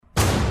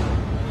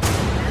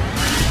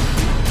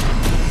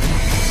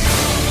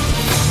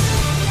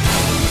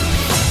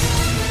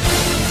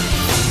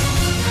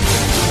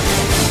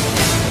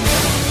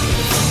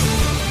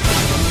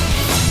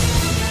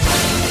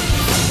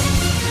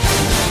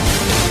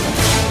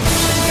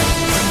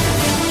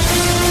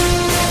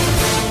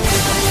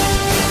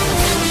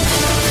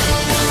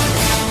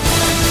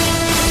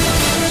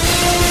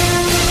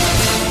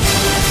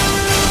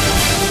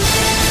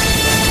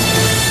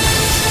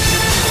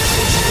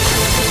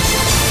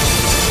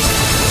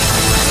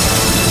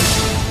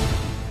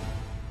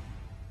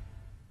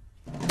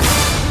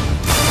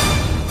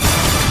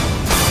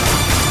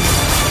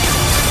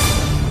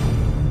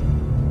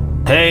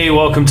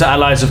welcome to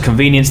Allies of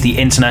Convenience, the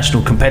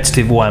international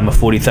competitive Warhammer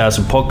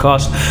 40,000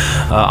 podcast.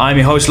 I'm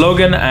your host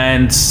Logan,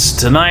 and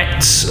tonight,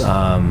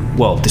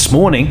 this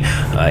morning,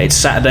 it's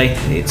Saturday,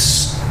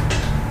 it's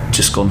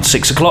just gone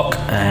 6 o'clock,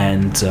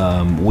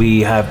 and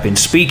we have been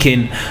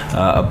speaking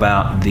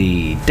about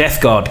the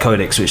Death Guard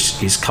Codex,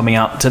 which is coming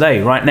out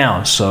today, right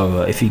now.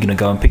 So if you're going to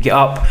go and pick it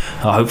up,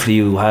 hopefully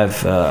you'll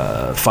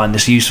find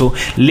this useful.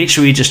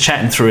 Literally just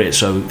chatting through it,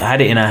 so I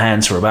had it in our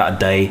hands for about a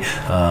day,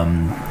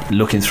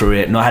 looking through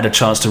it, not had a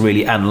chance to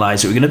really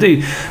analyze it. We're going to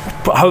do,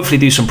 hopefully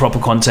do some proper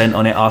content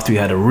on it after we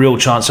had a real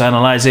chance to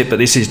analyze it, but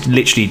this is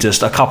literally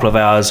just a couple of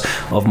hours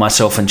of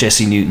myself and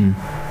Jesse Newton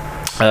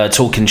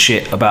talking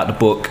shit about the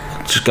book,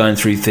 just going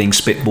through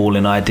things,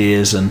 spitballing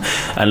ideas and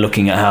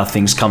looking at how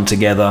things come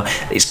together.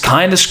 It's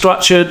kind of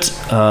structured,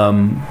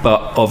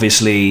 but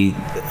obviously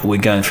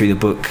we're going through the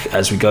book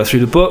as we go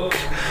through the book.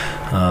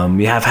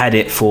 We have had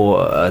it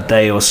for a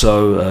day or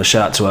so.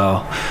 Shout out to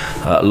our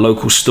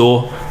local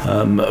store.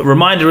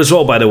 Reminder as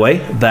well, by the way,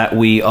 that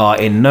we are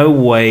in no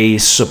way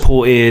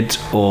supported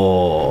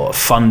or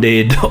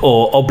funded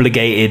or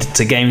obligated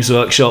to Games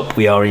Workshop.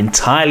 We are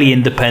entirely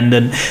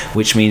independent,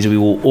 which means we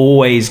will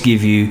always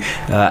give you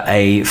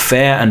a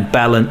fair and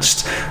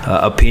balanced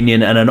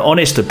opinion, and an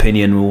honest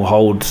opinion. We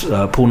will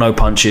pull no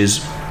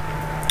punches.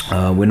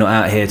 We're not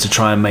out here to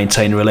try and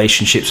maintain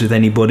relationships with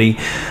anybody.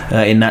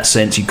 In that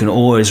sense, you can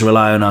always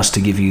rely on us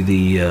to give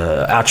you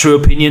our true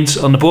opinions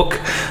on the book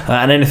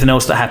and anything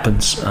else that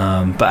happens.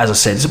 But as I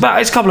said,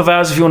 it's a couple of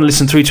hours if you want to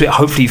listen through to it.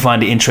 Hopefully you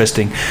find it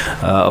interesting,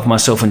 of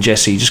myself and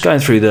Jesse just going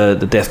through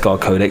the Death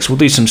Guard Codex. We'll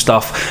do some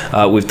stuff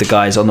with the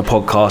guys on the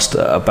podcast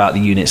about the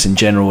units in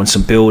general and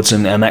some builds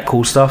and that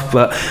cool stuff.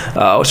 But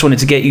I just wanted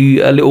to get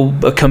you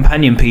a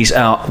companion piece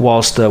out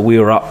whilst we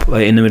were up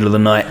in the middle of the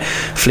night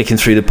flicking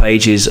through the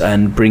pages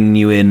and bringing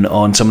you in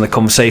on some of the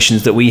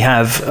conversations that we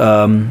have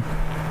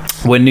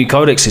when new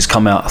codexes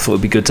come out. I thought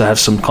it'd be good to have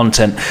some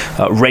content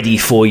ready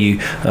for you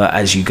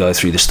as you go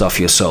through the stuff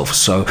yourself.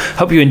 So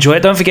hope you enjoy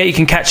it. Don't forget you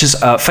can catch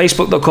us at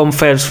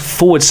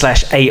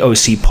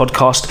facebook.com/AOC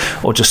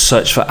podcast, or just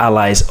search for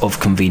Allies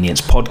of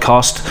Convenience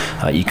podcast.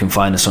 You can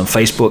find us on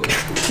Facebook.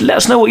 Let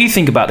us know what you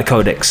think about the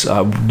codex.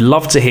 I'd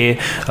love to hear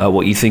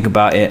what you think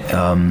about it.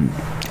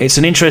 It's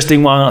an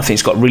interesting one. I think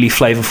it's got really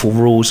flavourful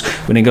rules.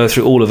 We're going to go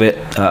through all of it.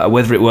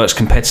 Whether it works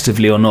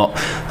competitively or not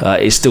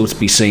is still to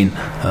be seen.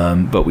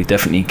 But we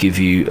definitely give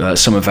you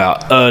some of our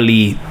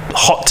early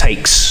hot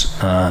takes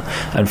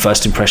and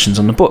first impressions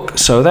on the book.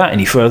 So without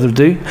any further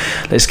ado,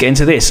 let's get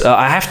into this.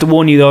 I have to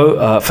warn you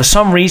though, for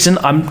some reason,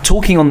 I'm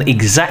talking on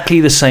exactly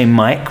the same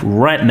mic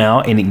right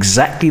now, in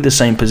exactly the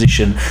same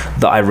position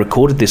that I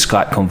recorded this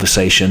Skype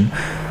conversation.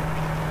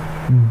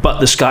 But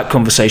the Skype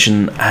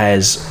conversation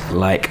has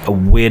like a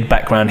weird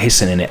background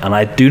hissing in it, and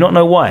I do not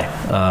know why.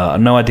 I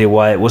have no idea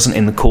why. It wasn't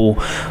in the call,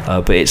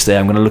 but it's there.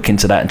 I'm going to look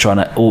into that and try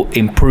to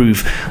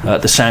improve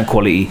the sound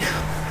quality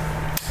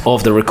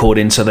of the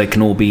recording so they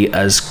can all be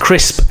as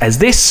crisp as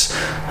this.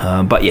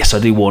 But yes, I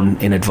do warn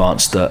in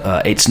advance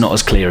that it's not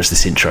as clear as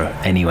this intro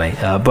anyway.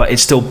 But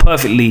it's still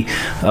perfectly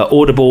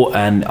audible,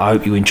 and I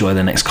hope you enjoy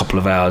the next couple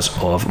of hours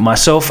of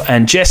myself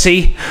and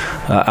Jesse,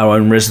 our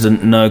own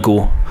resident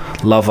Nurgle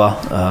lover,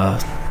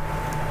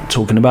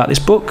 talking about this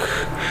book,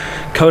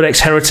 Codex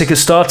Heretic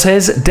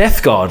Astartes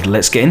Death Guard.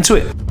 Let's get into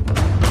it.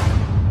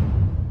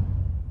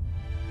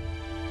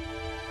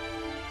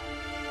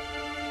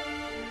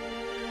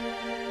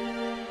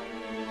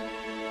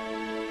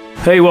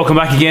 Hey, welcome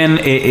back again.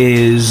 It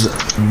is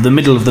the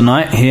middle of the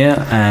night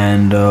here,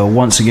 and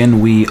once again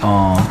we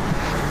are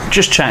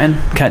just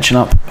catching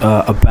up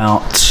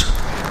about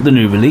the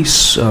new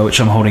release, which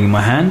I'm holding in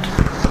my hand,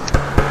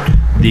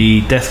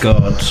 the Death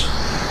Guard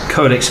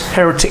Codex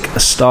Heretic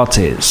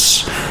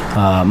Astartes.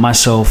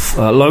 Myself,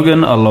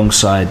 Logan,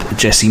 alongside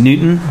Jesse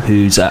Newton,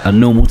 who's at a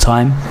normal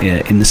time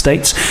in the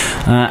States,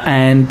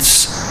 and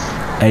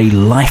a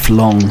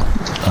lifelong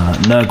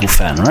Nurgle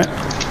fan, right?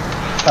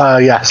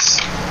 Yes.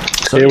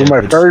 So, they were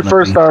my very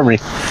first army.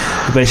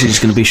 We're basically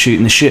just going to be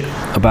shooting the shit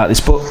about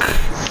this book.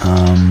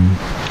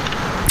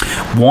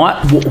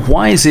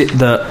 Why is it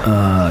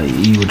that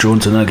you were drawn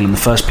to Nurgle in the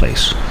first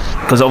place?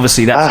 Because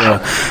obviously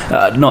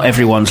that's not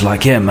everyone's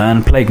like, yeah,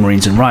 man, Plague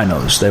Marines and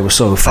Rhinos, they were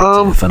so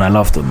effective and I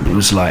loved them. It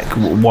was like,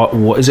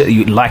 what is it that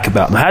you like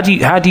about them? How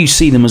do you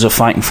see them as a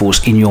fighting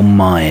force in your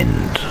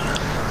mind?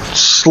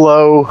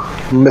 Slow,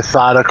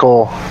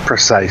 methodical,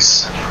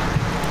 precise.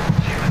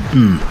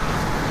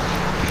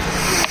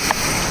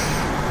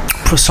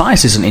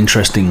 Precise is an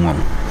interesting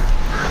one.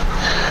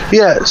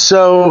 Yeah,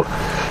 so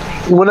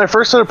when I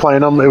first started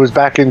playing them, it was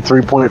back in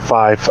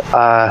 3.5.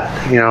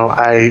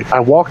 I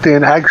walked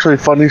in, actually,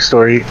 funny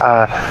story,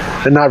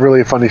 not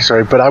really a funny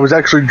story, but I was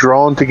actually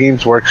drawn to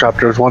Games Workshop.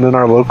 There was one in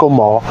our local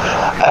mall,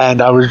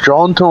 and I was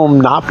drawn to them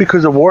not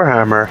because of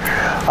Warhammer,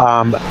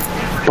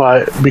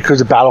 but because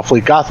of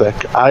Battlefleet Gothic.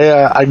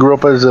 I grew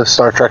up as a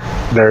Star Trek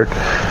nerd,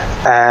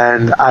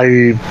 and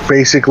I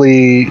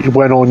basically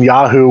went on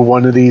Yahoo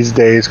one of these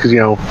days because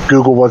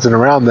Google wasn't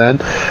around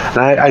then, and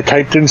I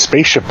typed in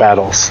spaceship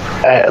battles,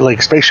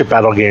 like spaceship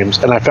battle games,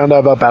 and I found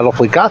out about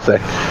Battlefleet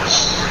Gothic.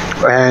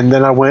 And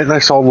then I went and I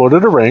saw Lord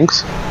of the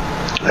Rings.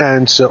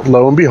 And so,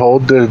 lo and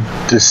behold,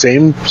 the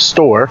same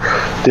store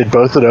did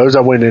both of those.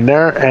 I went in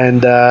there,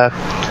 and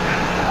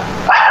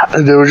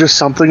there was just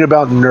something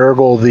about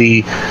Nurgle,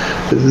 the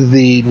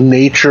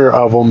nature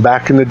of them.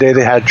 Back in the day,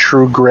 they had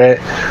true grit.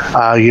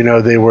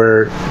 They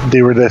were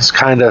this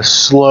kind of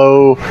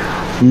slow,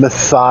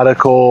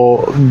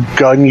 methodical,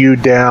 gun you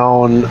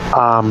down.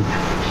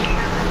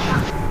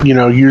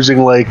 Using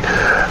like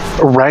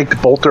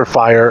ranked bolter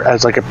fire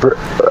as like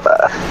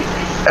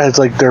as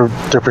like their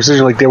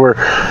precision. Like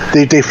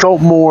they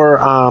felt more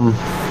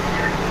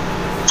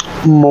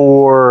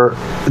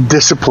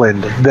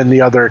disciplined than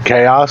the other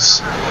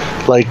chaos,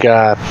 like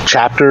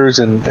chapters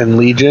and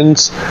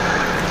legions,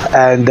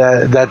 and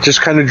that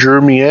just kind of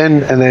drew me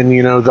in. And then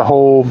the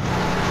whole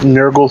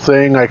Nurgle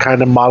thing, I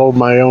kind of modeled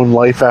my own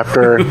life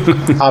after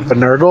Papa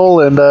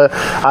Nurgle, and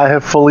I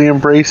have fully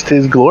embraced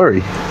his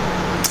glory.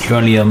 You're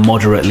only a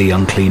moderately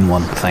unclean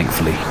one,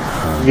 thankfully.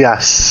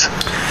 Yes.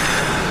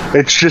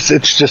 It's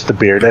just the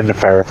beard and the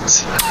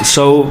ferrets.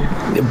 So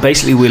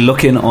basically we're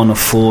looking on a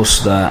force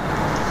that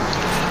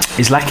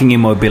is lacking in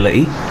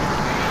mobility.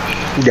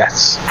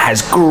 Yes.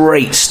 Has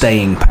great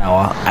staying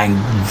power and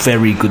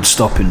very good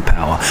stopping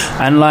power.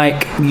 And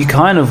like you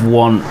kind of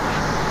want,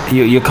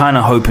 you're kind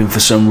of hoping for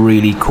some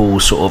really cool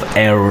sort of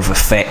air of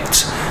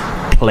effect,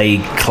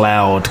 plague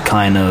cloud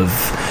kind of,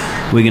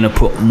 we're going to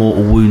put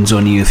mortal wounds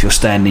on you if you're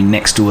standing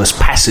next to us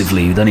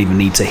passively. You don't even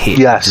need to hit.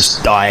 Yes.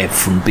 Just die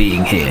from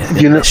being here.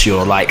 Unless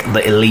you're like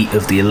the elite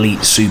of the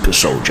elite super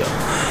soldier.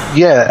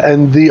 Yeah,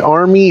 and the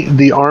army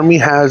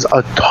has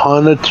a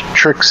ton of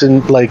tricks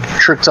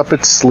up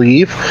its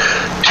sleeve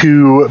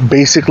to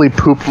basically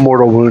poop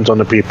mortal wounds on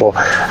the people.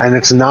 And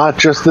it's not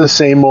just the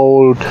same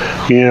old,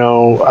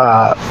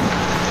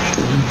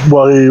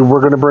 we're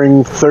going to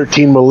bring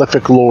 13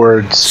 malefic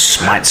lords.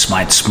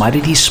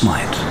 Smitey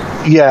smite.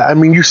 Yeah, I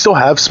mean, you still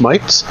have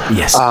smites.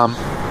 Yes.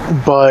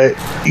 But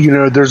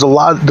there's a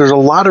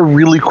lot of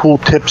really cool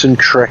tips and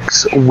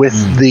tricks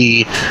with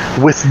the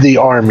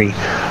army.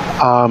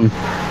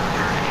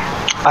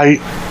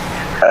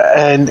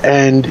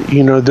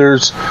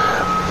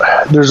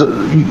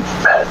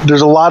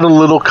 There's a lot of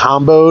little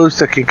combos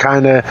that can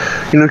kind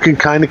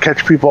of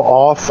catch people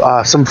off.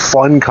 Some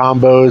fun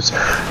combos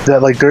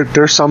that like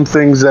there's some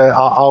things that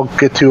I'll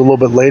get to a little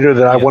bit later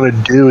that I want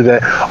to do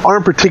that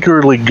aren't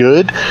particularly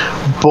good,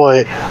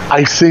 but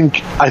I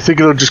think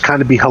it'll just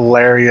kind of be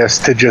hilarious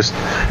to just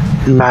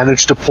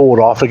manage to pull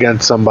it off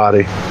against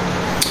somebody.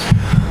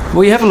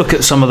 Well, you have a look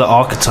at some of the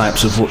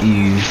archetypes of what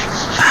you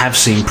have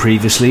seen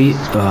previously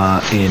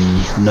in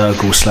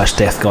Nurgle /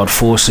 Death Guard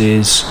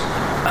forces.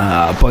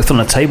 Both on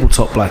a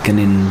tabletop, and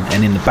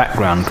in the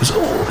background, because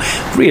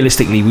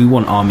realistically, we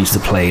want armies to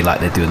play like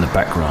they do in the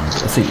background.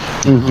 I think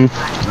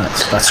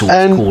that's all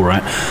cool,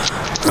 right?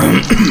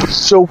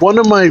 So one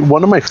of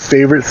my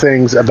favorite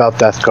things about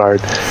Death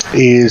Guard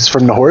is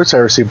from the Horus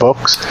Heresy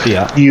books.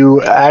 Yeah.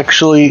 You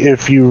actually,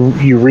 if you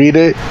read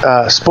it,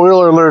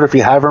 spoiler alert if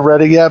you haven't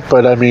read it yet,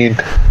 but I mean,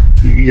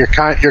 you're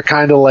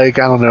kind of like,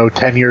 I don't know,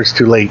 10 years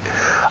too late.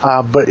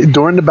 But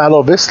during the Battle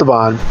of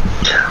Istvan,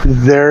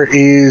 there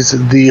is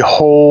the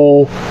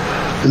whole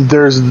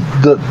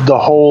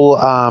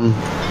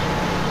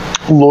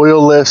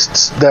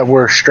loyalists that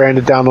were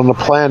stranded down on the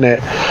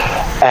planet,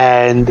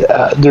 and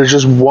there's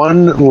just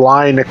one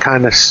line that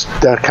kind of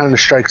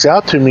strikes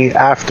out to me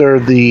after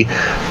the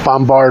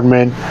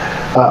bombardment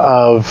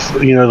of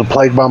the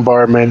plague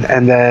bombardment,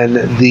 and then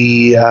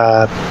the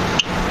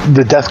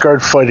Death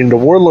Guard fighting the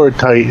Warlord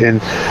Titan.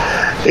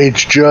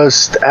 It's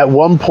just, at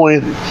one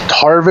point,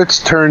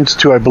 Tarvitz turns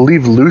to, I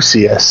believe,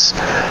 Lucius,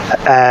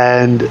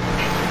 and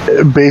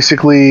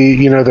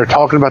basically, they're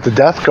talking about the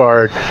Death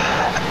Guard,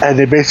 and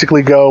they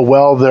basically go,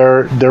 well,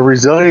 they're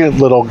resilient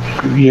little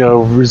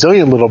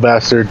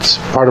bastards,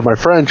 pardon my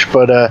French,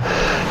 but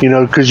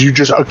because you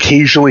just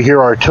occasionally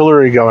hear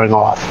artillery going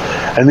off,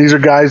 and these are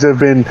guys that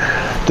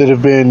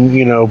have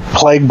been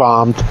plague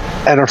bombed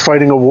and are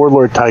fighting a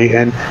Warlord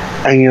Titan,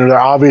 and they're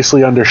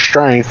obviously under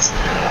strength,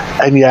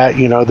 and yet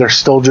they're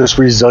still just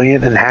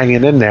resilient and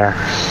hanging in there.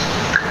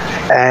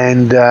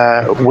 And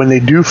when they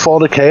do fall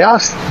to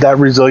chaos, that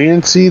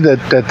resiliency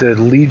that the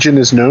Legion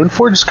is known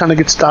for just kind of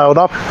gets dialed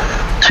up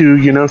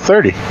to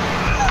 30.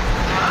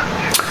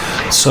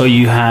 So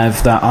you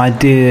have that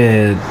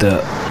idea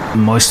that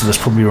most of us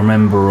probably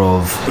remember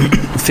of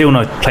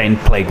Philno playing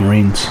Plague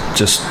Marines,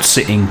 just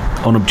sitting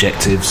on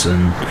objectives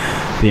and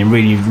being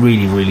really,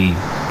 really, really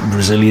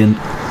resilient.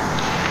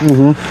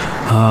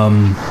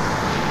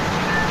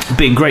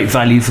 Being great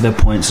value for their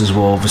points as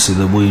well. Obviously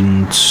the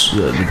wounds,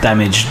 the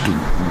damage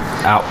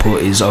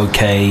output is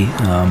okay,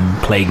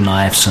 plague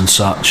knives and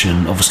such,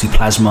 and obviously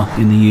plasma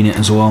in the unit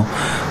as well,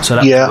 so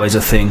that's always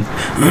a thing.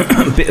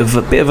 a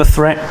bit of a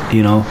threat,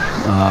 they've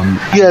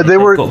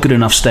got good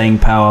enough staying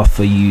power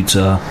for you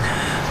to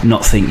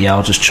not think,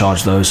 I'll just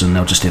charge those and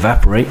they'll just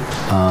evaporate.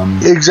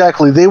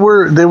 Exactly. They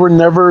were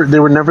never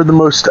the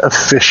most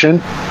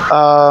efficient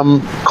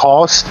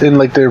cost in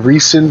like the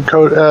recent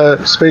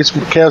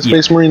Chaos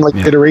Space Marine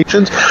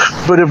iterations.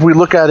 But if we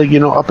look at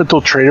it, up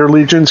until Trader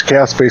Legions,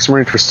 Chaos Space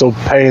Marines were still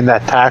paying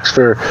that tax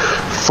for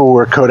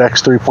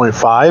Codex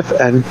 3.5,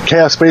 and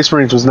Chaos Space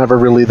Marines was never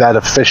really that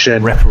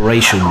efficient.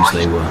 Reparations,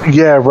 they were.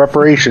 Yeah,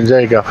 reparations.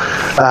 There you go.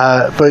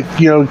 But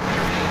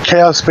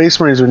Chaos Space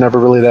Marines were never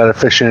really that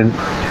efficient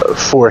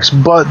force.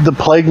 But the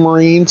Plague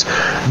Marines,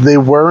 they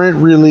weren't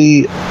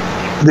really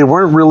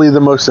the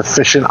most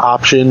efficient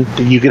option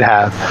that you could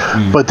have,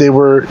 but they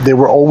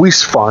were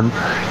always fun.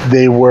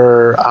 They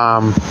were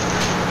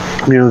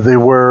they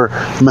were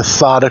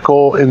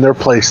methodical in their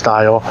play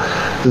style.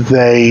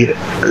 They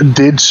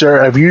did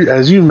serve,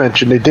 as you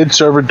mentioned, they did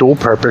serve a dual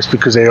purpose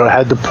because they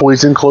had the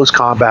poison close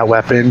combat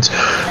weapons.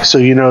 So,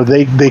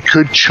 they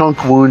could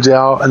chunk wounds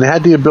out, and they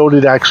had the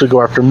ability to actually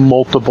go after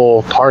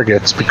multiple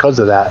targets because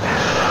of that.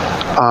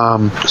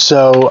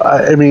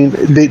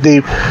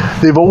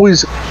 They've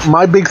always,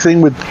 my big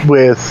thing with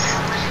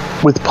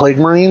Plague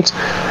Marines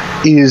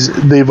is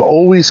they've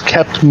always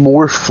kept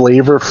more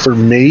flavor for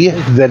me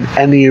than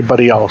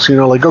anybody else.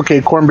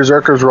 Okay, Khorne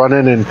Berserkers run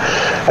in and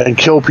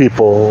kill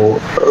people.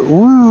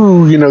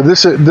 Woo!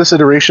 This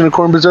iteration of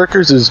Khorne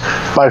Berserkers is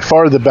by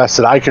far the best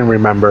that I can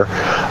remember.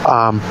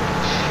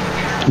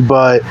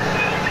 But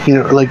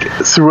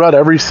throughout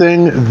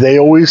everything, they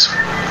always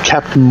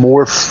kept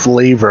more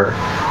flavor.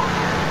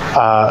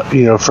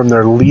 From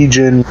their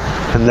Legion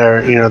and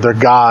their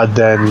god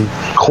than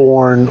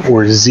Khorne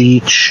or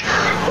Tzeentch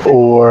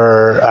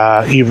or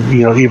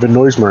even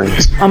Noise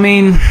Marines. I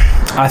mean,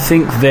 I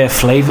think their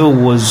flavor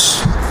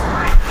was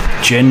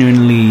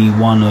genuinely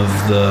one of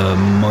the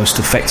most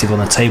effective on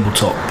the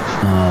tabletop,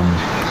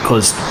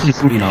 because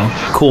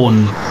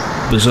Khorne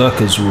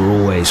Berserkers were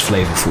always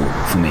flavorful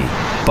for me,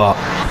 but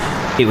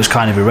it was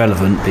kind of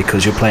irrelevant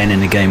because you're playing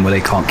in a game where they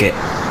can't get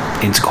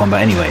into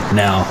combat anyway.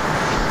 Now,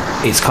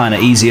 it's kind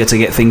of easier to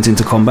get things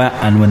into combat,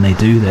 and when they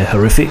do, they're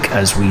horrific,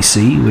 as we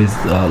see with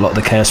a lot of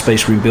the Chaos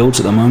Space Marine builds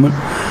at the moment.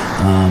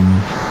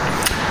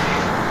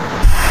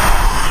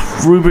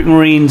 Rubric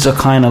Marines are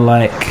kind of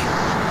like...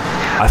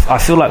 I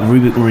feel like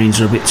Rubric Marines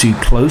are a bit too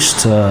close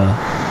to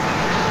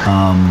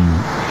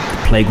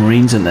Plague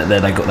Marines, and that they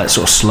got that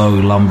sort of slow,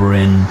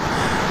 lumbering,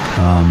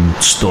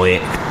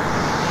 stoic,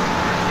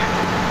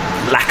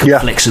 lack of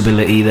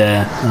flexibility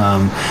there,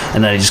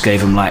 and they just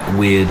gave them like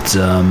weird...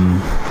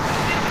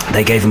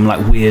 They gave them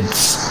like weird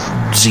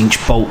Tzeentch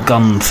bolt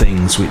gun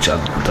things, which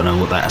I don't know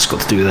what that has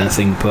got to do with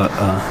anything, but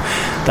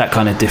that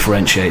kind of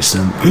differentiates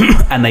them.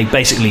 And they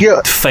basically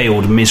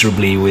failed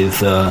miserably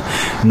with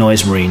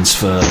Noise Marines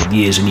for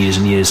years and years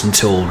and years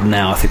until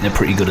now. I think they're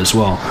pretty good as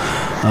well.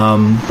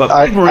 But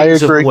Plague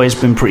Marines have always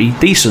been pretty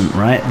decent,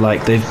 right?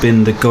 Like they've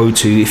been the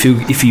go-to.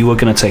 If you were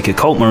going to take a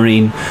Cult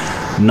Marine,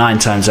 9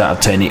 times out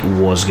of 10 it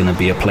was going to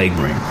be a Plague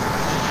Marine.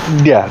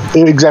 Yeah,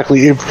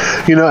 exactly. And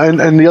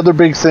the other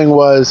big thing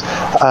was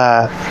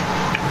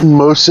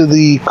most of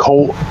the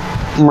Cult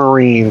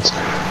Marines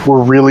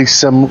were really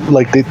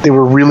they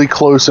were really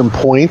close in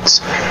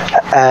points,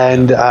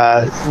 and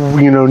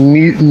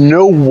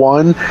no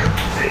one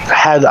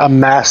had a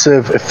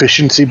massive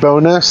efficiency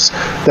bonus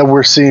that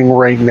we're seeing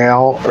right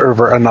now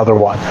over another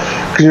one.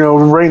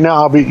 Right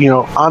now, I'll be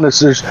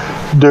honest.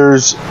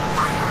 There's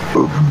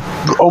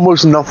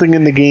almost nothing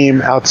in the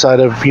game outside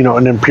of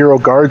an Imperial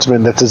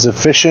Guardsman that's as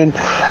efficient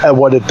at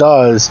what it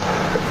does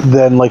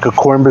than like a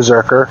Khorne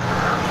Berserker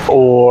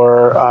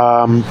or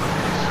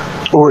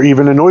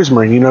even a Noise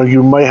Marine.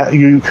 You might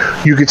you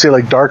could say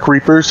like Dark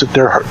Reapers.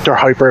 They're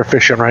hyper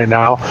efficient right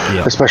now,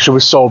 especially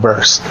with Soul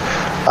Burst.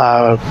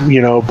 But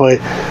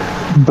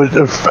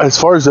as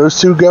far as those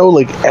two go,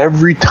 like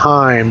every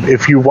time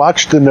if you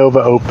watch the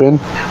Nova Open.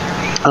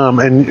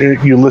 And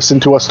you listen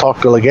to us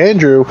talk to like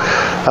Andrew,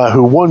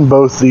 who won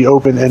both the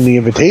Open and the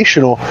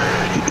Invitational.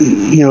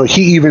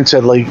 He even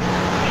said like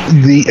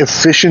the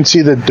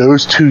efficiency that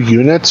those two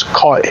units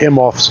caught him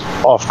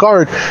off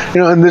guard.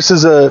 And this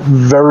is a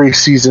very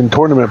seasoned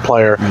tournament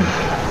player.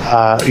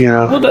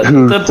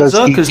 The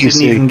Berserkers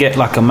didn't even get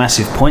like a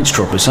massive points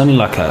drop. It's only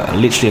like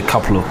literally a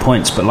couple of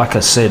points. But like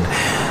I said,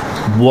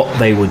 what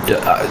they were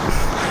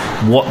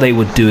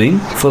doing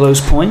for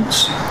those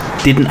points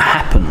didn't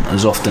happen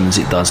as often as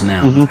it does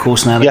now. Of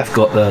course, now they've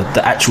got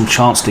the actual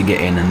chance to get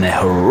in, and they're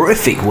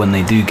horrific when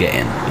they do get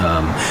in.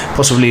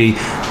 Possibly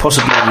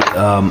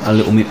a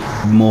little bit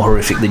more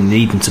horrific than you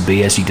need them to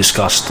be, as you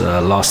discussed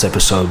last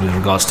episode with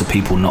regards to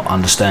people not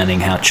understanding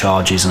how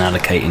charges and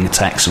allocating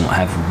attacks and what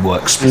have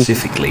work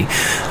specifically,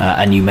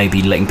 and you may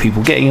be letting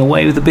people getting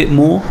away with a bit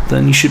more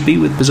than you should be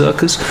with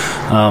Berserkers.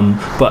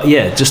 But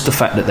yeah, just the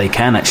fact that they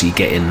can actually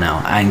get in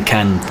now and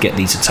can get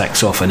these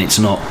attacks off, and it's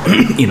not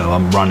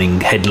I'm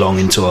running headlong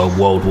into a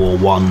World War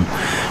I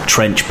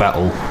trench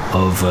battle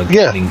of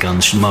Gatling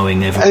guns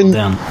mowing everyone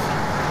down.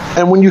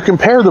 And when you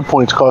compare the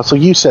points cost,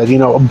 like you said,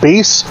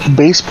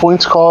 base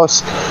points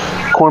cost,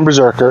 Khorne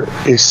Berserker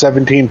is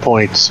 17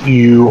 points.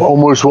 You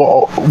almost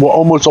will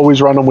almost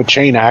always run them with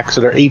Chain Axe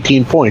that are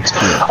 18 points.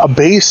 A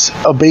base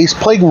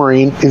Plague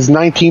Marine is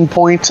 19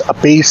 points. A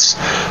base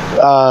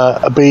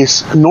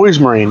Noise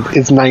Marine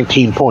is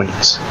 19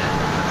 points.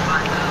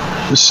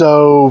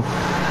 So,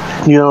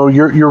 you know,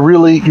 you're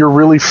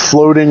really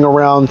floating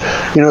around.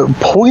 You know,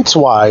 points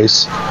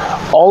wise,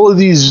 all of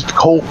these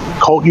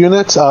cult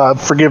units.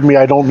 Forgive me,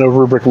 I don't know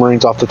Rubric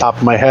Marines off the top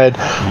of my head.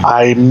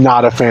 I'm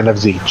not a fan of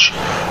Tzeentch,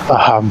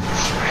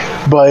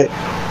 but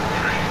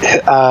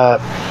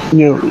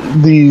you know,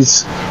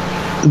 these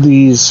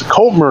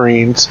cult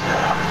Marines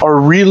are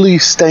really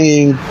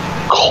staying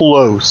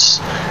close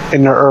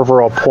in their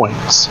overall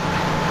points.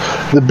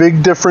 The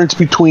big difference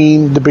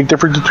between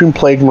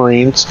Plague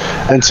Marines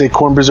and, say,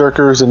 Khorne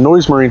Berserkers and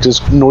Noise Marines is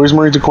Noise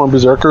Marines and Khorne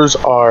Berserkers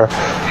are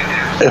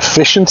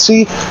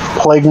efficiency.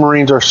 Plague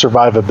Marines are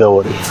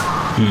survivability.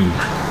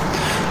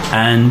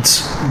 And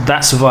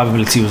that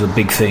survivability was a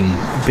big thing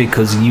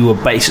because you were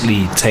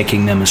basically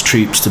taking them as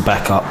troops to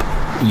back up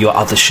your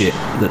other shit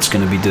that's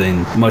going to be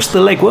doing most of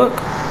the legwork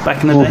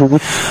back in the day.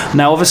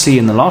 Now, obviously,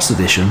 in the last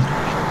edition,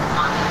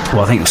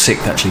 well, I think it was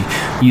 6th actually,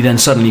 you then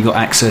suddenly got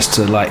access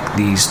to like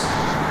these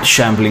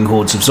shambling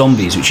hordes of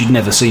zombies, which you'd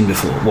never seen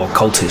before. Well,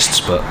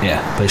 cultists, but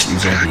yeah, basically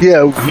zombies.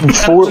 Yeah,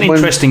 that's an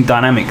interesting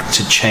dynamic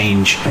to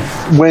change.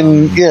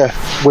 When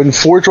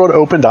Forge World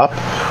opened up,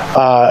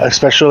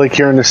 especially like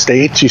here in the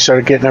States, you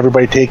started getting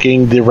everybody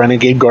taking the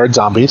Renegade Guard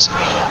zombies,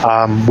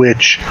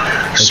 which,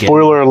 again,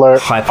 spoiler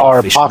alert,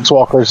 are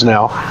Poxwalkers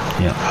now.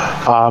 Yeah.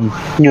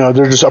 You know,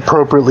 they're just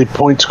appropriately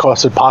points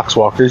costed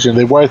Poxwalkers. You know,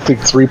 they were, I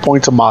think, 3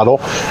 points a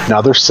model.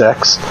 Now they're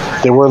 6.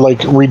 They were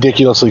like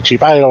ridiculously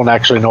cheap. I don't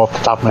actually know off the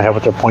top of my head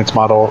what their points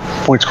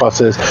cost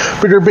is,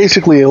 but they're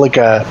basically like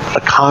a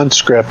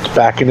conscript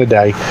back in the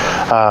day,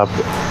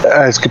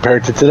 as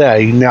compared to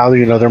today. Now,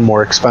 you know, they're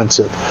more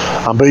expensive,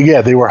 but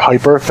yeah, they were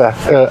hyper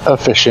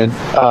efficient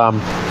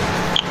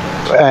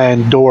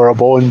and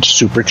durable and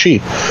super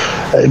cheap.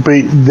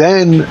 But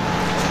then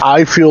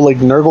I feel like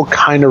Nurgle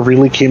kind of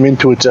really came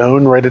into its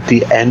own right at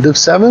the end of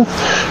 7th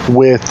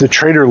with the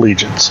Traitor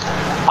Legions.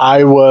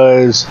 I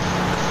was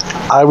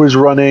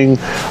running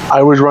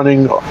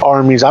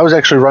armies. I was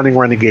actually running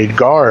Renegade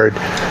Guard,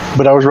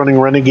 but I was running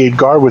Renegade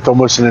Guard with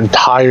almost an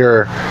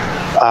entire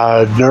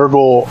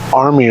Nurgle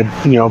army,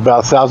 you know,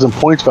 about 1,000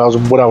 points. But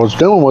what I was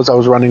doing was I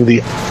was running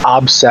the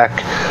OBSEC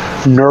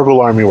Nurgle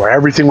army, where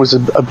everything was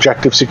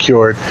objective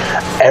secured,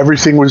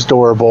 everything was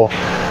durable.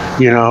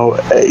 You know,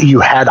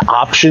 you had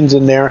options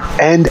in there,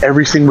 and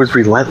everything was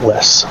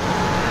relentless.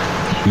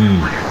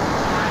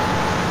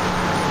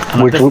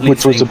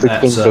 Which was a big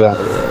thing for that.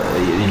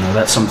 You know,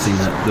 that's something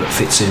that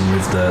fits in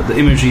with the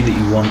imagery that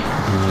you want.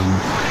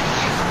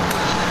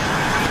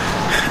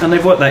 And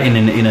they've worked that in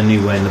a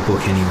new way in the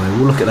book anyway.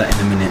 We'll look at that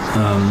in a minute.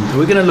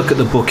 We're going to look at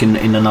the book in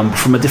a number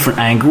from a different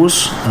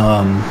angles,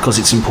 because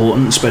it's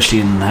important, especially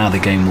in how the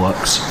game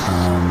works.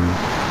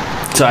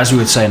 So as we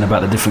were saying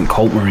about the different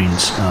cult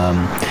marines,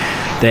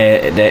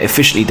 their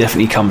efficiency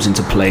definitely comes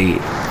into play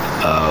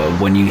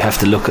when you have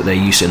to look at their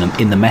use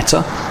in the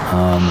meta,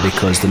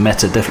 because the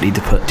meta definitely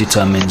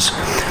determines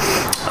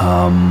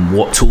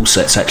what tool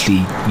set's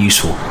actually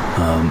useful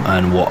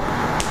and what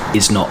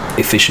is not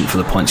efficient for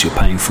the points you're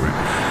paying for it.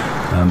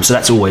 So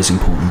that's always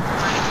important.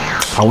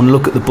 I want to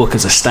look at the book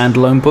as a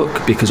standalone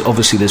book, because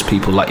obviously there's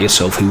people like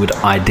yourself who would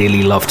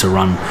ideally love to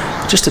run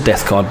just a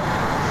Death Guard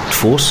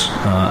force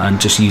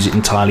and just use it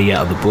entirely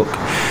out of the book.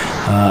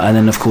 And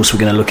then, of course, we're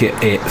going to look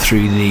at it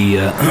through the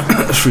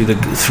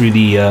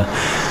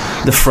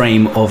the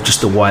frame of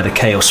just the wider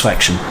Chaos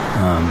faction.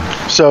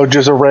 So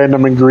just a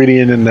random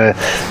ingredient in the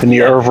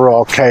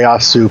overall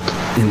Chaos soup.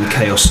 In the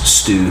Chaos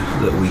stew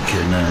that we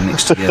can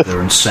mix together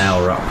and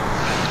sour up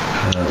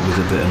with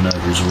a bit of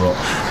Nurgle's rot.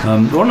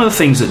 One of the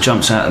things that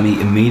jumps out at me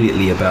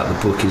immediately about the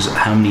book is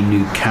how many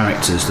new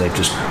characters they've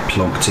just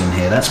plonked in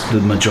here. That's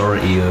the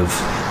majority of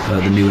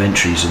the new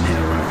entries in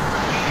here,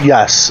 right?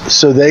 Yes.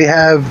 So they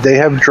have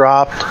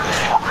dropped,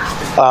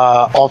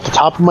 off the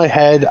top of my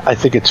head, I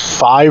think it's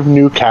 5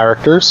 new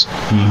characters,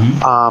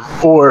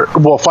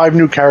 5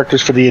 new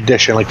characters for the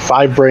edition, like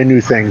 5 brand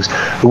new things.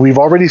 We've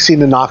already seen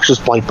the Noxious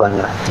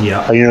Blightbringer.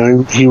 Yeah. You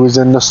know, he was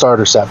in the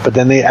starter set, but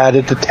then they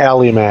added the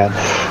Tallyman,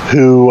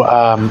 who,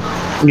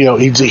 you know,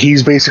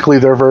 he's basically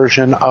their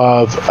version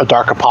of a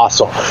Dark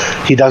Apostle.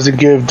 He doesn't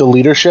give the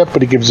leadership,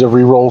 but he gives the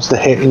rerolls to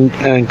hit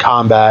in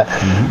combat.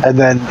 And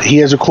then he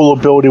has a cool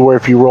ability where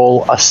if you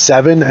roll a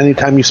 7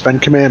 anytime you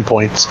spend command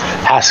points,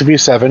 has to be a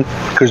 7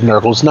 because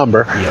Nurgle's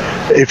number.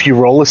 Yep. If you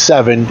roll a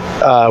 7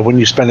 when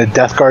you spend a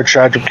Death Guard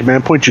strategy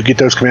command points, you get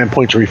those command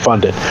points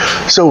refunded.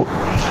 So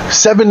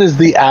 7 is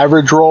the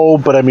average roll,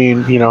 but I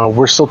mean, you know,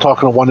 we're still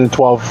talking a 1 in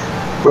 12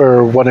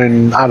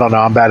 I don't know,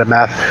 I'm bad at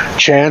math,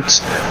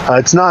 chance.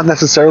 It's not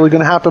necessarily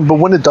going to happen, but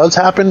when it does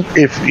happen,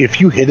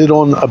 if you hit it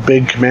on a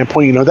big command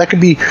point, that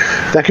could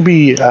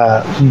be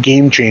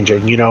game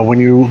changing. When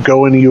you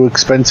go in and you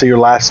expend, say, your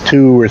last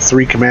 2 or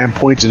 3 command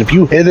points, and if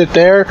you hit it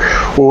there,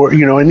 or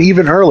and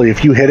even early,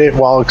 if you hit it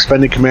while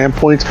expending command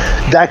points,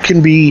 that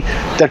could be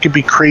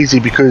crazy,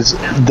 because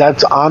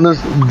that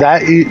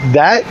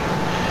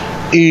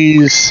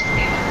is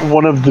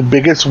one of the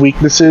biggest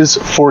weaknesses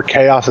for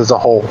Chaos as a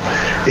whole,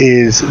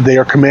 is they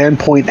are command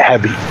point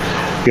heavy.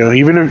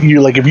 Even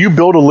if you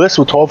build a list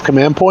with 12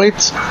 command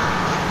points,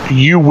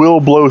 you will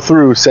blow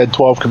through said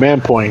 12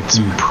 command points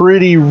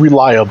pretty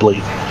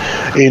reliably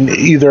in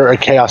either a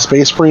Chaos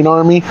Space Marine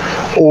army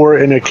or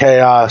in a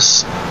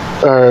Chaos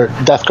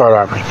Death Guard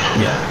army.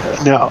 Yeah.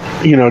 Now,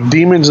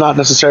 Demons not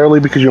necessarily,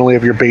 because you only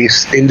have your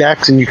base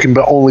index and you can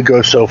only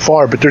go so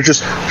far, but there's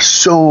just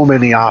so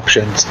many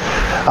options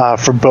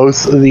for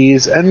both of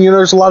these. And,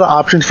 there's a lot of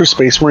options for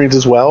Space Marines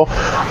as well.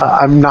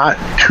 I'm not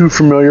too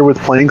familiar with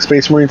playing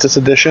Space Marines this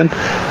edition.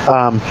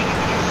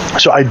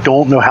 So I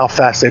don't know how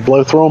fast they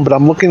blow through them, but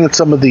I'm looking at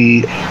some of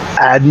the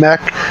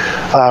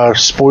AdMech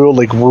spoiled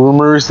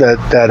rumors that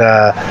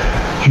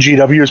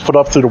GW has put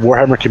up through the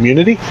Warhammer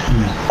community,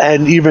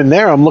 and even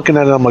there, I'm looking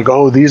at it. I'm like,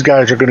 oh, these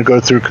guys are going to go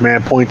through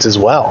command points as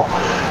well.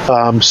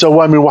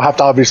 We'll have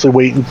to obviously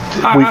wait for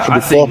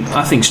the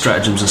I think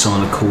stratagems are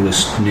some of the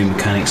coolest new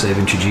mechanics they've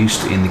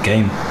introduced in the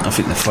game. I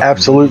think they're fucking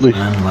absolutely,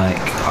 cool, man.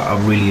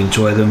 I really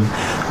enjoy them.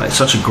 It's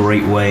such a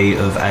great way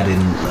of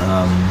adding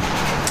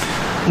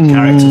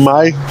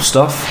character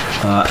stuff,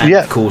 and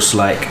of course,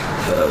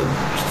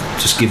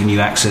 just giving you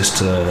access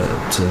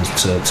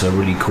to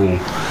really cool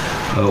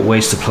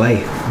ways to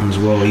play as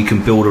well. You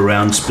can build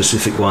around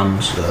specific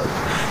ones.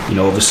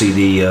 Obviously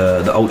the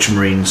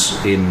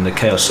Ultramarines in the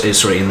Chaos, in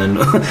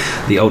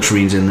the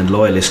Ultramarines in the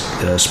Loyalist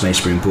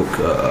Space Marine book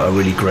are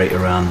really great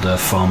around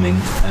farming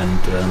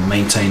and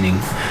maintaining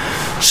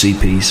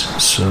CPs.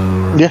 So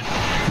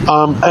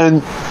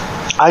and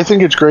I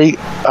think it's great.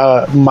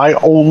 My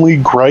only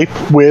gripe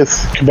with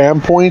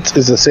command points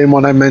is the same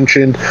one I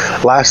mentioned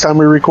last time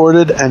we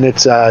recorded, and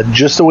it's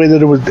just the way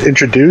that it was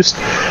introduced.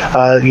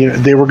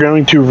 They were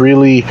going to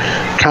really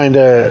kind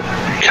of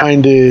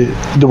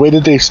the way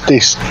that they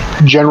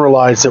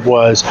generalized it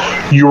was,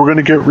 you were going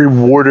to get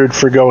rewarded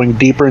for going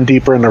deeper and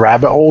deeper in the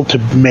rabbit hole to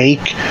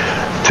make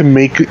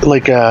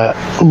like a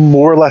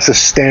more or less a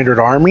standard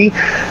army.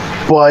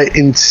 But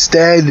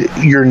instead,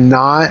 you're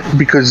not,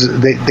 because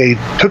they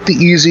took the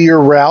easier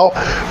route,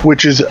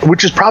 which is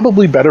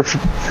probably better for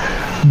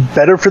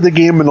the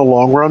game in the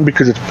long run,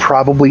 because it's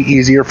probably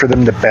easier for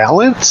them to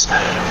balance.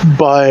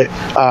 But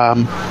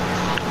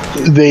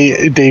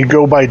they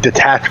go by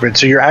detachment,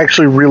 so you're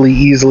actually really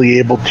easily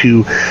able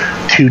to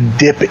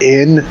dip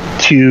in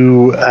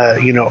to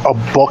a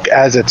book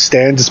as it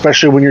stands,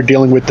 especially when you're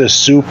dealing with this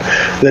soup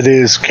that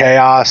is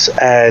Chaos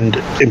and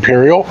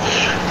Imperial.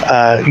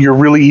 You're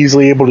really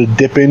easily able to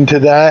dip into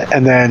that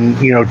and then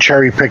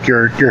cherry pick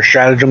your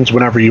stratagems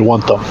whenever you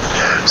want them.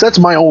 So that's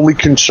my only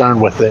concern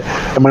with it,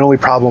 and my only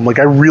problem.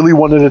 I really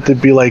wanted it to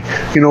be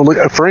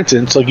for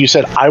instance, like you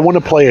said, I want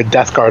to play a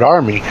Death Guard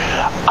army.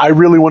 I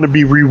really want to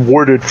be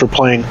rewarded for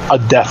playing a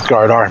Death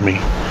Guard army.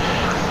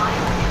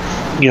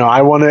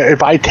 I want to,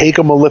 if I take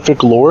a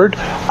Malefic Lord,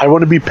 I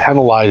want to be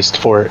penalized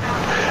for it,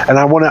 and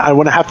I want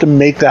to have to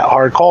make that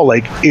hard call.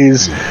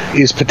 Is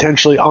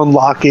potentially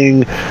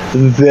unlocking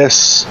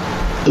this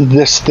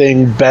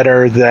thing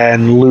better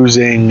than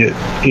losing,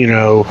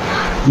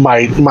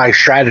 my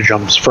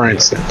stratagems, for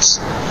instance.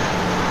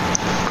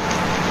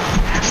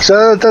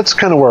 So that's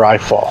kind of where I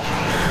fall.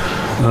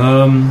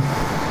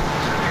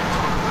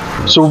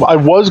 So I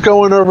was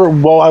going over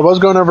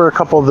a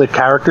couple of the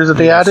characters that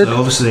they added. So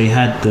obviously they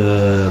had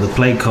the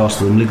Plaguecaster,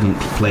 the Malignant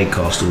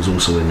Plaguecaster was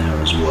also in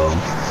there as well.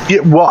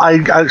 Yeah, well,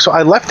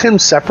 I left him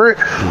separate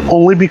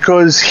only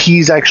because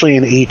he's actually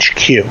an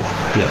HQ.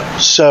 Yeah.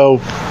 So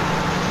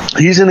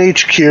he's an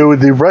HQ.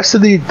 The rest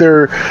of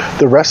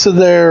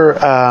their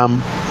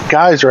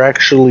guys are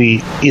actually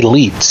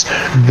elites.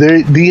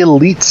 The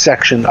elite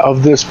section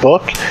of this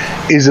book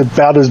is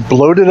about as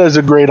bloated as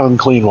a Great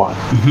Unclean One.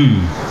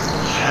 Mm-hmm.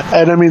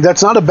 And I mean,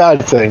 that's not a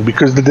bad thing,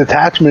 because the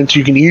detachments,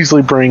 you can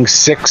easily bring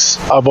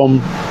 6 of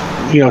them,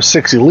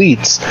 6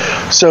 elites.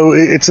 So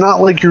it's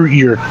not like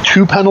you're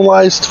too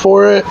penalized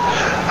for it,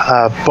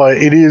 but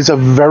it is a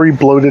very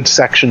bloated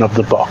section of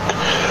the book.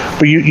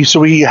 But so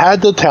we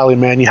had the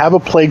Tallyman, you have a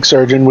Plague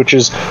Surgeon, which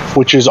is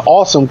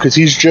awesome, because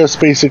he's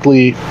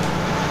basically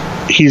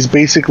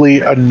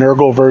a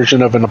Nurgle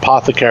version of an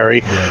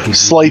apothecary. Yeah,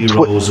 slight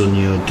rolls on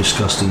your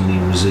disgustingly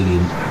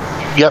resilient.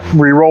 Yep,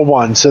 reroll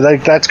 1. So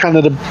that's kind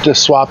of the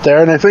swap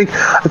there. And I think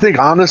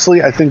honestly,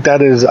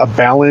 that is a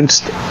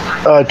balanced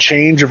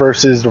change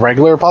versus the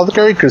regular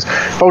apothecary, because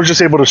if I was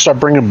just able to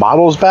start bringing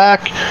models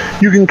back,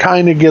 you can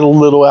kind of get a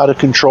little out of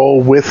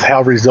control with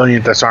how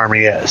resilient this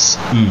army is.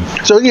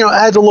 So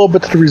adds a little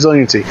bit to the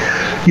resiliency.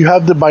 You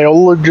have the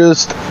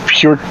Biologist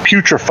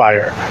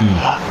Putrefier.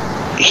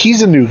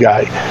 He's a new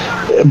guy.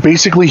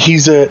 Basically,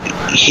 he's a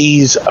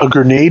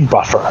grenade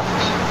buffer.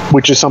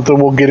 which is something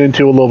we'll get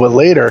into a little bit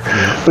later.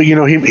 But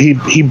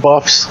he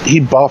buffs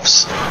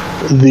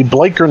the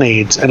blight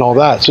grenades and all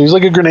that. So he's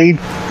like a grenade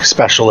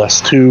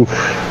specialist who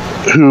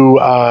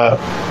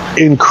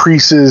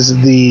increases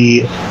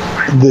the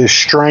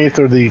strength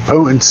or the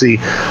potency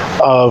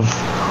of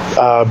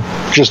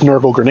just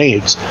Nurgle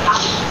grenades.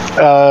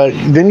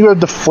 Then you have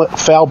the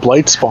Foul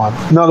Blight Spawn.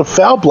 Now, the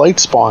Foul Blight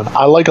Spawn,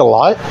 I like a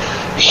lot.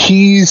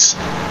 He's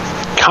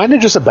kind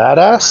of just a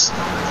badass.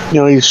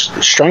 He's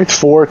strength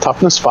 4,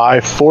 toughness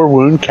 5, 4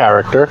 wound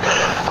character.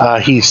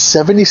 He's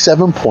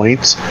 77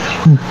 points,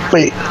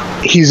 but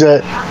he's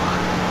an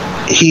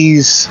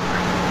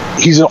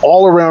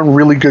all-around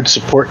really good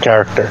support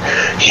character.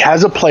 He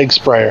has a Plague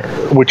Sprayer,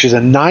 which is a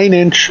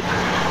 9-inch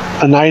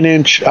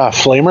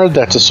flamer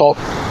that's assault.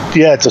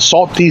 Yeah, it's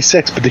assault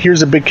D6, but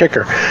here's a big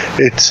kicker.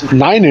 It's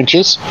 9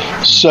 inches,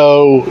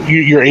 so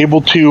you're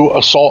able to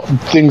assault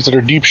things that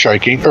are deep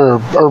striking, or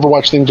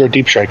Overwatch things that are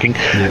deep striking.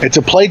 Yeah. It's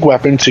a plague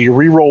weapon, so you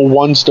reroll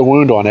ones to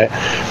wound on it,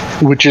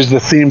 which is the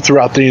theme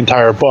throughout the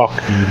entire book.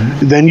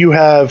 Mm-hmm. Then you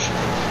have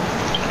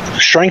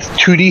strength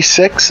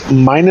 2d6,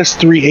 minus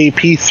 3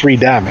 AP, 3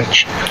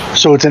 damage.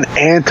 So it's an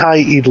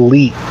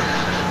anti-elite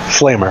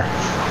flamer.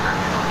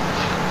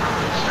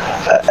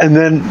 And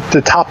then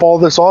to top all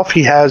this off,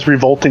 he has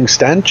Revolting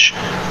Stench,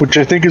 which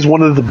I think is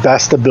one of the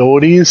best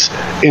abilities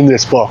in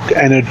this book.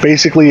 And it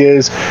basically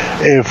is,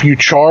 if you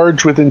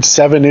charge within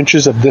 7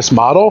 inches of this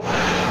model,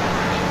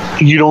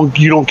 you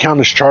don't count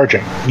as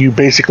charging. You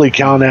basically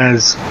count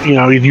as,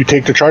 you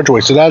take the charge away.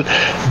 So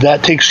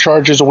that takes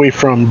charges away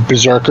from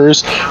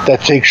Berserkers.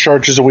 That takes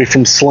charges away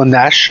from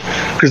Slaanesh,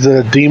 because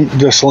the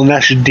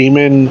Slaanesh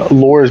demon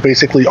lore is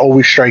basically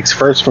always strikes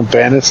first from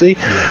fantasy.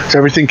 Yeah. So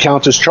everything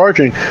counts as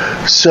charging.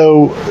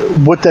 So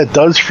what that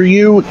does for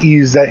you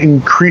is that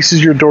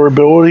increases your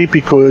durability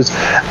because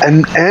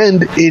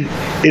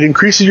it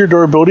increases your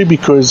durability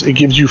because it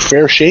gives you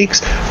fair shakes,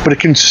 but it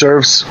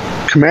conserves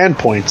command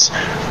points,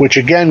 which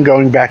again,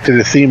 going back to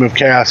the theme of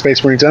Chaos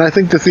Space Marines, and I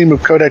think the theme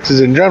of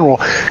codexes in general,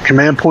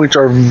 command points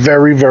are a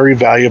very, very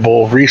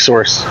valuable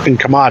resource and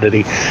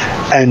commodity.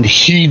 And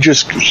he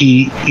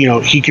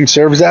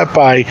conserves that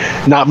by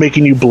not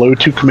making you blow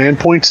 2 command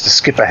points to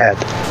skip ahead.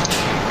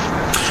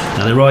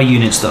 Now, there are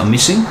units that are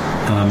missing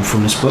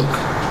from this book.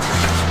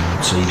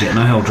 So you get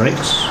no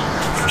Helldrakes,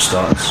 for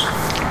starters.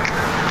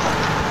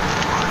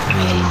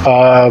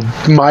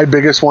 My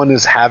biggest one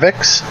is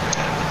Havocs.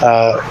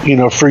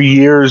 For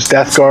years,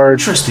 Death Guard.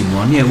 Interesting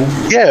one,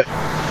 yeah.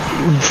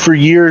 For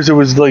years, it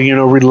was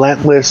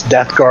relentless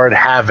Death Guard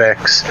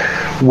Havocs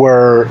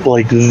were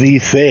like the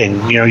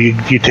thing.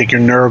 You take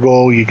your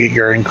Nurgle, you get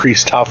your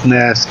increased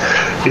toughness.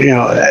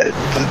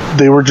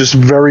 They were just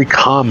very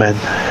common.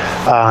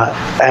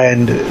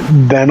 And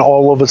then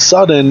all of a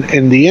sudden,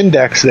 in the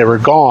Index, they were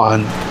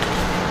gone,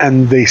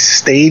 and they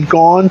stayed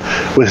gone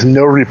with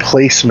no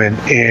replacement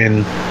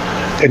in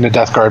the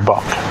Death Guard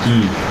book.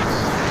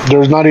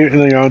 There's not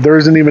even, there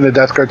isn't even a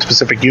Death Guard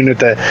specific unit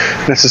that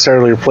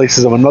necessarily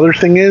replaces them. Another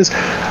thing is,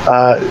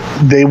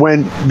 they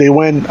went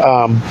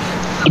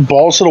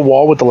balls to the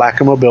wall with the lack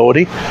of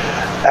mobility,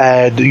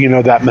 and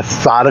that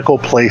methodical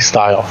play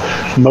style.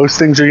 Most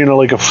things are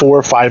like a 4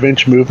 or 5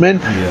 inch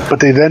movement,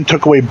 but they then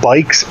took away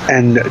bikes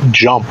and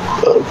jump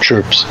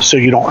troops. So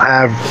you don't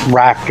have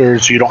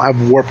Raptors, you don't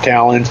have Warp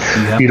Talons,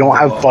 you don't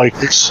have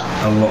bikes.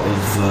 A lot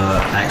of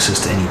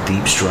access to any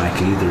deep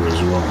strike either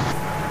as well.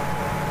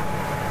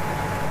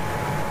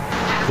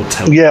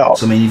 Yeah.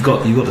 So, I mean, you've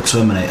got the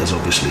Terminators,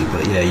 obviously,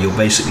 but you're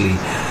basically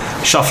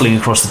shuffling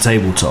across the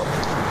tabletop.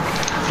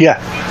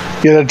 Yeah,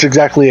 that's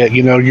exactly it.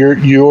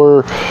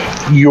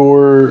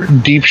 Your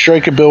deep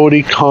strike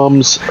ability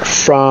comes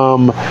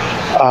from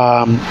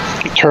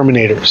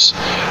Terminators.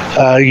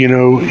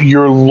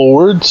 Your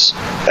lords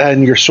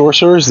and your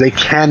sorcerers, they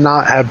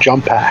cannot have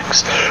jump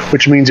packs,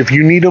 which means if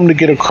you need them to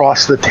get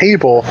across the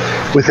table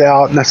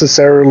without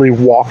necessarily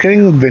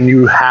walking, then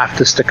you have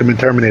to stick them in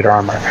Terminator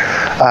armor.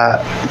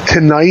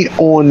 Tonight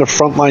on the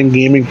Frontline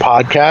Gaming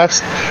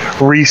podcast,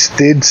 Reese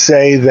did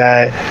say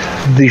that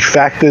the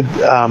fact that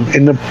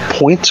in the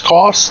points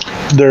cost,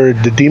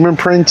 the Demon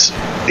Prince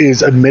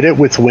is admitted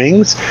with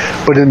wings,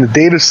 but in the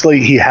data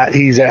slate he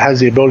has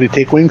the ability to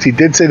take wings. He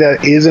did say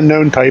that is a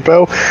known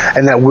typo,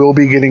 and that will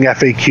be getting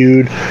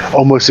FAQ'd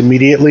almost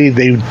immediately.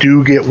 They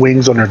do get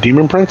wings on their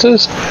Demon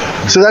Princes,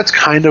 so that's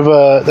kind of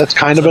a nice.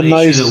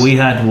 The issue that we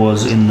had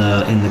was in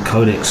the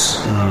Codex.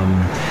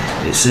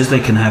 It says they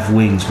can have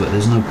wings, but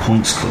there's no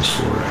points cost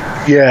for it.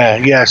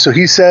 Yeah. So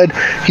he said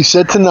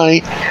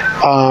tonight.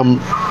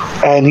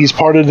 And he's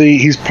part of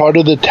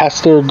the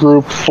tester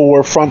group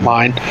for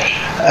Frontline.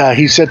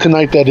 He said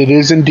tonight that it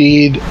is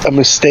indeed a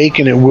mistake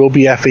and it will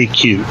be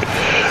FAQ'd.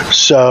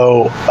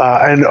 So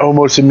and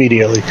almost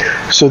immediately.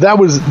 So that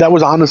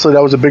was honestly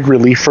a big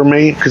relief for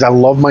me, because I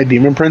love my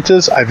Demon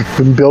Princes. I've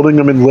been building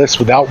them in lists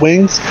without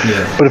wings.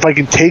 Yeah. But if I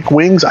can take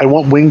wings, I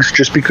want wings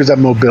just because that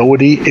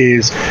mobility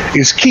is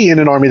key in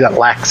an army that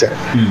lacks it.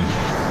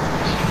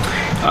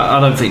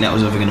 I don't think that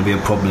was ever going to be a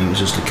problem. It was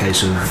just a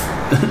case of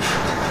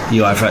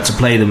you either had to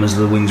play them as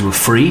the wings were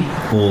free,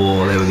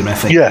 or they were going to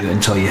affect you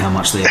and tell you how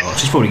much they are.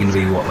 Which is probably going to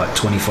be what, like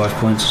 25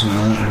 points or something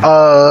like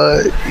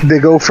that. They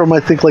go from, I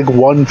think, like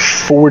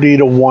 140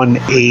 to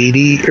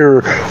 180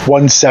 or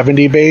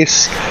 170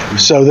 base.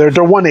 So they're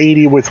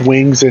 180 with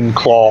wings and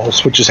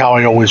claws, which is how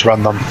I always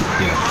run them.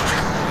 Yeah.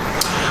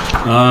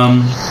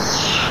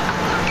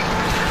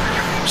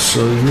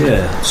 So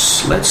yeah,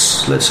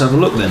 let's have a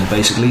look then.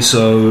 Basically,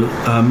 so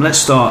let's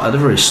start at the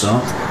very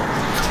start.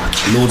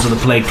 Lords of the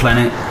Plague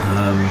Planet.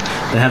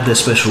 They have their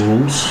special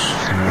rules.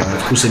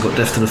 Of course, they've got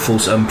Death to the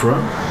False Emperor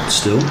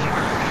still,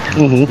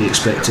 to be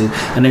expected,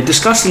 and they're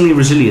disgustingly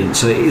resilient.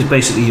 So it is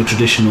basically your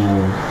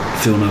traditional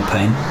feel no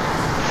pain.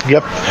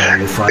 Yep.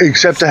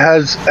 Except it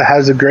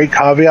has a great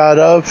caveat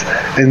of,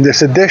 in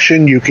this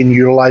edition, you can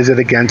utilize it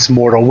against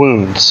mortal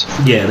wounds.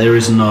 Yeah, there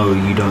is no,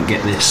 you don't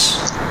get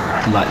this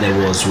like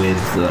there was with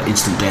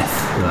instant death.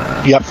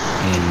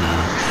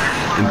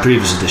 In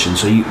previous editions,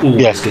 so you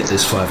always get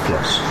this 5+,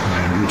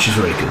 which is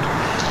very good.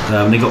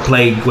 They got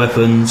plague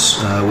weapons,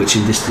 which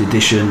in this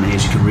edition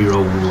is you can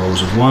reroll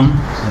rolls of 1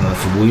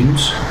 for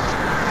wounds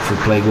for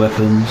plague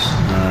weapons,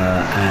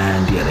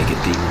 and yeah, they get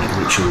demonic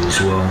ritual as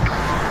well.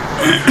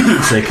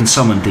 So they can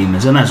summon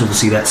demons, and that's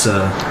obviously a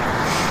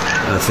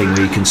thing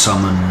where you can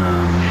summon.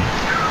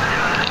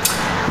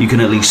 You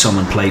can at least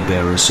summon plague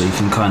bearers, so you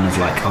can kind of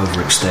like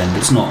overextend.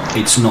 It's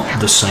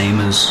not the same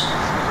as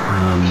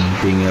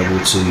being able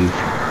to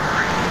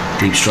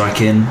deep strike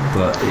in,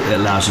 but it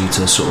allows you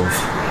to sort of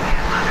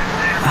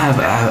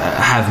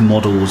have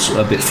models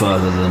a bit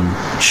further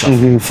than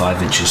shuffling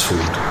 5 inches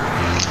forward.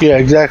 Yeah,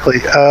 exactly.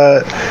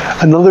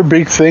 Another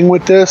big thing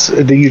with this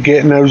that you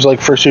get in those like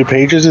first 2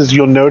 pages is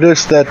you'll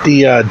notice that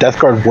the Death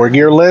Guard War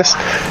Gear list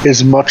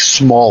is much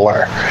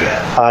smaller.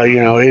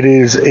 It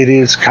is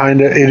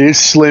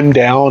slimmed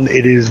down.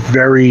 It is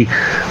very,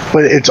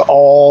 but it's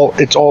all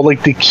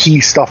like the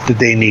key stuff that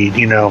they need.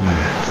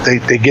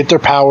 They get their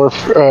power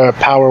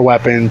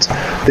weapons,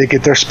 they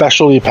get their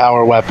specialty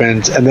power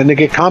weapons, and then they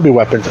get combi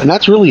weapons, and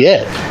that's really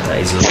it. That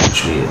is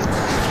literally it.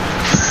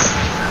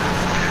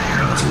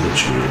 That's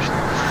literally it.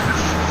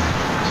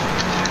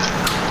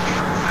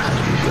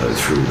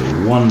 Through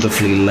the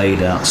wonderfully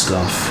laid out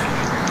stuff.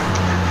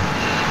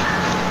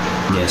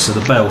 So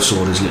the Bale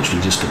Sword is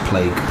literally just a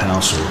plague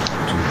power sword.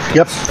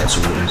 That's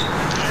all it is.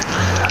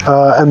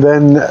 And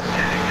then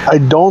I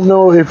don't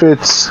know if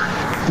it's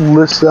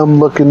listed. I'm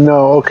looking.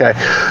 No, okay.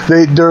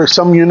 There are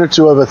some units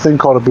who have a thing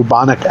called a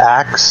bubonic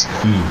axe.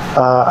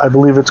 I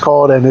believe it's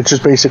called, and it's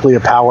just basically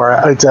a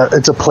power. It's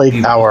a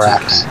plague power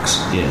axe.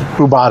 Yeah.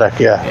 Bubonic.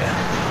 Yeah.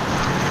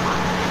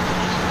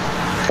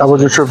 I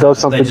wasn't sure if that was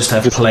something. They just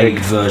have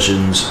plagued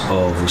versions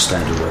of the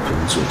standard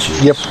weapons, which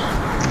is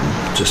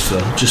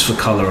just for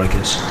colour, I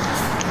guess.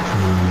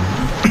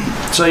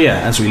 So yeah,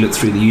 as we look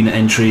through the unit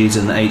entries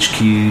and the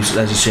HQs,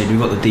 as you said, we've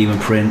got the Demon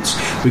Prince,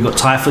 we've got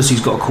Typhus,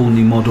 who's got a cool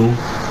new model.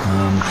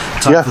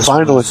 Typhus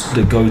finally was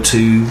the go-to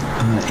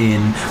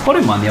in. I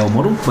don't mind the old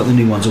model, but the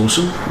new one's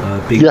awesome.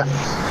 Big,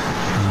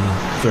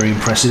 very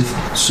impressive,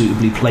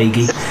 suitably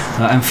plaguey,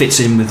 and fits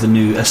in with the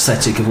new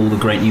aesthetic of all the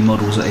great new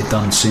models that they've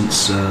done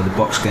since the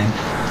box game.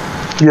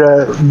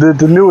 Yeah,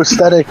 the new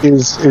aesthetic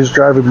is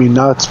driving me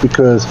nuts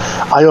because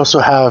I also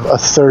have a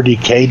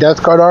 30k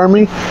Death Guard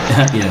army,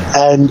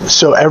 and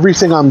so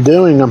everything I'm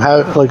doing,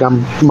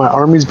 my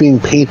army's being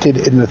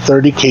painted in the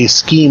 30k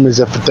scheme as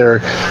if they're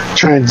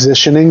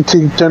transitioning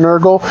to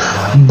Nurgle,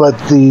 but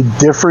the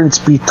difference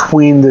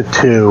between the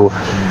two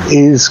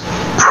is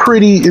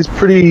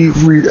pretty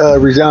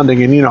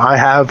resounding. And I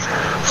have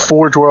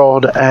Forge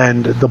World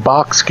and the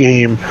box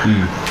game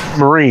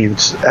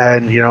Marines,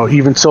 and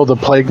even so, the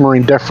Plague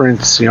Marine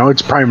difference,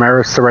 it's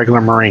Primaris to regular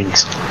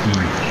Marines.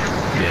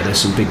 Yeah, there's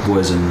some big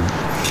boys in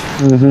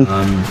there.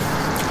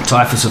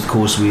 Typhus, of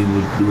course, we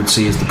would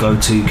see as the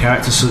go-to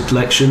character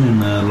selection in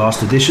the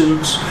last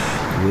editions,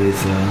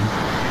 with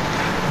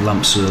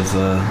lumps of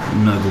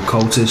Nurgle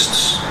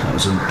cultists. That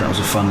was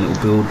a fun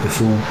little build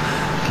before.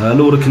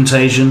 Lord of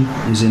Contagion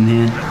is in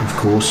here, of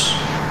course.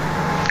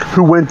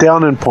 Who went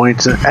down in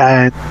points,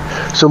 and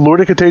so Lord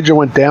of Contagion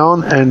went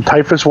down and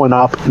Typhus went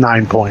up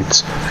 9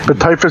 points, but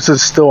Typhus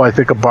is still, I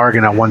think, a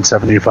bargain at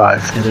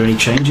 175. Are there any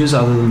changes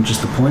other than just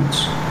the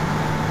points?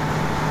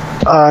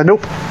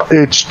 Nope,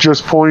 it's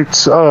just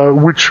points.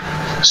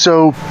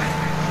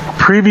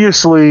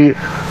 Previously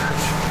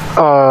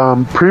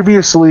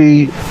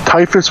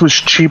Typhus was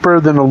cheaper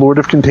than a Lord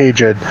of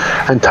Contagion,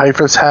 and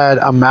Typhus had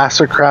a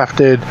master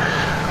crafted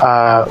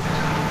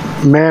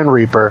Man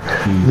Reaper.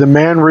 The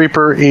Man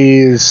Reaper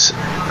is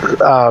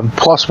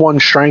 +1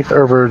 strength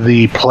over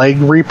the Plague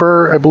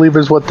Reaper, I believe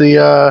is what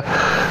the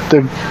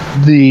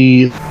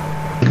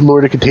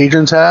Lord of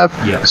Contagions have.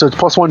 Yeah. So it's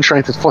 +1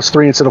 strength, it's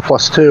 +3 instead of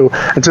 +2.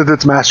 And since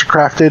it's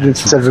mastercrafted,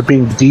 instead of it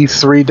being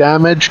D3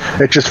 damage,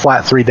 it's just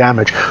flat 3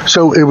 damage.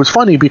 So it was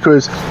funny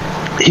because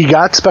he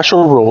got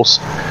special rules.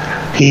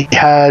 He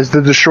has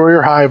the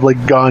Destroyer Hive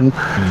gun,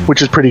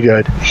 which is pretty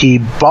good. He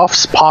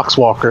buffs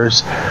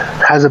Poxwalkers,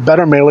 has a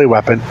better melee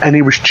weapon, and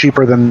he was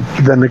cheaper than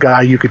the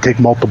guy you could take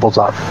multiples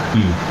of.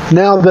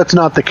 Now that's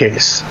not the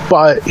case,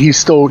 but he's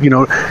still,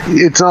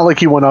 it's not like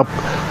he went up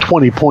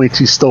 20 points.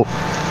 He's still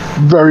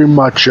very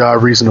much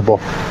reasonable.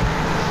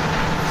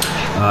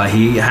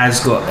 He has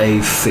got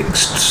a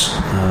fixed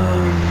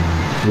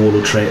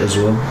Warlord trait as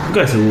well. We'll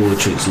go through Warlord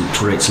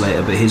traits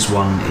later, but his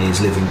one is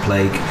Living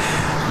Plague,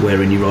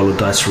 wherein you roll a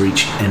dice for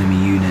each enemy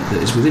unit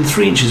that is within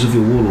 3 inches of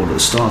your Warlord at the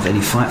start of any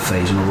fight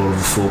phase, and a roll of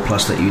a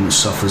 4+, that unit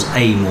suffers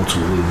a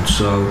mortal wound.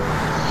 So,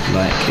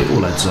 it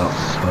all adds up,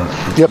 but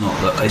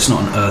it's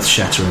not an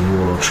earth-shattering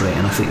Warlord trait,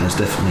 and I think there's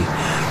definitely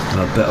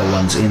better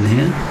ones in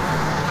here.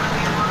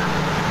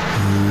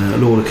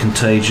 Lord of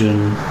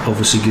Contagion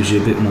obviously gives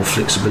you a bit more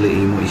flexibility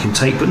in what you can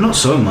take, but not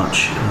so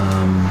much.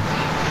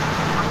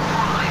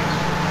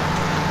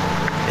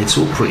 It's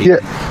all pretty...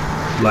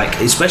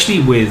 especially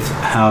with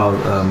how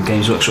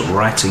Games Workshop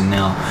writing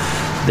now,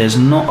 there's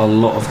not a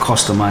lot of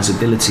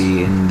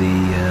customizability in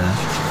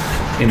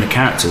the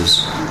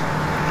characters,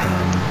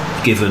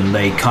 given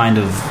they kind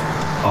of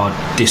are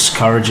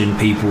discouraging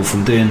people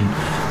from doing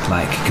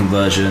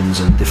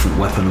conversions and different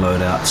weapon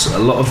loadouts. A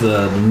lot of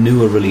the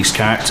newer release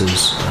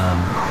characters,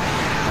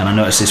 and I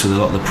noticed this with a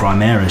lot of the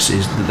Primaris,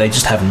 is that they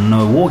just have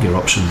no war gear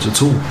options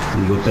at all.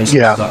 You're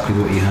basically stuck with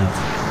what you have.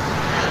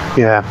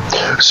 Yeah.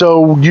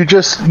 So you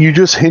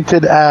just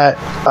hinted at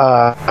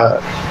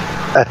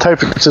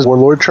Typhus's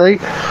Warlord trait.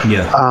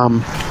 Yeah.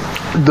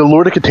 The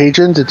Lord of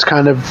Contagions, it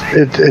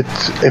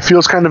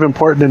feels kind of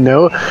important to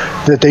note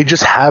that they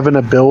just have an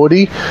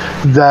ability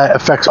that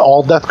affects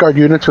all Death Guard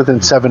units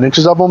within 7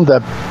 inches of them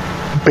that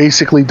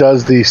basically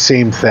does the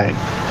same thing.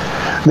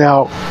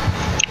 Now,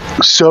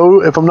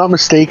 so if I'm not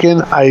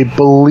mistaken, I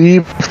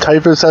believe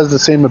Typhus has the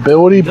same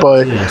ability,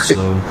 but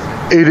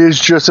it is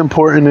just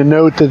important to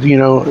note that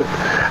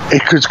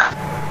it could.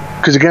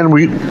 Because again,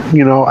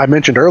 I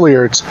mentioned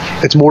earlier, it's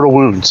mortal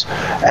wounds,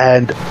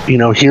 and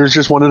here's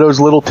just one of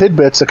those little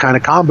tidbits that kind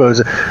of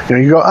combos.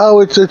 You go, oh,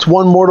 it's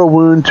one mortal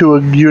wound to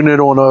a unit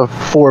on a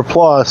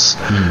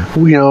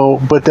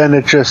 4+, but then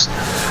it's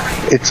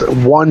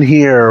 1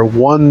 here,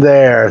 1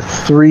 there,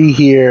 3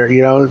 here.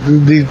 You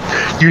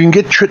can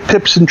get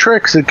tips and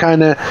tricks that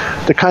kind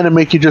of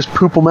make you just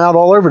poop them out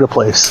all over the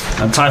place.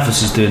 And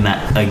Typhus is doing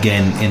that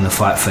again in the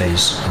fight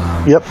phase.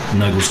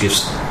 Nogle's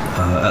Gifts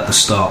at the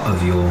start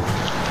of your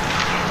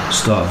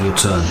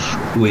turn,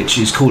 which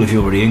is cool if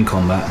you're already in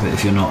combat, but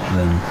if you're not,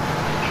 then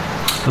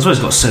I suppose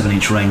it's got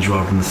 7-inch range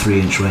rather than the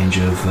 3-inch range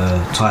of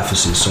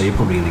Typhus's, so you're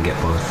probably going to get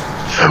both.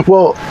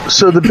 Well,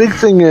 so the big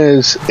thing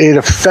is it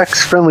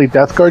affects friendly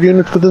Death Guard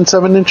units within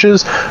 7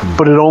 inches,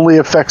 but it only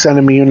affects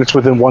enemy units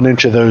within 1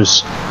 inch of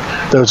those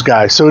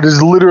guys. So it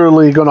is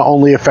literally going to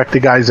only affect the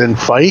guys in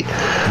fight.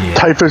 Yeah.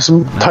 Typhus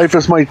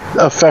might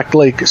affect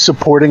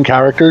supporting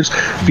characters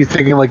if you're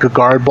thinking a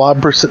guard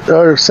blob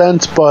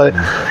sense, but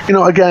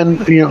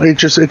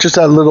it's just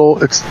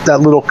that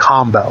little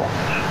combo.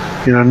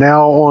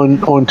 Now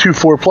on 2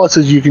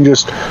 4+, you can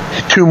just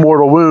 2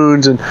 mortal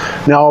wounds, and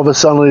now all of a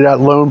sudden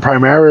that lone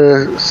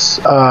Primaris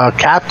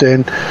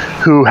captain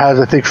who has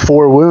I think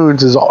 4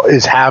 wounds is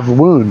half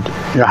wounds,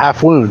 and nothing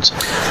happened.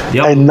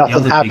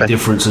 The other big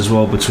difference as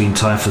well between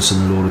Typhus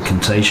and the Lord of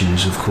Contagion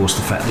is of course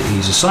the fact that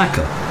he's a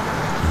psyker.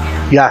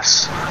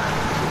 Yes,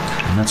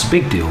 and that's a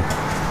big deal.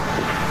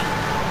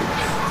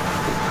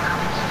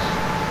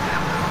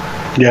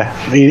 Yeah,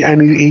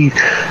 he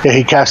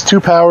casts 2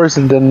 powers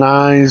and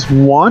denies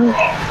 1.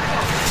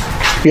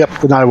 Yep,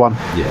 deny 1.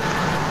 Yeah.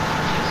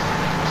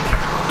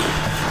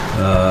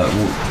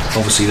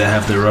 Obviously, they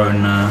have their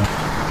own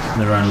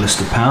list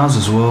of powers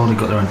as well. They've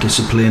got their own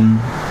discipline.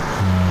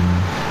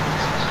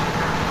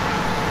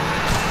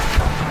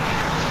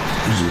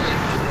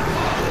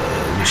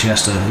 Which he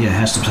has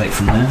to take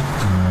from there.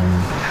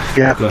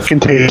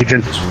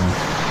 Contagion. As well.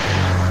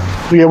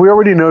 Yeah, we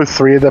already know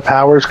 3 of the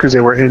powers because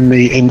they were in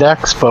the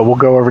index, but we'll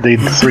go over the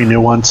 3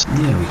 new ones.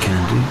 Yeah, we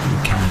can do.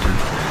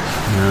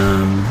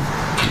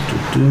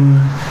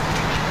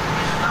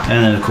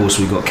 And then, of course,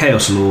 we've got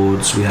Chaos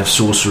Lords, we have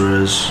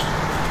Sorcerers,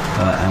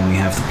 and we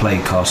have the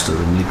Plague Caster,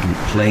 the Malignant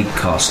Plague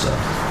Caster,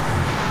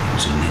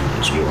 who's in here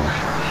as well.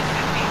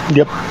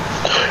 Yep.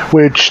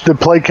 Which the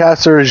Plague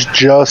Caster is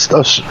just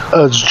a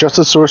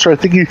sorcerer. I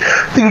think he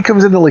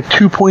comes in at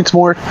 2 points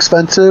more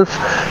expensive.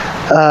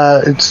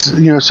 So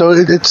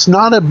it's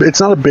not a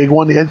big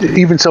one.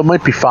 Even so, it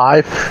might be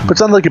 5, but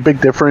it's not a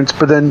big difference.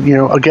 But then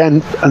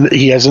again,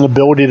 he has an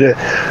ability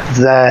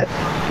that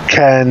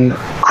can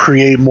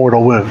create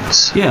mortal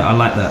wounds. Yeah, I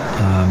like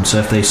that. So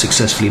if they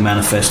successfully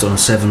manifest on a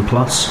 7+,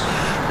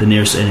 the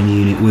nearest enemy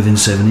unit within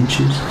 7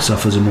 inches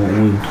suffers a mortal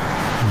wound.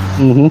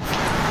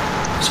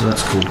 So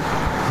that's cool.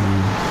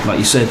 Like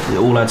you said, it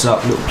all adds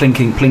up. Little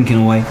plinking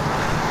away.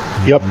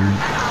 Yep.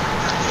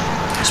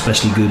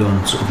 especially good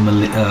on sort of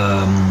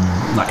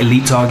like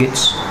elite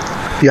targets.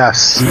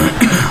 Yes.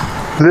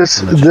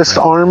 This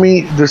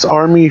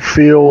army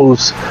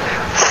feels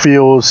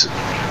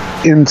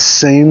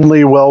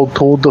insanely well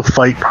tooled to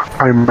fight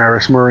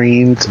Primaris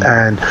Marines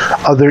and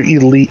other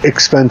elite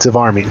expensive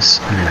armies.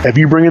 If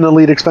you bring an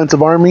elite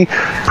expensive army,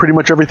 pretty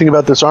much everything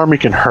about this army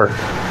can hurt.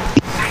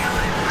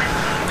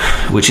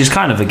 Which is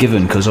kind of a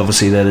given, because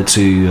obviously they're the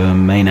two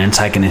main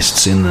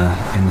antagonists in the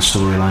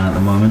storyline at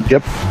the moment.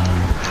 Yep.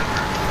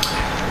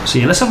 So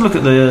yeah, let's have a look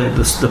at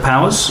the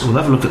powers. We'll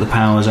have a look at the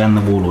powers and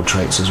the warlord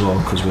traits as well,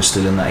 because we're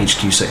still in the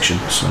HQ section.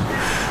 So,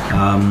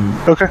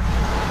 okay.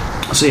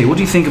 So yeah, what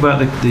do you think about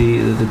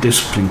the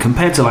discipline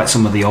compared to like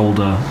some of the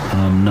older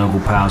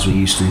noble powers we're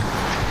used to?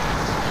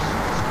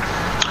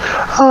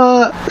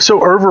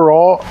 So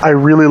overall, I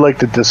really like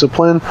the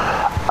discipline.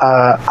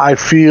 I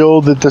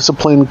feel the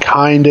discipline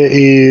kind of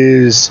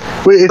is...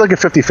 It's like a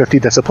 50-50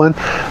 discipline.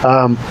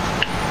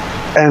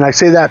 And I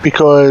say that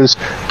because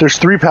there's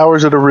 3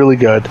 powers that are really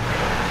good.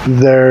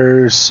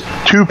 There's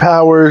 2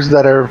 powers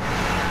that are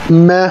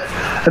meh,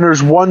 and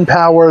there's 1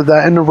 power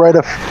that in the right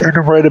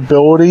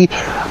ability,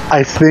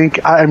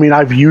 I mean,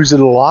 I've used it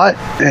a lot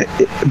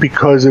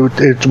because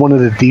it's one of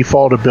the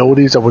default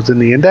abilities that was in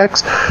the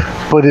index,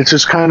 but it's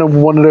just kind of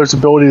one of those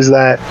abilities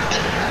that,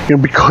 you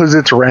know, because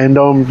it's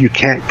random, you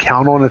can't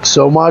count on it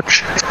so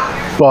much.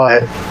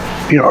 But,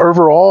 you know,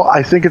 overall,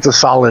 I think it's a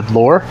solid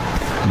lore.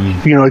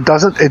 You know, it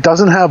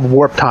doesn't have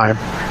warp time,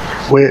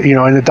 you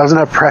know, and it doesn't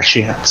have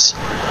prescience.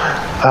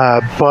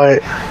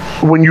 But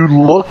when you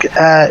look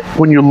at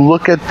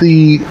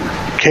the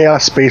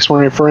Chaos Space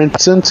Marine, for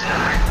instance,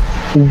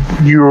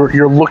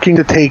 you're looking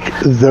to take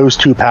those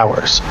 2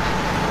 powers.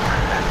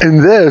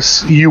 In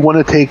this, you want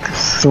to take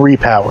 3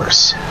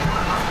 powers.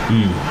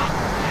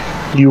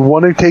 You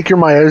want to take your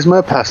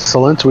Miasma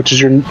Pestilence, which is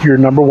your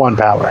number 1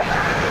 power.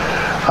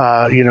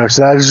 You know,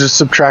 so that is just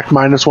subtract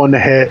 -1 to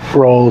hit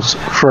rolls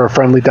for a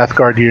friendly Death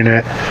Guard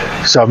unit,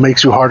 so it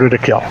makes you harder to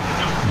kill.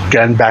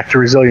 Again, back to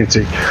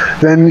resiliency.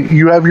 Then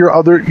you have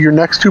your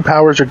next 2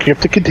 powers are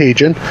Gift of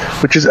Contagion,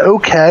 which is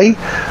okay.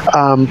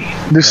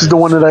 This is the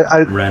one that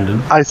I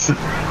random. I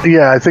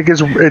think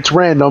it's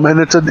random, and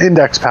it's an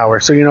index power.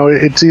 So, you know,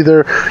 it's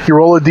either you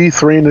roll a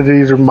D3 and it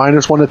is either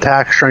 -1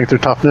 attack, strength, or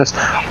toughness.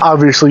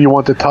 Obviously, you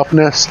want the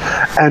toughness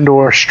and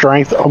or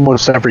strength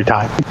almost every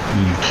time.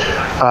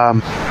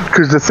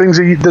 Because the things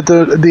that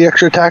the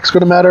extra attack's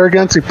going to matter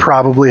against, you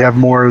probably have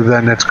more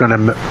than it's going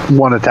to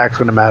 1 attack's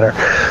going to matter.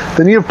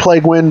 Then you have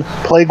Plague Wind.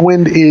 Plague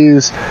Wind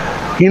is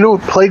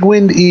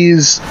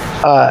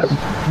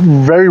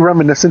very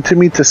reminiscent to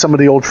me to some of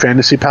the old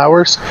fantasy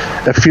powers.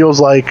 It feels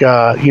like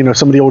you know,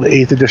 some of the old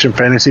 8th edition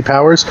fantasy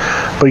powers.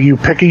 But you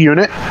pick a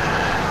unit,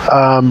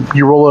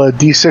 you roll a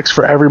d6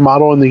 for every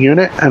model in the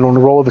unit, and on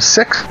the roll of a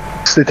 6,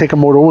 they take a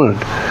mortal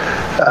wound.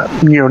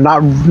 You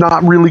know,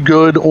 not really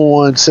good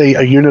on, say,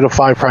 a unit of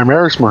 5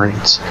 Primaris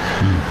Marines,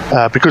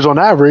 because on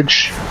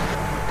average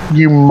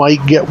you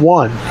might get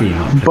 1.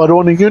 But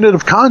on a unit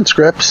of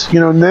conscripts, you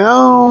know,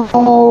 now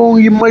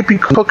you might be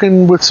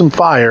cooking with some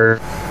fire.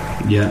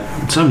 Yeah,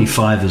 it's only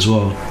 5 as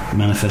well,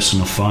 manifesting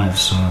of 5,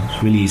 so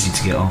it's really easy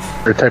to get off.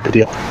 Type of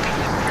deal.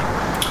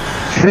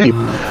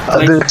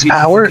 The next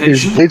power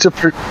is Blades of...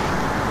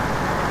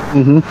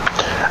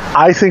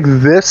 I think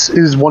this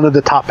is one of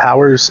the top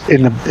powers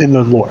in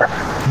the lore.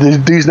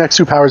 These next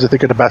 2 powers, I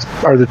think,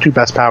 are the 2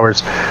 best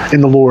powers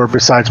in the lore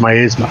besides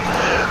Miasma.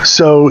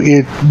 So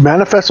it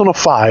manifests on a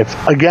 5.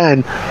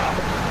 Again,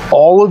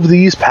 all of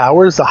these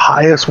powers, the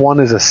highest one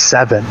is a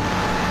 7.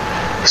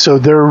 So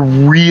they're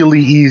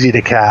really easy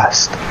to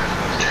cast.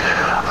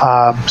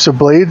 So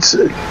Blades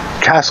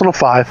cast on a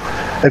 5.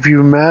 If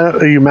you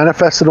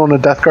manifested on a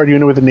Death Guard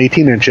unit within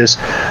 18 inches,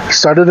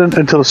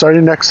 until the start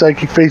of the next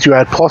psychic phase, you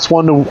add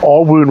 +1 to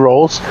all wound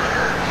rolls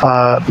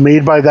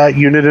made by that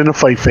unit in a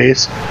fight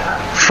phase.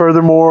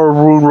 Furthermore,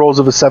 wound rolls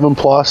of a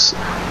 7+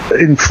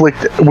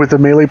 inflict with a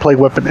melee plague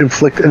weapon,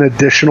 inflict an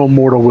additional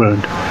mortal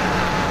wound.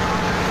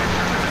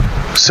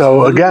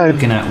 So again,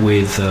 looking at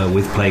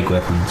with plague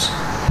weapons.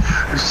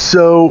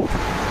 So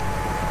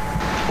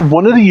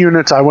one of the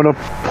units I want to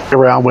play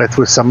around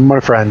with some of my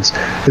friends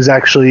is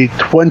actually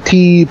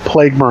 20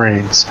 Plague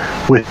Marines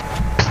with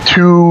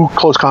 2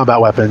 close combat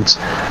weapons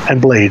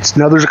and blades.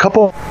 Now there's a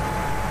couple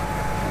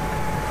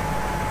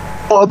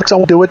other things I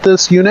want to do with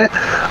this unit,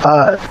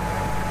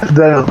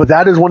 but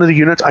that is one of the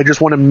units I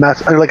just want to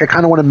I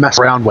kind of want to mess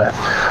around with.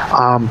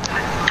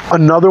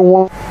 Another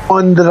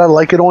one that I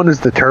like it on is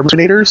the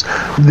Terminators,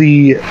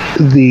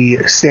 the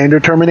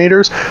standard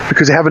Terminators,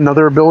 because they have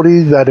another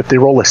ability that if they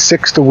roll a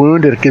 6 to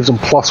wound, it gives them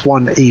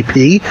 +1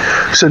 AP.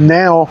 So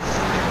now,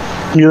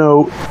 you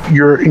know,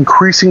 you're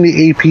increasing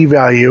the AP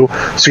value,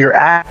 so your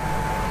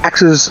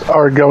axes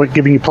are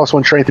giving you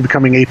 +1 strength and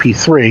becoming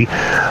AP3.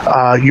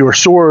 Your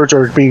swords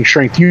are being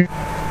strength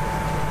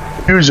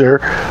user,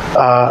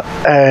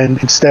 and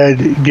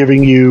instead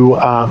giving you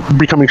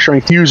becoming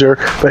strength user,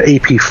 but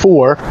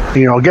AP4.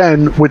 You know,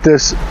 again with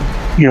this,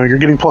 you know, you're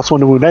getting +1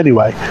 to wound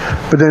anyway.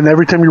 But then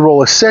every time you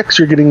roll a 6,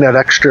 you're getting that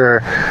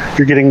extra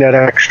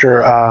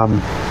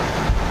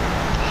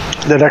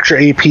that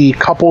extra AP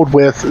coupled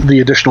with the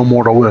additional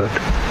mortal wound.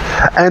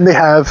 And they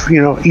have,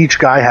 each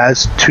guy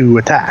has 2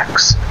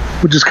 attacks,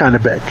 which is kind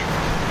of big.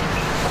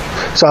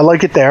 So I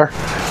like it there.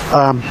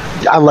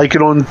 I like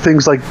it on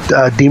things like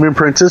Demon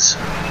Princes.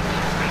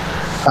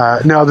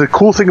 Now, the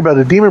cool thing about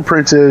a Demon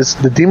Prince is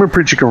the Demon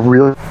Prince you can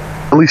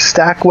really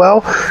stack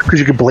well because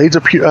you can Blades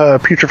of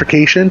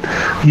Putrefaction.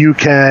 You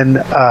can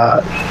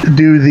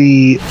do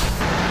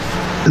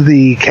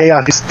the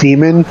Chaos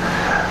Demon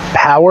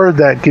power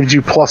that gives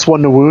you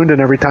 +1 to wound, and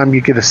every time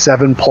you get a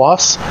 7+,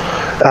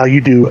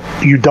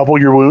 you double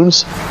your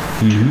wounds.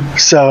 Mm-hmm.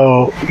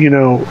 So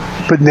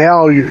but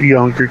now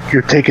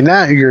you're taking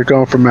that, you're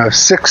going from a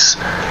 6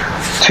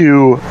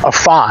 to a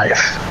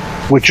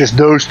 5 with just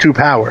those 2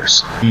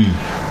 powers.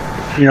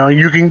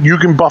 You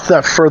can buff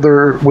that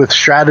further with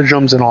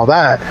stratagems and all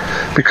that,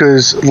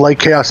 because like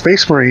Chaos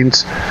Space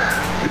Marines,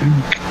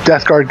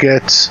 Death Guard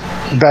gets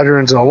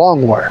veterans in a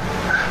long war.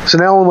 So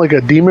now on like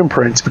a Demon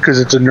Prince, because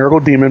it's a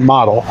Nurgle Demon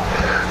model,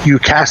 you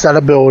cast that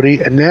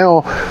ability, and now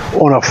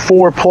on a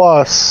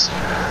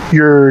 4+,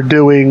 you're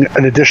doing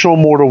an additional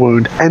mortal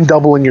wound and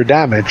doubling your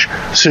damage.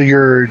 So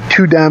your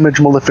 2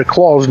 damage Malefic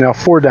Claws now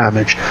 4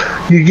 damage.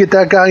 You get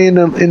that guy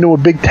into a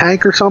big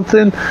tank or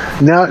something.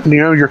 Now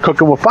you're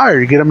cooking with fire.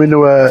 You get him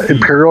into a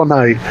Imperial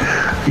Knight.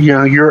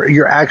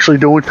 You're actually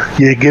doing.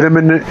 You get him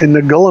in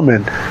the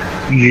Guilliman.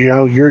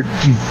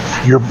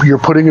 You're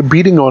putting a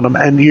beating on them,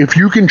 and if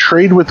you can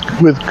trade with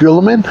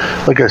Guilliman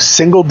like a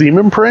single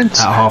Demon Prince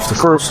at half the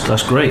cost,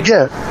 that's great.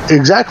 Yeah,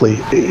 exactly.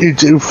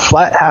 It's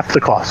flat half the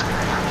cost.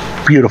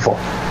 Beautiful.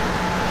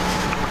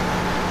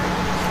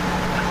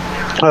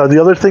 The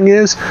other thing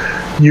is,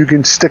 you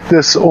can stick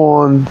this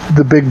on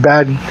the big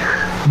bad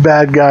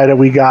guy that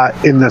we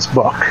got in this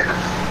book.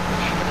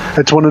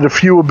 It's one of the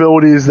few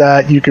abilities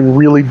that you can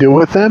really do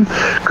with them,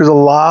 because a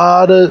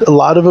lot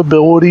of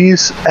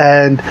abilities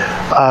and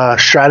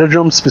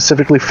stratagems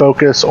specifically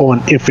focus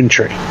on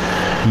infantry,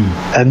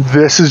 and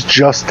this is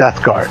just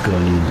Death Guard.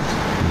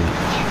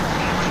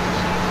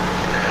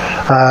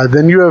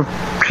 Then you have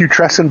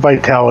Putrescent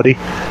Vitality,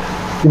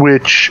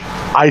 which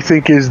I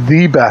think is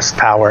the best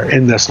power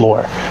in this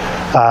lore.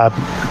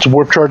 It's a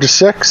warp charge of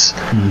 6.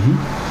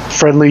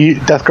 Friendly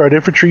Death Guard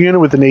infantry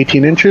unit within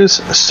 18 inches.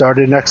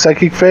 Started next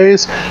psychic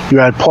phase. You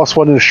add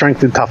 +1 to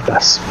strength and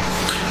toughness.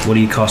 What are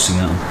you casting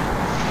that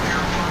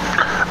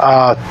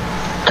on?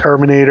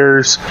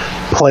 Terminators,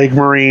 Plague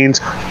Marines,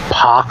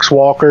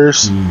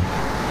 Poxwalkers.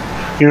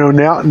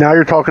 Now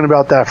you're talking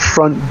about that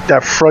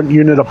front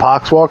unit of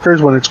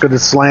Poxwalkers. When it's going to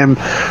slam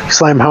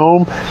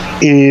home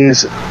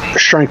is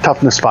strength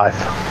toughness 5.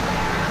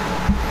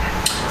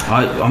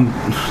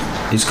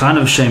 It's kind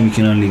of a shame you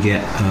can only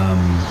get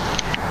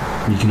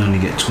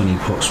 20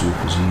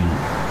 Poxwalkers a unit.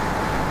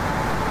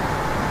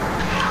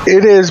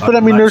 It is, but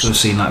I mean, there's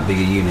seen like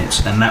bigger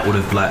units, and that would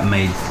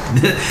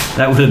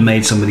have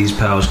made some of these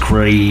powers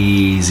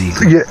crazy.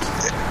 Yeah,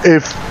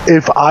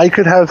 if I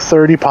could have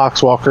 30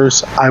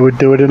 Poxwalkers, I would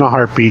do it in a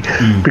heartbeat,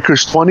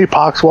 because 20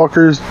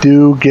 Poxwalkers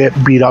do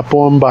get beat up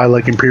on by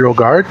like Imperial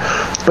Guard.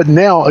 But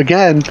now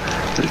again,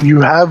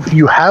 you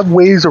have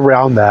ways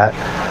around that.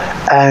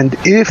 And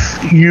if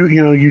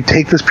you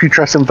take this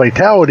Putrescent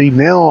Vitality,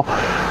 now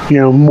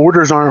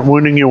mortars aren't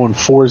wounding you on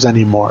 4s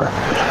anymore.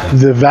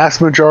 The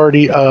vast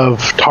majority of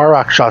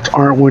Tarok shots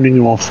aren't wounding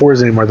you on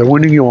 4s anymore. They're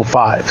wounding you on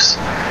 5s.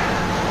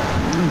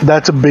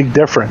 That's a big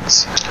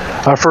difference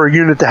for a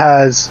unit that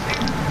has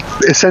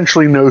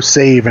essentially no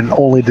save and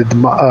only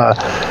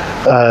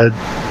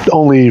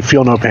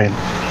feel no pain.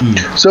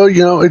 So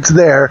it's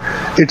there.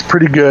 It's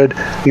pretty good.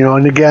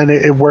 And again,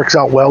 it works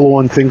out well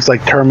on things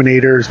like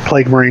Terminators,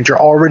 Plague Marines are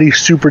already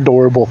super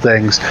durable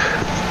things.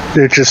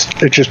 It's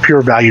just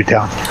pure value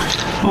town.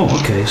 Oh,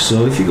 okay.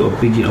 So if you got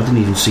a big, I didn't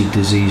even see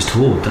Diseased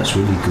Horde. That's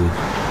really good.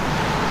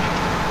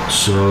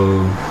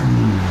 So.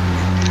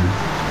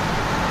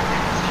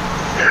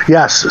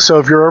 Yes, so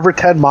if you're over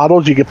 10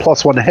 models, you get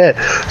 +1 to hit.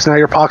 So now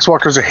your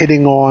Poxwalkers are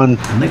hitting on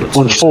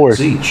 4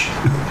 each.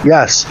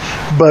 Yes,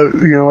 but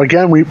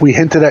again, we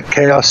hinted at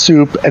Chaos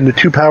Soup and the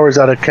 2 powers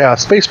out of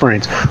Chaos Space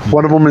Marines.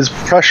 One of them is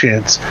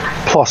Prescience,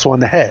 +1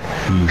 to hit.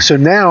 So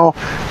now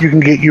you can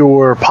get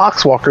your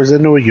Poxwalkers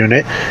into a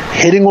unit,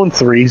 hitting on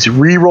 3s,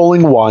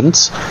 re-rolling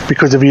 1s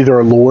because of either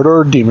a Lord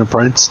or a Demon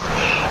Prince.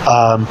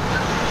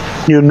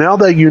 Now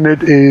that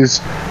unit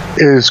is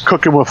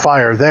cooking with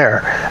fire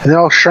there. And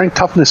now strength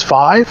toughness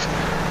 5.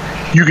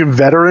 You can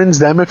veterans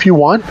them if you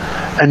want,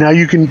 and now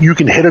you can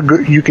hit a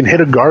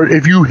guard.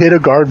 If you hit a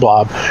guard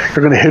blob,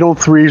 you're going to hit on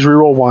 3s,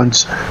 reroll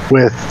 1s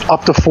with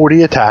up to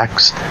 40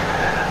 attacks,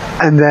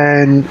 and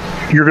then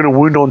you're going to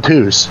wound on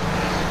 2s.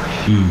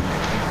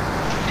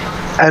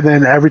 And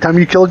then every time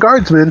you kill a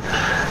guardsman,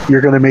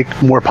 you're going to make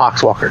more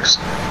Poxwalkers,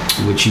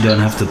 which you don't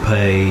have to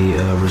pay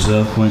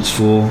reserve points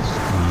for.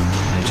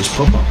 They just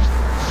pop up.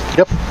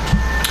 Yep.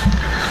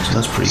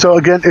 That's pretty so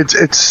again, it's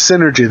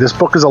synergy. This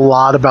book is a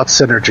lot about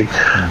synergy.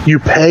 You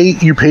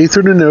pay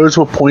through the nose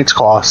what points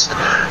cost,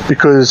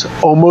 because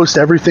almost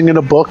everything in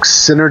a book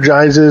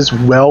synergizes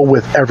well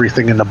with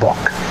everything in the book.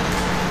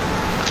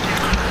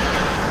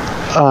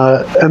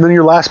 And then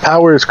your last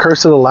power is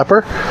Curse of the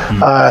Leper.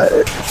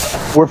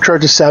 Warp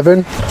charge is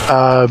 7.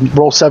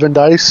 Roll 7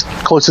 dice.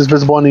 Closest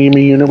visible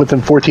enemy unit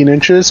within 14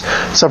 inches.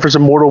 Suffers a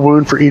mortal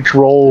wound for each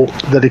roll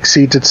that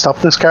exceeds its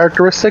toughness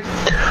characteristic.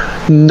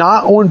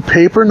 Not on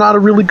paper, not a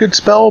really good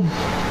spell.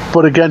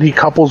 But again, he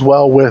couples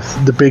well with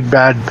the big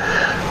bad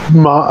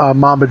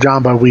Mamba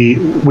Jamba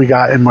we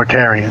got in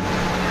Mortarion.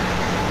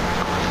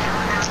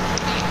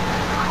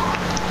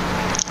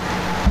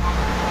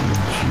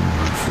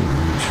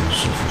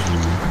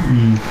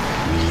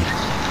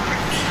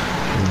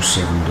 Roll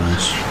 7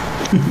 dice.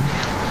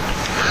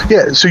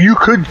 Yeah, so you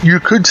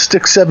could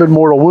stick 7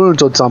 mortal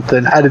wounds on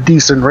something at a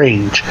decent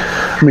range.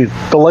 I mean,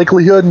 the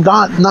likelihood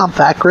not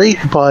that great,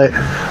 but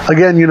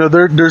again,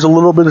 there's a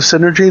little bit of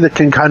synergy that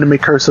can kind of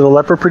make Curse of the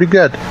Leper pretty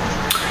good.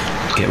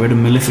 Get rid of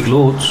Malefic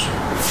Lords.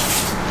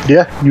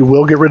 Yeah, you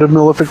will get rid of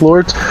Malefic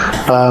Lords.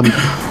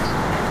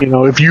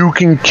 If you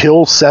can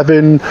kill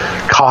 7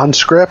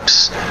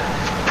 conscripts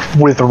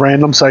with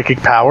random psychic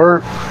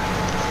power,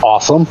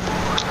 awesome.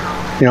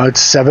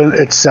 It's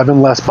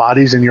 7 less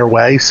bodies in your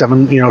way,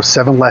 7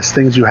 less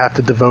things you have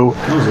to devote.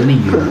 That was any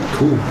unit.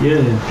 Cool.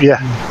 Yeah.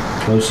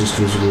 Closest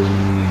visible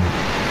enemy.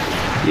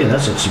 Yeah,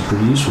 that's actually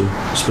pretty useful,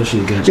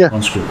 especially against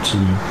conscripts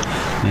and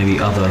maybe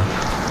other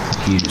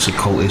units of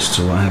cultists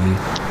or what have you.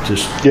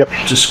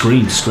 Just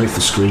screens, straight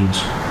for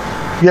screens.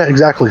 Yeah,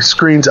 exactly.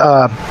 Screens,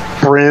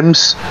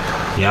 brims,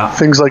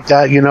 things like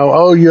that.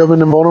 Oh, you have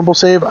an invulnerable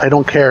save? I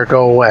don't care.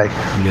 Go away.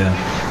 Yeah,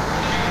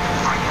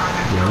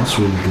 that's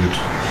really good.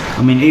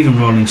 I mean, even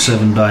rolling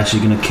 7 dice,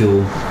 you're going to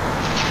kill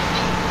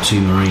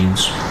 2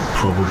 Marines,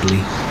 probably.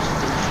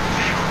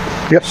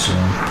 Yep. So,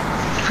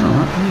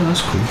 alright, yeah,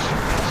 that's cool.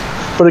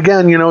 But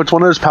again, it's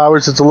one of those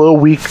powers that's a little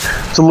weak.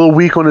 It's a little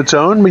weak on its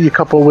own, but you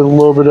couple with a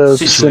little bit of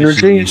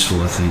synergy.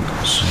 Useful, I think.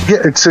 So.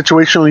 Yeah, it's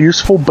situationally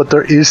useful, but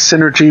there is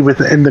synergy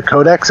within the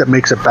codex that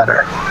makes it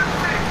better.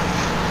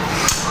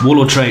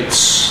 Warlord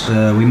traits,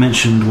 we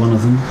mentioned one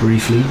of them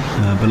briefly,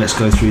 but let's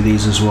go through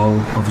these as well.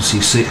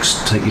 Obviously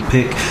 6, take your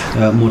pick.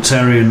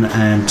 Mortarion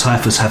and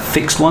Typhus have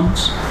fixed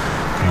ones.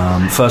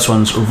 First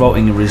one's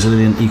Revolting and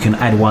Resilient. You can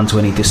add 1 to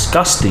any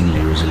disgustingly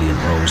resilient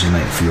rolls you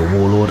make for your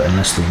Warlord,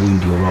 unless the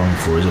wound you're rolling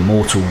for is a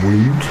mortal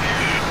wound.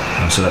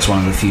 So that's one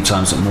of the few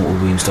times that mortal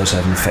wounds does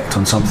have an effect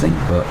on something,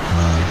 but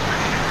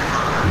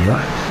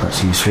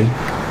that's useful.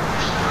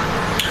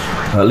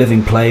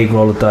 Living Plague,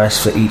 roll a dice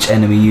for each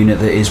enemy unit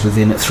that is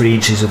within 3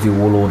 inches of your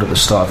Warlord at the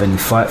start of any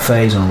fight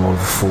phase. On a roll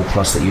of a 4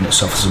 plus, that unit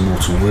suffers a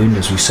mortal wound.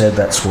 As we said,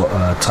 that's what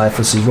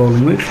Typhus is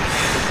rolling with.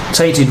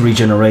 Tainted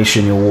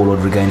Regeneration, your Warlord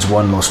regains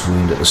 1 lost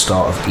wound at the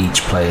start of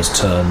each player's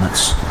turn.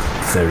 That's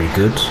very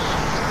good.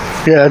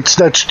 Yeah,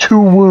 that's 2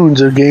 wounds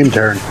a game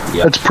turn.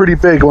 Yep. That's pretty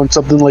big on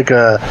something like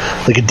a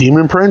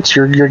Demon Prince.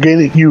 You're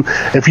gaining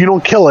if you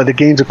don't kill it, it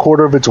gains a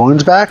quarter of its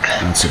wounds back.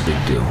 That's a big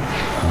deal.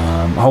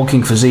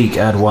 Hulking Physique,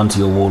 add 1 to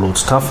your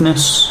Warlord's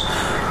toughness.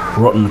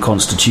 Rotten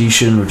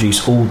Constitution,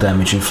 reduce all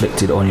damage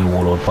inflicted on your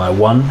Warlord by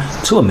 1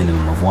 to a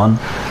minimum of 1.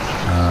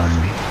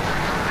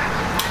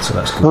 So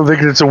that's good. I don't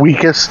think it's the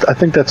weakest. I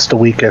think that's the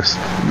weakest.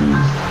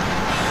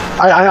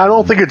 I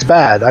don't think it's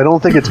bad.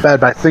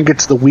 But I think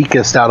it's the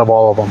weakest out of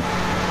all of them.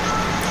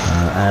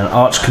 And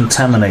Arch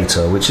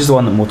Contaminator, which is the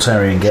one that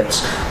Mortarion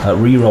gets.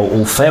 Reroll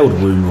all failed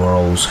wound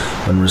rolls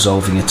when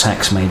resolving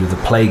attacks made with a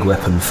plague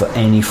weapon for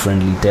any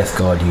friendly Death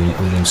Guard unit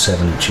within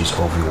 7 inches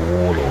of your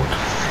Warlord.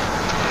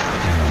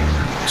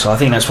 So I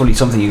think that's probably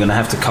something you're going to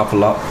have to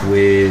couple up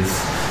with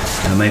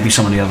maybe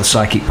some of the other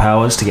psychic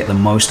powers to get the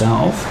most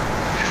out of.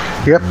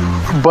 Yep.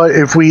 But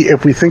if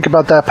we think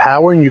about that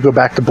power and you go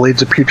back to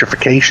Blades of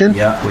Putrefaction,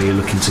 where you're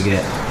looking to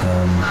get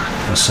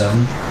a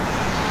 7.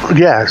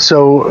 Yeah,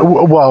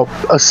 so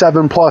a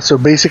 7 plus. So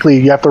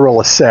basically, you have to roll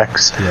a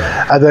 6,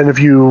 and then if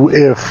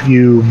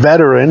you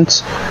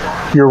veterans,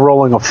 you're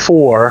rolling a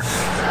 4,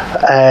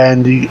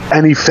 and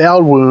any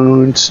failed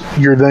wounds,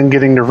 you're then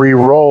getting to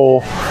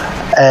re-roll,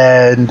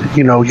 and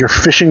you're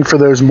fishing for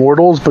those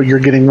mortals, but you're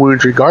getting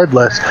wounds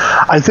regardless.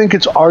 I think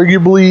it's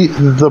arguably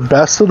the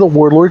best of the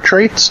Warlord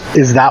traits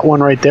is that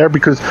one right there,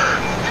 because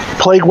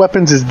plague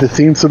weapons is the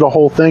theme to the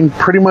whole thing.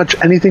 Pretty much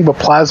anything but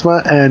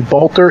plasma and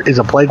bolter is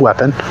a plague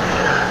weapon.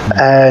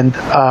 And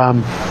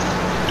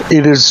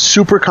it is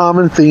super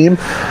common theme,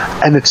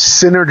 and it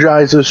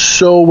synergizes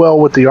so well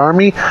with the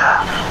army.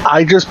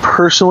 I just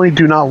personally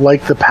do not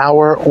like the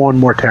power on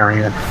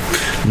Mortarion.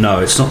 No,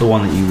 it's not the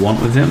one that you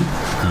want with him,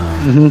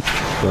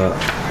 but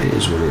it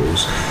is what it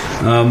is.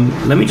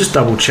 Let me just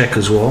double check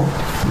as well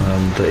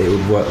that it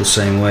would work the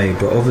same way,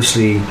 but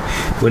obviously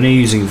when you're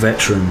using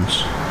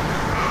veterans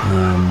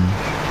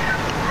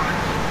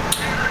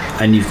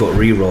and you've got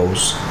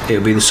rerolls,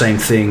 it'll be the same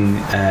thing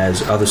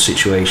as other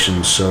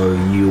situations. So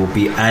you'll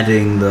be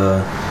adding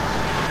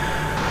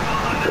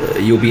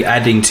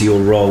to your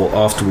roll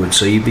afterwards.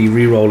 So you'd be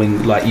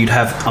re-rolling, like you'd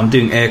have, I'm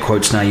doing air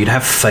quotes now, you'd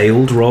have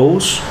failed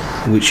rolls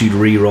which you'd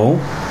re-roll,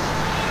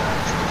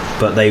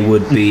 but they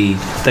would be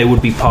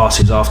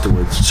passes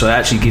afterwards. So it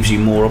actually gives you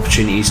more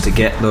opportunities to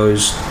get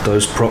those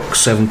proc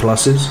 7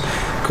 pluses,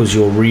 because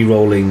you're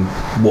re-rolling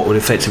what would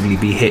effectively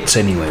be hits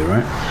anyway,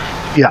 right?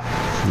 Yeah.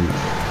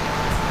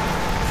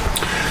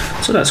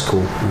 So that's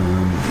cool.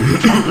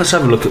 Let's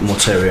have a look at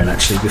Mortarion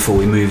actually before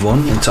we move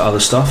on into other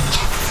stuff.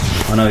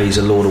 I know he's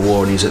a Lord of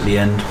War and he's at the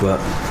end, but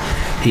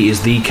he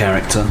is the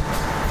character,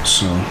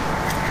 so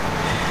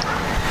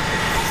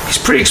he's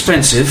pretty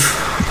expensive.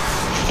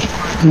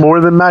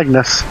 More than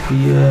Magnus.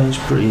 Yeah, he's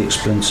pretty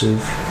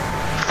expensive.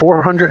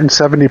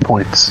 470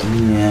 points.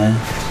 Yeah.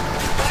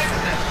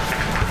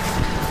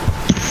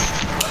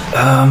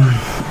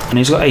 And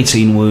he's got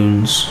 18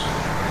 wounds.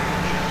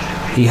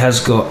 He has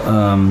got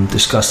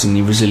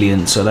disgustingly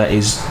resilient, so that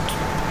is,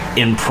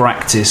 in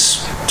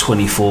practice,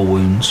 24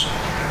 wounds.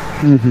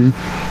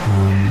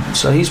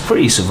 So he's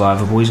pretty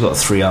survivable. He's got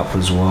 3 up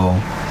as well,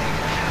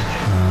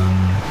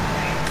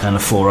 and a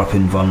 4 up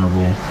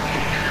invulnerable.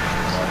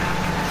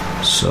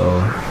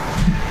 So,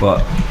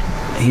 but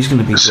he's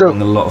going to be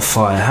drawing a lot of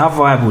fire. How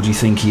viable do you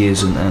think he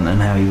is,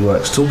 and how he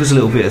works? Talk us a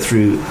little bit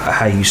through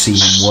how you see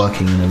him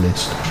working in the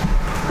list.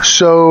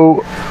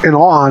 So, in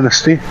all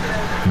honesty,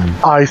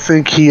 I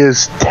think he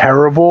is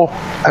terrible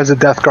as a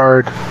Death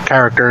Guard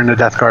character in the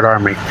Death Guard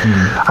army.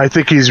 I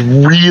think he's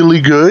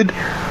really good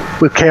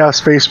with Chaos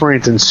Space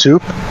Marines and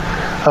Soup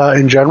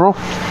in general.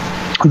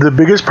 The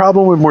biggest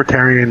problem with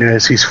Mortarion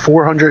is he's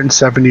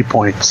 470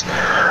 points.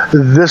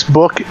 This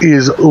book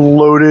is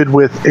loaded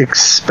with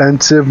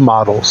expensive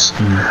models.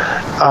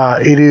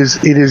 It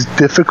is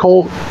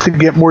difficult to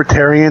get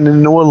Mortarion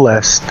into a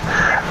list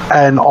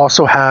and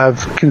also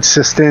have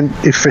consistent,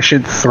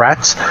 efficient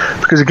threats,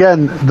 because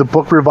again, the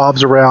book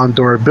revolves around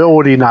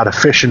durability, not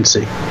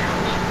efficiency.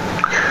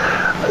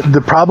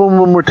 The problem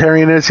with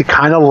Mortarion is he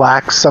kind of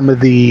lacks some of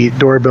the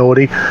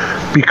durability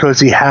because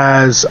he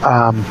has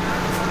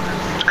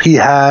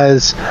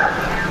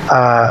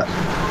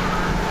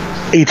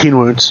 18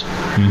 wounds.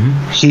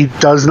 He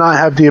does not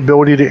have the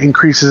ability to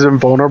increase his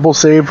invulnerable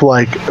save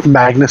like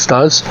Magnus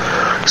does,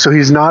 so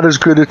he's not as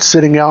good at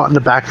sitting out in the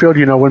backfield.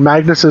 You know, when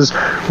Magnus is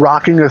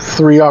rocking a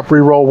 3-up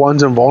reroll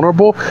 1s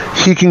invulnerable,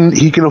 he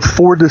can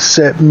afford to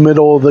sit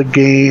middle of the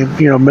game,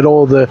 you know,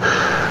 middle of the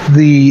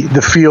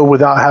field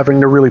without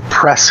having to really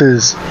press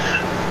his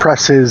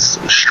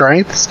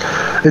strengths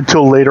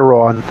until later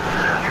on.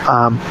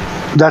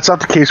 That's not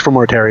the case for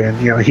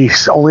Mortarion. You know, he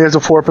only has a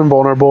 4-up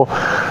invulnerable.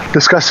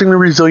 Disgustingly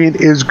resilient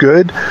is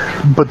good,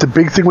 but the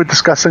big thing with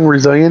disgustingly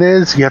resilient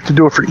is you have to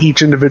do it for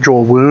each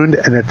individual wound,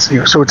 and it's, you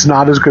know, so it's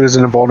not as good as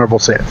an invulnerable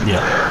save.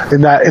 Yeah.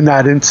 In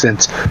that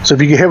instance, so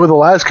if you get hit with a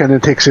lascan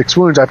and take 6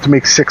 wounds, I have to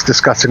make 6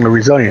 disgustingly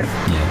resilient.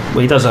 Yeah. Well,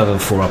 he does have a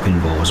 4-up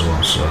invul as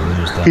well, so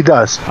there's that. He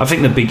does. I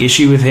think the big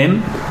issue with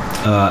him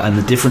and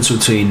the difference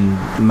between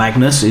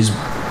Magnus is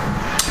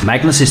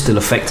still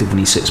effective when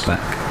he sits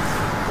back.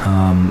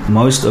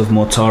 Most of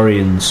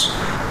Mortarion's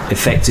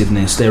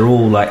effectiveness, they're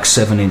all like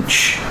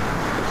 7-inch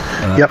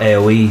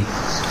AoE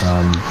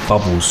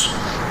bubbles,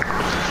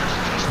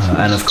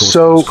 and of course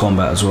close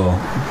combat as well.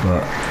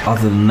 But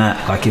other than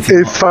that, like if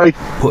you're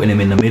putting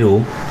him in the middle,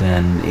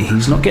 then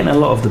he's not getting a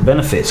lot of the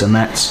benefits, and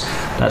that's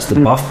the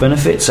buff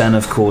benefits, and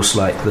of course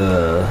like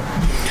the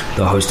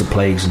host of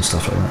plagues and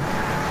stuff like that.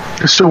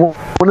 So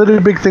one of the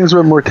big things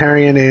with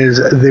Mortarion is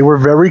they were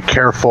very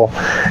careful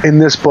in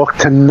this book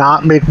to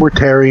not make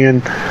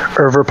Mortarion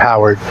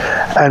overpowered,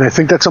 and I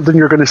think that's something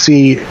you're going to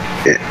see,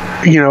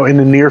 you know, in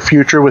the near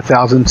future with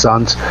Thousand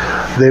Sons.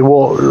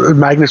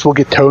 Magnus will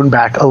get toned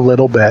back a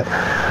little bit,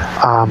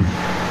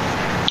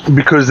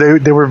 because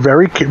they were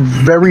very,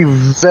 very,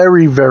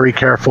 very, very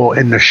careful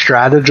in the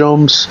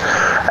stratagems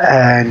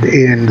and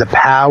in the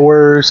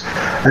powers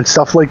and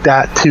stuff like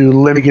that to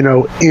limit, you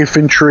know,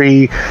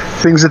 infantry,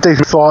 things that they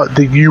thought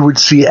that you would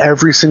see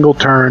every single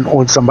turn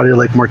on somebody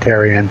like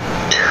Mortarion.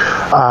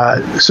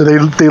 So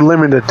they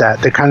limited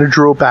that. They kind of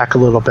drew it back a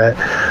little bit.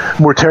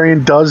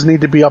 Mortarion does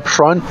need to be up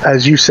front,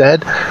 as you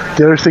said.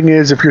 The other thing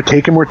is, if you're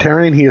taking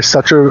Mortarion, he is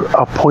such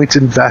a points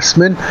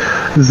investment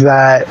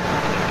that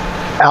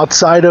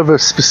outside of a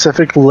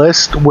specific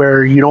list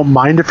where you don't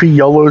mind if he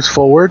YOLOs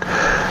forward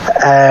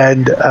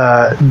and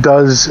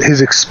does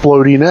his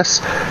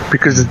explodiness,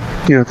 because,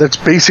 you know, that's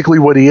basically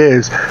what he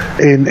is.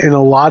 In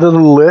a lot of the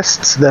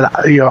lists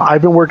that, you know,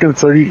 I've been working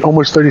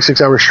almost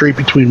 36 hours straight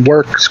between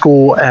work,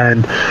 school,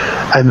 and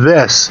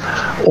this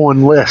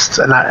on lists,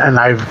 and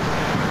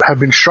I've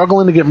been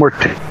struggling to get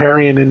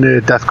Mortarion into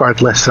the Death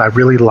Guard lists that I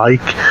really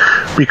like,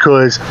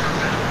 because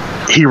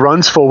he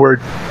runs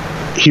forward.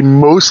 He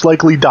most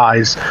likely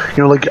dies.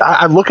 You know, like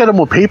I look at him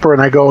on paper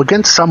and I go,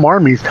 against some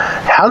armies,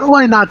 how do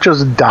I not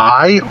just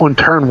die on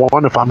turn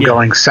 1 if I'm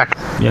going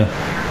second? Yeah.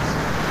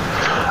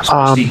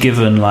 Especially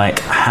given like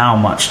how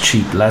much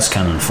cheap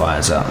lascannon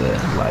fires out there.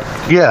 Like,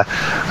 yeah,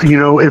 you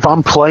know, if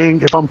I'm playing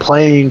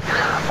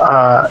Eldar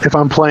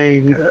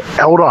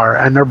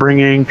and they're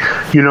bringing,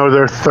 you know,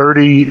 their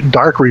 30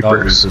 Dark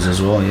Reapers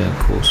as well. Yeah,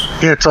 of course.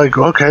 Yeah, it's like,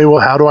 okay,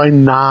 well, how do I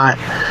not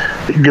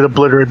get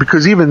obliterated?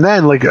 Because even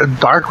then, like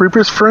Dark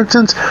Reapers, for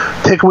instance,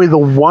 take away the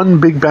one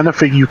big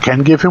benefit you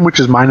can give him,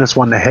 which is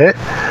 -1 to hit.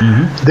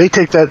 They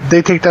take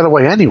that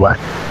away anyway.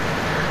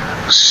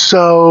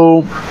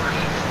 So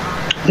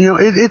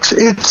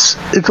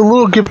it's a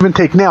little give and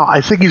take. Now,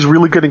 I think he's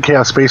really good in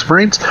Chaos Space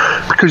Marines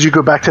because you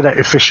go back to that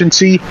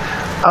efficiency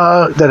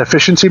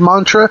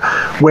mantra,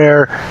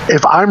 where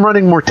if I'm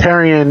running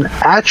Mortarion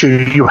at you,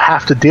 you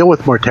have to deal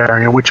with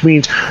Mortarion, which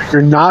means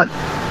you're not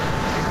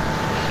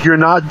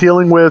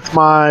dealing with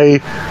my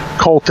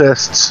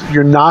cultists.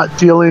 You're not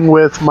dealing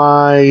with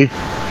my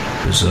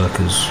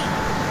berserkers.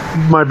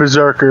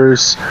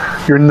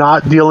 You're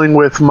not dealing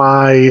with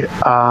my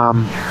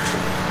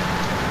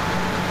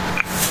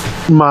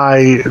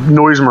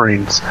noise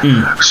marines.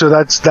 So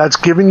that's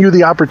giving you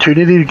the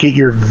opportunity to get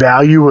your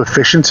value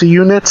efficiency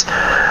units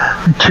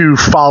to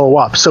follow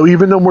up. So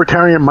even though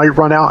Mortarion might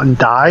run out and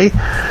die,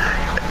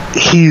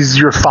 he's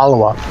your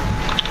follow-up.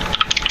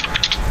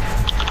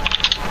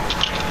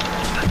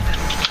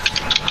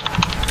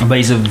 But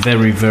he's a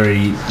very,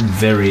 very,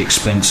 very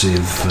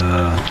expensive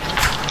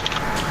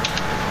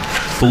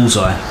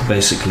bullseye,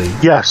 basically.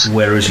 Yes.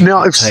 Whereas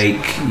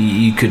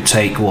you could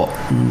take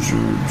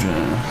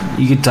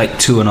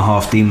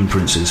 2.5 Demon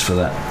Princes for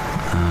that.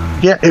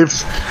 Yeah,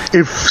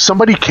 if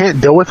somebody can't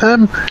deal with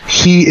him,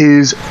 he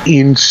is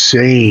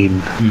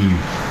insane.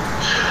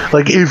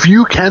 Like, if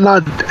you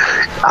cannot,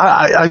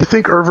 I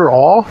think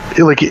overall,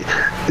 like,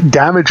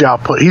 damage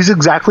output, he's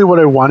exactly what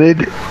I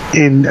wanted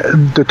in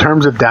the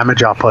terms of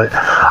damage output.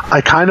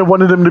 I kind of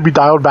wanted him to be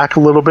dialed back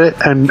a little bit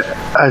and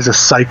as a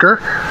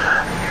psyker,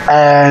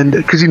 and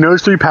because he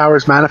knows 3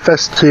 powers,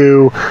 manifest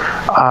 2,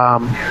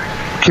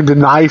 can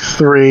deny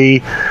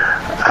 3,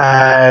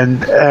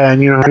 and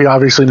he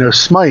obviously knows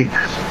smite.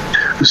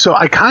 So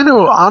I kind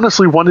of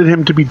honestly wanted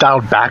him to be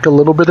dialed back a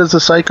little bit as a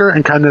psyker,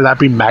 and kind of that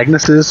be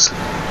Magnus's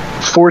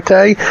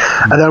forte,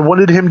 and I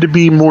wanted him to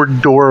be more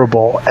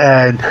durable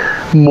and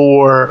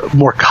more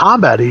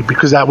combat-y,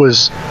 because that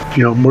was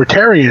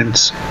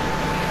Mortarion's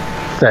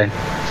thing.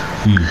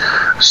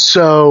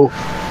 So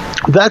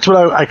that's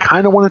what I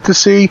kind of wanted to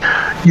see.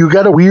 You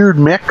got a weird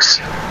mix,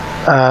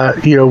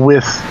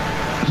 with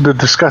the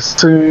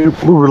disgusting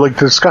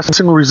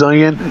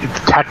resilient.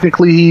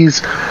 Technically, he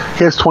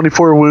has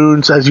 24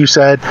 wounds, as you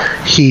said.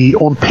 He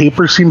on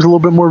paper seems a little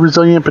bit more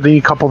resilient, but then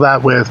you couple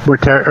that with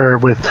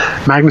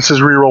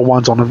Magnus's reroll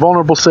ones on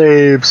invulnerable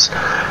saves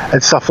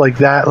and stuff like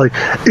that. Like,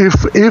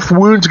 if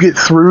wounds get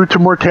through to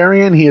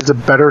Mortarion, he has a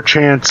better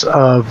chance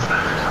of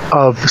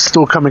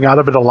still coming out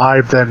of it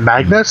alive than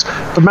Magnus,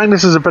 but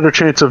Magnus has a better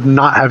chance of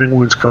not having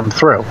wounds come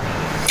through.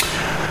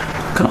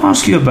 Can I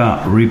ask you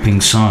about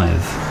Reaping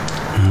Scythe?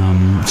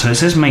 So it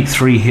says make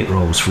 3 hit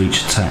rolls for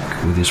each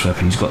attack with this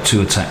weapon. He's got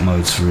 2 attack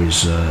modes for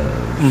his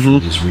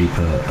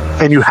Reaper,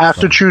 and you have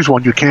to choose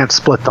one. You can't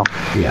split them.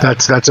 Yeah.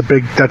 That's a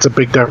big thing. Does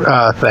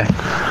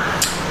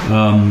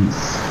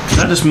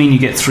that just mean you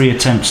get 3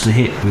 attempts to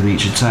hit with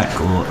each attack,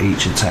 or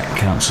each attack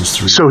counts as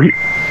 3?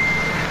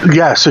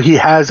 So he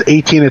has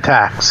 18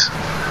 attacks.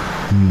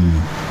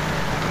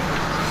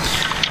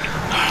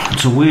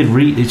 It's a weird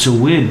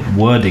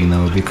wording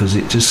though, because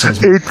it just says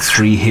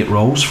 3 hit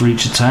rolls for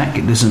each attack.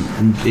 It doesn't.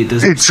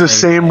 It's the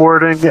same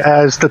wording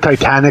as the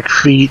Titanic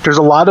feat. There's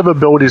a lot of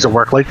abilities that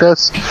work like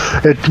this.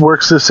 It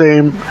works the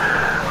same.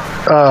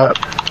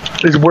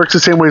 It works the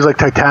same way as like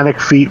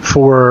Titanic feat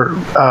for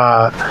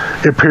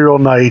Imperial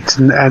Knights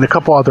and a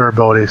couple other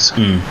abilities.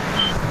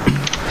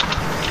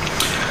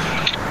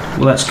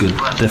 Well, that's good.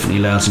 Definitely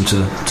allows him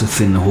to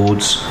thin the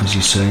hordes, as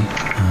you say.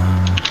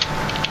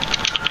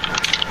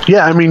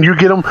 Yeah, I mean,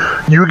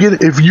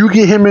 if you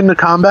get him into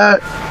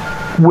combat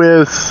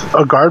with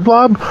a guard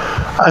blob,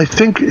 I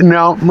think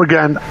now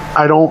again,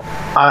 I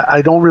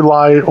don't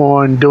rely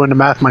on doing the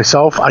math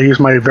myself. I use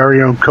my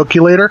very own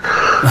calculator.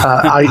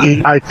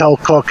 I tell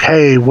Cook,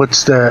 hey, what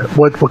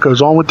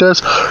goes on with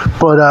this?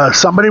 But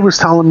somebody was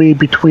telling me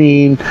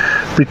between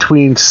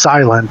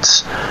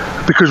silence,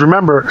 because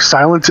remember,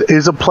 silence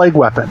is a plague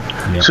weapon.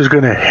 Yep. So it's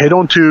going to hit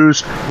on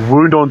 2s,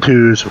 wound on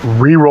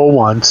 2s, re-roll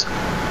 1s.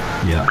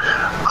 Yeah.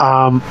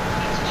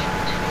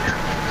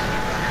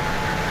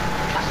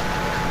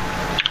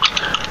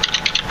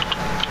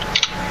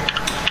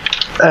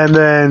 And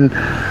then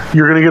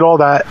you're going to get all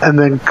that, and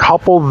then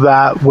couple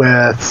that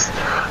with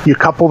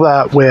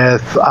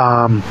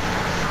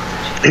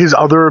his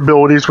other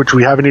abilities, which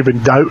we haven't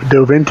even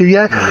dove into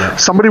yet. Yeah.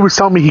 Somebody was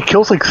telling me he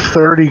kills like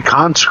 30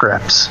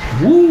 conscripts.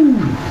 Woo.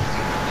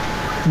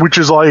 Which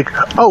is like,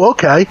 oh,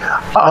 okay.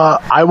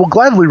 I will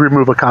gladly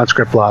remove a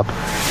conscript blob.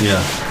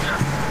 Yeah.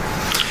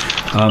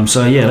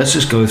 So yeah, let's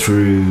just go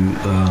through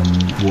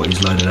what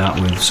he's loaded out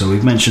with. So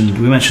we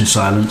mentioned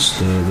Silence,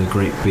 the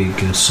great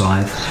big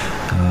scythe.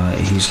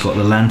 He's got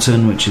the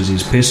Lantern, which is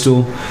his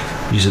pistol,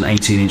 which is an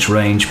 18-inch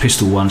range.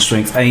 Pistol 1,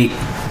 strength 8,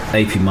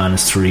 AP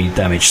 -3,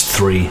 damage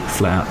 3,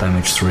 flat out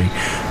damage 3.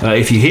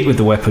 If you hit with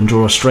the weapon,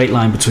 draw a straight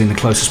line between the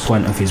closest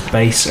point of his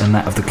base and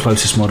that of the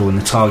closest model in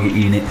the target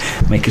unit.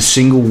 Make a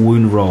single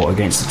wound roll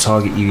against the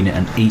target unit,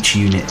 and each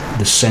unit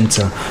the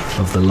center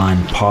of the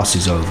line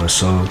passes over.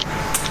 So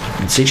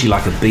it's actually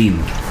like a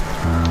beam.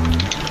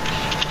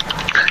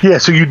 Yeah,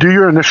 so you do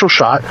your initial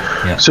shot.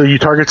 Yeah. So you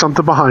target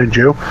something behind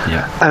you.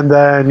 Yeah. And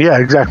then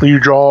exactly. You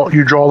draw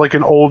like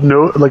an old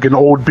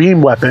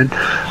beam weapon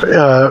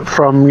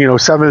from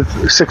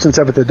 6th and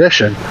 7th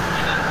edition,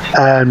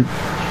 and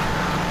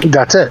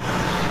that's it.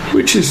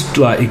 Which is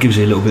like, it gives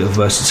you a little bit of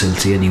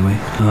versatility anyway.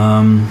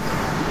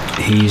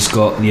 He's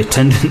got the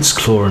Attendant's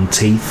Claw and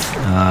Teeth,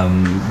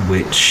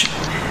 which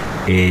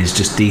is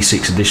just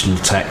D6 additional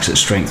attacks at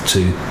strength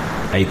 2,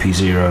 AP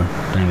 0,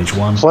 damage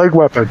 1. Plague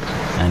weapon.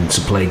 And it's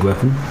a plague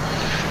weapon.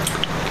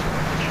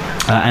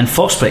 And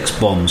Phosphex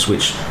bombs,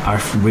 which I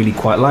really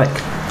quite like.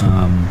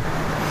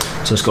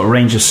 So it's got a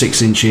range of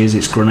 6 inches.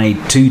 It's grenade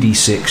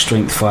 2d6,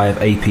 strength 5,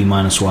 AP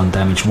 -1,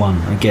 damage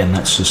 1. Again,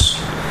 that's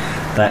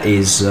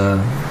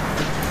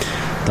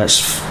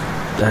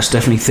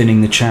definitely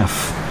thinning the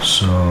chaff.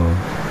 So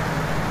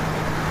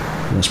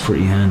that's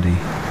pretty handy.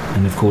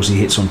 And of course, he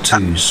hits on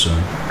 2s. So.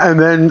 And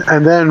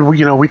then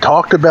we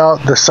talked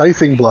about the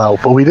scything blow,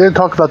 but we didn't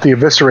talk about the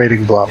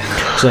eviscerating blow.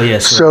 So the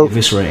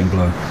eviscerating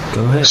blow.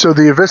 Go ahead. So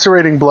the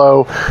eviscerating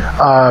blow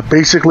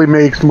basically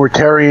makes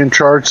Mortarion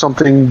charge some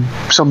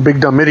big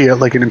dumb idiot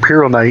like an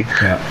Imperial Knight.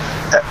 Yeah.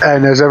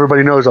 And as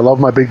everybody knows, I love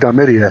my big dumb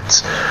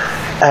idiots.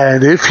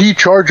 And if he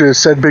charges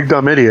said big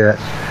dumb idiot,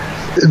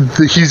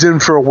 he's in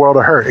for a world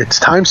of hurt. It's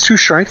 ×2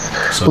 strength.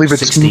 So I believe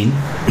it's 16.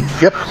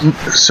 Yep.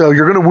 So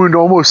you're going to wound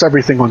almost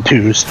everything on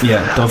 2s.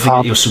 Yeah. Don't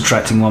forget you're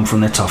subtracting 1 from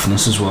their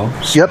toughness as well.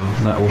 So yep.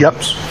 That all yep.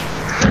 helps.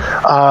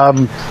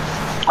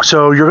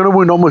 So you're going to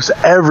wound almost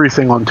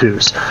everything on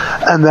 2s.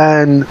 And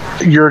then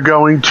you're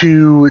going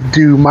to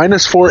do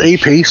 -4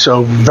 AP,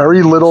 so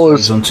very little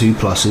is... He's on 2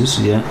 pluses,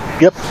 yeah.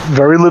 Yep,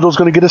 very little is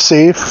going to get a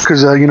save,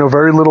 because,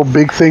 very little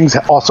big things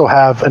also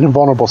have an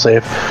invulnerable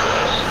save.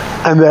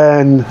 And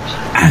then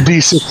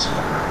D6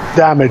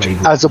 damage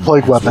as a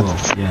plague weapon. Well,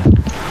 yeah.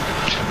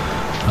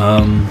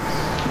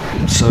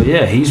 So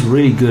yeah, he's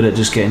really good at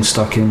just getting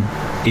stuck in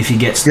if he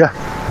gets. Yeah.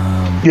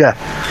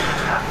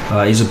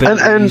 His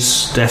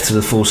abilities: Death to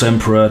the False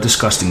Emperor,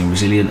 disgustingly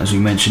resilient, as we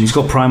mentioned. He's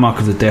got Primarch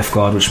of the Death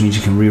Guard, which means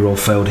you can reroll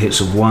failed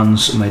hits of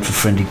 1s made for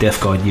friendly Death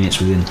Guard units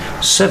within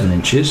 7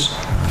 inches.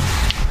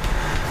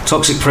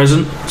 Toxic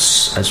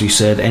Presence, as we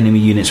said, enemy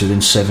units within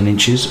 7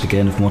 inches.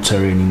 Again, of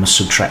Mortarion, you must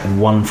subtract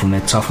 1 from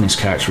their toughness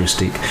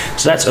characteristic.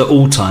 So that's at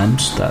all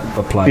times. That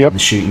applies in the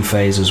shooting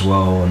phase as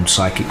well, and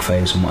psychic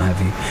phase and what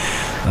have you.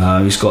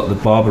 He's got the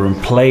Barber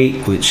and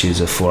Plate, which is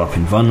a 4-up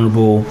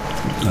invulnerable.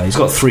 He's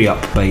got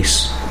 3-up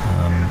base.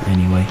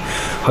 Anyway,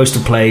 Host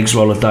of Plagues,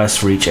 roll a dice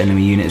for each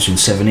enemy unit within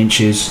 7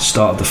 inches.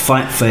 Start of the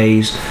fight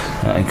phase,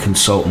 and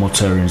consult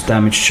Mortarion's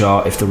damage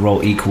chart. If the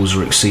roll equals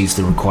or exceeds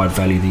the required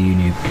value,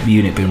 the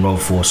unit being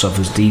rolled for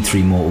suffers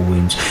D3 mortal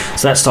wounds.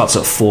 So that starts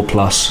at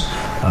 4+.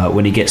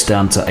 When he gets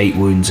down to 8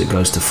 wounds, it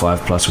goes to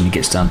 5+. When he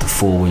gets down to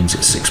 4 wounds,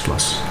 it's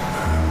 6+.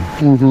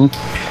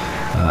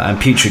 And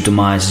Putrid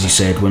Demise, as you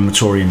said, when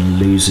Mortarion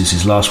loses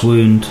his last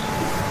wound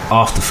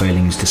after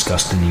failing his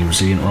disgustingly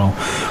resilient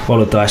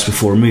roll a dice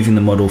before removing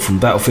the model from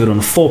the battlefield. On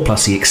a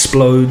 4+, he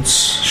explodes,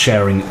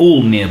 showering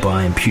all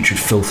nearby in putrid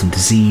filth and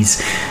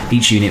disease.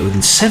 Each unit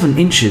within 7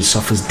 inches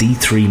suffers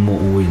D3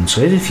 mortal wounds.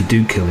 So if you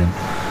do kill him,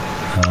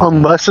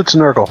 unless it's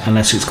Nurgle,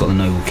 unless it's got the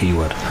noble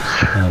keyword.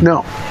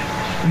 No.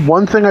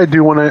 One thing I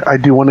do want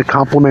to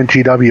compliment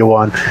GW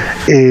on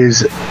is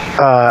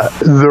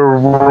the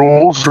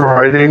rules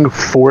writing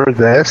for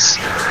this.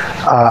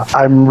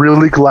 I'm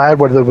really glad,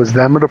 whether it was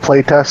them or the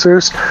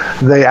playtesters,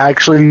 they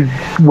actually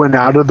went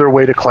out of their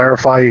way to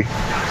clarify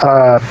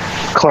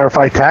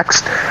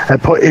text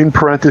and put in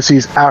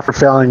parentheses after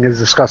failing his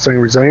disgusting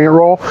resilient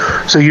roll,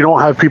 so you don't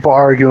have people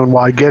arguing,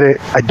 well, I get it,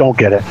 I don't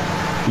get it.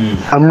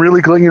 I'm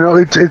really glad,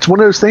 it's one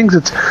of those things.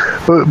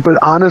 But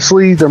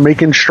honestly, they're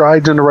making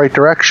strides in the right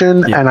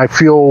direction, and I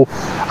feel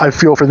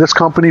for this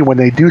company, when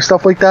they do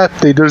stuff like that,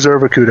 they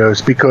deserve a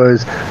kudos,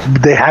 because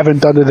they haven't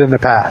done it in the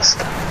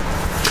past.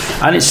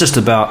 And it's just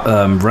about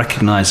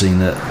recognizing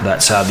that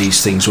that's how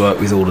these things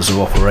work with orders of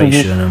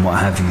operation and what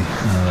have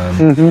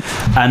you.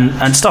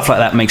 And stuff like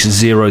that makes a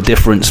zero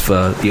difference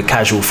for your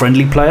casual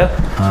friendly player,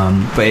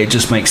 but it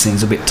just makes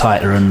things a bit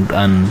tighter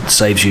and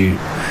saves you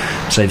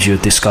a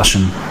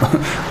discussion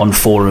on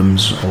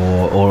forums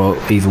or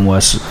even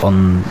worse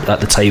at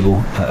the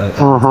table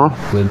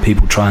when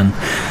people try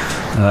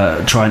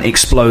and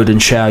explode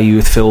and shower you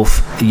with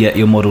filth, yet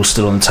your model's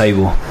still on the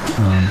table.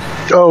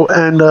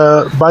 And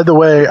by the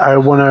way, I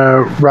want to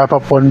wrap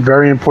up one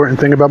very important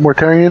thing about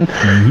Mortarion.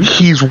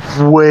 He's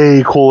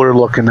way cooler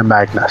looking than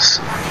Magnus.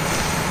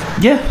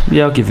 Yeah,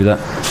 I'll give you that.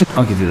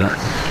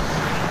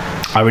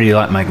 I really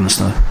like Magnus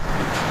though.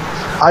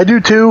 I do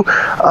too.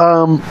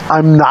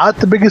 I'm not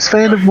the biggest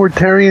fan of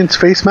Mortarion's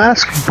face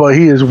mask, but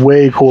he is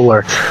way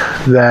cooler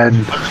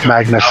than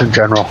Magnus in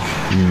general.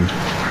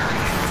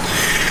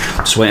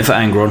 Just waiting for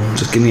Angron.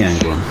 Just give me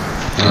Angron.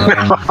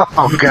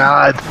 Oh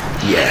God!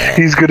 Yeah,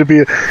 he's gonna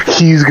be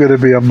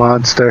a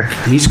monster.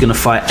 He's gonna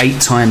fight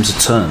 8 times a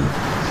turn.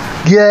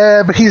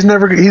 Yeah, but he's gonna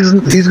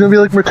be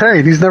like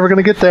Mortarion. He's never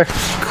gonna get there.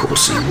 Of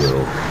course he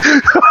will.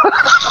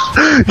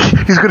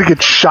 He's going to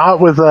get shot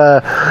with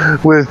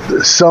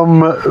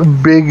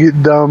some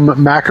big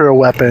dumb macro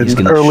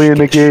weapon early in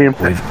the game.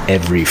 With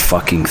every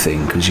fucking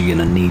thing, because you're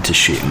going to need to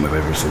shoot him with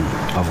everything.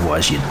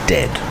 Otherwise, you're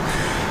dead.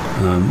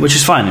 Which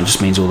is fine. It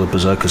just means all the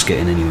berserkers get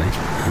in anyway.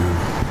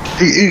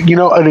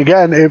 And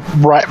again, it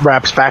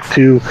wraps back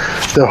to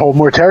the whole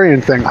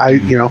Mortarion thing.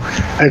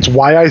 It's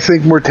why I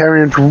think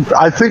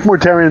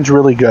Mortarion's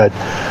really good.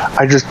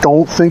 I just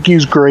don't think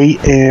he's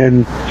great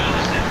in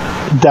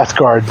Death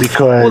Guard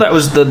because... Well, that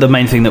was the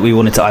main thing that we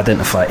wanted to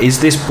identify. Is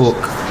this book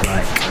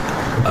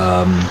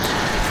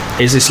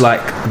is this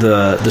like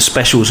the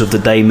specials of the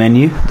day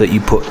menu that you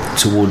put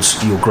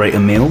towards your greater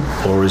meal,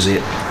 or is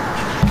it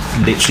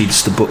literally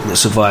just a book that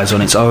survives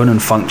on its own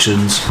and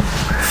functions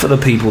for the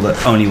people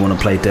that only want to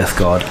play Death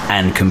Guard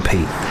and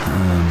compete?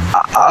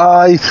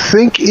 I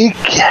think it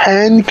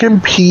can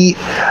compete.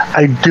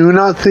 I do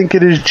not think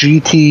it is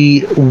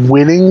GT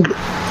winning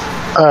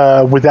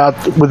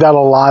without a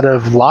lot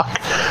of luck.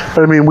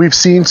 But I mean, we've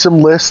seen some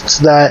lists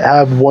that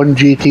have won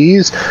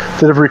GTs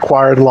that have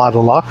required a lot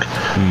of luck.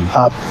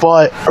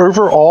 But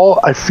overall,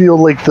 I feel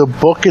like the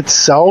book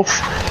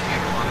itself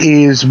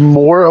is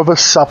more of a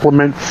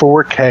supplement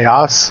for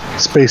Chaos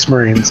Space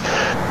Marines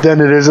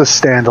than it is a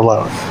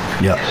standalone.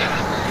 Yeah.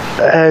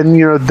 And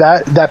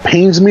that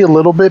pains me a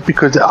little bit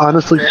because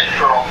honestly,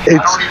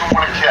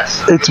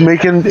 it's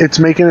making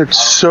it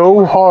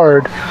so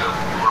hard.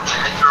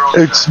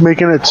 It's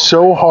making it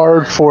so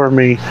hard for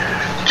me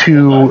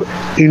to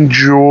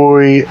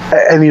enjoy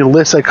any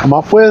list I come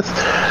up with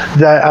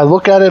that I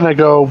look at it and I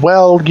go,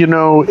 well,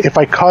 if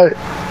I cut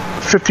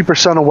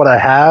 50% of what I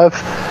have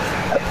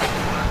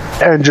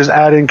and just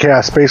add in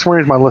Chaos Space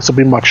Marines, my list will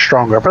be much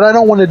stronger. But I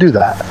don't want to do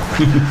that.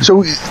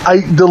 So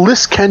the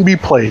list can be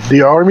played.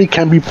 The army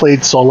can be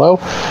played solo.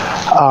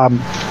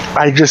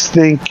 I just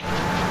think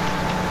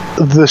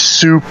the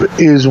soup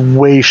is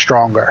way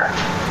stronger.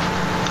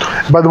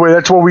 By the way,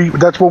 that's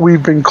what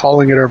we've been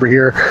calling it over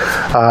here,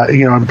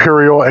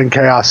 Imperial and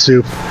Chaos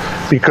Soup,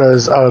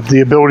 because of the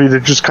ability to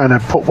just kind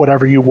of put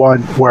whatever you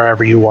want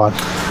wherever you want.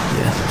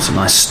 Yeah, it's a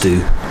nice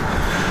stew.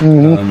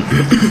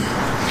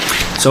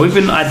 Mm-hmm. So we've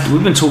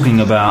been talking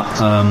about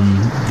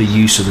the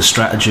use of the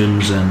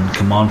stratagems and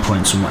command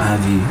points and what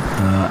have you,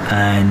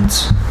 and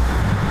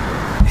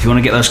if you want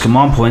to get those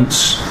command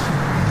points,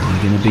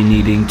 you're going to be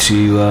needing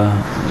to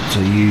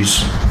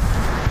use.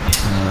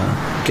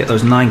 Get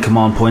those 9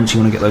 command points. You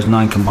want to get those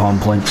 9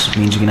 command points. It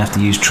means you're going to have to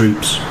use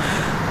troops.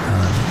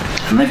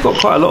 And they've got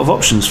quite a lot of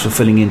options for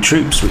filling in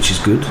troops, which is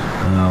good.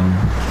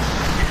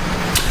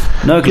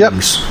 Nurglings. Yep.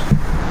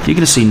 You're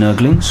going to see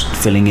Nurglings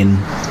filling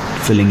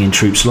in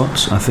troop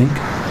slots, I think.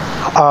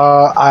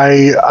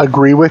 I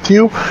agree with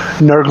you.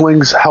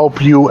 Nurglings help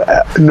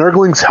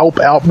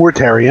out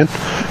Mortarion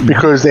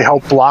because they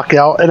help block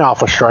out an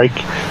Alpha Strike.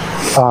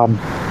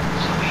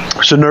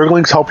 So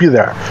Nurglings help you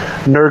there.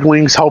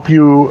 Nurglings help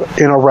you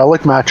in a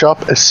relic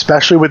matchup,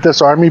 especially with this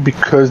army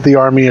because the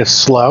army is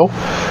slow.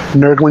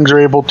 Nurglings are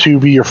able to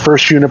be your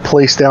first unit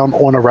placed down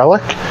on a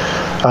relic,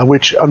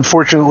 which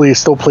unfortunately is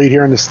still played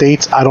here in the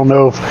States. I don't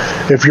know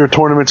if your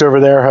tournaments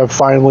over there have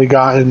finally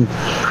gotten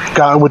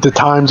with the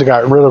times and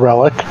got rid of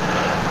relic.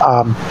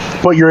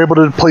 But you're able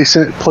to place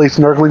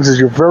Nurglings as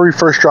your very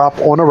first drop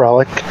on a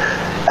relic,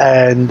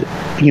 and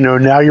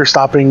now you're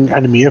stopping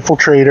enemy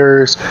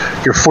infiltrators.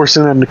 You're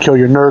forcing them to kill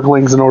your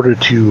Nurglings in order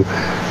to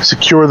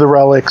secure the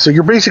relic. So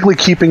you're basically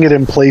keeping it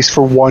in place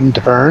for one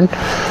turn,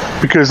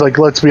 because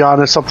let's be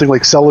honest, something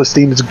like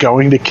Celestine is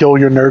going to kill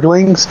your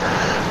Nurglings.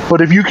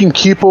 But if you can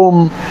keep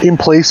them in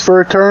place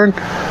for a turn,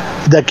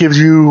 that gives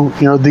you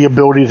the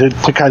ability to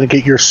kind of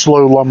get your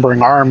slow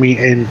lumbering army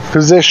in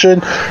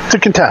position to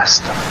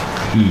contest.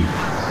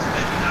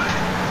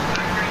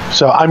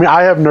 So, I mean,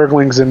 I have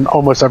Nurglings in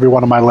almost every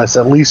one of my lists,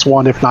 at least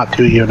 1, if not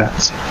 2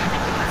 units.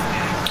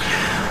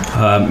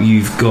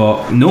 You've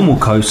got normal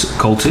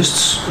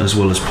cultists as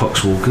well as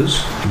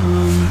poxwalkers,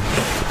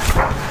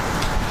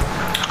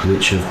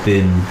 which have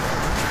been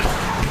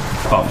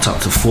bumped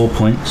up to 4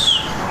 points.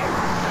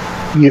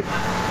 Yep.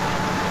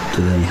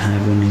 Do they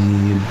have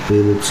any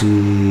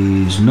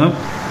abilities? No.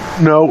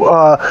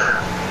 No.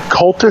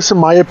 Cultists, in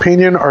my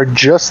opinion, are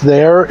just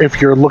there if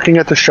you're looking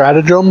at the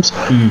stratagems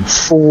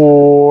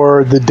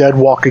for the Dead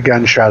Walk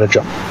Again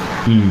stratagem.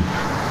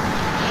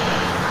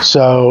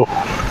 So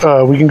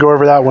we can go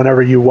over that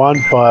whenever you want,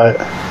 but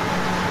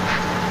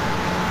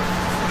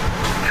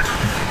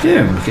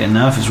yeah, we'll look at it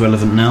now if it's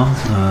relevant now.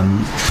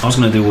 I was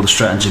going to do all the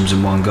stratagems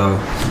in one go.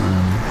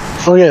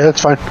 Oh yeah,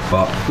 that's fine.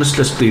 But let's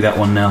do that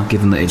one now,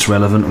 given that it's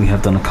relevant. We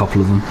have done a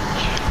couple of them.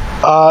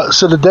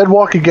 So the Dead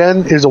Walk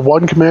Again is a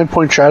 1 command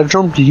point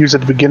stratagem you use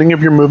at the beginning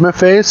of your movement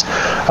phase.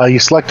 You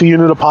select a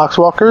unit of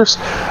Poxwalkers.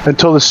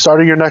 Until the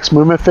start of your next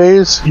movement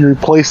phase, you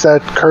replace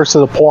that Curse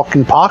of the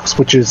Walking Pox,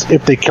 which is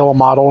if they kill a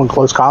model in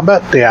close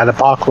combat, they add a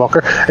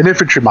Poxwalker, an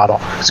infantry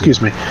model.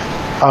 Excuse me.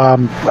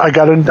 I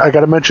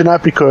gotta mention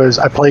that because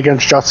I play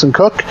against Justin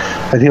Cook,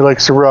 and he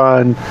likes to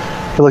run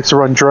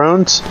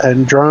drones,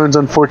 and drones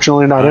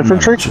unfortunately not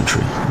infantry.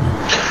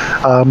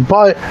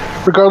 But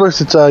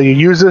regardless, it's you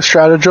use this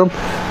stratagem.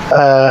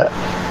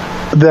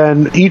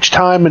 then each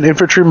time an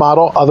infantry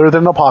model other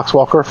than a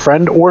Poxwalker,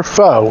 friend or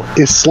foe,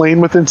 is slain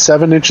within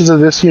 7 inches of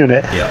this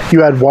unit,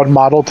 you add 1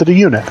 model to the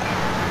unit.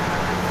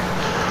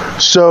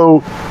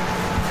 So,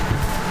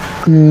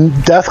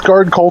 Death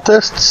Guard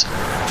cultists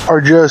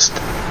are just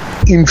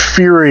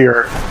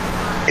inferior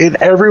in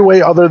every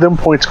way other than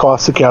points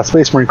cost to Chaos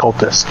Space Marine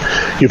cultists.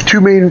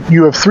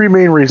 You have 3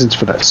 main reasons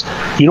for this.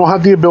 You don't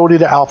have the ability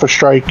to Alpha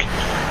Strike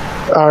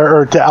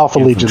or to Alpha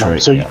Legion them.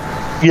 So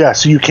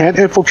so you can't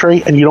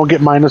infiltrate, and you don't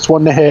get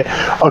 -1 to hit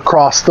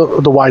across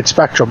the wide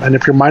spectrum. And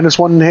if you're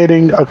 -1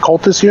 hitting a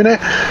cultist unit,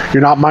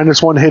 you're not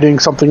 -1 hitting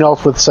something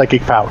else with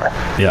psychic power.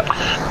 Yeah.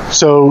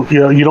 So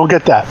you don't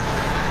get that.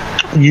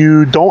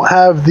 You don't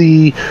have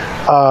the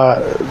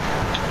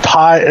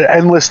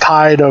endless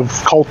tide of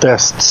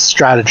cultists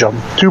stratagem.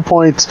 2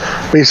 points,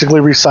 basically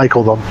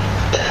recycle them.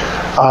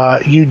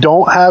 You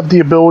don't have the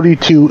ability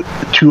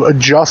to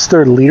adjust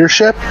their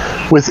leadership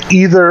with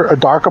either a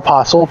Dark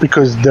Apostle,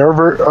 because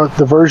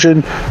the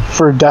version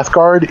for Death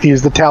Guard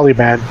is the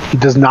Taliban. He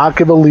does not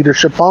give a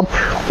leadership bump,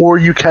 or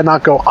you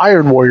cannot go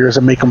Iron Warriors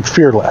and make them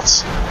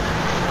fearless.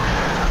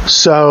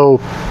 So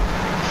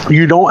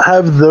you don't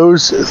have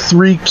those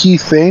 3 key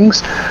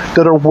things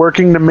that are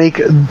working to make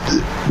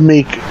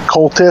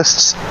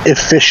cultists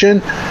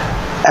efficient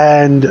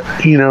and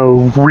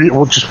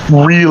just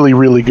really,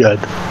 really good.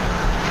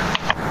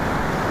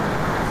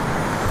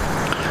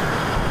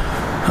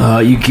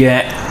 You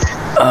get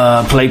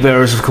Plague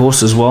Bearers, of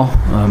course, as well,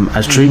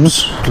 as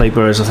troops. Plague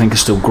Bearers, I think, are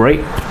still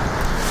great.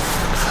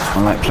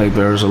 I like Plague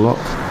Bearers a lot.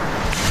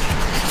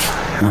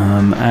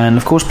 And,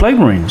 of course, Plague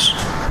Marines.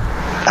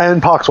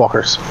 And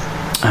Poxwalkers.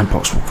 And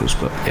Poxwalkers,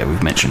 but yeah, we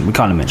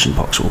kind of mentioned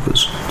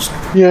Poxwalkers.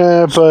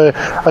 Yeah, but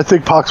I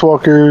think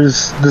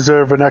Poxwalkers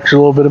deserve an extra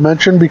little bit of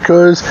mention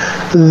because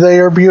they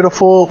are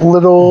beautiful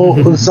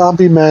little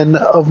zombie men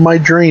of my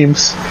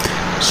dreams.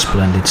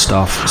 Splendid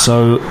stuff.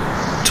 So,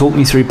 talk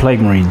me through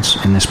Plague Marines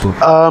in this book.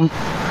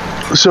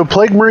 So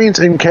Plague Marines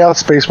and Chaos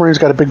Space Marines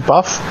got a big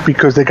buff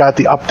because they got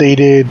the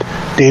updated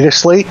data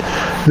slate.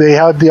 They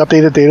had the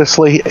updated data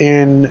slate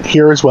in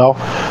here as well.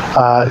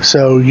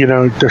 So,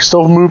 they're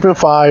still movement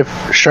 5,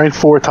 strength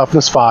 4,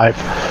 toughness 5.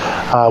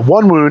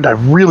 1 wound. I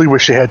really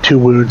wish they had 2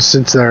 wounds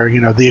since they're,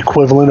 the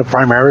equivalent of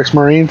Primaris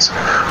Marines.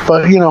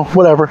 But,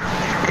 whatever.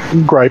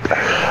 Gripe.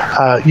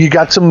 You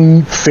got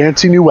some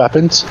fancy new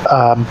weapons.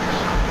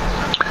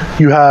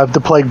 You have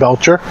the Plague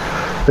Belcher.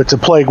 It's a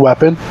plague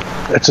weapon.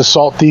 It's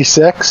Assault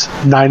D6,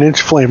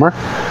 9-inch flamer.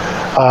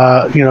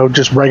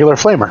 Just regular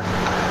flamer.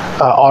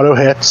 Auto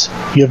hits.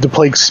 You have the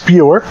Plague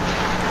Spewer,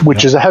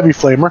 which is a heavy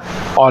flamer.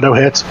 Auto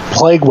hits.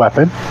 Plague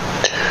weapon.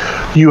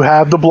 You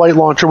have the Blight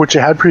Launcher, which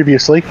you had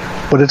previously,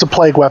 but it's a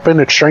plague weapon.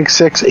 It's strength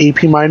 6,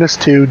 AP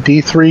 -2,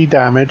 D3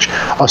 damage,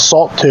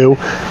 assault 2,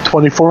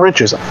 24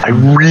 inches. I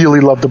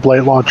really love the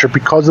Blight Launcher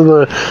because of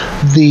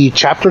the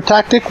chapter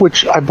tactic,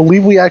 which I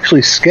believe we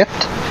actually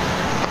skipped.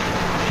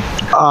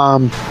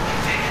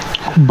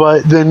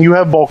 But then you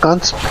have bolt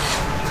guns.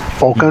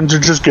 Bolt guns are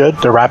just good.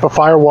 They're rapid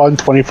fire 1,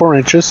 24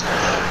 inches.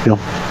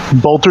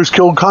 Bolters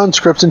kill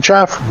conscripts and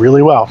chaff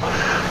really well.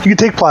 You can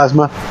take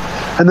plasma.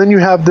 And then you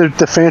have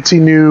the fancy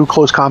new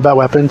close combat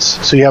weapons.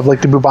 So you have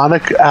like the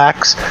Bubonic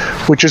Axe,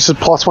 which is a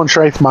 +1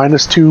 strength,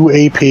 -2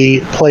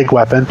 AP plague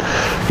weapon.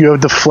 You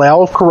have the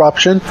Flail of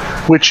Corruption,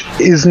 which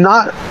is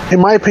not,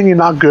 in my opinion,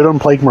 not good on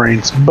Plague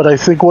Marines, but I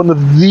think one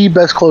of the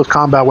best close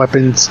combat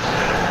weapons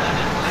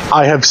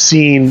I have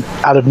seen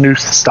out of new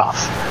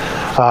stuff.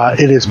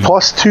 It is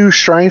 +2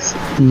 strength,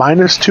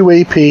 -2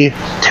 AP,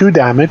 2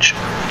 damage,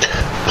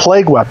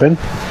 plague weapon.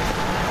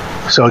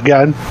 So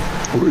again,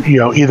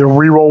 either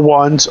reroll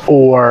 1s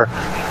or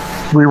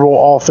reroll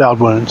all failed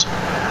wounds.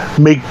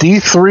 Make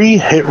D3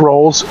 hit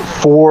rolls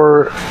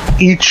for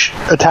each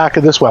attack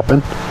of this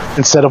weapon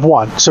instead of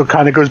 1. So it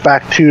kind of goes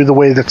back to the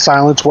way that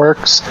Silence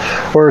works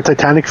or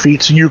Titanic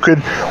Feats. You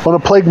could, on a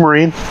Plague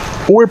Marine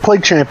or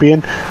Plague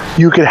Champion,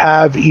 you could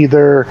have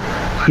either,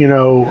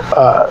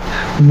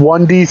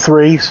 1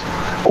 D3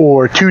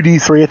 or 2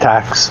 D3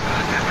 attacks.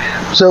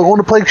 So on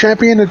a Plague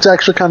Champion, it's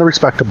actually kind of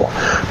respectable.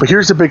 But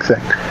here's the big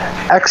thing.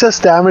 Excess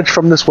damage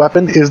from this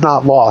weapon is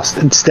not lost.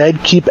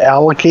 Instead, keep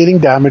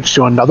allocating damage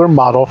to another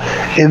model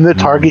in the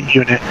target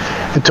unit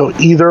until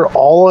either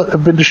all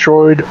have been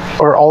destroyed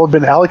or all have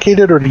been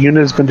allocated or the unit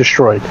has been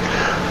destroyed.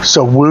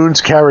 So wounds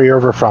carry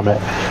over from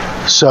it.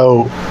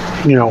 So,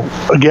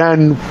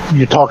 again,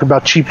 you talk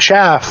about cheap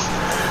chaff.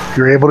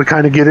 You're able to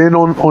kind of get in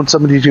on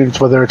some of these units,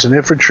 whether it's an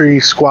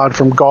infantry squad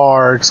from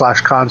guard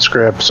 /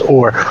 conscripts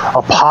or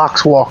a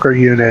Poxwalker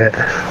unit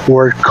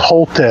or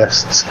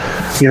cultists.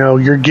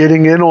 You're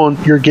getting in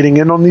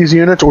on these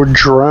units or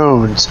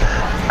drones,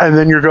 and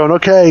then you're going,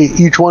 okay,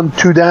 each one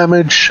 2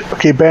 damage.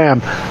 Okay,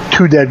 bam,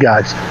 2 dead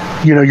guys.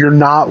 You're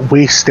not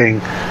wasting.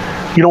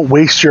 You don't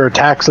waste your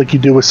attacks like you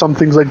do with some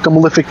things like the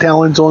Malefic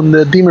Talons on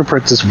the Demon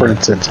Princess, for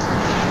instance.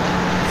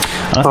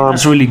 I think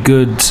that's really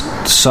good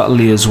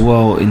subtly as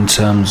well in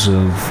terms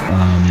of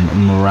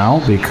morale,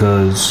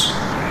 because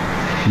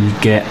you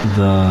get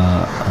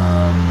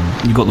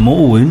you got the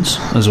mortal wounds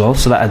as well,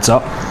 so that adds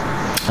up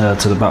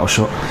to the battle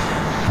shot.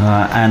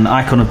 and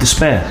Icon of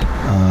Despair.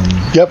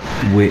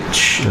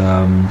 Which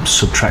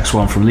subtracts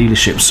 1 from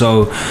leadership.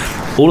 So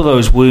all of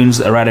those wounds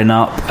that are adding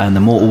up, and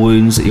the mortal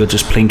wounds that you're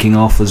just plinking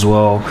off as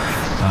well.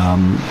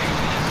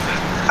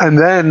 And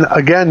then,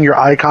 again, your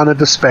Icon of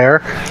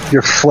Despair,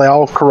 your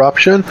Flail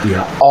Corruption,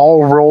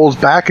 all rolls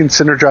back and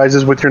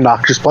synergizes with your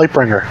Noxious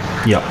Blightbringer,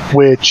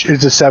 which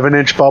is a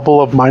 7-inch bubble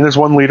of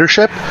 -1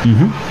 leadership,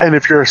 and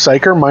if you're a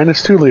Psyker,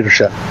 -2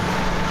 leadership.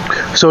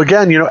 So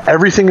again,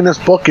 everything in this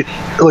book,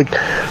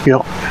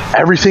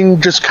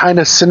 everything just kind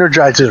of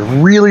synergizes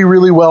really,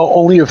 really well.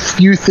 Only a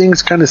few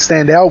things kind of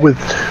stand out with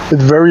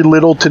very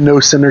little to no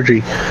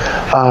synergy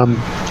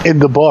in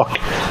the book.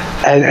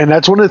 And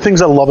that's one of the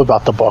things I love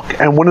about the book.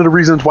 And one of the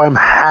reasons why I'm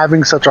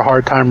having such a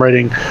hard time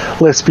writing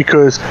lists,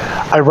 because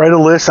I write a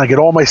list, I get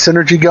all my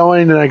synergy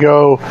going, and I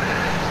go,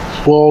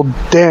 well,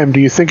 damn, do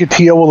you think a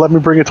TO will let me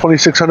bring a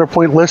 2,600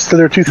 point list to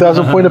their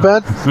 2,000 point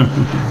event?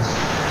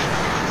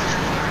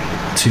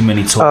 Too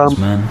many toys,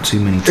 man. Too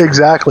many toys.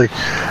 Exactly.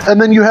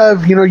 And then you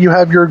have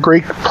your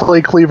Great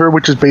Plague Cleaver,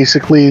 which is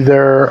basically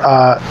their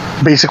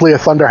basically a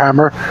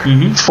Thunderhammer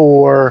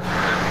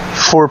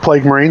for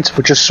Plague Marines,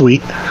 which is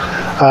sweet.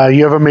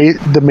 You have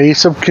the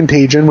Mace of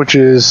Contagion, which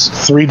is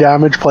 3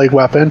 damage plague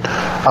weapon.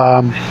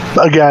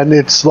 Again,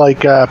 it's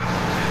like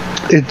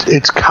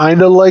it's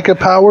kind of like a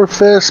Power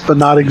Fist, but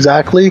not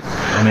exactly.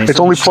 I mean, it's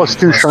only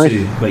 +2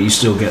 strength, but you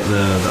still get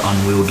the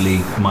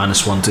unwieldy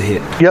 -1 to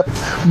hit. Yep,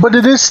 but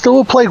it is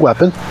still a plague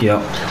weapon.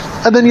 Yep.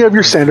 And then you have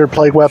your standard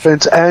plague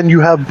weapons, and you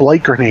have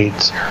blight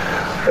grenades.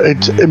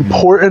 It's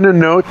important to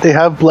note they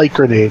have blight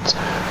grenades.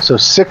 So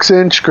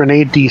 6-inch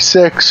grenade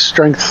D6,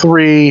 strength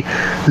 3,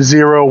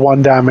 0,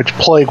 1 damage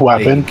plague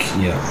weapon.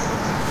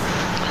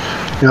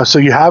 So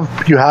you have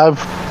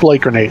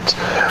blight grenades.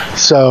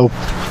 So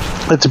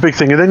it's a big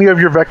thing. And then you have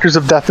your Vectors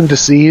of Death and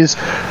Disease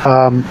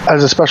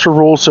as a special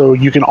rule. So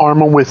you can arm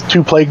them with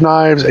 2 plague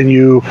knives, and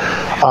you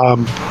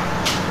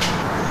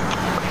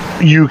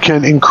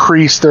can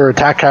increase their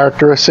attack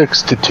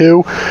characteristics to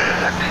 2.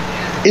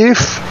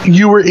 If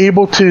you were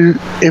able to,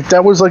 if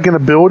that was like an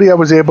ability, I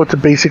was able to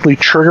basically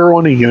trigger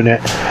on a unit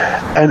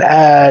and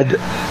add,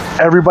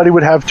 everybody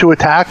would have 2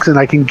 attacks, and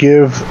I can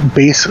give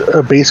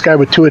a base guy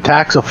with 2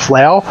 attacks a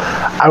flail,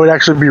 I would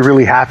actually be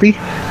really happy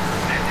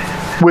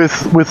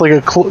with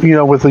like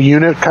with a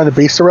unit kind of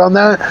based around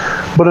that.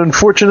 But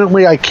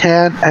unfortunately I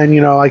can't,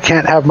 and I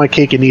can't have my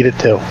cake and eat it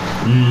too.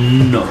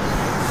 No,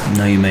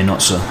 you may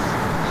not, sir.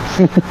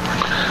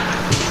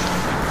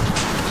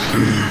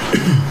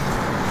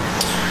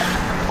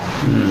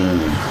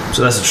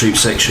 So that's the troop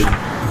section,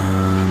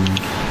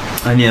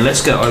 and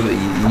let's go over.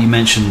 You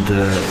mentioned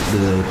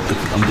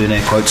I'm doing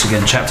air quotes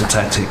again, chapter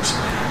tactics.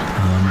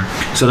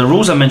 So the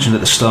rules I mentioned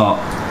at the start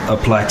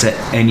apply to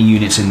any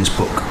units in this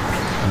book,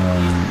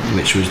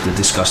 which was the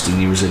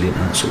disgustingly resilient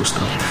and that sort of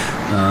stuff.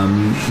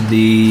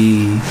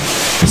 The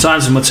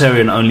Scions of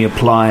Mortarion only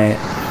apply.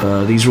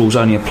 These rules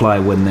only apply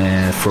when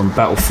they're from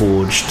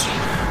battle-forged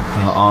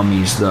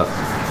armies that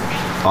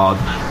are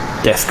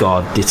Death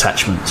Guard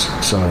detachments,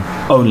 so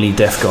only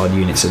Death Guard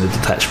units in the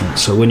detachment.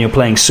 So when you're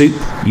playing Soup,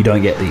 you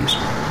don't get these.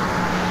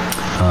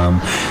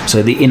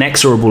 So the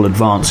Inexorable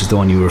Advance is the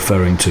one you're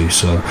referring to.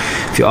 So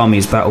if your army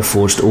is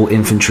battle-forged, all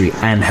infantry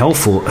and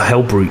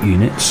Hellbrute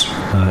units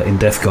in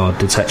Death Guard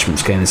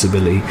detachments gain this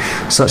ability.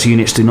 Such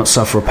units do not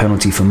suffer a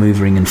penalty for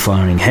moving and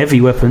firing heavy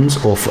weapons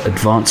or for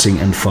advancing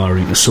and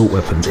firing assault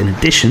weapons. In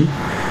addition,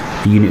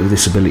 the unit with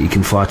this ability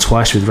can fire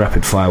twice with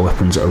rapid-fire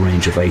weapons at a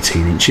range of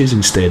 18 inches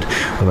instead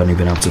of only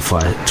being able to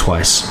fire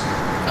twice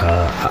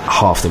at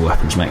half the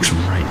weapon's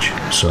maximum range.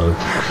 So,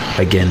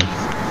 again,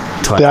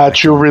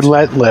 that's your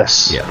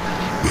Relentless. Yeah.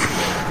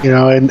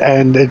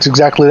 And it's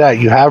exactly that.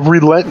 You have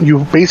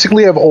you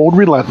basically have old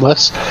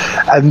Relentless,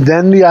 and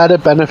then the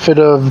added benefit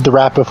of the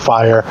rapid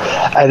fire,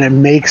 and it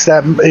makes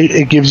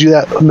it gives you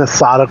that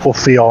methodical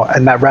feel.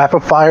 And that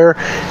rapid fire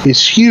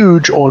is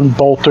huge on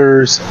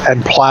bolters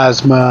and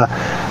plasma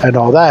and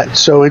all that.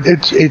 So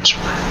it's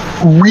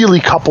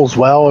really couples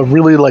well and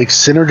really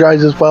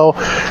synergizes well.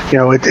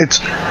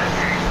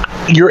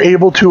 You're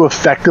able to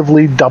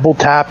effectively double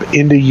tap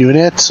into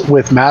units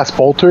with mass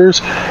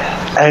bolters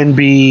and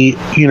be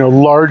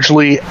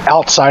largely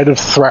outside of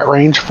threat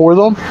range for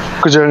them,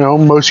 because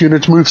most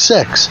units move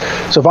 6.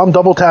 So if I'm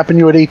double tapping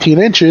you at 18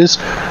 inches,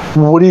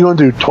 what are you going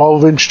to do?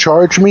 12-inch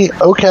charge me?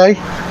 Okay.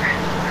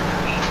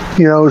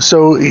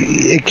 So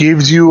it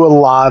gives you a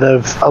lot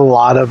of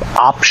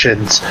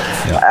options,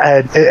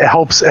 and it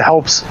helps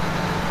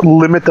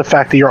limit the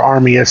fact that your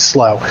army is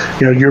slow.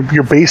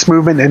 Your base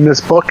movement in this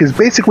book is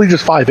basically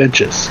just 5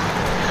 inches.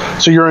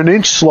 So you're an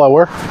inch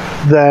slower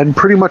than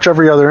pretty much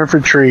every other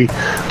infantry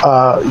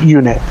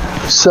unit.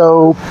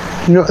 So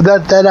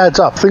that adds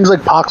up. Things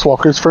like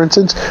Poxwalkers, for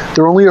instance,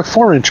 they're only a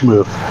 4-inch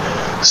move.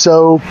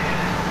 So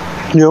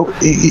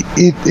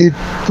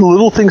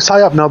little things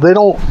tie up. Now they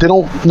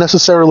don't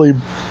necessarily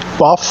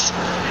buff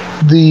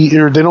they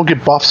don't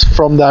get buffs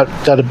from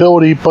that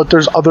ability, but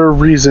there's other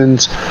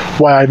reasons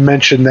why I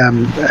mentioned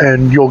them,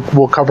 and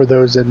we'll cover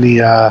those in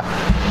the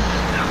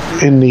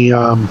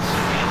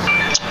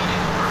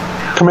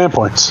Command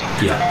points.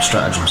 Yeah,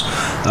 stratagems.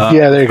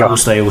 Yeah, there you go. Of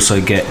course, they also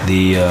get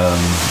the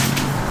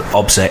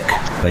OBSEC,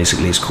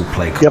 basically, it's called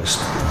Plague Host,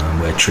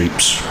 where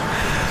troops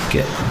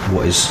get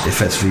what is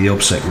effectively the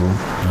OBSEC rule,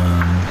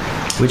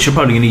 which you're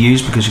probably going to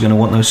use because you're going to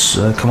want those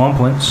command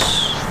points.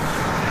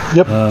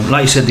 Yep.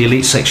 Like you said, the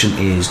elite section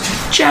is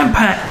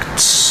jam-packed,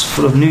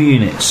 full of new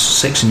units,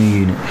 6 new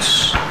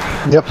units.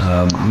 Yep.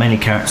 Many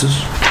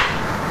characters.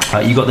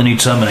 You got the new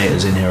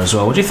Terminators in here as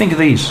well. What do you think of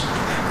these?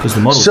 Because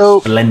the models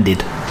are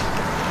blended.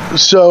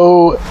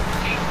 So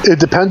it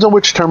depends on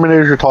which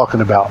Terminators you're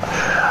talking about.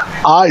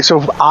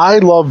 I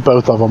love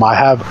both of them. I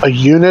have a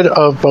unit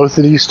of both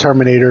of these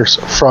Terminators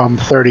from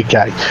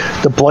 30k.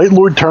 The Blight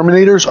Lord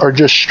Terminators are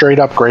just straight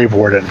up Grave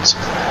Wardens.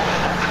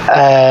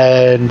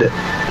 And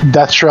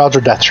Death Shrouds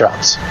are Death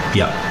Shrouds.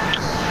 Yeah.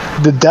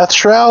 The Death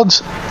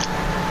Shrouds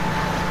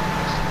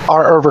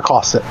are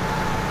overcosted.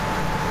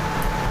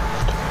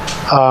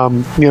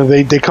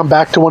 They come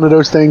back to one of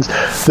those things.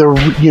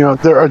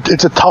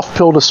 It's a tough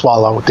pill to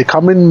swallow. They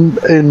come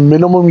in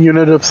minimum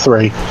unit of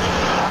 3,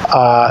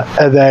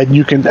 and then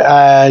you can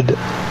add,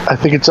 I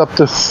think it's up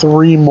to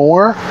 3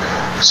 more.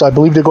 So I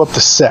believe they go up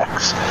to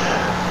 6,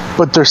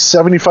 but they're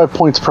 75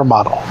 points per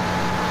model.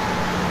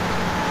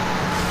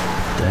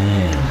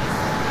 Damn.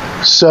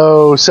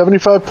 So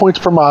 75 points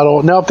per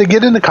model. Now, if they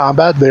get into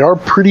combat, they are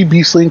pretty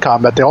beastly in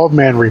combat. They all have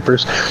Man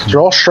Reapers.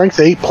 They're all Strength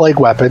 8 plague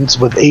weapons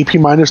with AP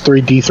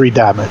 -3 D3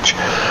 damage.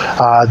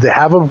 They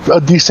have a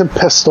decent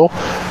pistol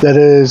that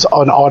is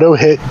an auto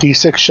hit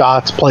D6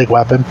 shots plague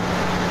weapon.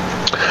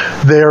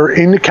 They're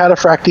in the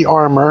Cataphractii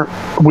armor,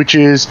 which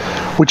is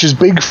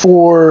big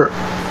for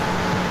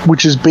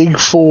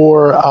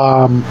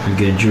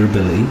Again,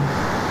 durability.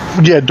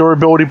 Yeah,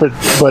 durability, but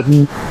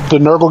the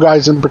Nurgle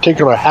guys in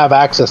particular have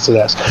access to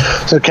this.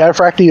 So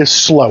Cataphractii is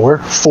slower,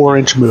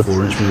 4-inch movement.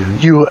 4-inch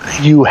movement.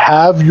 You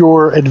have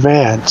your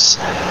advance,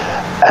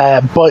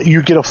 but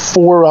you get a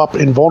 4-up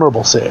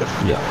invulnerable save.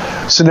 Yeah.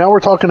 So now we're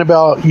talking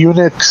about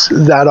units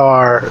that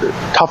are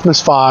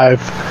toughness 5,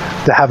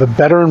 that have a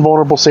better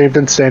invulnerable save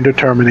than standard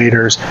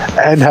Terminators,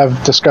 and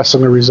have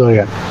disgustingly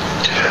resilient.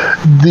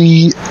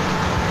 The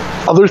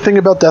other thing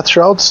about Death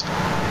Shrouds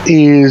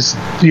is,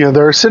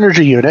 they're a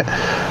synergy unit.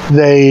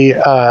 They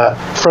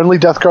friendly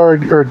Death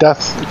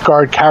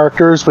Guard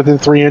characters within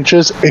 3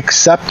 inches,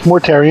 except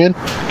Mortarion,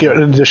 get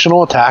an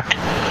additional attack.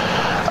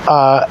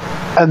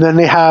 And then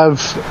they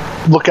have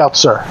Lookout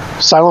Sir,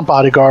 Silent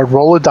Bodyguard.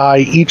 Roll a die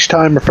each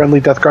time a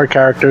friendly Death Guard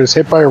character is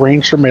hit by a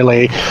ranged or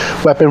melee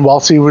weapon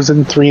whilst he was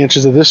in 3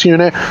 inches of this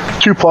unit.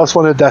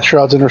 2+1 of Death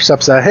Shrouds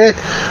intercepts that hit.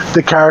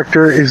 The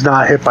character is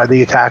not hit by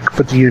the attack,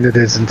 but the unit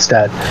is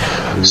instead.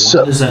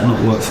 Why does that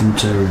not work for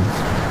Mortarion?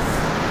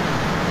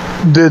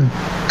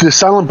 The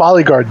Silent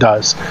Bodyguard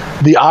does.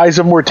 The Eyes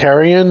of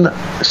Mortarion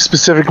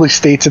specifically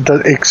states it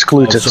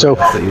excludes it. So I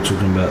thought you were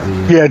talking about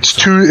the... Yeah, it's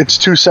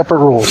two separate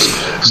rules.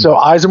 So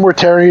Eyes of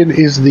Mortarion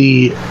is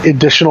the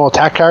additional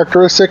attack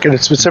characteristic, and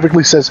it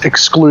specifically says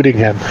excluding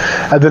him.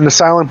 And then the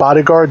Silent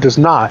Bodyguard does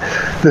not.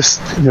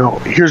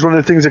 Here's one of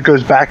the things that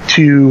goes back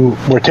to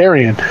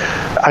Mortarion.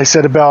 I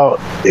said about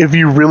if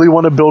you really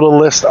want to build a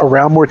list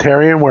around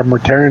Mortarion where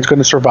Mortarion's going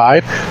to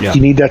survive, you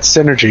need that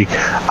synergy.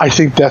 I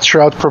think Death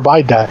Shrouds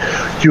provide that.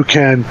 You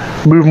can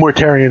move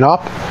Mortarion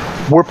up,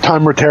 warp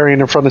time Mortarion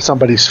in front of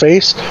somebody's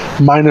face,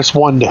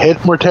 -1 to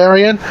hit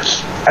Mortarion,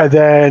 and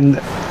then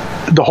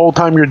the whole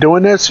time you're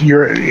doing this,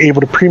 you're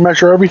able to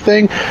pre-measure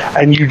everything,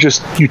 and you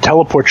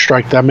teleport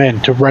strike them in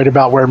to right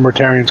about where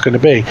Mortarion's going to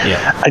be.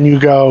 Yeah. And you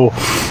go,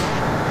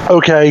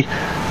 okay,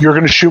 you're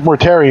going to shoot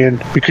Mortarion,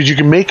 because you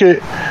can make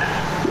it,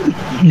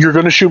 you're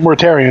going to shoot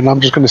Mortarion, I'm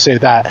just going to say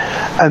that.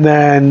 And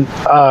then,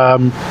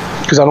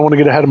 because I don't want to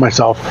get ahead of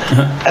myself.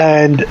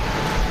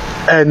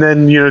 And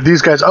then,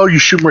 these guys, you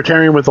shoot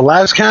Mortarion with the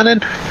las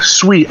cannon?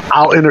 Sweet,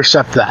 I'll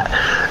intercept that.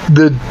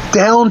 The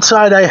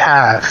downside I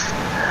have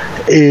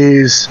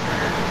is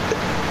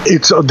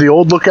it's the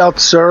old Lookout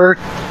Sir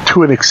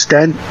to an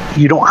extent.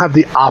 You don't have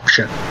the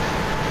option.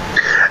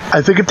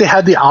 I think if they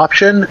had the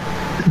option,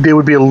 they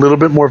would be a little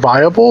bit more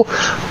viable.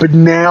 But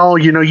now,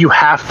 you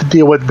have to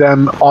deal with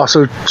them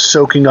also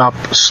soaking up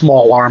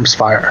small arms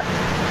fire.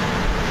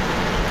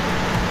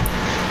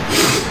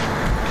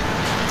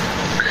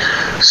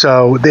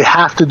 So they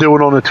have to do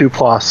it on a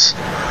 2+.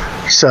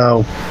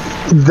 So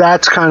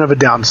that's kind of a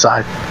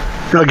downside.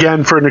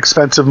 Again, for an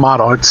expensive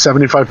model, it's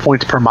 75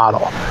 points per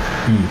model.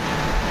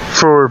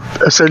 For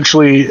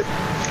essentially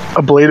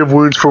a Blade of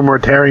Wounds for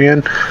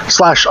Mortarion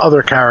 /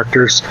 other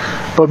characters,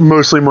 but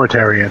mostly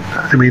Mortarion.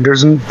 I mean,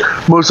 there's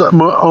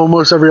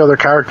almost every other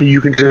character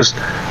you can just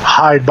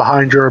hide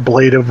behind your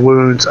Blade of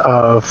Wounds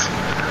of,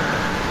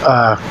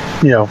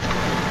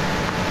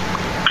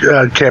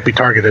 can't be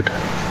targeted.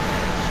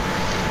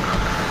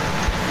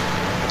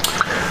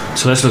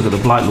 So let's look at the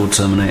Blight Lord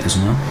Terminators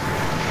now.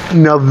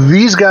 Now,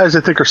 these guys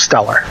I think are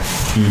stellar.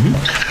 Mm-hmm.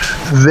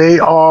 They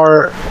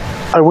are,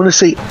 I want to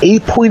say,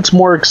 8 points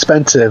more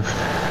expensive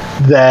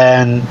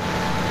than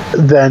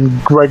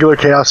regular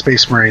Chaos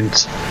Space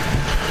Marines.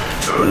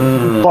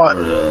 But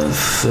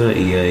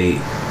 38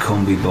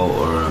 combi bolt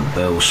or a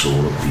bell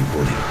sword or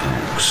bubonic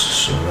axe.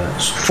 So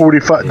that's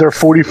 45. They're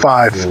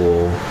 45.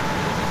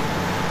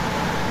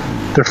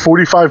 They're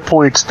 45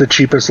 points. The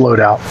cheapest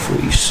loadout.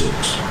 46.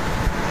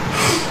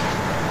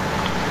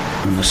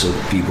 Unless a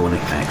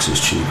bubonic axe is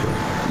cheaper.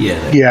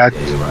 Yeah,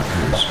 you're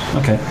right.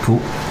 Okay,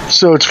 cool.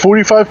 So it's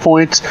 45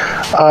 points.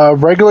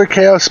 Regular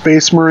Chaos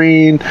Space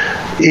Marine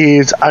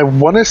is, I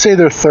want to say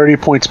they're 30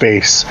 points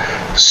base.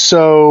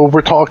 So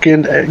we're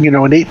talking,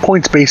 an 8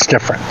 points base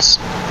difference.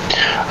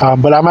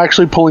 But I'm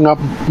actually pulling up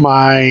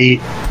my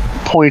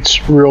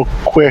points real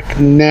quick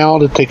now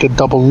to take a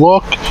double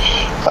look.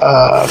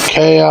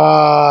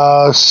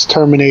 Chaos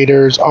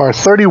Terminators are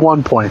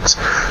 31 points.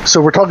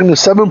 So we're talking a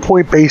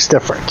 7-point base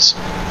difference.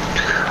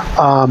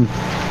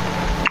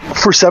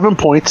 For 7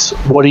 points,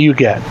 what do you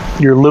get?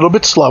 You're a little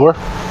bit slower.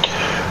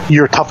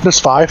 You're toughness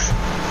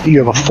 5.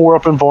 You have a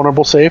 4-up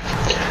invulnerable save.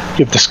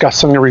 You have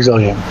disgusting and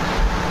resilient.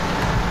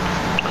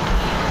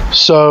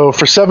 So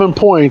for 7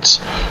 points,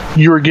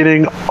 you're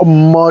getting a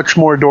much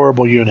more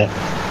durable unit.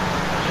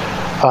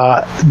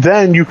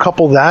 Then you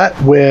couple that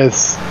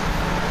with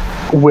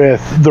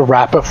the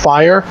rapid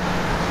fire.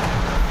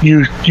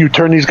 You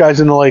turn these guys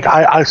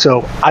into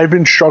so I've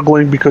been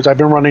struggling because I've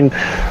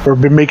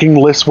been making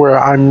lists where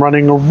I'm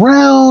running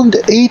around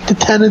 8 to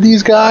 10 of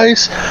these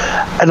guys,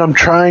 and I'm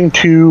trying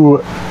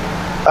to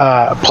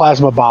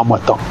plasma bomb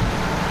with them.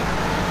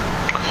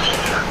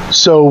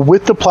 So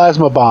with the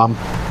plasma bomb,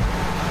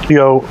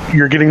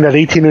 you're getting that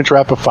 18-inch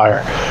rapid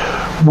fire,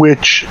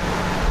 which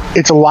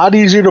it's a lot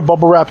easier to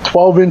bubble wrap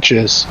 12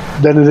 inches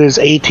than it is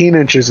 18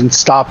 inches and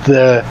stop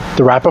the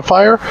rapid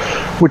fire,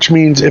 which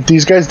means if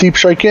these guys deep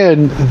strike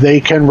in, they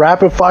can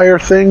rapid fire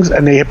things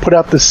and they put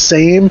out the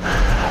same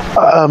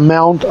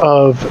amount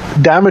of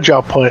damage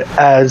output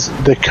as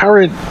the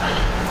current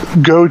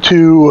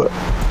go-to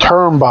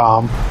term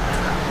bomb,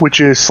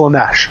 which is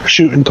Slaanesh,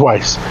 shooting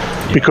twice.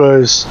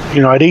 Because,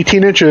 at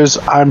 18 inches,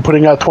 I'm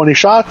putting out 20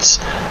 shots.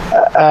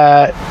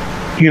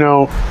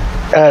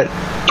 At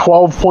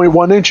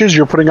 12.1 inches,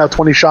 you're putting out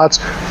 20 shots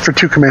for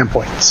 2 command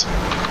points.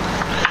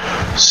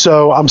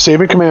 So I'm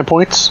saving command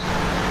points,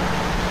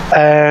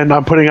 and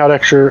I'm putting out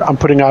extra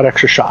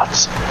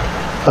shots.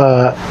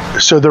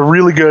 So they're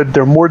really good.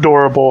 They're more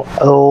durable.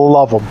 I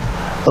love them.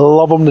 I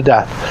love them to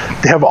death.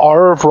 They have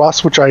Aura of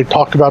Rust, which I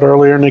talked about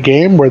earlier in the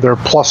game, where they're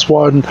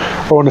 +1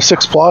 or on a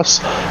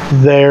 6+.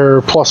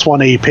 They're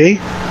 +1 AP.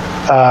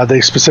 They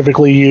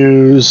specifically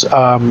use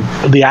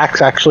the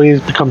axe. Actually,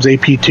 becomes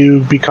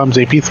AP2, becomes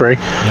AP3.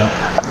 Yep.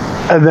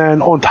 And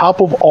then on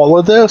top of all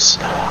of this,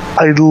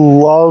 I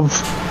love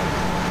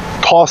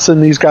tossing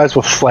these guys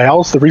with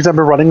flails. The reason I've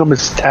been running them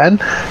is 10.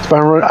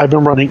 I've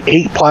been running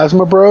 8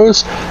 Plasma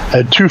Bros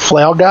and 2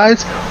 flail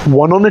guys,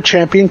 1 on the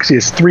champion because he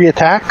has 3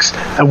 attacks,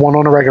 and 1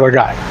 on a regular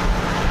guy.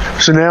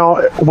 So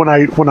now when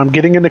I'm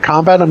getting into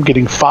combat, I'm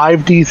getting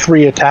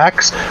 5d3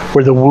 attacks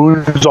where the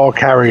wounds all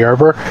carry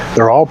over.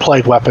 They're all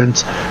plague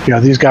weapons.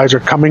 These guys are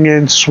coming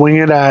in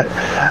swinging at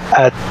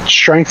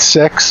strength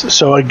 6.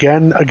 So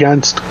again,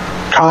 against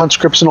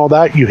conscripts and all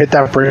that, you hit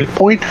that break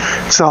point.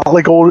 It's not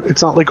like old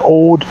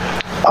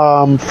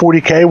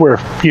 40k where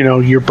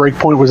your break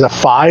point was at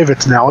 5.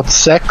 It's now at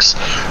 6.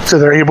 So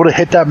they're able to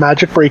hit that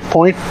magic break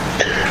point.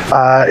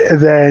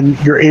 Then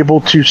you're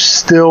able to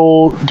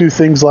still do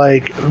things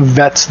like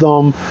vets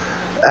them.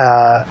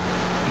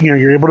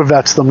 You're able to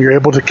vets them. You're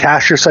able to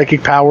cast your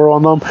psychic power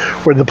on them,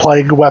 where the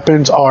plague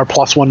weapons are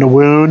 +1 to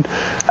wound,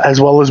 as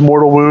well as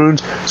mortal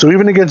wounds. So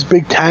even against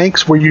big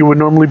tanks, where you would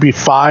normally be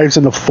 5s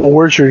and the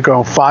 4s, you're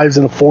going 5s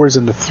and the 4s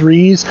and the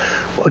 3s.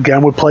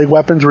 Again, with plague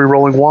weapons,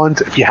 rerolling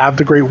 1s. If you have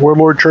the Great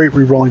Warlord trait,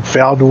 rerolling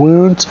failed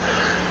wounds.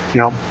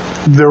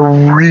 They're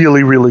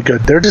really, really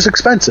good. They're just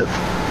expensive,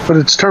 but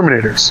it's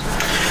Terminators.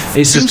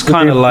 It seems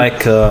kind of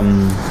like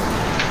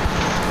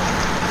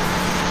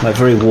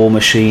very War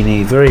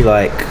Machine-y, very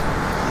like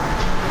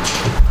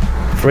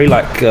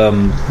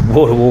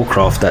World of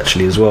Warcraft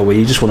actually as well, where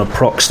you just want to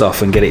proc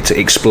stuff and get it to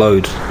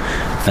explode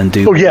and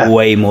do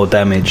way more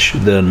damage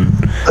than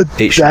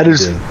it should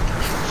do.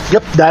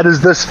 Yep, that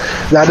is this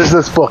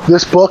book.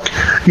 This book,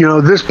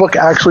 this book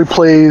actually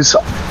plays.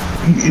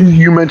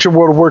 You mentioned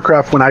World of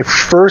Warcraft. When I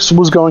first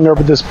was going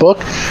over this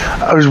book,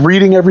 I was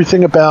reading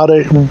everything about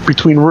it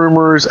between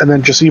rumors and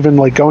then just even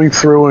going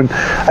through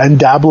and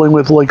dabbling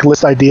with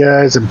list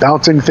ideas and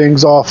bouncing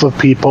things off of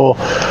people.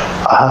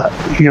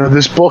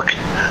 This book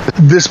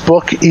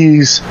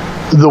is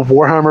the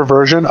Warhammer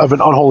version of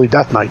an Unholy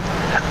Death Knight.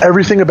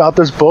 Everything about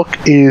this book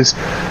is,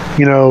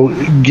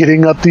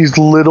 getting up these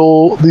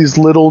little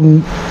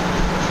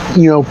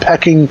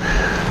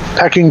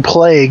pecking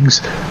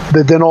plagues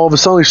that then all of a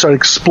sudden start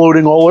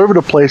exploding all over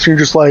the place. You're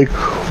just like,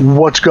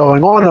 what's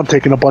going on? I'm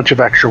taking a bunch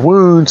of extra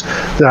wounds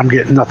that I'm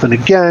getting nothing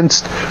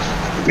against.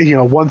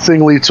 One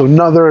thing leads to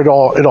another. It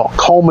all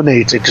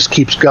culminates. It just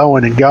keeps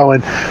going and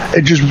going.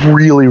 It's just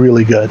really,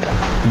 really good. What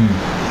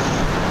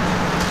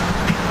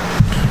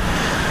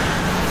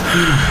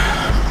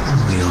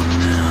are we on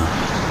now?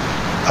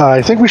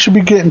 I think we should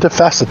be getting to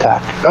Fast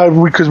Attack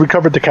because we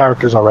covered the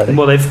characters already.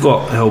 Well, they've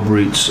got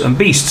Hellbrutes and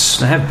Beasts.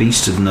 They have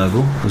Beasts of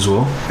Nurgle as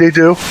well. They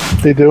do.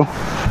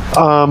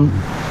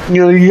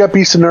 You got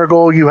Beasts of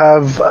Nurgle.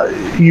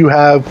 You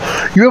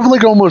have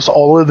like almost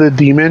all of the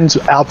demons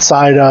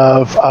outside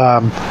of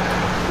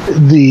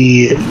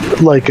the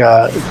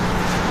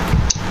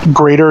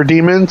greater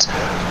demons,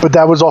 but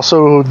that was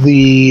also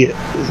the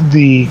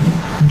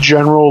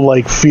general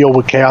like feel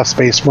with Chaos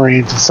Space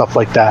Marines and stuff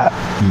like that.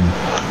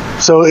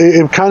 So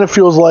it kind of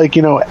feels like,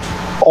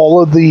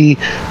 all of the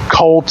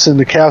cults and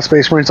the Chaos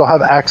Space Marines will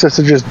have access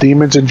to just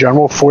demons in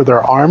general for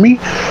their army,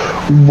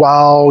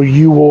 while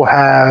you will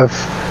have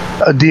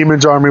a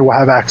demon's army will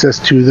have access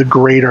to the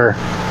greater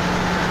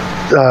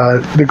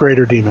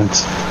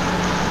demons.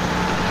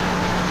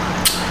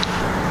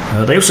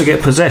 They also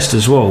get possessed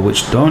as well,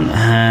 which don't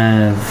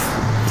have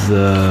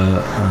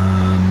the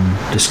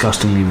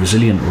disgustingly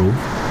resilient rule.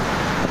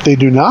 They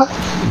do not?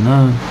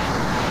 No.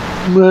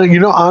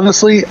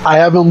 Honestly, I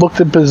haven't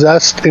looked at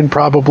possessed in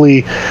probably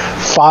in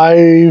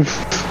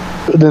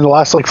the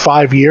last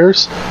 5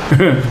 years.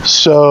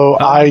 So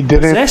I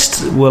didn't.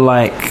 Possessed were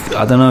I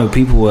don't know.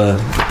 People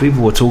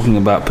were talking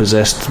about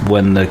possessed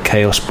when the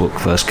Chaos book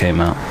first came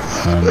out.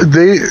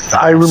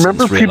 I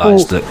remember people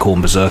realized that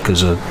Khorne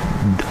Berserkers are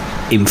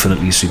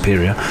infinitely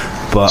superior.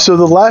 But so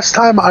the last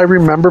time I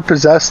remember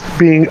possessed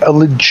being a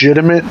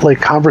legitimate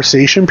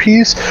conversation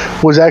piece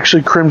was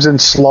actually Crimson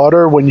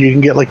Slaughter, when you can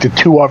get the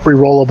 2-up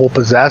rerollable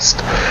possessed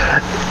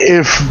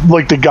if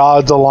the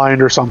gods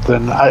aligned or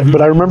something.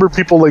 But I remember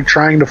people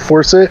trying to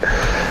force it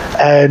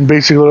and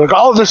basically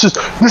this is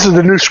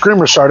the new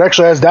Screamer Star. It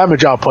actually has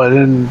damage output,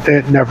 and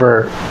it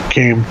never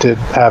came to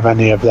have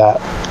any of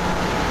that.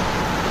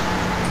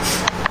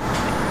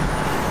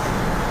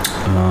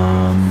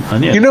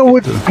 And yeah, you know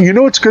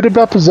what's good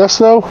about possessed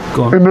though?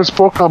 In this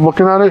book, I'm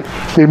looking at it.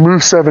 They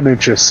move 7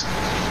 inches.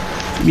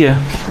 Yeah,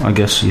 I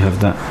guess you have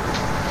that.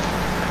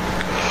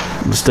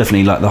 It's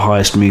definitely the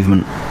highest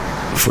movement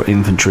for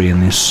infantry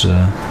in this.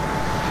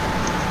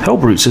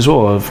 Hellbrutes as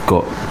well. I've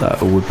got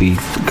that would be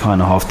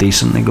kind of half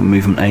decent. They got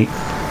movement 8.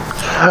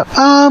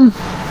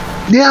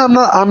 Yeah,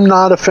 I'm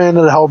not a fan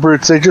of the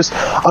Hellbrutes. They just,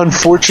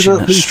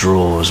 unfortunately,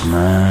 straws,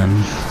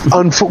 man.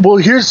 Well,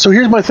 here's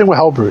my thing with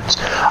Hellbrutes.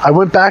 I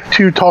went back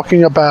to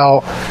talking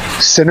about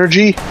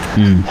synergy.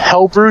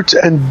 Hellbrutes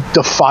and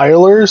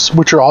Defilers,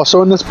 which are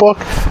also in this book,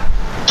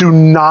 do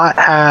not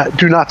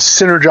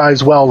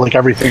synergize well like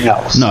everything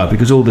else. No,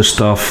 because all the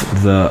stuff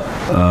that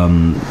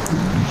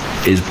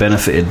is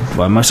benefited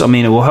by most.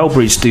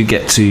 Hellbrutes do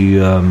get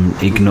to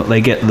ignore.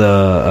 They get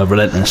the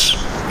Relentless,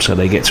 so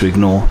they get to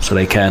ignore, so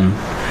they can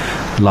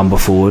lumber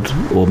forward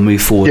or move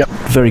forward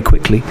very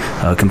quickly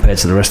compared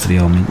to the rest of the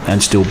army,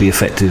 and still be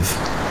effective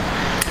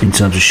in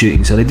terms of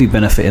shooting. So they do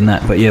benefit in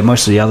that. But yeah,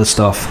 most of the other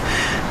stuff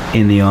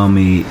in the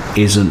army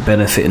isn't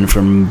benefiting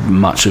from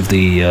much of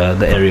the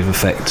area of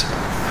effect.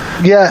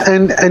 Yeah,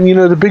 and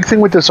the big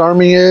thing with this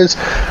army is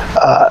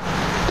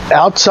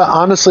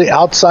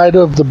outside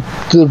of the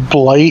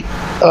Blight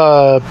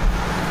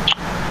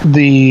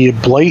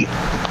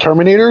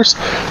Terminators,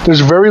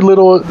 there's very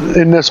little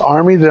in this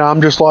army that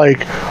I'm just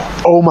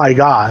oh my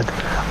god,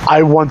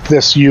 I want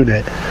this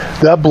unit.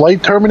 That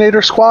Blight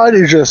Terminator squad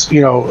is just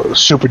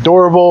super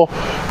durable,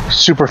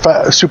 super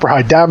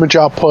high damage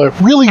output,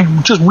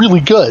 really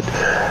good.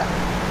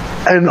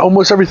 And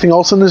almost everything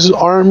else in this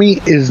army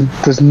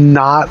does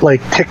not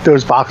tick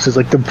those boxes.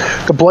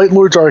 The Blight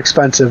Lords are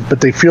expensive, but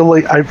they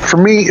feel for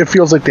me it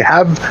feels like they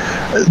have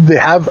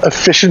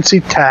efficiency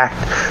tact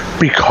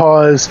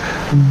because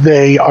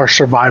they are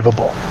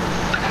survivable.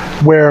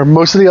 Where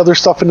most of the other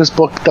stuff in this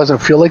book doesn't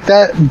feel like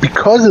that.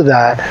 Because of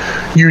that,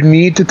 you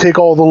need to take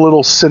all the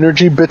little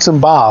synergy bits and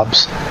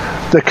bobs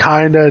that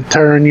kind of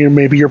turn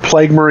maybe your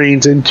Plague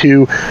Marines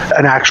into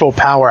an actual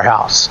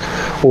powerhouse,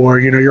 or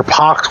your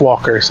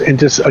Poxwalkers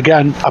into,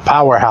 again, a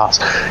powerhouse.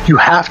 You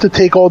have to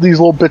take all these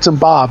little bits and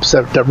bobs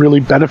that really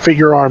benefit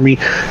your army,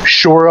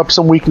 shore up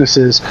some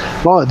weaknesses.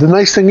 Well, the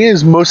nice thing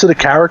is most of the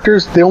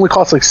characters, they only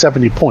cost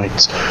 70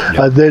 points.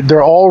 Yep.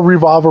 They're all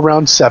revolve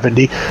around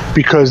 70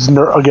 because,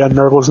 again,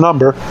 Nurgle's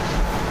number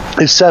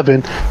is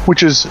 7,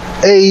 which is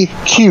A,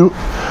 cute,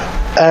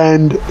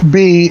 and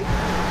B,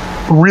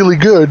 really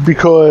good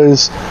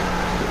because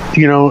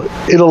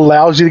it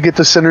allows you to get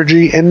the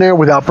synergy in there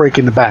without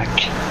breaking the bank.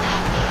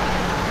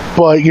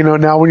 But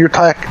now when you're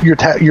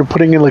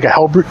putting in a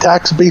Hellbrute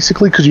tax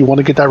basically because you want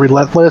to get that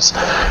Relentless,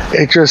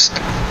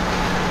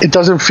 it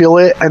doesn't feel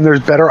it, and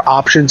there's better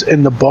options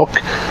in the book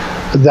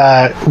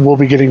that we'll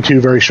be getting to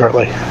very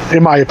shortly,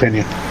 in my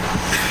opinion.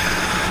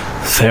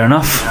 Fair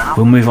enough.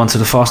 We'll move on to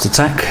the Fast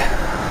Attack.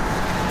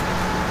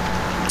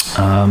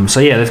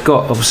 They've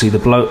got obviously the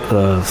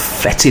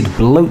fetid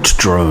bloat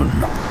drone.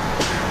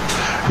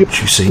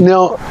 Which you see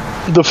now.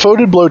 The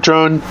fetid bloat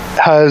drone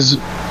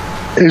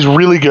is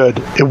really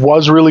good. It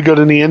was really good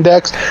in the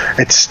index.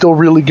 It's still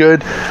really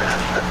good.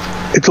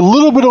 It's a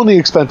little bit on the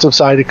expensive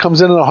side. It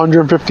comes in at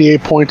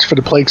 158 points for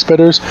the Plague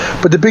Spitters,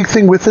 but the big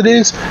thing with it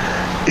is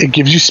it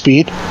gives you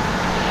speed.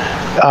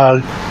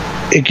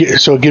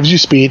 So it gives you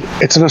speed.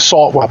 It's an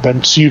assault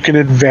weapon, so you can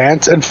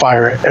advance and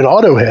fire it. It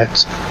auto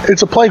hits.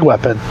 It's a plague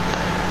weapon,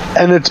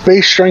 and its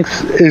base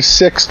strength is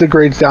 6,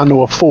 degrades down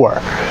to a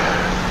 4.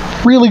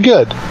 Really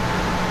good.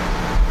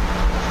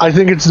 I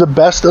think it's the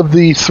best of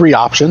the 3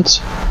 options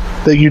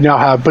that you now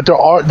have, but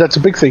that's a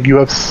big thing. You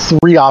have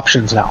 3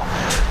 options now.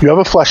 You have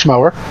a flesh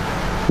mower,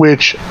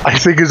 which I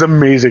think is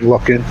amazing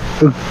looking.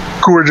 A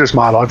gorgeous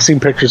model. I've seen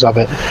pictures of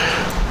it.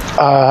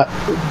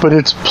 But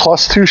it's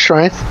 +2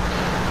 strength,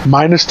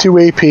 -2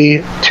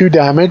 AP, 2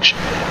 damage,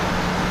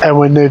 and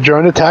when the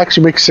drone attacks,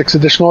 you make 6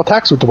 additional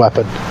attacks with the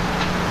weapon.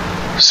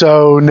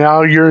 So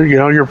now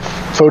your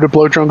photo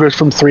blow drone goes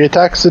from 3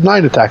 attacks to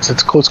 9 attacks.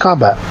 It's close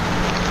combat.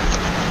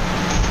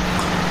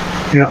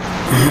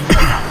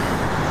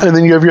 And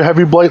then you have your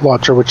heavy blight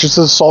launcher, which is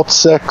assault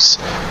 6,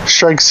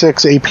 strength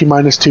 6, AP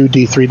 -2,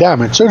 D3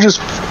 damage. So just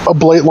a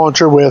blight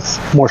launcher with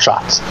more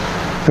shots.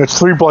 It's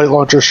 3 blight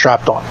launchers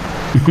strapped on.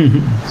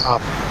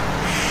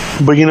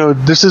 But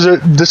this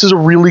is a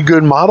really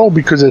good model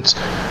because it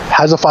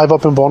has a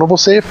 5-up invulnerable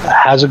save,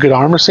 has a good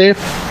armor save,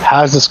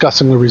 has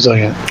disgustingly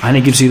resilient, and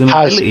it gives you the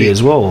mobility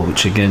as well,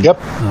 which again,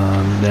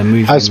 they're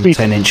moving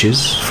 10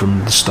 inches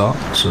from the start.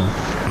 So.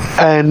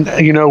 And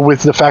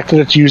with the fact that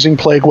it's using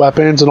plague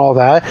weapons and all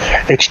that,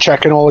 it's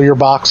checking all of your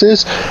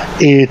boxes.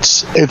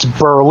 It's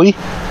burly,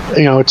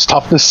 it's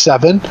toughness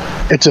 7.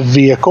 It's a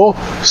vehicle,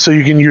 so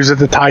you can use it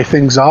to tie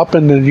things up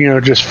and then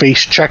just face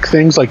check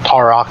things like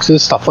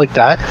Taroxes, stuff like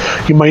that.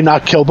 You might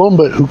not kill them,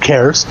 but who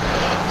cares?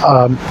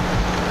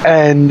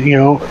 And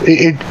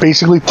it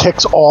basically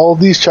ticks all of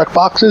these check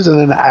boxes and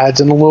then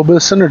adds in a little bit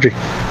of synergy.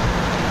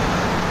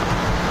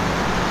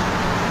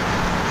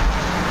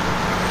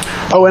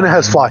 Oh, and it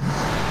has fly.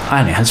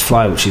 And it has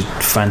fly, which is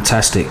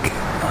fantastic.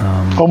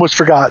 Almost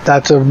forgot.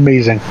 That's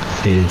amazing.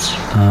 It is.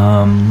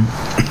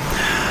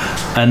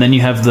 And then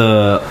you have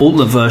the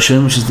Ultimate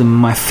version, which is the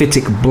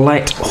Myphitic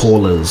Blight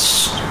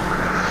Haulers.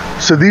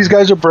 So these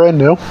guys are brand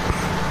new.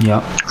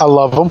 Yeah. I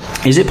love them.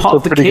 Is it part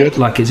of the kit? Good.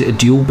 Like, is it a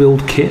dual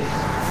build kit?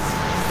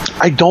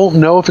 I don't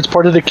know if it's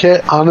part of the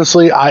kit.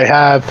 Honestly, I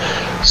have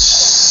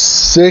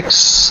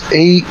 6,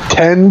 8,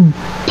 10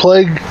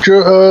 plague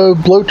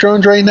bloat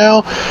drones right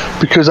now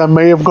because I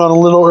may have gone a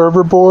little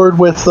overboard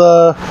with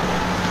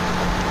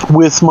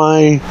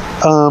my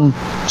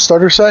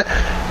starter set.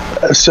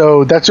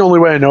 So that's the only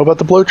way I know about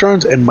the bloat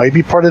drones. It might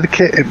be part of the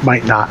kit. It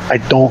might not. I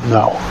don't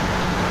know.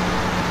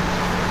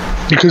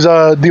 Because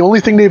the only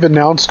thing they've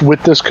announced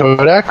with this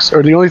codex,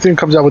 or the only thing that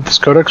comes out with this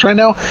codex right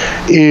now,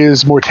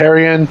 is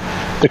Mortarion,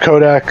 the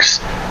codex,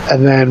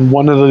 and then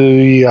one of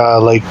the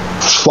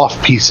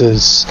fluff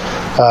pieces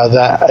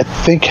that I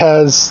think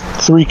has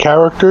 3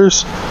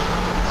 characters.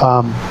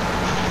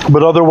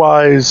 But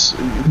otherwise,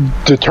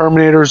 the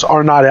Terminators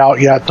are not out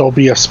yet. There'll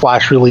be a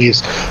splash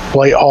release.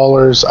 Blight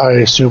Haulers, I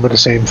assume, are the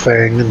same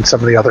thing, and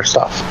some of the other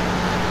stuff.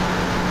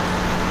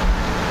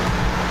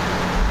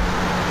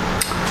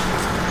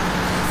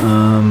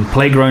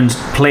 Plague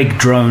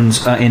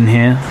drones are in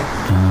here.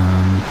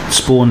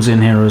 Spawn's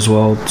in here as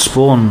well.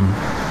 Spawn,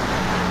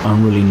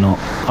 I'm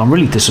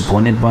really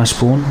disappointed by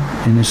Spawn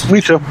in this.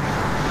 Me too.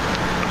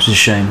 Which is a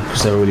shame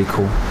because they're really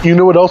cool. You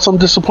know what else I'm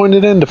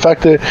disappointed in? The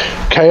fact that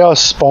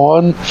Chaos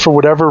Spawn, for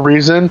whatever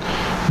reason,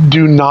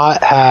 do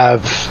not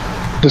have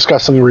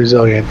disgustingly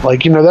resilient.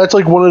 That's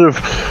like one of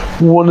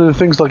the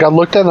things. Like I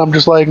looked at, and I'm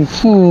just like,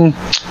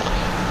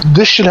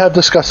 this should have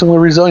disgustingly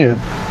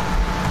resilient.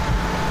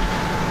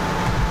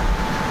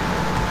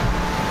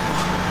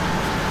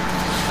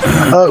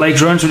 Plague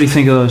drones, what do you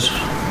think of those?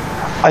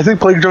 I think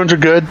plague drones are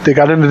good. They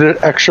got into the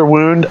extra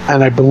wound,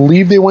 and I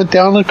believe they went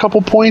down a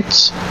couple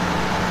points.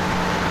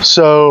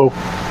 So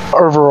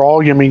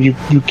overall,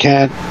 you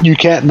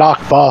can't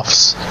knock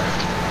buffs.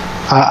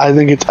 I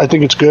think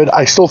it's good.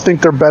 I still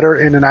think they're better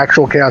in an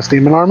actual Chaos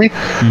Demon army.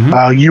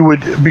 Mm-hmm. You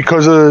would,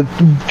 because of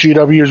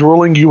GW's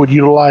ruling, you would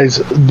utilize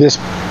this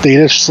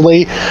data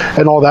slate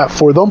and all that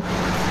for them.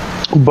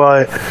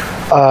 But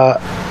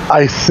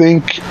I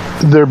think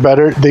they're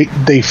better.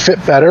 They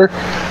fit better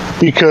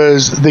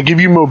because they give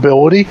you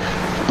mobility,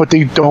 but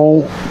they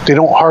don't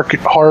hark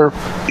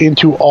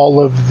into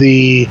all of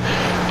the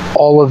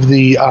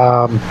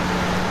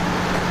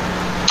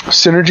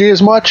synergy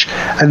as much,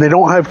 and they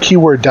don't have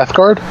keyword Death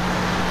Guard.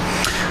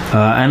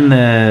 And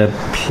their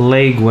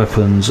plague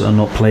weapons are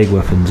not plague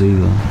weapons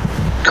either.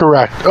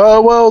 Correct.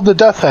 Well, the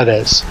Death Head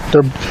is.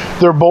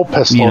 They're bolt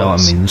pistols. You know what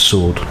I mean, the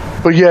sword.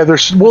 But yeah, their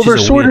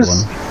sword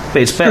is.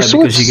 But it's better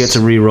because you get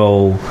to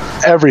re-roll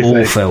everything.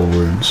 All fail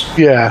runes.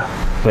 Yeah.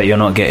 But you're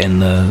not getting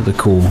the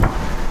cool.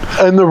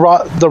 And the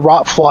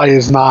rot fly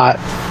is not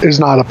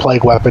a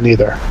plague weapon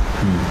either.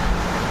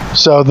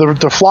 So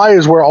the fly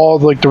is where all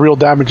the real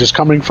damage is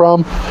coming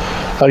from.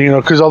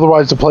 Because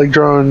otherwise the plague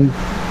drone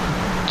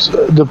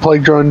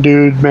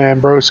dude,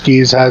 man,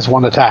 Broskis, has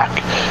 1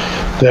 attack.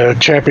 The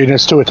champion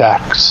has 2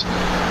 attacks.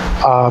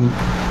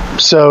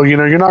 So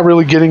you're not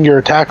really getting your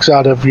attacks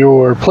out of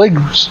your plague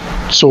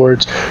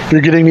swords.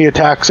 You're getting the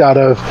attacks out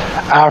of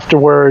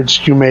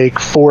afterwards. You make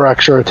 4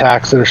 extra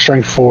attacks that are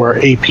strength 4,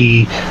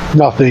 AP,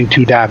 nothing,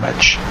 2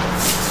 damage.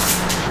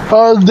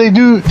 They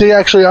do. They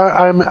actually.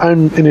 I'm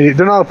an idiot.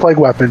 They're not a plague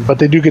weapon, but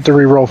they do get to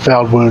reroll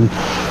failed wound.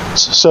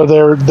 So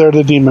they're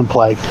the demon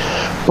plague.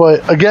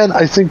 But again,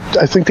 I think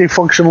they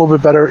function a little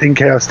bit better in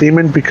Chaos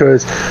Demon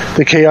because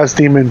the Chaos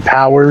Demon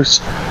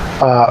powers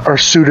are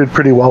suited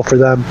pretty well for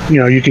them. You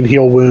know, you can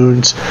heal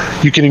wounds,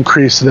 you can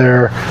increase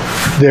their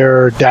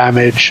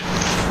damage,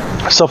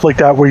 stuff like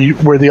that,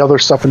 where the other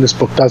stuff in this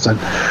book doesn't.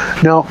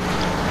 Now,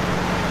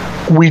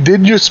 we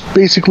did just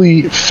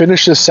basically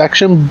finish this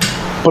section,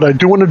 but I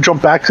do want to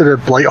jump back to the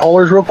Blight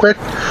Haulers real quick.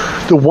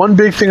 The one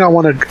big thing I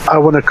want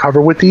to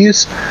cover with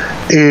these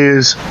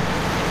is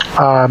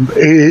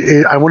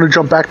I want to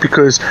jump back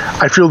because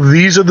I feel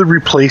these are the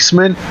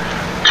replacement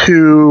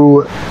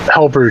to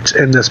Hellbrutes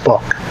in this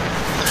book.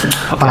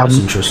 Okay, that's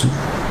interesting.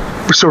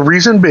 So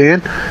reason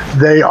being,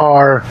 they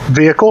are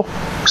vehicle,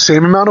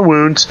 same amount of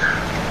wounds,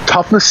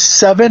 toughness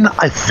 7.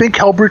 I think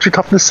Hellbrutes are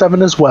toughness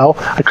 7 as well.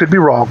 I could be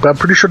wrong, but I'm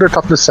pretty sure they're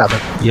toughness 7.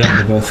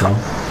 Yeah, they both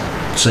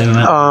are. Same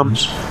amount of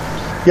wounds.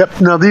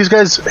 Yep. Now these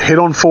guys hit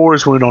on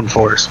 4s, wound on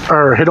 4s,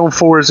 or hit on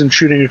 4s and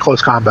shooting in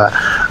close combat.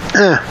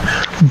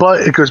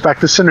 But it goes back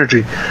to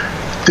synergy.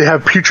 They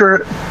have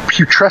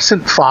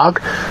putrescent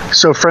fog,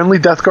 so friendly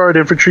Death Guard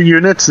infantry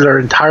units that are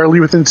entirely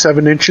within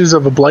 7 inches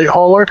of a Blight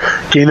Hauler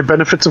gain the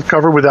benefits of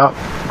cover without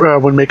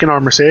when making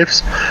armor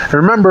saves. And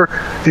remember,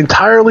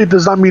 entirely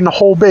does not mean the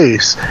whole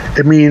base.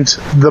 It means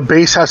the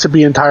base has to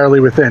be entirely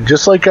within,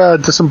 just like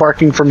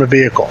disembarking from a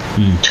vehicle.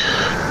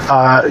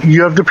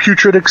 You have the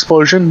putrid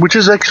explosion, which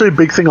is actually a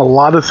big thing. A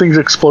lot of things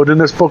explode in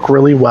this book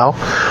really well.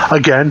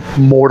 Again,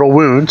 mortal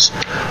wounds.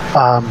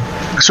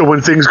 So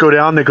when things go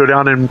down, they go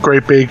down in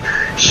great big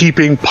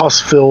heaping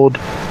pus-filled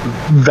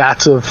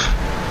vats of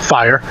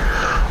fire.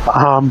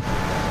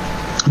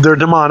 They're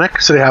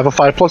demonic, so they have a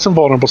 5+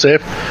 invulnerable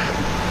save.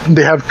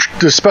 They have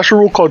the special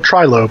rule called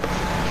Trilobe.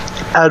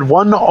 Add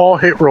 1 to all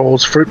hit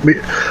rolls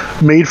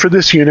made for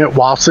this unit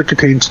whilst it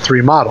contains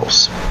 3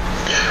 models.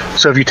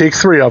 So if you take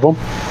 3 of them,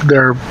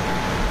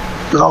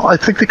 I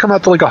think they come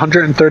out to like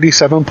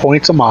 137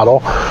 points a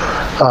model,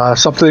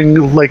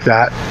 something like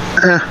that.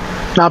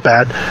 Not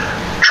bad.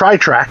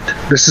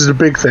 Tritract, this is a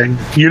big thing.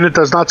 Unit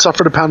does not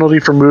suffer the penalty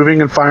for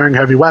moving and firing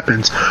heavy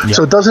weapons. Yep.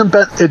 So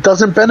it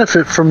doesn't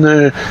benefit from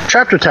the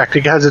chapter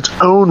tactic. It has its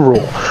own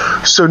rule.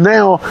 So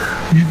now,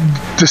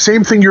 the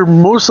same thing you're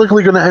most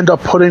likely going to end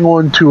up putting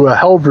onto a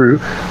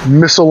Hellbrute,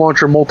 missile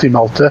launcher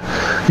multi-melta.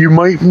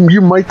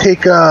 You might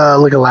take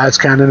like a las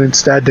cannon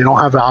instead. They don't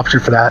have an option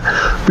for that.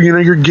 But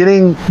you're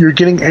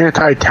getting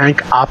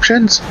anti-tank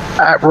options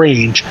at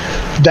range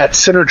that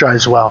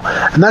synergize well,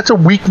 and that's a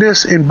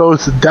weakness in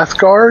both Death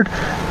Guard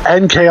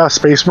and Chaos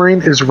Space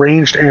Marine is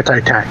ranged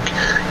anti-tank.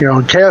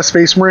 In Chaos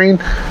Space Marine,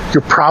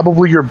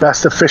 your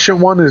best efficient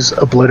one is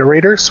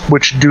Obliterators,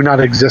 which do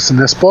not exist in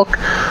this book,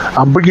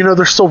 but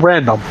they're still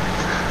random.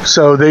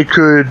 So they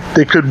could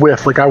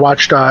whiff. Like I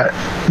watched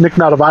Nick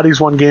Nadavati's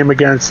one game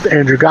against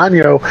Andrew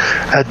Gagno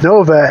at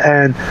Nova,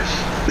 and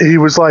he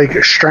was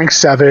like strength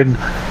 7,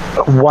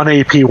 1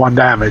 AP, 1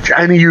 damage,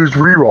 and he used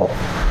reroll.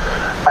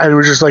 And it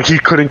was just like he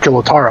couldn't kill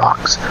a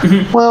Taurox.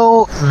 Mm-hmm.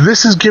 Well,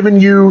 this is giving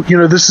you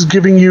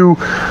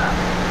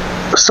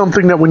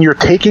something that when you're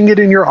taking it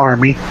in your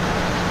army,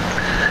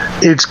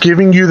 it's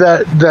giving you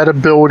that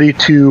ability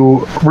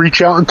to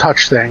reach out and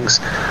touch things.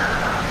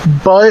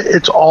 But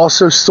it's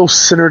also still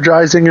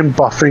synergizing and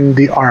buffing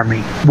the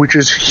army, which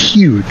is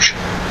huge.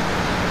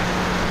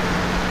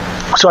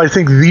 So I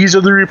think these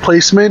are the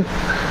replacement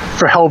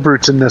for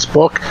Hellbrutes in this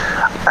book,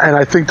 and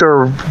I think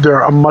they're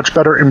a much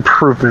better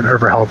improvement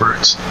over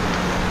Hellbrutes.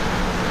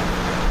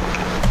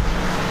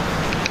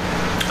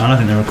 And I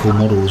think they're a cool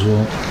model as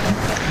well.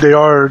 They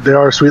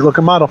are a sweet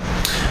looking model.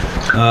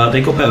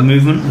 They got better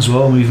movement as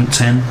well, movement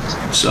 10,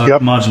 so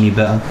yep. Marginally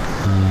better.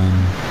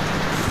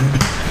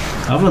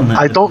 Other than that,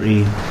 I don't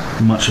really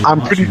much of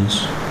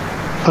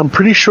I'm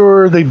pretty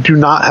sure they do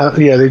not have.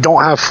 Yeah, they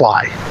don't have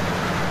fly.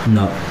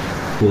 No.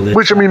 Well,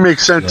 which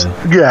makes sense.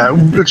 Yeah,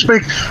 which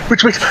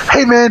makes.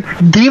 Hey man,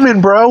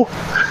 demon bro.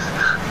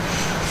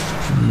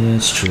 Yeah,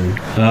 it's true.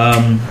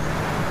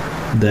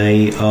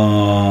 They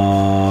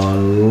are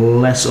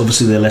less.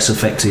 Obviously, they're less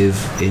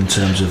effective in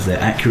terms of their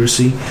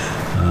accuracy,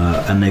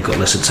 and they've got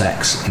less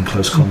attacks in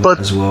close combat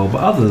as well.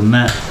 But other than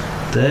that.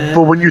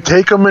 But when you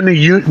take them in a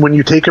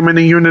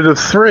unit of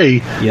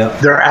 3,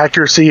 yep. Their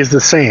accuracy is the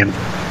same.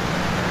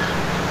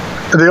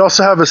 They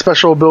also have a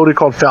special ability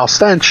called Foul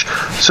Stench,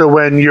 so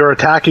when you're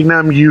attacking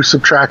them, you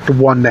subtract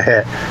 1 to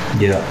hit.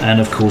 Yeah, and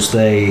of course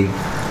they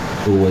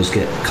always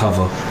get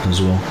cover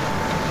as well.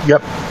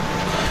 Yep.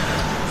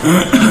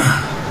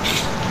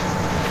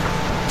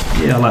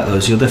 Yeah, I like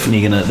those. You're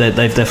definitely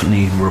they've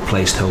definitely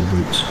replaced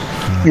Hellbrutes.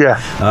 Yeah.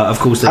 Of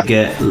course, they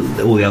get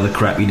all the other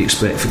crap you'd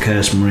expect for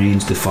Chaos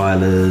Marines,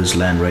 Defilers,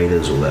 Land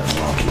Raiders, all that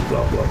malarkey,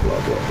 blah blah blah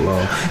blah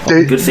blah.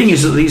 The good thing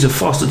is that these are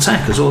fast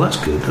attack as well. That's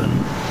good.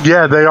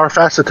 Yeah, they are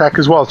fast attack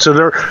as well. So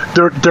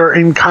they're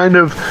in kind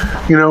of,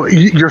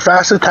 your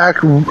fast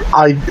attack.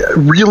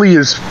 Really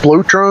is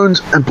float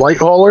drones and blight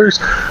haulers.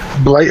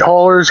 Blight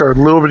haulers are a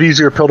little bit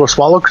easier pill to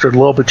swallow because they're a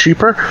little bit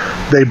cheaper.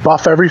 They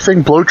buff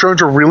everything. Bloat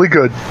drones are really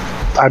good.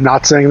 I'm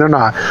Not saying they're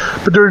not,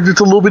 but it's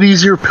a little bit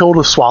easier pill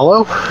to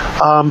swallow.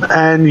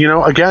 And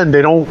again,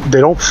 they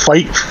don't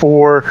fight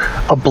for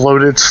a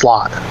bloated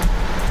slot.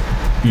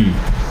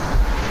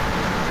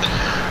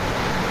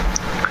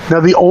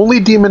 Now, the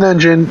only demon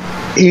engine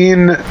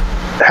in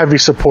heavy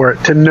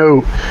support to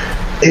note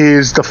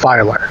is the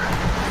Filer.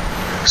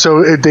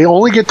 So they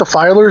only get the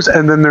Filers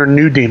and then their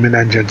new demon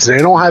engines. They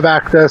don't have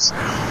access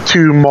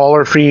to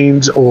Mauler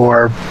Fiends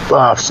or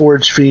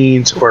Forge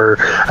Fiends or,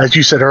 as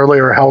you said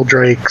earlier,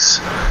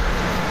 Helldrakes.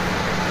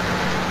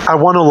 I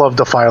want to love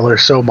the Filer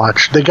so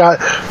much. They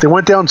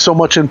went down so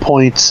much in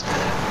points,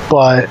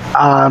 but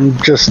I'm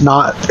just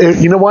not.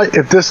 You know what?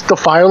 If the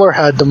Filer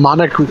had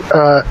demonic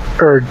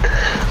or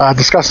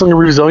disgustingly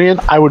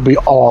resilient, I would be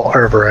all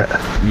over it.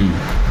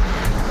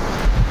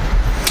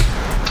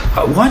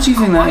 Why do you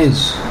think that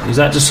is? Is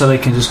that just so they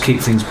can just keep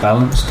things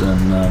balanced?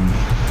 And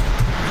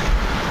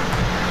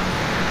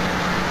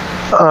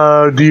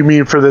do you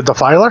mean for the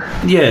Defiler?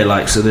 Yeah,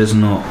 like, so there's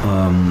not.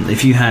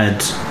 If you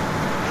had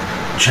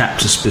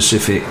chapter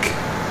specific,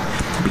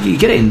 you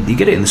get it in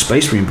the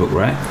Space Marine book,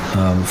 right?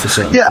 For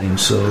certain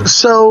things.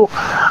 So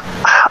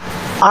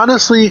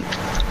honestly,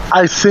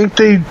 I think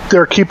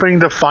they're keeping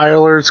the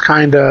Filers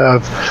kind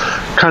of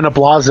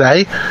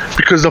blasé,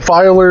 because the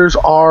Filers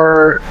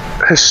are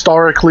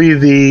historically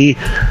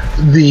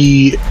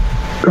the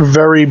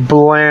very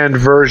bland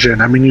version.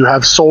 I mean, you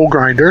have Soul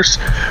Grinders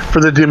for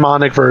the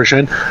demonic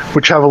version,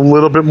 which have a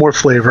little bit more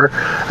flavor,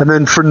 and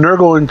then for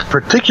Nurgle in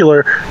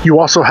particular, you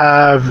also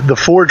have the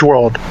Forge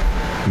World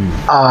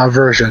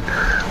version,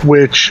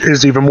 which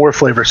is even more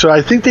flavor. So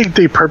I think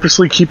they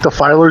purposely keep the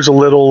Filers a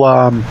little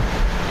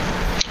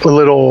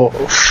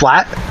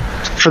flat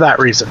for that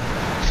reason.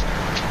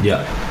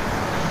 Yeah.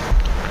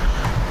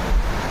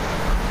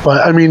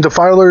 But I mean, I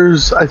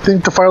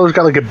think the Filers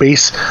got like a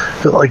base,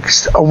 like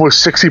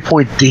almost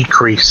 60-point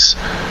decrease.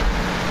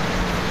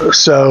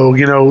 So,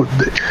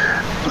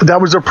 that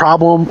was a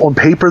problem. On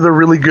paper, they're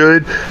really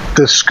good.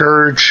 The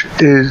Scourge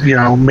is,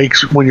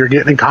 makes, when you're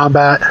getting in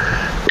combat,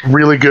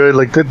 really good.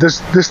 Like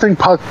this thing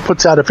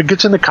puts out, if it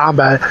gets into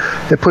combat,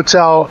 it puts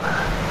out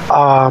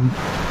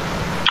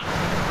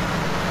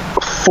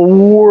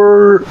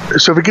 4.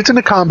 So if it gets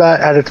into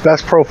combat at its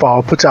best profile,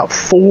 it puts out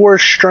 4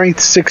 strength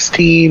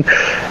 16,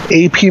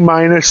 AP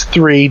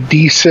 -3,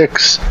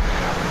 D6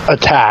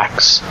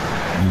 attacks,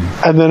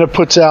 and then it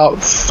puts out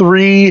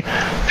 3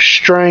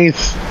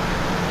 strength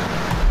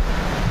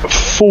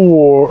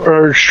 4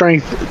 or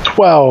strength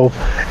 12,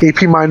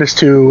 AP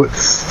 -2,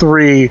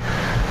 3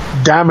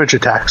 damage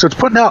attacks. So it's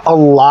putting out a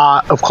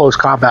lot of close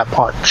combat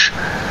punch.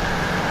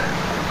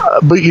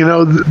 But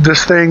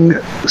this thing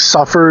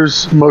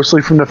suffers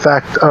mostly from the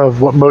fact of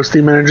what most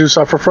demon engines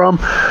suffer from.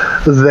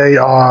 They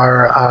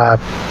are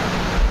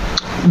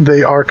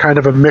kind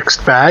of a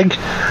mixed bag,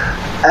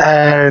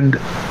 and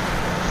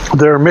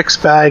they're a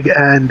mixed bag,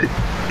 and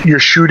your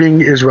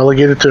shooting is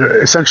relegated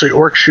to essentially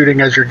orc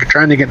shooting as you're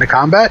trying to get into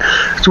combat.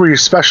 It's where you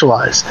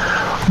specialize.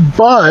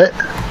 But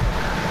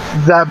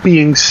that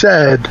being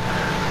said,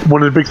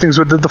 one of the big things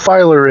with the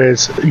Defiler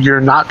is you're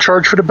not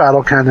charged for the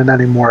battle cannon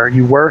anymore.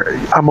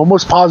 I'm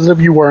almost positive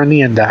you were in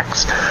the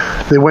index.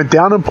 They went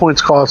down in points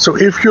cost, so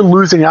if you're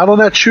losing out on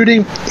that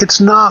shooting,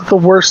 it's not the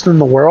worst in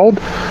the world.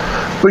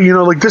 But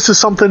this is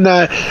something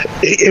that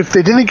if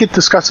they didn't get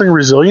disgusting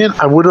resilient,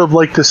 I would have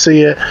liked to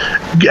see it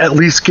at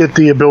least get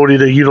the ability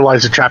to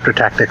utilize the chapter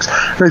tactics.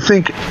 And I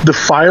think the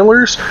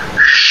Filers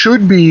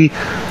should be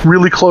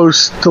really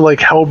close to like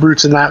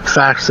Hellbrutes in that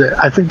facet.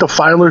 I think the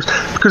Filers,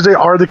 because they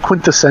are the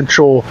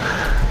quintessential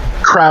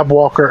crab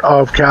walker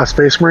of Chaos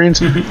Space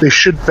Marines, they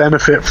should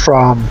benefit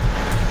from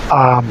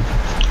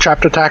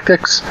chapter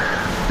tactics.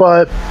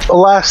 But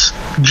alas,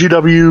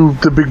 GW,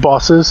 the big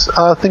bosses,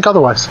 think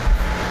otherwise.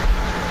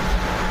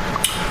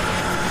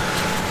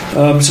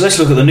 So let's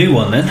look at the new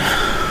one then,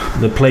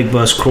 the Plague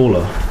Burst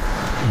Crawler,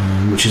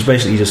 which is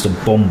basically just a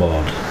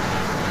bombard.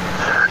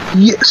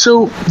 Yeah,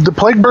 so the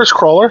Plague Burst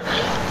Crawler,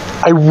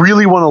 I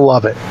really want to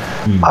love it.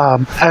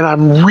 And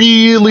I'm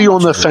really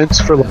on the fence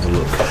for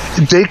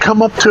they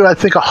come up to, I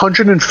think,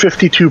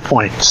 152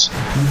 points.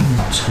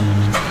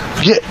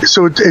 Yeah,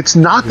 so it's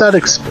not that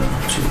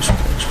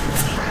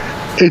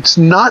it's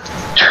not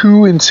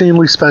too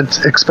insanely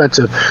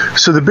expensive.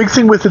 So the big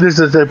thing with it is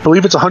that I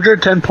believe it's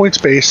 110 points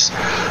base.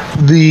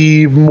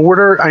 The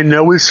mortar, I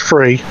know, is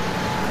free.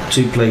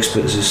 2 Plague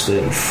Splitters is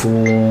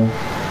 34.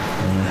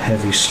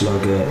 Heavy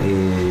Slugger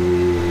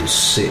is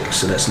 6,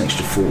 so that's an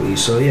extra 40.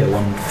 So yeah,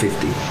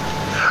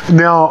 150.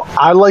 Now,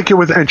 I like it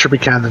with entropy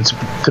cannons,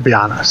 to be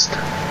honest.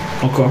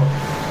 Okay.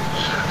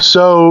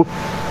 So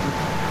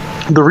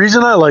the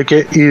reason I like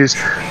it is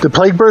the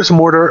Plague Burst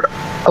Mortar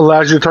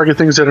allows you to target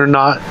things that are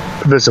not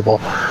visible.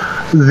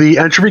 The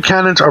entropy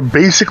cannons are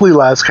basically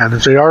las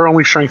cannons. They are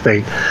only strength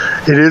 8.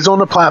 It is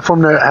on a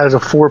platform that has a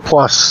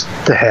 4+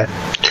 to hit,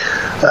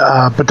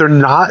 but they're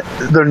not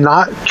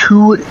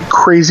too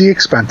crazy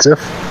expensive.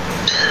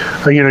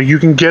 You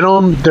can get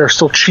them. They're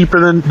cheaper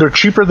than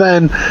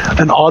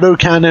an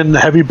autocannon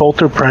heavy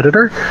bolter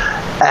predator,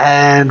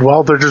 and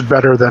they're just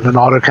better than an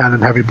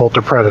autocannon heavy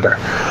bolter predator.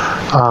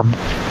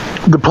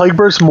 The Plague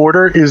Burst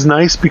Mortar is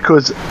nice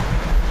because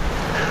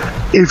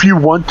if you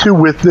want to,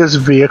 with this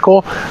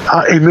vehicle,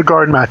 in the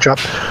guard matchup,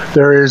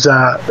 there is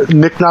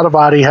Nick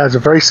Natavati has a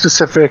very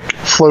specific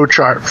flow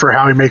chart for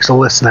how he makes a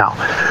list now.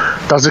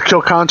 Does it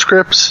kill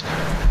conscripts?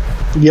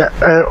 Yeah,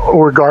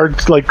 or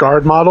guards, like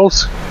guard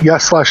models?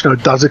 Yes/no.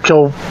 Does it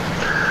kill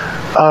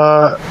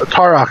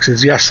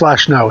Taroxes?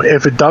 Yes/no.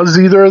 If it does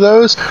either of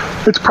those,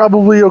 it's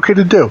probably okay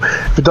to do.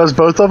 If it does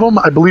both of them,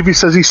 I believe he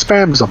says he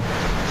spams them.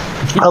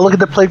 I look at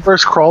the Plague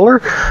Burst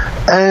Crawler,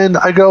 and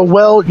I go,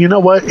 well, you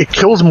know what? It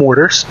kills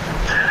mortars.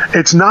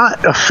 It's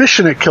not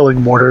efficient at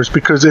killing mortars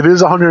because it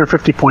is a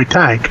 150-point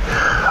tank,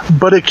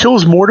 but it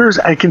kills mortars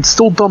and can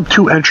still dump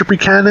 2 entropy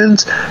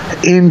cannons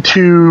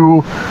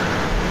into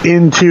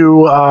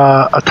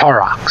a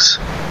Tarox.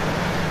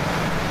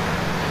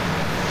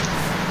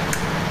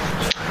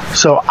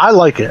 So I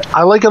like it.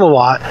 I like it a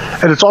lot,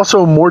 and it's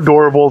also more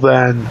durable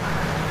than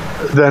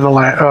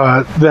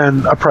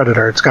a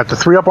Predator. It's got the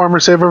 3-up armor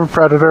save of a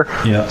Predator.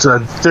 Yeah. It's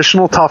an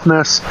additional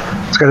toughness.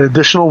 It's got an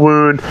additional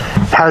wound.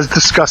 Has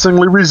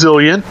disgustingly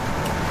resilient,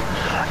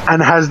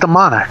 and has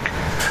demonic.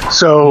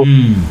 So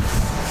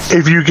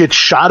if you get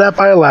shot at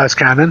by a las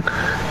cannon,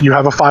 you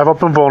have a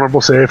 5-up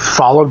invulnerable save,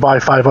 followed by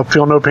 5-up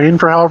feel no pain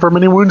for however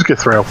many wounds get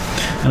through.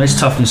 And it's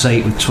toughness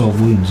 8 with 12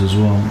 wounds as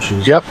well, which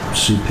is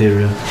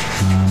superior.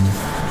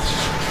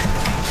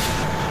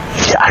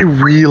 Yeah, I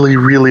really,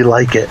 really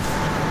like it.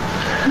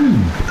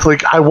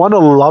 Like, I want to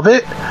love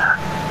it,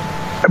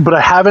 but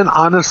I haven't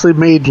honestly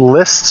made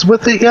lists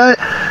with it yet.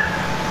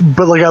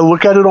 But like, I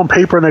look at it on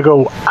paper and I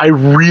go, I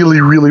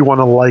really, really want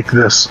to like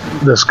this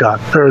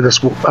gun or this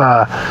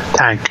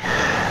tank,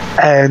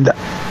 and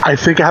I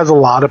think it has a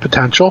lot of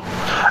potential.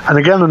 And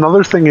again,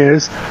 another thing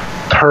is,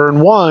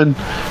 turn 1,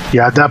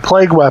 you had that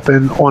plague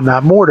weapon on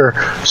that mortar,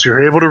 so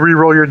you're able to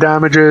reroll your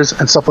damages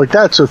and stuff like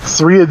that. So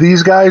 3 of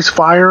these guys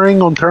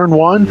firing on turn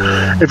 1,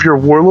 if your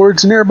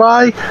warlord's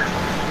nearby,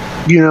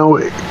 you know,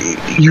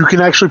 you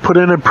can actually put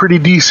in a pretty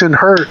decent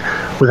hurt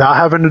without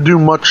having to do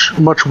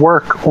much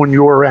work on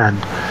your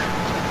end.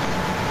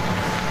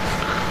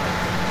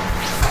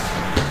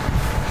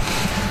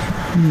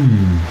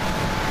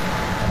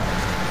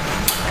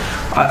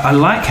 I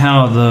like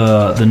how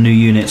the new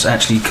units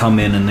actually come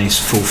in and they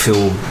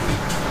fulfill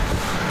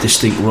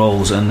distinct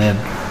roles, and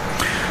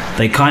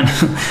they kind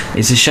of,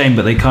 it's a shame,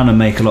 but they kind of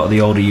make a lot of the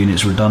older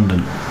units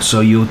redundant. So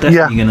you're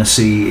definitely going to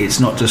see, it's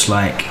not just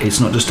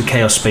a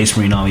Chaos Space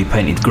Marine army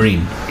painted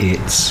green.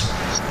 It's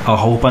a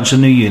whole bunch of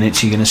new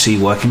units you're going to see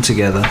working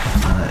together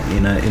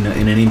in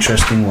an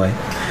interesting way.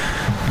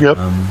 Yep.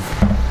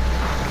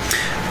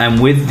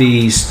 And with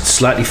these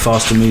slightly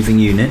faster moving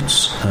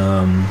units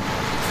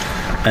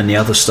and the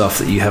other stuff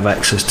that you have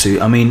access to,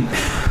 I mean,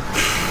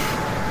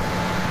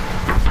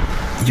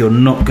 you're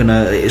not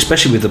gonna,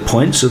 especially with the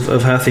points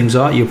of how things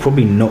are, you're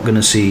probably not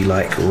gonna see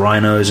like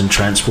rhinos and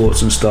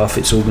transports and stuff.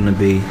 It's all gonna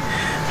be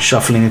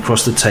shuffling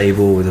across the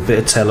table with a bit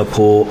of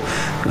teleport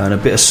and a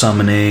bit of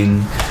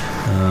summoning,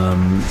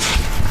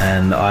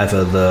 and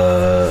either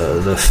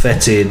the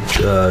fetid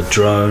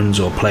drones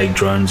or plague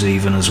drones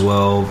even as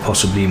well.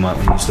 Possibly you might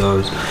use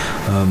those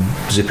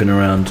zipping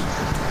around.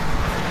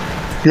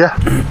 Yeah.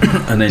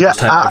 And then just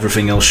have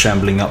everything else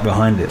shambling up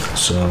behind it.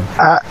 So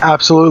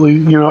absolutely.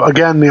 You know,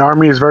 again, the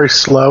army is very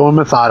slow and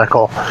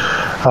methodical.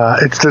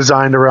 It's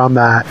designed around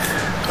that.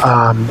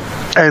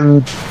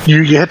 And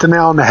you hit the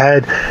nail on the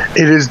head.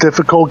 It is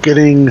difficult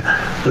getting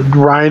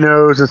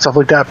rhinos and stuff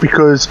like that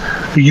because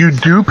you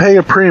do pay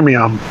a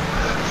premium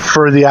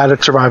for the added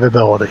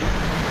survivability.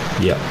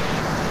 Yeah.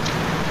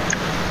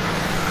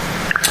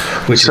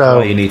 Which is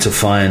why you need to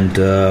find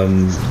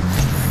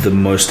the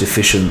most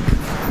efficient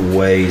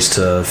ways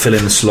to fill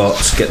in the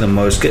slots, get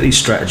these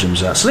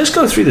stratagems out. So let's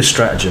go through the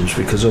stratagems,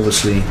 because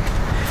obviously we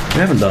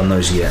haven't done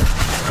those yet,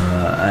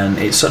 and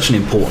it's such an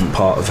important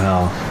part of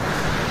how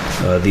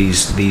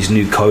these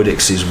new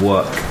codexes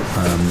work,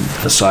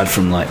 aside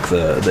from like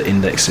the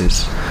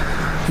indexes.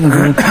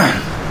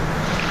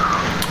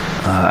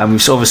 And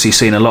we've obviously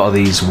seen a lot of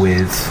these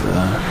with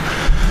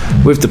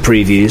the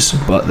previews,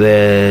 but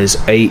there's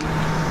 8,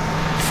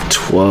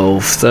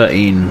 12,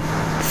 13,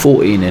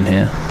 14 in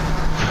here.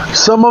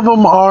 Some of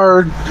them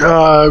are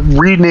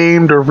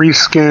renamed or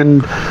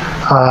reskinned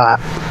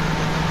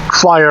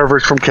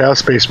flyovers from Chaos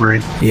Space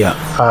Marine. Yeah.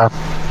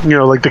 You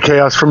know, like the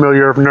Chaos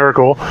Familiar of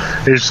Nurgle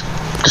is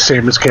the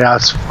same as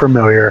Chaos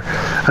Familiar,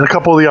 and a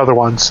couple of the other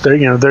ones.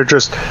 They're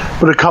just,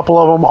 but a couple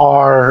of them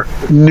are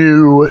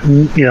new.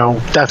 You know,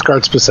 Death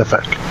Guard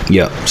specific.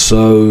 Yeah.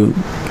 So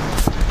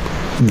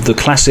the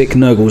classic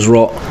Nurgle's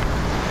Rot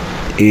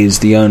is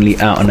the only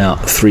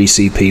out-and-out 3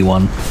 CP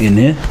one in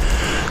here.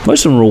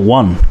 Most of them are all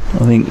 1. I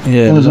think,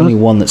 there's only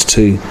one that's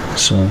 2.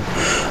 So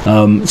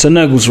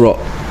Nurgle's Rot,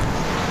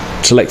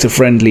 select a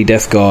friendly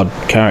Death Guard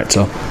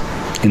character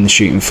in the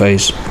shooting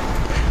phase.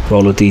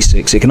 Roll a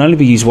d6. It can only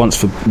be used once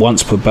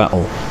per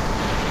battle.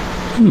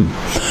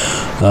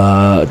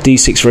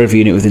 D6 for every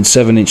unit within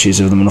 7 inches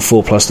of them on a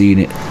 4+. The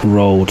unit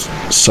rolled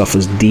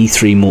suffers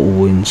D3 mortal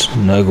wounds.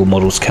 Nurgle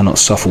models cannot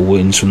suffer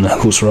wounds from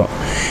Nurgle's rot.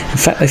 In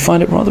fact, they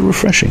find it rather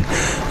refreshing.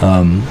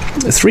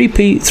 3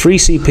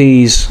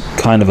 CP's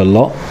kind of a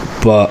lot,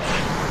 but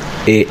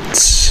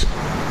it's,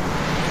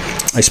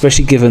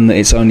 especially given that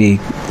it's only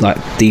like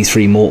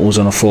D3 mortals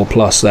on a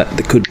 4+,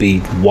 that could be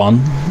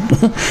 1,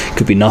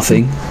 could be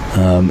nothing.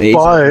 It is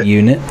a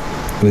unit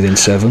within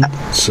 7.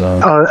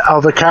 So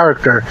of a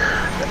character,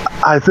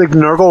 I think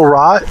Nurgle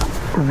Rot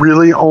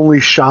really only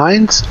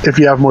shines if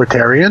you have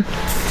Mortarion,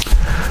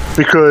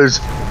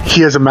 because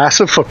he has a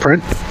massive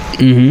footprint.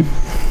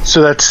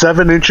 So that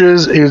 7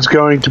 inches is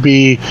going to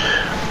be,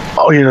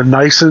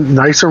 nice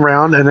and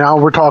round. And now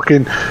we're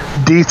talking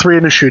D3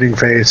 in the shooting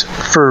phase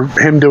for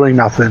him doing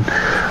nothing.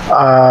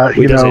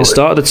 He does it at the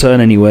start of the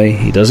turn anyway.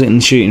 He does it in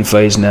the shooting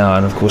phase now,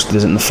 and of course he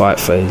does it in the fight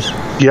phase.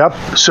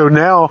 Yep. So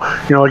now,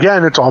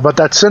 again, it's all about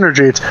that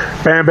synergy. It's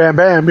bam, bam,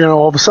 bam.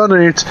 All of a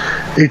sudden, it's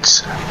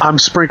I'm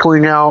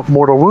sprinkling out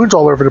mortal wounds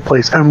all over the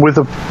place. And with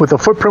a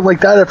footprint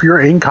like that, if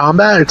you're in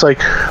combat, it's like,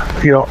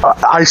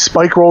 I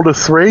spike rolled a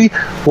 3.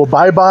 Well,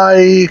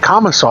 bye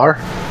Commissar.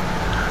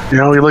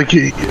 So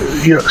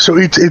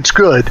it's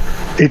good.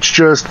 It's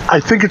just, I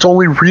think it's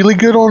only really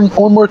good on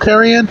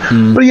Mortarion.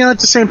 But at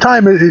the same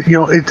time,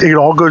 it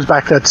all goes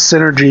back to that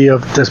synergy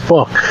of this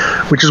book,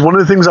 which is one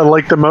of the things I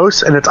like the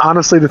most, and it's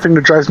honestly the thing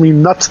that drives me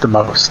nuts the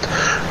most,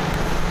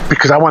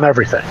 because I want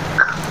everything.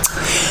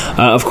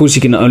 Of course,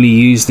 you can only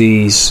use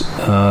these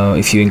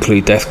if you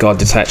include Death Guard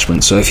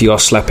detachments. So if you are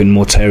slapping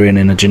Mortarion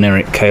in a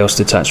generic Chaos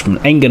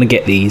detachment, ain't going to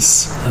get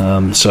these.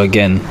 So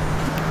again,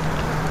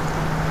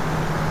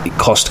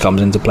 cost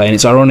comes into play, and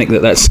it's ironic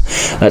that that's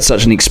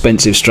such an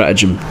expensive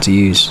stratagem to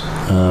use,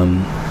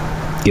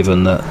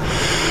 given that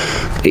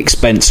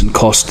expense and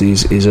cost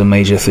is a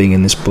major thing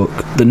in this book.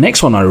 The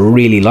next one I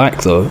really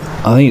like, though.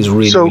 I think it's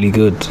really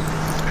good.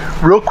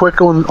 Real quick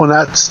on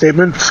that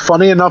statement,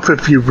 funny enough,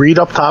 if you read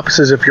up top, it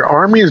says if your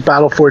army is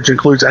Battleforged,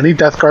 includes any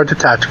Death Guard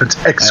detachments,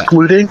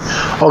 excluding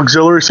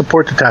auxiliary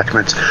support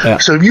detachments.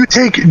 So if you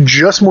take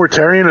just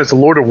Mortarion as a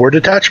Lord of War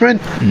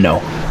detachment,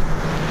 no.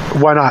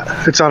 Why not?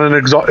 It's not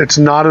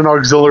an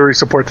auxiliary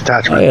support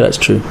detachment. Oh yeah, that's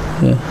true.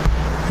 Yeah.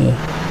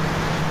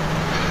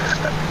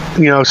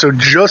 So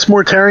just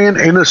Mortarion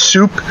in a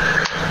soup,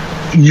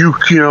 you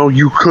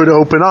could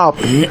open up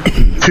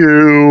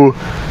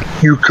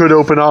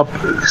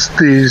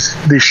these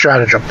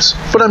stratagems.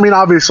 But I mean,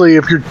 obviously,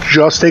 if you're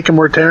just taking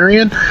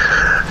Mortarion,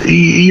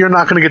 you're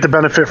not going to get the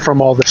benefit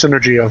from all the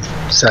synergy of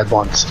said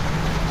ones.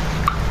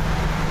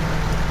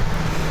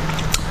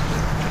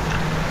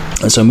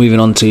 And so moving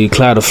on to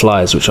Cloud of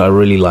Flies, which I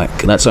really like.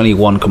 And that's only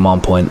 1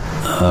 command point.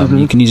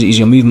 You can use it as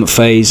your movement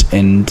phase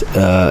and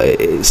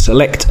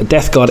select a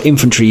Death Guard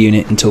infantry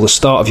unit until the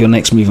start of your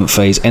next movement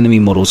phase. Enemy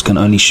models can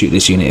only shoot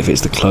this unit if it's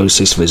the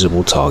closest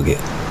visible target.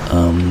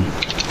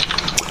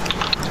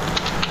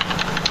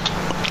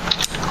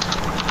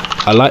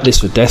 I like this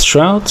for Death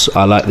Shrouds.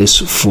 I like this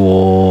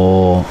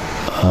for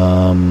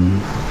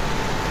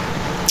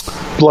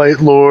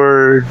Blight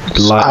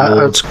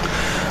Lords.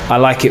 I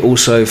like it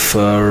also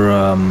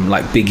for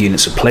big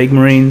units of Plague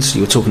Marines.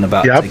 You were talking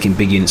about taking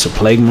big units of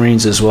Plague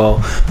Marines as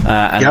well.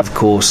 And of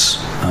course,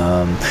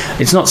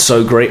 it's not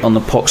so great on the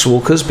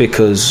Poxwalkers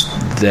because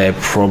they're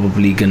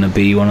probably going to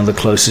be one of the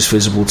closest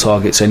visible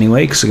targets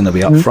anyway, because they're going to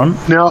be up front.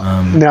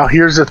 Now,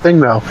 here's the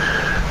thing, though.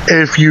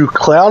 If you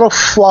Cloud of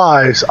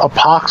Flies a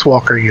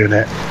Poxwalker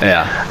unit,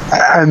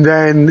 and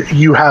then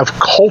you have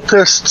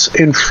cultists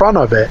in front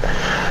of it,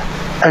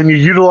 and you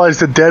utilize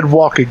the Dead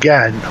Walk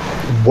again,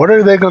 what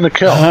are they going to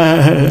kill?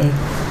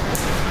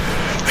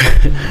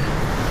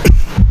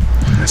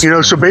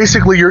 So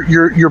basically,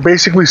 you're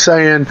basically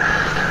saying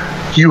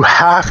you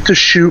have to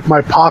shoot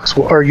my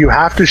Poxwalker, or you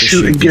have to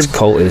shoot and give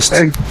cultists,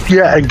 and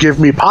give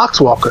me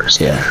Poxwalkers.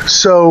 Yeah.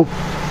 So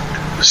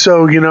that's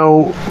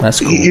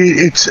cool.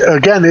 It's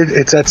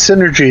that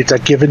synergy, it's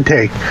that give and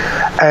take,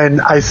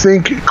 and I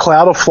think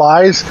Cloud of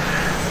Flies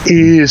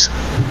is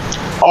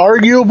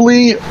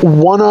arguably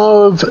one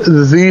of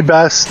the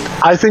best.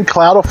 I think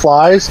Cloud of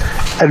Flies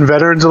and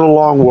Veterans of the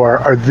Long War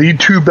are the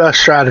 2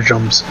 best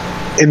stratagems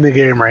in the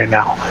game right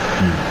now.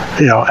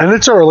 And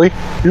it's early.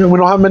 We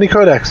don't have many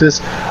codexes,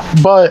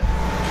 but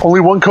only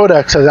one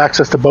codex has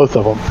access to both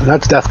of them, and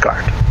that's Death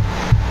Guard.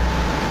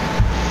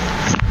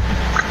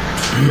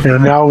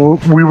 And now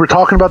we were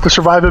talking about the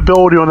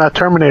survivability on that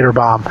Terminator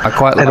bomb. I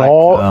quite and like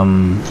all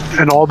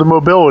the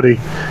mobility.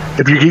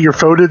 If you get your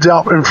Fotids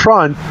out in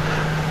front,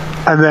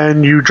 and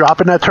then you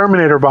drop in that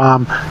Terminator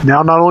bomb,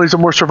 now not only is it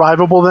more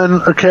survivable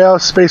than a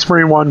Chaos Space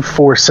Marine one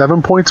for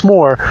 7 points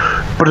more,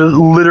 but it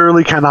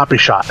literally cannot be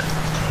shot.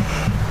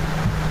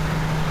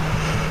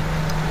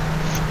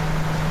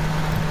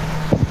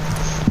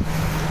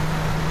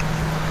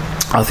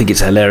 I think it's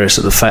hilarious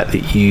at the fact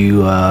that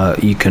you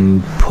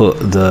can put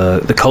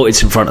the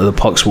cultists in front of the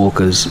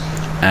Poxwalkers,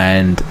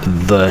 and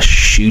the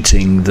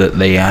shooting that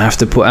they have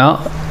to put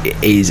out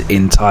is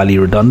entirely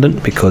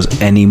redundant because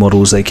any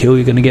models they kill,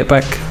 you're going to get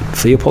back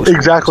for your Poxwalkers.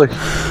 Exactly.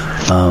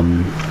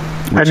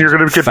 and you're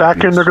going to get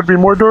back in. They're going to be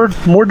more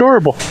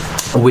durable.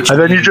 Which and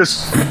then you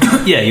just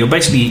you're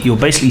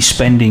basically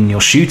spending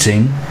your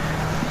shooting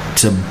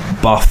to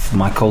buff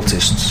my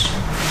cultists.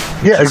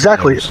 Yeah,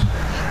 exactly.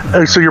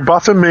 So you're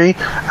buffing me,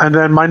 and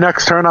then my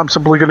next turn I'm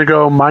simply going to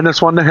go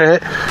 -1 to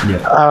hit,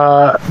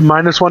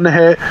 -1 to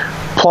hit,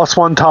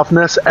 +1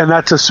 toughness, and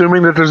that's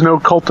assuming that there's no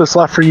cultists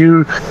left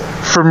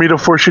for me to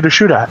force you to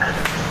shoot at.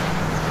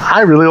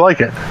 I really like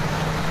it.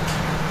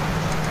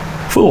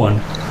 For one,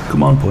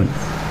 command point.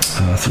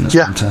 I think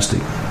that's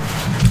fantastic.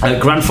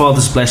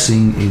 Grandfather's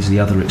Blessing is the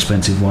other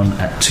expensive one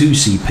at 2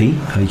 CP.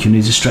 You can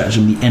use this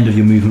stratagem at the end of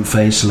your movement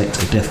phase.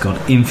 Select a Death Guard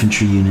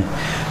infantry unit.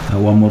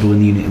 One model in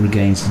the unit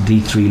regains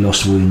D3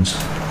 lost wounds.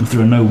 If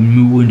there are no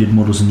wounded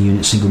models in the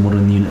unit, single model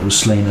in the unit that was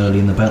slain early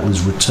in the battle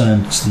is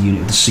returned to the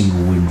unit with a single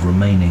wound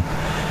remaining.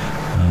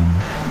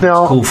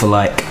 Now, it's cool for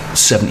like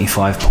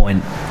 75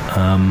 point.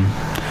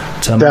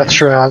 Death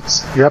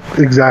Shrouds. Yep,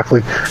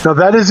 exactly. Now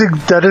that is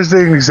the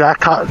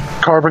exact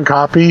carbon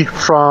copy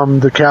from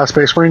the Chaos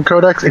Space Marine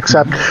Codex,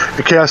 except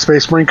the Chaos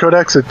Space Marine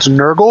Codex, it's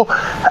Nurgle,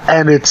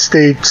 and it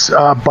states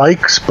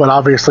bikes, but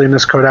obviously in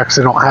this codex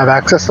they don't have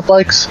access to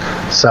bikes,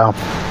 so.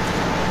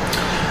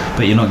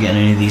 But you're not getting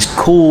any of these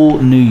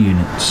cool new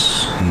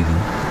units either.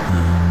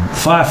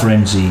 Fire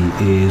Frenzy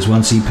is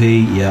 1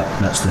 CP. Yeah,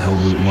 that's the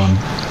Hellroot one.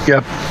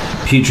 Yep.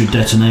 Putrid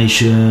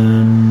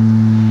Detonation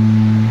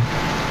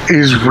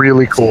is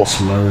really cool.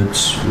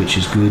 Explodes, which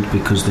is good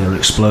because their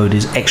explode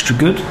is extra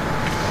good.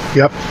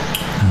 Yep.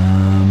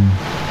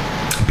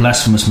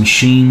 Blasphemous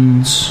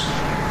Machines.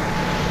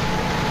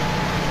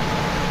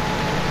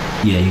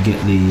 Yeah, you get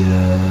the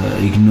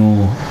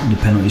ignore the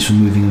penalties for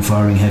moving and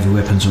firing heavy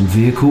weapons on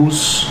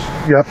vehicles.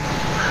 Yep.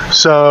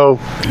 So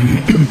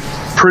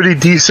pretty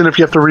decent if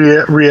you have to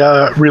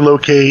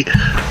relocate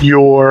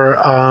your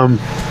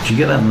Did you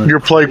get that? Your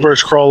Plague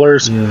Burst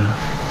crawlers. Yeah.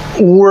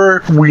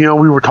 Or we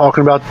were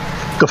talking about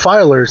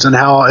defilers and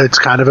how it's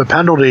kind of a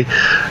penalty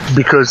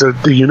because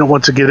the unit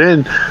wants to get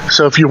in.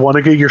 So if you want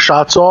to get your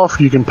shots off,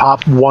 you can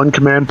pop 1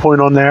 command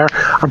point on there.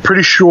 I'm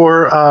pretty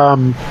sure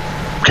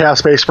Chaos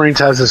Space Marines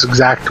has this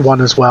exact one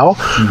as well,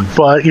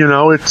 but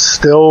it's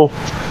still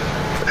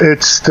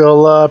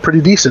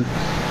pretty decent.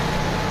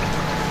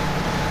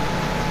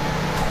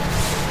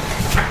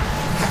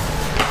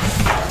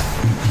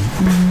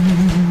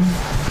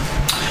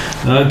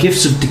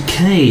 Gifts of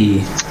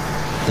Decay.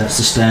 That's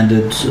the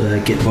standard.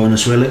 Get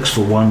bonus relics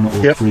for 1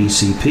 or 3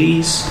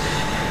 CPs.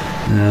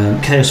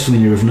 Chaos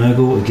Familiar of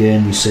Nurgle.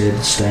 Again, you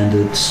said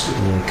standard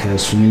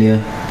Chaos Familiar,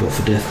 but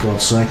for Death Guard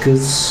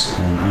Psychers,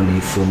 and only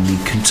from the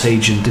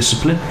Contagion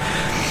Discipline.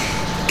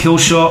 Kill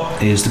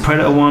Shot is the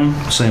Predator one.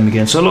 Same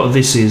again. So a lot of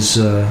this is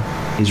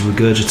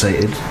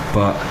regurgitated,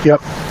 but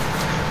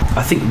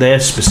I think their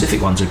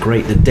specific ones are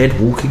great. The Dead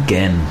Walk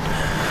again.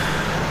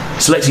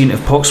 Select a unit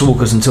of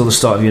Poxwalkers until the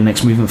start of your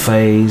next movement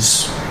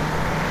phase.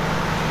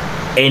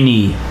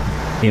 Any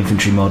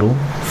infantry model,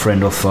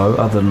 friend or foe,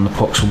 other than the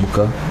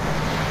Poxwalker,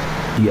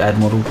 you add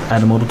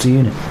a model to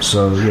unit.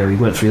 So yeah, we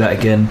went through that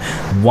again.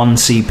 1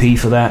 CP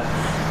for that,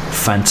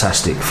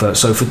 fantastic.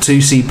 So for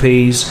 2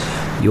 CPs,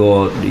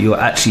 you're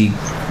actually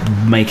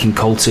making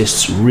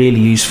cultists really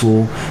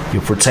useful.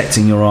 You're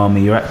protecting your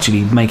army. You're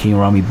actually making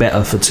your army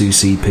better for 2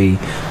 CP.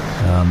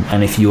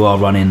 And if you are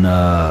running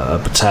a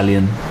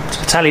battalion,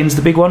 battalion's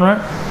the big one,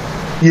 right?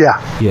 Yeah,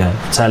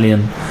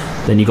 battalion.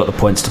 Then you got the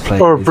points to play.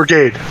 Or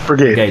brigade.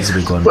 Brigade's a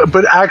big one.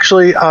 But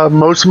actually,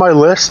 most of my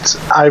lists,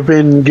 I've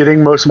been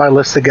getting most of my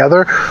lists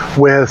together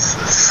with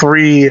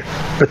 3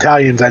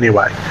 battalions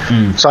anyway.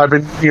 So I've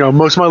been,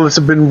 most of my lists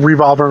have been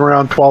revolving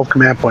around 12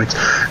 command points.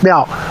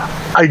 Now,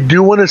 I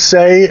do want to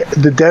say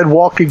the Dead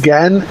Walk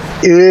again,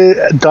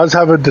 it does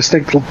have a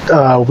distinct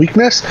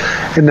weakness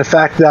in the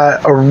fact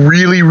that a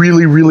really,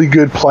 really, really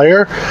good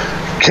player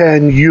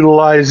can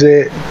utilize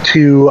it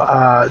to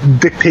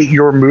dictate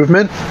your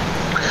movement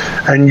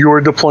and your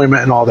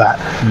deployment and all that.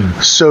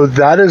 So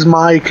that is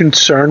my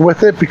concern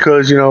with it,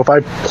 because if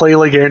I play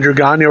like Andrew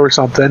Gagne or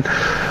something,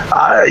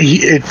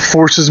 it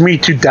forces me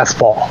to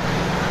deathball,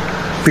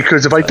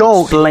 because if I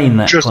don't explain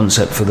that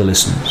concept for the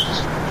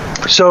listeners.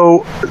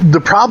 So the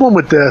problem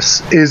with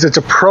this is it's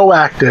a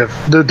proactive.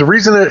 The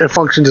reason it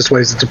functions this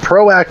way is it's a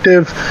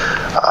proactive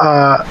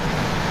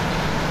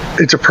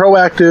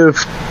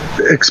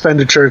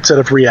expenditure instead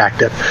of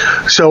reactive.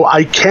 So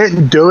I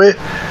can't do it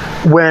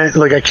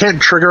I can't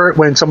trigger it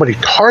when somebody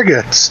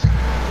targets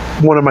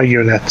one of my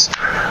units.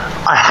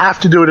 I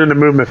have to do it in the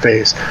movement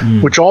phase,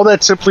 which all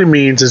that simply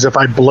means is if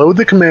I blow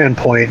the command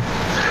point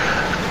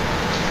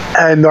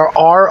and there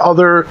are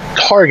other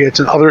targets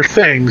and other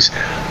things,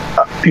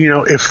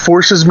 it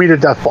forces me to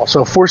deathball.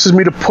 So it forces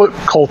me to put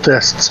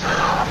cultists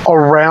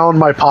around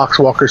my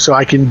Poxwalker so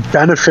I can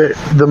benefit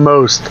the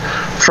most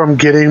from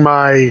getting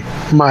my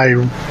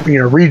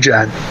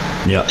regen.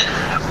 Yeah.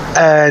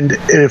 And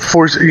it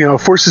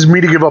forces me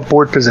to give up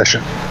board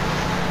position.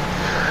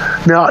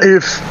 Now,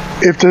 if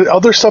the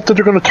other stuff that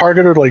they're going to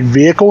target are like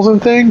vehicles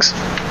and things,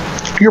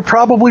 you're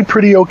probably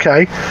pretty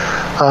okay.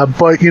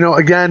 But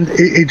again,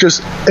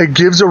 it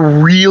gives a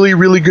really,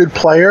 really good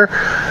player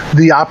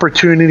the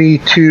opportunity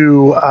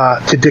to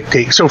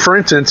dictate. So, for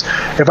instance,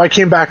 if I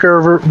came back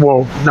over,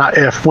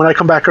 when I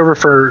come back over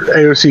for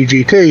AOC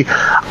GT,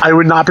 I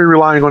would not be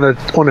relying on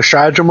a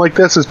stratagem like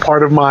this as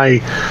part of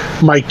my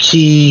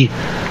key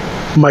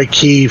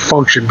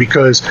function,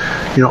 because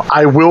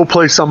I will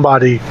play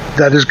somebody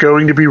that is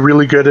going to be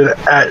really good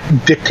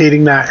at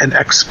dictating that and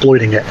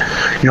exploiting it.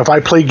 If I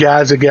play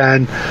Gaz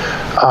again,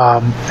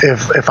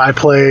 if I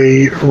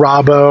play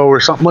Robbo or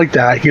something like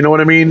that, you know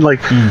what I mean? Like,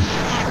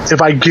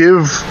 if I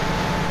give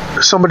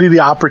somebody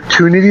the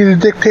opportunity to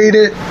dictate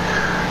it,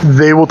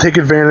 they will take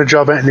advantage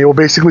of it, and they will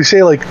basically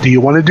say, like, do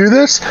you want to do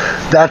this?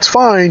 That's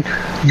fine.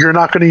 You're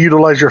not going to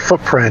utilize your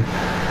footprint.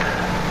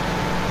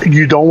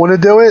 You don't want to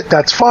do it?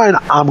 That's fine.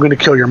 I'm going to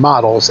kill your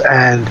models.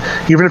 And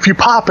even if you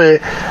pop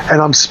it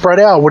and I'm spread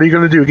out, what are you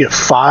going to do? Get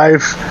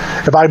 5?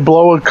 If I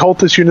blow a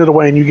cultist unit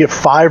away and you get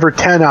 5 or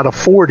 10 out of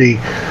 40,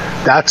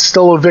 that's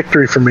still a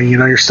victory for me.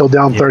 You're still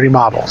down 30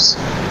 models.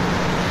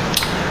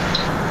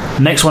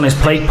 Next one is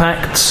Plague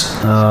Pact.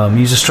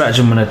 Use a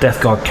stratagem when a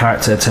Death Guard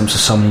character attempts to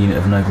summon a unit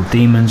of Noble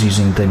Demons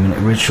using Demonic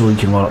Ritual. You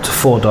can roll up to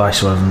 4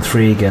 dice rather than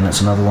 3. Again,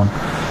 that's another one.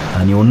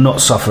 And you will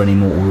not suffer any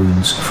mortal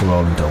wounds for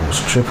rolling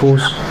doubles or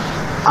triples.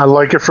 I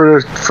like it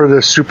for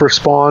the super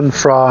spawn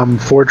from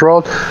Forge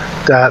World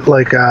that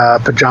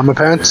Pajama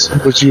Pants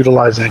was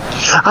utilizing.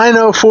 I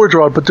know Forge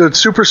World, but the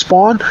super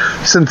spawn,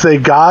 since they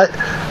got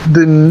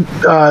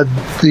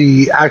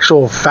the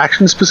actual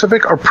faction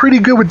specific, are pretty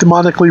good with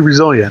demonically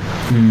resilient.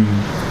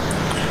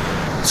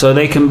 So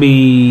they can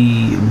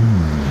be.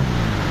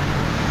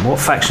 What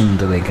faction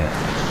do they get?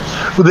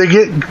 Well, they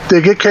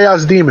get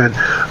Chaos Demon,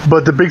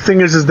 but the big thing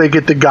is they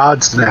get the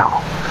gods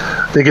now.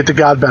 They get the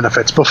god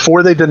benefits.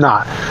 Before they did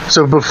not.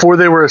 So before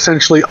they were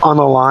essentially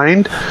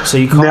unaligned. So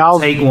you can't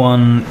take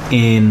one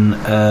in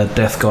a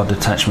Death Guard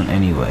detachment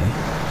anyway.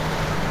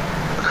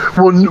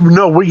 Well,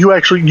 no. What you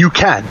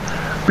can,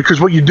 because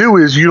what you do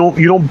is you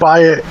don't buy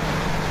it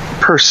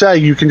per se.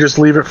 You can just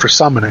leave it for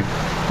summoning.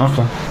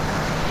 Okay.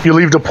 You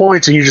leave the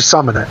points and you just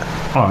summon it.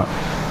 All right.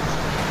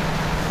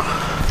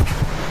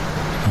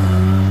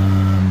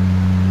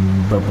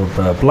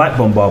 Black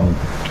Bombardment.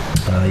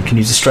 You can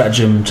use the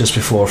stratagem just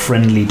before a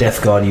friendly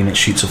Death Guard unit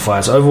shoots or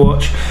fires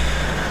Overwatch.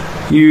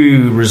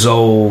 You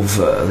resolve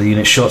the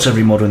unit shots.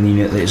 Every model in the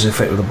unit that is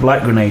affected with a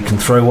black grenade can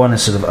throw one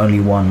instead of only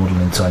one model in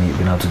the entire unit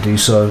being able to do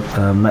so.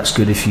 That's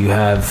good if you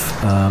have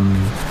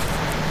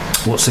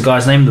what's the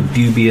guy's name? The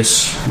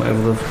Bubius,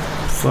 whatever the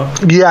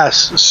fuck.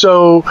 Yes.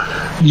 So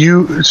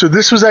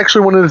this was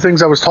actually one of the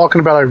things I was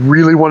talking about. I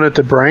really wanted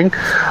to bring,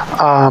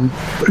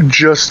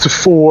 just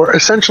for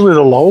essentially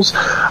the lulz.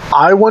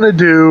 I want to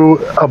do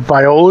a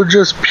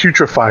biologist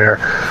putrefier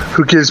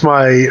who gives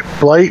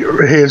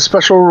his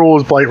special rule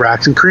is Blight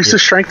Racks. Increase the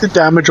strength and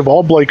damage of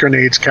all Blight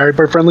grenades carried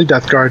by friendly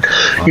Death Guard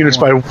units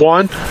by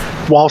 1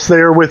 whilst they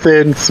are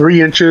within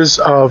 3 inches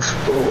of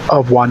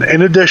 1.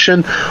 In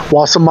addition,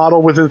 whilst a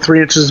model within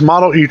 3 inches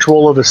model, each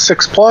roll of a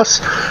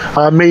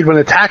 6+, made when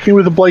attacking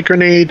with a Blight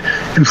grenade,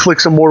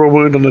 inflicts a mortal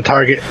wound on the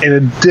target in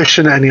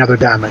addition to any other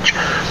damage.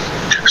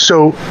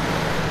 So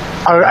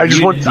I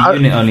just want the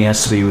unit only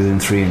has to be within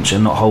 3 inches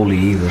and not wholly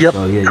either. Yep,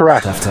 so yeah,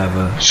 correct. You just have to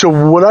have a. So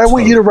what I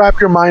want you to wrap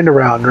your mind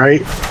around,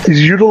 right,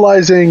 is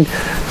utilizing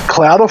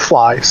Cloud of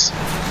Flies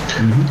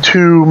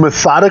to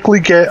methodically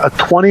get a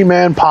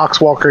 20-man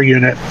Poxwalker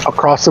unit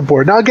across the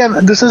board. Now,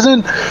 again, this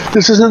isn't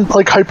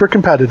like hyper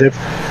competitive,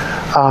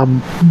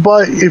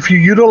 but if you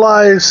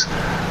utilize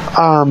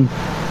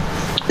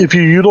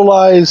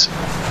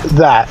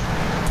that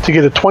to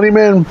get a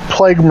 20-man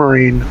Plague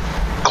Marine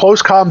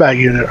close combat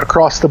unit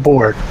across the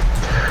board,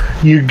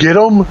 you get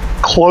them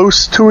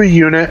close to a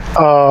unit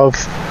of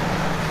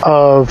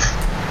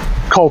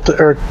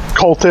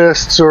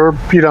cultists, or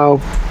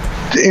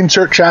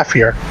insert chaff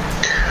here.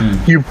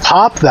 You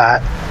pop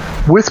that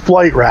with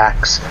Blight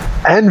Racks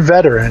and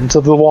Veterans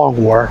of the Long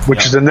War,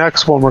 which is the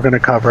next one we're going to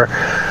cover,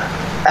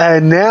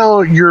 and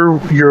now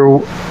you're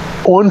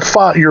on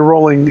fire. You're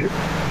rolling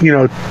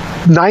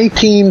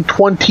 19,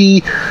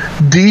 20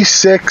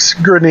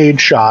 D6 grenade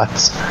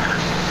shots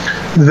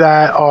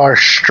that are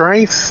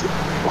strength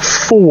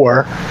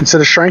 4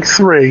 instead of strength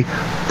 3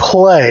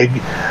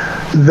 plague,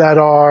 that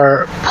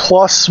are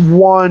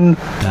 +1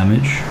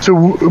 damage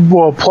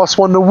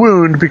 +1 to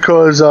wound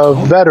because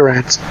of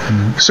veterans.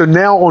 So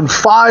now on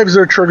 5s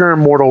they're triggering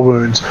mortal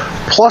wounds,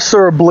 plus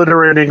they're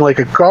obliterating like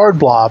a guard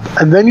blob,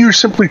 and then you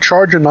simply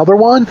charge another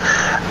one,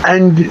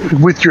 and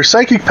with your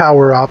psychic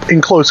power up in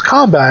close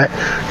combat,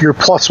 you're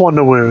 +1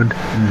 to wound.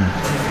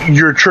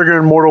 You're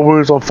triggering mortal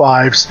wounds on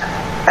 5s,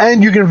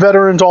 and you can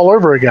veterans all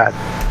over again.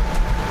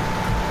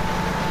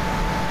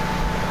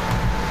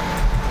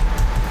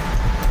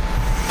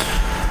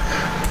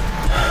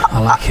 I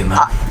like it, man.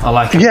 I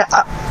like it. Yeah,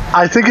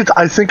 I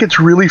think it's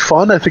really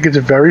fun. I think it's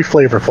very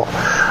flavorful.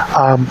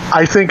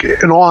 I think,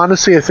 in all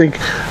honesty, I think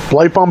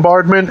Blight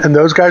Bombardment and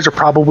those guys are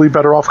probably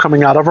better off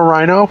coming out of a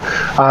Rhino.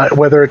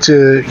 Whether it's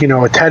a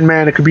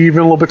 10-man, it could be even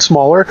a little bit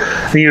smaller.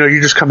 And,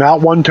 you just come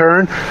out one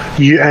turn,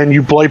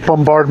 you Blight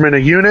Bombardment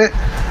a unit,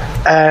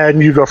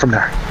 and you go from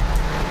there.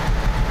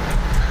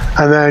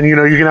 And then you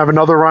can have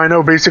another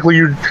Rhino. Basically,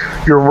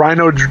 your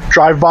Rhino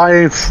drive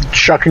by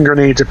chucking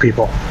grenades at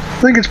people. I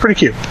think it's pretty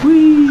cute.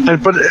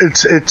 But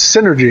it's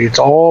synergy. It's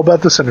all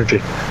about the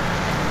synergy.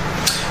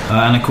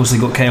 And of course, they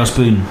got Chaos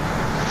Boon.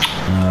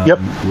 Yep.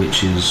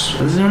 Which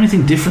is there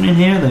anything different in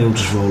here? They all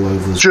just roll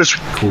over.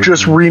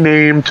 Just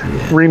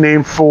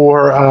renamed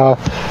for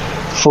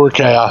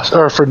Chaos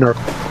or for Nerf.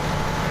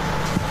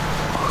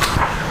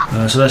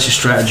 So that's your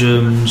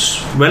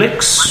stratagems.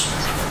 Relics.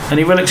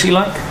 Any relics you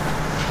like?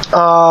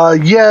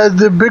 Yeah,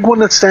 the big one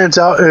that stands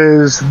out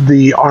is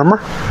the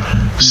armor.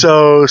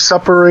 So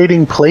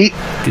separating plate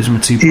gives them a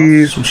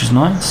 2+, which is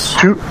nice.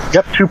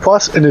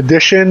 2+. In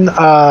addition,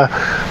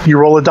 you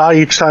roll a die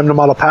each time the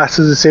model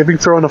passes a saving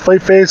throw in the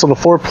fight phase. On the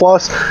 4+,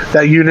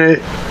 that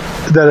unit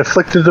that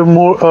afflicted a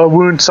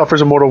wound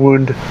suffers a mortal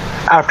wound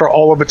after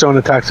all of its own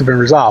attacks have been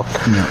resolved.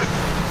 Yeah.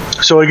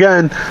 So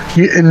again,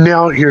 and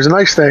now here's a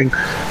nice thing: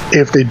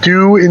 if they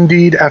do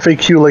indeed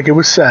FAQ like it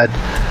was said,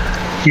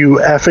 you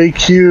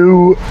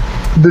FAQ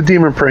the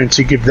Demon Prince,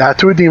 you give that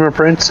to a Demon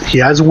Prince. He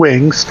has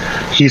wings,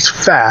 he's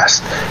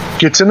fast,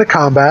 gets into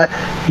combat,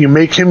 you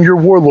make him your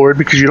Warlord,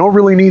 because you don't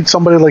really need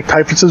somebody like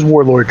Typhus's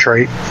Warlord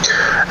trait.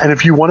 And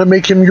if you want to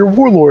make him your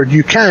Warlord,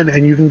 you can,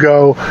 and you can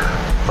go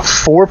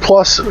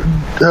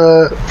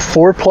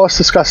 4+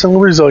 disgustingly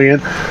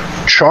resilient,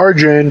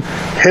 charge in,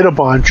 hit a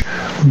bunch,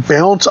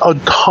 bounce a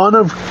ton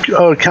of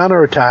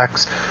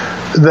counterattacks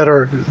that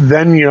are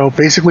then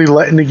basically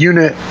letting the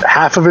unit,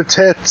 half of its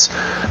hits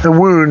and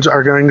wounds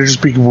are going to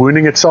just be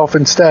wounding itself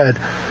instead,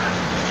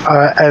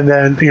 and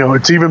then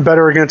it's even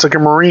better against like a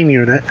Marine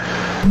unit,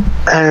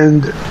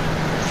 and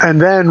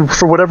then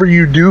for whatever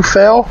you do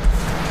fail,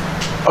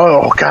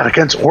 oh god,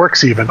 against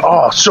orcs even,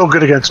 so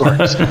good against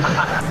orcs.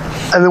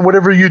 And then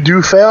whatever you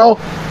do fail,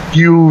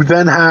 you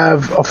then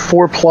have a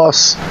 4+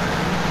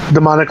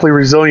 demonically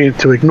resilient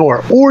to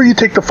ignore. Or you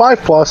take the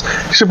 5+,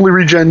 you simply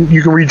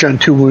you can regen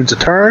 2 wounds a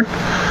turn.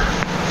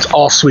 It's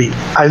all sweet.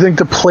 I think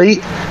the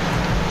plate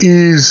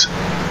is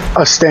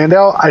a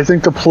standout. I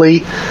think the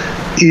plate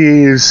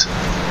is...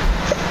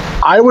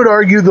 I would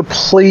argue the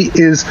plate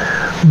is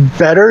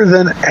better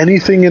than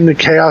anything in the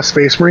Chaos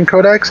Space Marine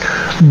Codex,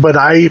 but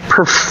I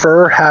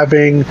prefer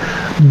having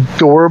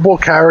durable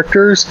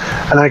characters,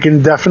 and I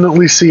can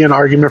definitely see an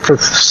argument for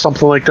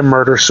something like the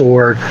Murder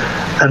Sword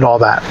and all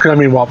that. I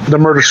mean, well, the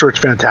Murder Sword's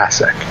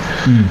fantastic.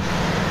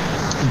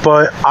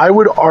 But I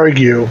would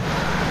argue,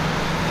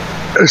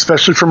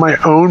 especially for my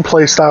own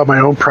playstyle,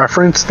 my own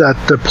preference, that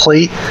the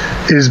plate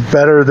is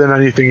better than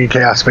anything in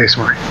Chaos Space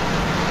Marine.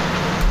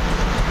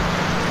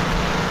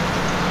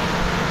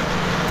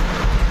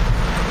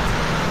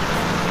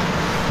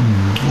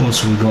 What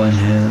else have we got in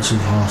here that's of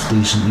half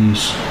decent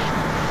use?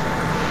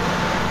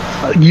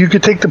 You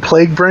could take the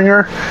Plague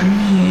Bringer.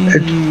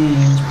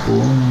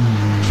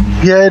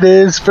 Yeah, it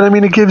is, but I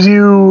mean, it gives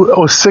you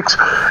 6.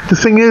 The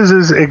thing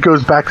is it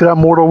goes back to that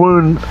mortal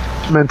wound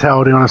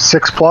mentality. On a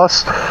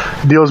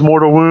 6+, deals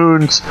mortal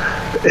wounds.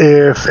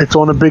 If it's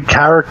on a big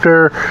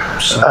character,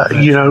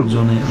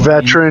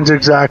 veterans,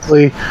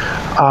 exactly.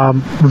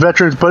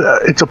 Veterans,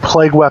 but it's a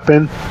plague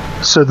weapon,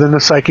 so then the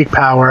psychic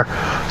power.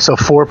 So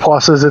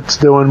 4+ it's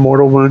doing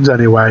mortal wounds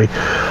anyway.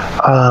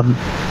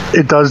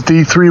 It does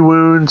D3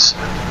 wounds.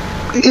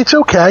 It's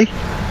okay.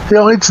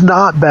 It's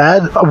not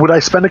bad. Would I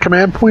spend a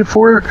command point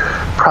for it?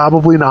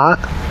 Probably not.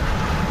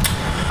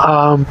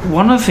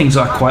 One of the things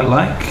I quite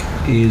like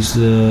is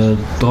the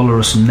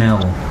Dolorous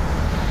Knell.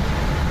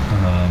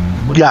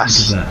 What do you think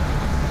of that?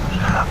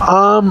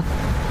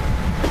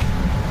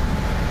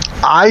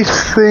 I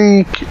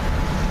think,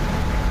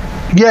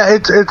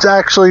 it's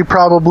actually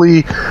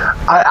probably.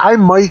 I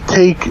might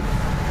take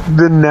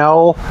the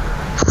Knell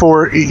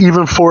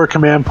for a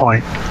command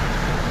point.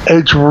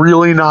 It's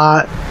really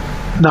not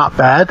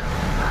bad.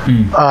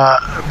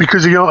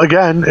 Because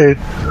again, it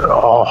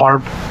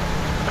harm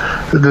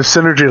the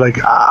synergy.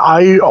 Like,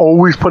 I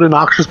always put a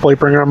Noxious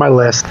Platebringer on my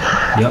list,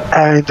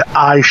 and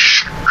I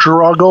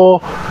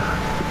struggle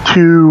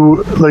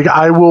to, like,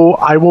 I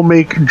will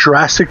make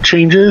drastic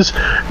changes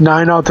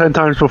 9 out of 10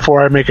 times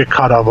before I make a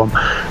cut of them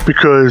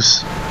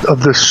because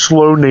of the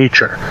slow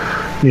nature,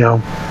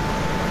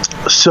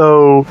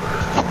 So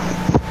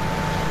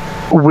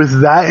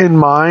with that in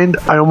mind,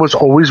 I almost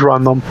always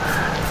run them.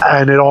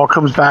 And it all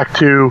comes back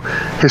to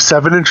his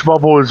 7-inch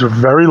bubble is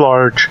very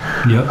large.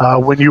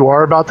 When you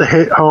are about to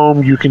hit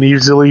home, you can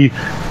easily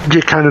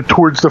get kind of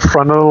towards the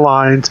front of the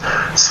lines,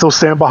 still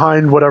stand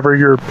behind whatever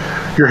you're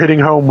hitting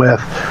home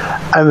with,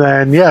 and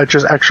then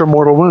just extra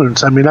mortal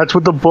wounds. I mean, that's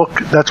what the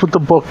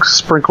book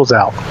sprinkles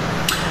out.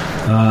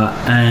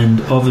 And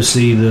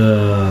obviously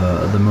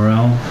the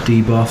morale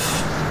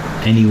debuff.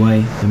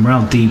 Anyway, the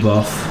morale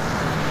debuff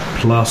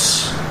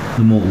plus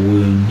the mortal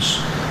wounds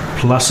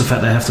plus the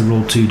fact they have to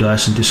roll 2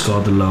 dice and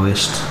discard the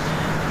lowest.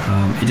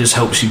 It just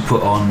helps you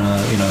put on,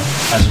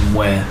 as and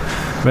where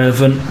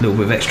relevant, a little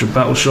bit of extra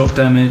battle shock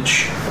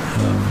damage.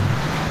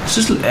 It's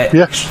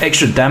just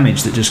extra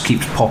damage that just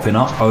keeps popping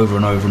up over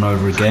and over and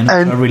over again.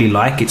 And I really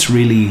like. It's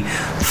really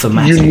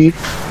thematic.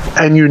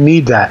 You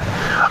need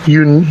that.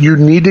 You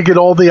need to get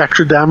all the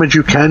extra damage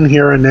you can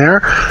here and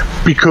there,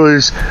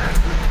 because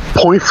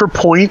point for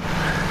point,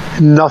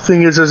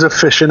 nothing is as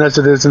efficient as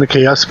it is in the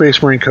Chaos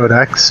Space Marine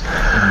Codex,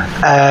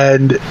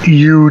 and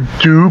you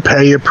do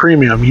pay a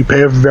premium. You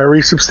pay a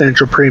very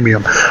substantial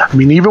premium. I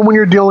mean, even when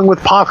you're dealing with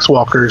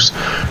Poxwalkers,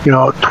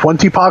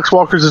 20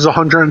 Poxwalkers is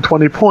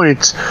 120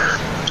 points.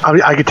 I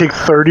mean, I could take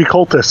 30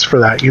 cultists for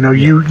that.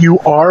 You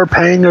are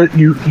paying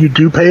you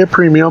do pay a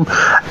premium,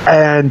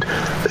 and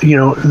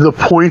the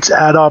points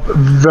add up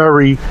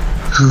very,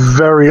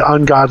 very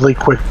ungodly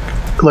quick.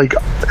 Like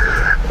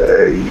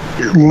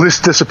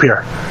lists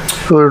disappear.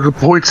 The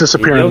points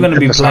disappear. You're going to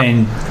be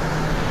playing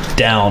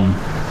down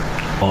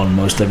on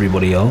most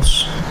everybody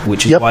else,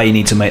 which is why you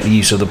need to make the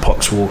use of the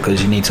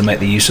Poxwalkers. You need to make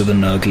the use of the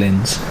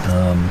Nurglings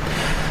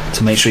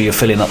to make sure you're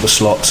filling up the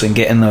slots and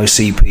getting those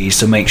CPs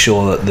to make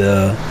sure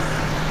that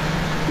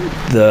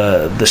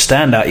the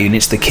standout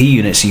units, the key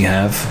units you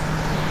have,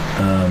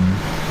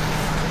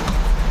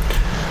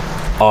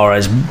 are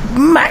as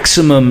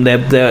maximum.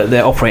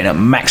 They're operating at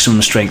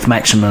maximum strength,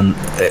 maximum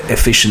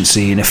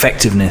efficiency and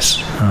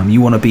effectiveness.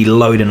 You want to be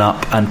loading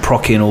up and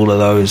proccing all of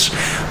those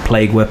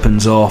plague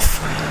weapons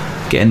off,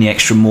 getting the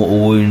extra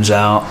mortal wounds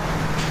out,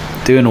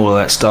 doing all of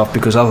that stuff,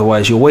 because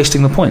otherwise you're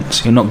wasting the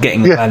points. You're not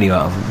getting the value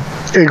out of them.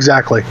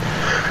 Exactly.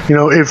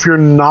 If you're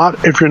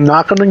not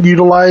going to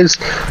utilize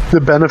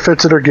the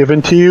benefits that are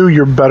given to you,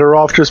 you're better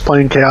off just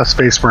playing Chaos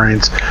Space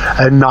Marines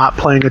and not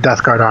playing a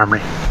Death Guard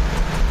army.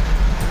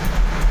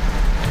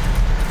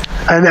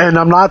 And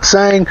I'm not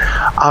saying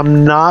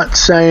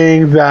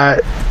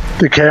that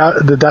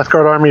the Death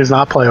Guard army is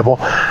not playable,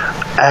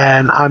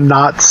 and I'm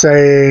not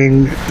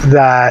saying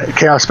that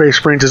Chaos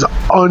Space Marines is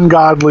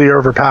ungodly or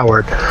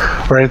overpowered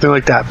or anything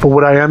like that. But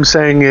what I am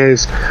saying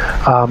is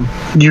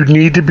you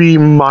need to be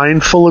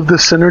mindful of the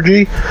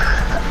synergy,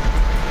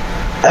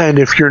 and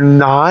if you're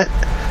not,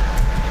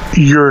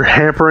 you're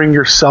hampering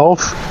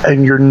yourself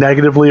and you're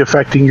negatively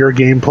affecting your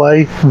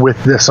gameplay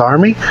with this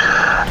army.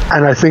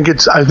 And I think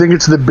it's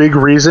the big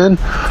reason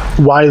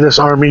why this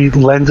army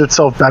lends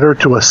itself better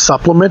to a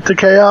supplement to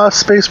Chaos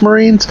Space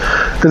Marines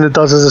than it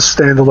does as a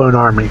standalone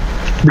army.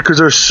 Because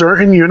there's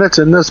certain units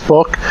in this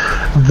book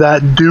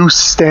that do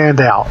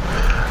stand out.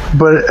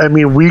 But I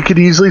mean, we could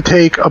easily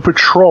take a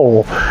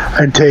patrol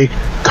and take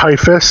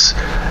Typhus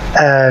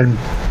and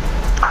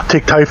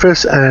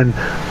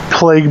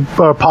Plague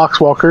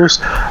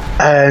Poxwalkers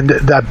and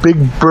that big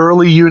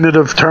burly unit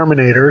of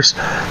Terminators,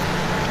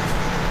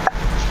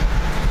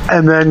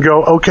 and then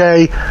go,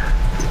 okay,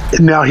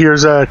 now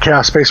here's a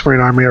Chaos Space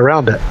Marine army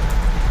around it.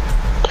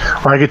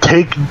 Or I could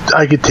take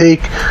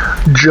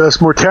just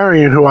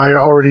Mortarion, who I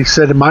already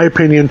said, in my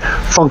opinion,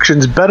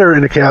 functions better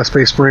in a Chaos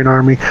Space Marine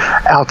army.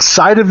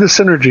 Outside of the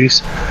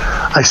synergies,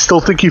 I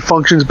still think he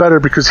functions better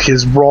because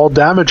his raw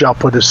damage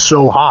output is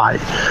so high.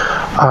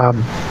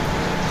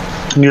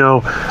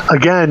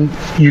 Again,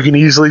 you can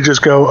easily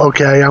just go,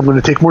 okay, I'm going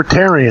to take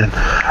Mortarion.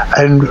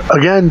 And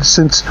again,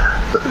 since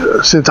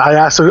I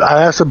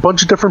asked a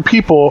bunch of different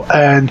people,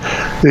 and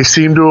they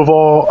seem to have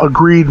all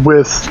agreed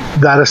with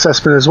that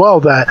assessment as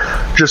well, that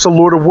just a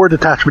Lord of War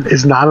detachment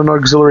is not an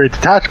auxiliary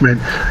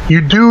detachment.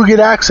 You do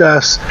get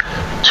access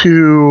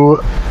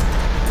to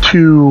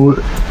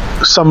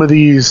some of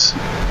these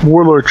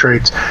warlord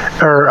traits,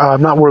 or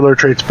not warlord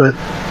traits, but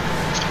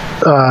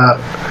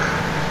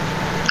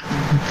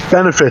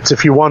benefits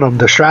if you want them,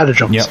 the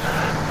stratagems. Yep.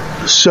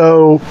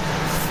 So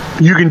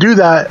you can do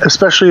that,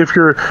 especially if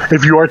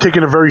you are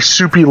taking a very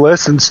soupy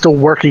list and still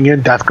working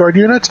in Death Guard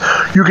units.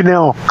 You can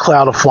now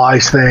Cloud of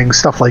Flies things,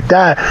 stuff like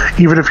that,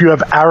 even if you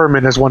have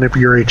Araman as one of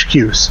your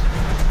HQs.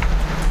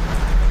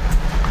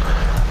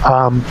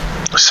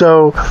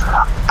 So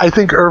I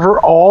think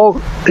overall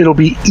it'll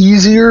be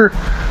easier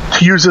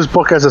to use this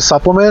book as a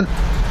supplement,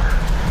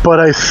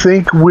 but I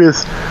think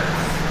with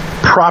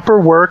proper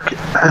work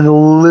and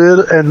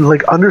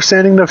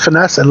understanding the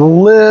finesse and a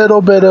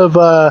little bit of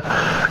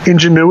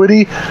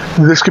ingenuity,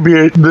 this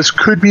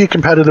could be a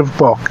competitive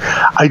book.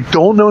 I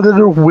don't know that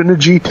it'll win a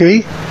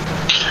GT,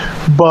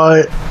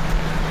 but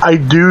I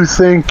do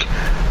think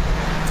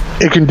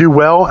it can do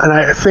well. And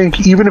I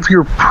think even if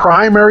you're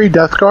primary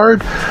Death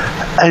Guard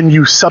and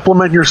you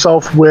supplement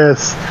yourself with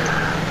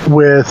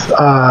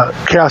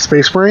Chaos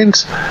Space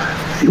Marines,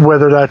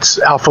 whether that's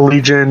Alpha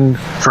Legion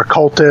for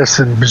cultists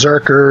and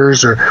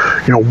berserkers, or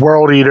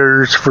World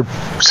Eaters for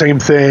same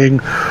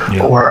thing,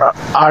 or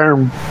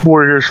Iron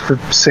Warriors for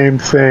same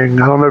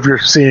thing. I don't know if you're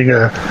seeing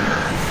a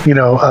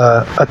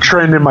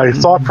trend in my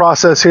thought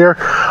process here,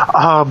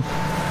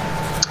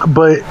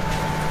 but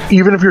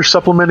even if you're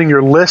supplementing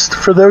your list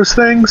for those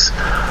things,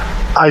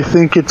 I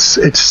think it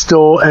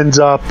still ends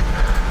up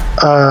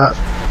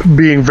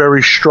being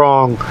very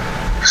strong.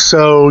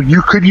 So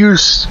you could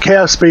use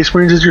Chaos Space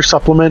Marines as your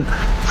supplement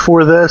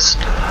for this.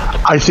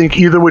 I think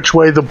either which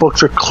way, the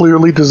books are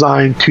clearly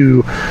designed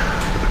to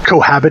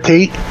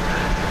cohabitate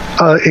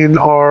in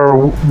our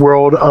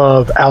world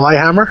of Ally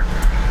Hammer.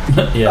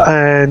 Yeah.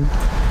 And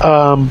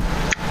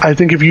I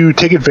think if you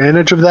take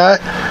advantage of that,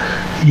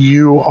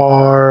 you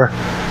are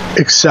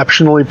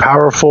exceptionally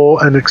powerful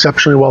and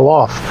exceptionally well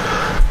off.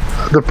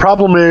 The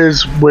problem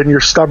is when you're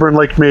stubborn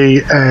like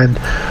me and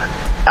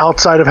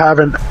outside of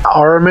having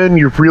Ahriman,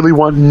 you really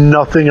want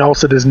nothing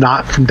else that is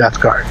not from Death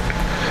Guard.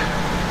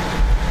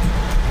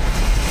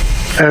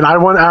 And I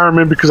want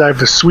Ahriman because I have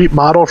the sweet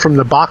model from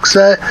the box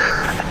set.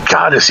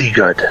 God, is he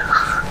good.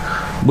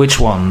 Which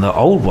one? The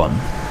old one?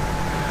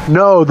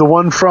 No, the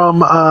one from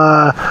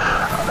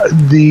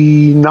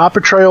the Not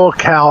Betrayal of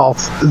Cal,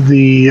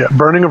 the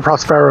Burning of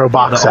Prospero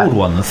box The set. old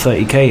one, the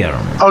 30k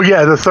Ahriman. Oh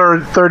yeah, the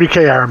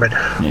 30k Ahriman.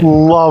 Yeah.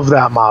 Love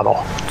that model.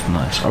 It's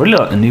nice. I really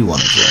like the new one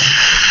as well.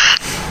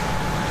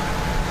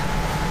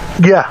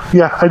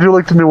 Yeah, I do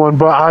like the new one,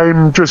 but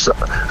I'm just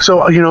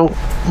so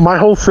my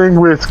whole thing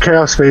with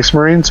Chaos Space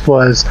Marines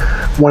was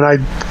when I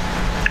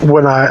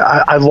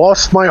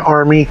lost my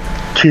army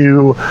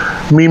to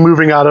me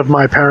moving out of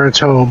my parents'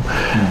 home,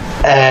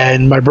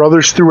 and my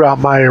brothers threw out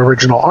my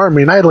original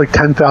army, and I had like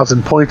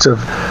 10,000 points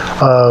of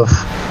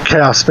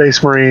Chaos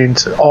Space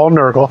Marines, all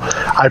Nurgle.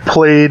 I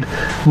played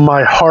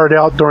my heart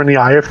out during the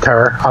Eye of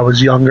Terror. I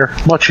was younger,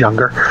 much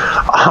younger.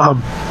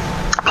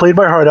 Played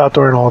my heart out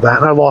during all that,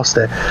 and I lost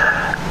it.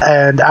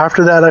 And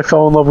after that, I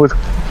fell in love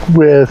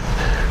with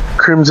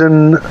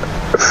Crimson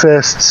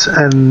Fists,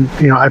 and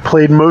I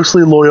played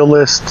mostly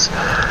Loyalists.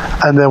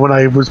 And then when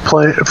I was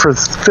playing for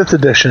 5th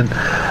edition,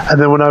 and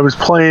then when I was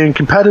playing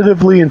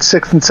competitively in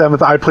 6th and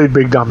 7th, I played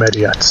Big Dumb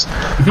Idiots.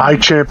 I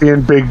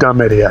championed Big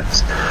Dumb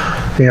Idiots.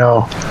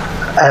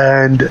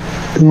 And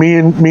me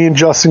and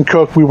Justin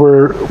Cook, we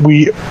were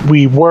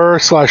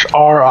 /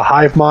 are a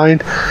hive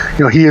mind.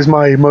 He is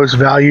my most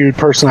valued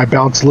person I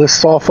bounce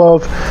lists off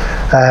of,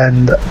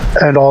 and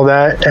all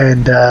that.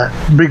 And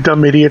Big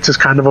Dumb Idiots is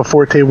kind of a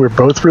forte we're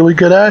both really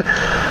good at.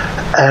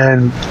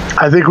 And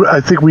I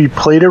think we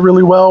played it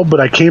really well. But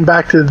I came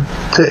back to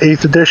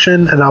 8th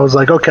edition, and I was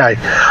like, okay,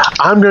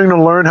 I'm going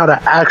to learn how to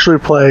actually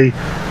play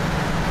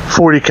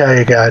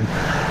 40k again.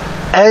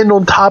 And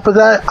on top of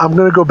that, I'm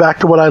going to go back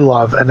to what I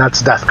love, and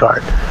that's Death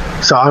Guard.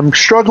 So I'm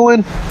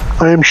struggling.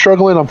 I am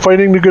struggling. I'm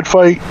fighting the good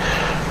fight,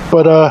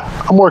 but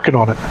I'm working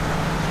on it.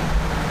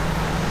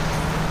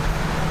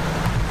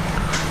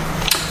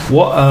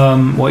 What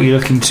are you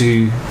looking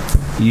to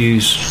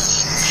use?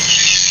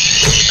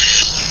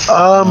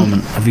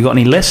 Have you got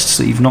any lists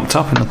that you've knocked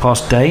up in the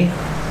past day?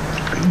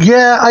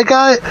 Yeah,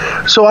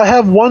 I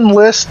have one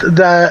list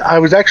that I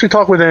was actually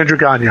talking with Andrew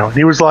Gagnon, and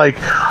he was like,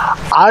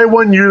 I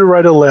want you to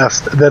write a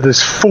list that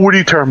is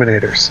 40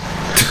 Terminators.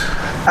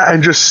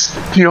 And just,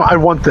 I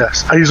want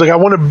this. He's like, I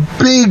want a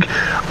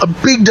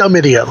big dumb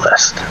idiot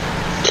list.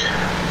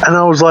 And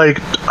I was like,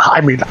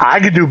 I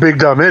could do Big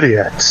Dumb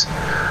Idiots.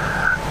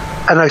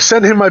 And I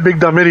sent him my Big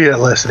Dumb Idiot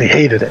list, and he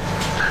hated it.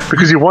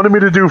 Because he wanted me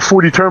to do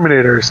 40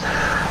 Terminators.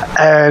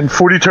 And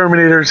 40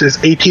 Terminators is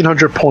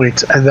 1,800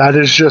 points, and that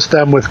is just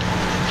them with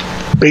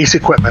base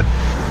equipment.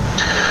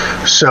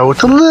 So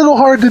it's a little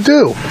hard to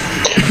do.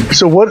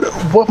 So what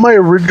my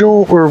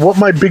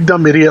my Big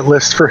Dumb Idiot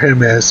list for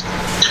him is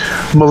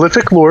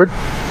Malefic Lord,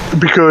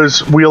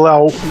 because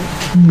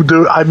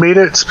I made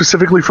it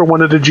specifically for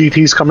one of the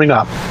GTs coming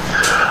up,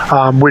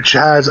 which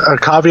has a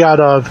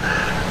caveat of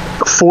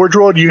Forge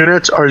World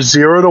units are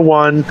 0 to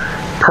 1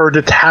 per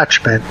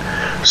detachment.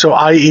 So,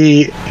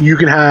 i.e., you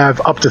can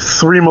have up to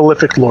 3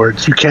 Malefic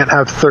Lords. You can't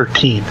have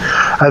 13.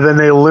 And then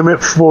they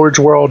limit Forge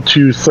World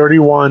to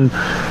 31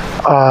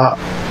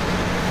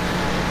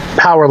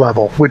 power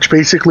level, which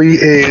basically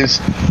is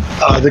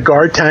the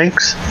guard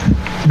tanks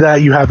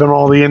that you have in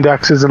all the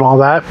indexes and all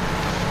that.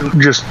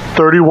 Just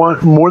 31,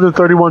 more than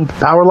 31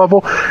 power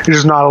level is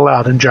just not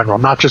allowed in general,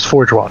 not just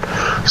Forge World.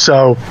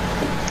 So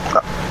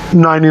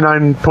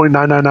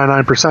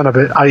 99.9999% of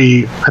it,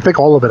 i.e., I think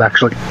all of it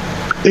actually,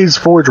 is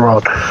Forge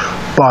World.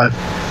 But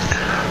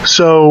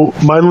so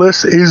my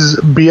list is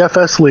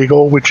BFS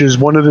Legal, which is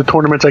one of the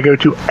tournaments I go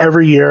to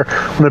every year.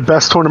 One of the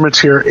best tournaments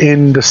here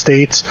in the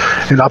States,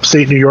 in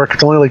upstate New York.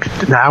 It's only like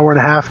an hour and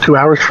a half, 2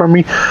 hours from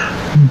me.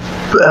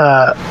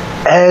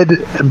 Ed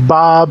and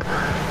Bob,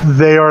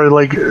 they're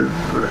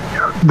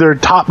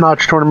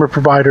top-notch tournament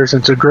providers.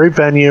 It's a great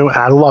venue, and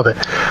I love it.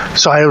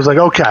 So I was like,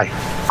 okay,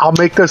 I'll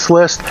make this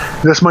list.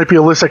 This might be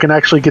a list I can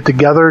actually get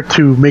together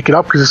to make it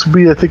up, because this will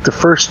be, I think, the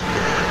first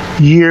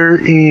year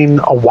in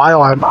a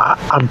while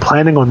I'm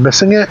planning on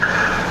missing it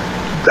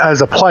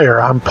as a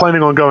player. I'm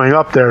planning on going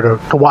up there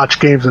to watch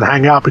games and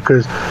hang out,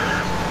 because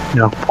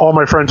all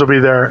my friends will be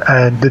there,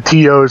 and the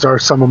TOs are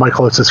some of my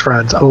closest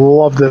friends. I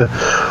love the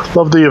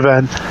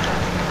event.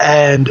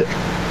 And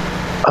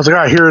I was like,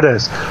 all right, here it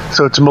is.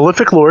 So it's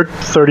Malefic Lord,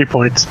 30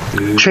 points.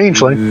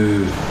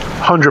 Changeling,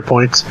 100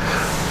 points.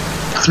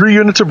 3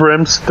 units of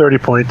Brims, 30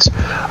 points. 2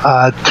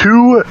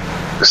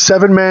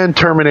 7-man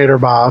Terminator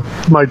Bob,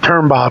 my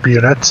Term Bob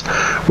units,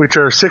 which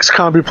are 6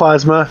 Combi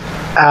Plasma,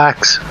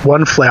 Axe,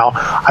 1 Flail.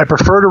 I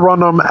prefer to run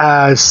them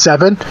as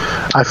 7.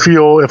 I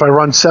feel if I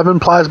run 7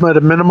 Plasma at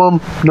a minimum,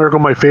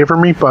 Nurgle might favor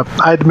me, but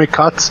I had to make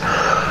cuts.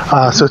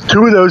 So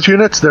 2 of those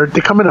units,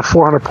 they come in at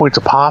 400 points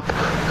a pop.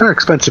 They're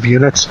expensive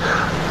units.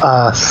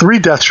 3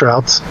 Death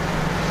Shrouds.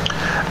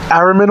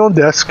 Aramin on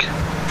disc.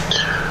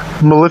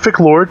 Malefic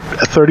Lord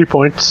at 30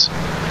 points.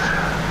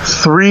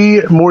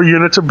 3 more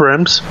units of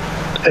Brims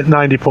at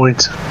 90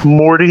 points.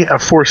 Morty at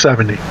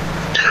 470.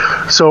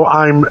 So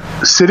I'm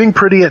sitting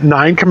pretty at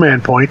 9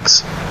 command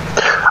points.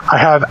 I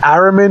have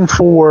Aramin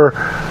for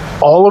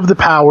all of the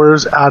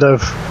powers out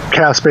of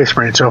Chaos Space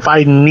Marine. So if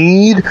I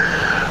need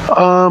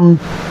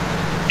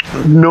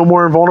no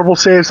more invulnerable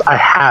saves, I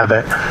have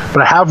it.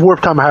 But I have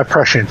Warp Time, I have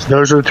Prescience.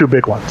 Those are the 2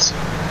 big ones.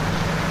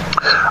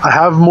 I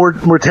have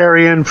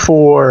Mortarion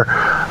for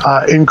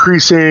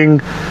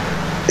increasing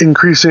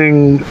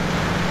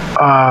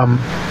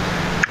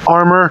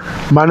armor,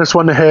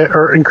 -1 to hit,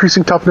 or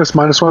increasing toughness,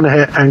 -1 to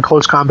hit, and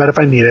close combat if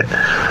I need it.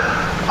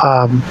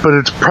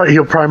 But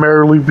he'll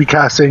primarily be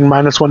casting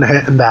 -1 to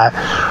hit in that.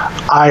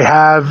 I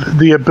have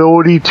the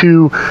ability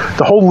to.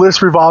 The whole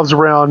list revolves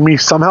around me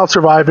somehow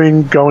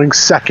surviving, going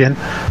second,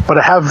 but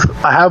I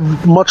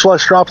have much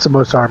less drops than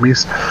most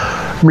armies.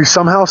 Me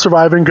somehow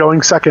surviving,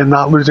 going second,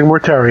 not losing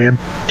Mortarion,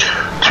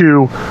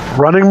 to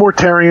running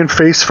Mortarion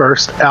face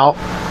first out.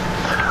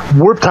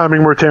 Warp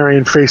timing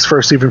Mortarion face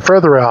first even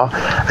further out,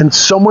 and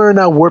somewhere in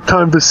that warp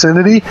time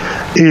vicinity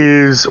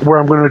is where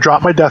I'm going to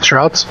drop my Death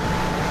Shrouds.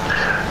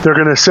 They're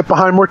going to sit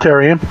behind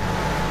Mortarion.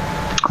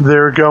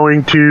 They're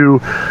going to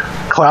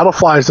Cloud of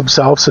Flies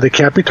themselves so they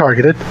can't be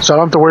targeted, so I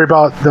don't have to worry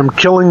about them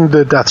killing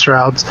the Death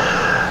Shrouds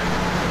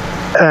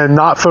and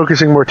not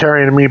focusing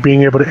Mortarion and me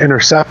being able to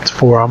intercept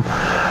for them.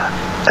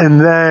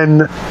 And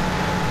then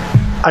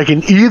I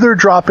can either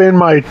drop in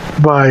my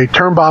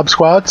Turn Bob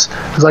squads,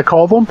 as I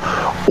call them,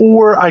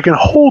 or I can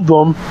hold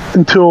them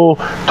until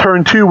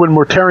turn 2 when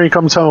Mortarion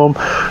comes home,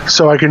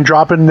 so I can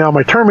drop in now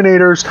my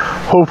Terminators.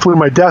 Hopefully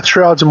my Death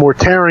Shrouds and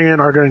Mortarion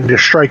are going to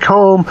strike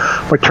home.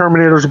 My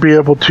Terminators will be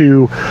able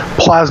to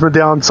plasma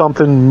down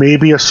something,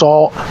 maybe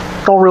assault,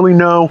 don't really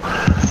know,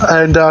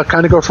 and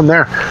kind of go from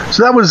there.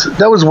 So that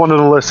was one of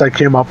the lists I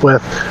came up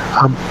with.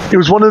 It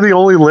was one of the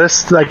only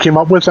lists that I came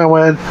up with, and I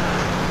went,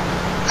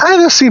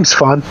 this seems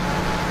fun.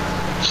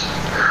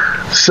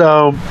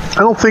 So I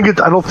don't think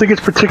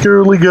it's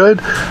particularly good,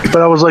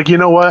 but I was like, you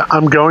know what?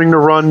 I'm going to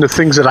run the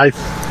things that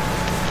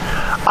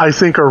I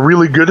think are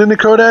really good in the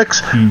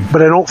Codex,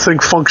 but I don't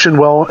think function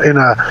well in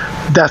a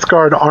Death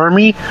Guard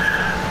army.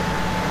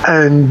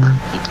 And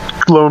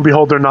lo and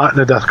behold, they're not in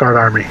a Death Guard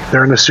army.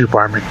 They're in a soup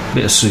army.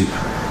 Bit of soup.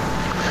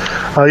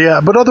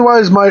 Yeah, but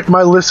otherwise,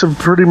 my lists have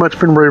pretty much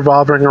been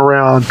revolving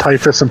around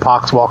Typhus and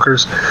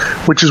Poxwalkers,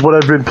 which is what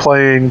I've been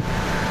playing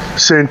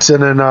since.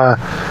 And then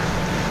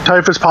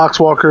Typhus,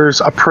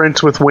 Poxwalkers, a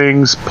Prince with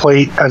Wings,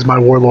 Plate as my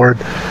Warlord,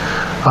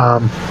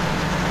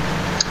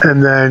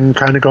 and then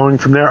kind of going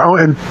from there. Oh,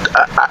 and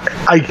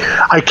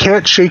I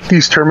can't shake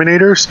these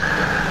Terminators,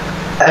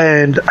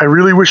 and I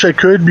really wish I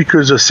could,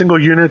 because a single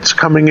unit's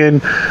coming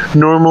in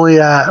normally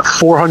at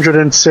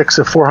 406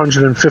 to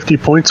 450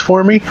 points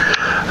for me,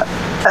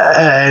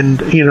 and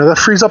that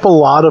frees up a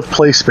lot of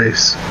play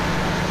space.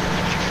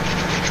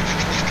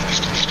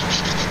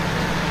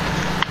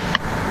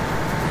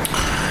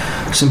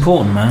 It's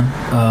important, man,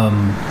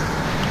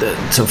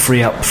 to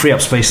free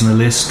up space in the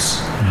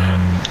lists.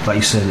 Like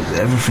you said,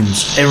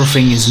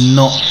 everything is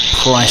not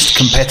priced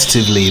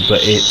competitively,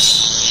 but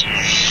it's,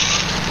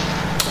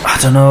 I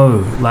don't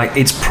know, like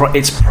it's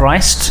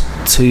priced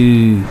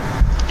to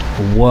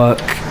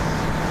work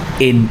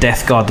in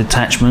Death Guard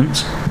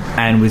detachments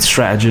and with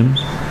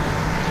stratagems,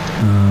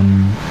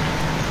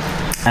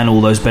 and all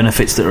those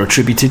benefits that are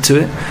attributed to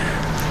it.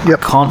 Yep.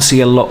 I can't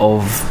see a lot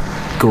of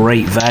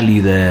great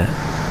value there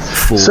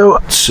for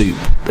soup.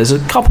 There's a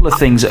couple of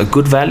things that are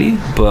good value,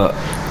 but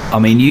I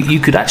mean, you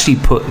could actually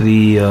put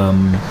the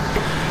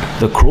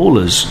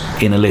crawlers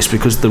in a list,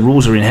 because the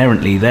rules are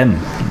inherently them.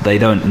 They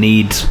don't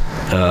need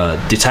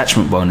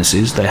detachment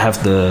bonuses. They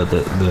have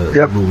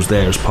the rules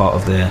there as part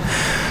of their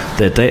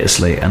data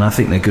slate, and I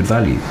think they're good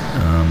value.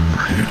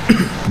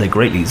 They're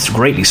greatly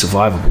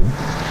survivable.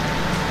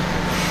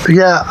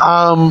 Yeah,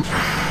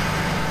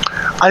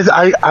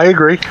 I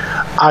agree.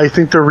 I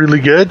think they're really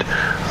good.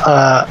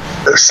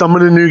 Some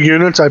of the new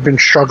units I've been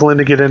struggling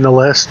to get in the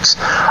lists.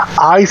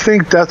 I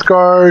think Death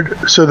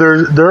Guard, so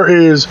there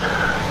is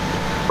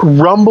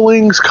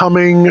rumblings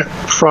coming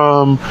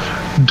from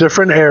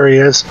different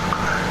areas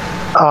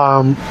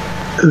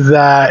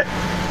that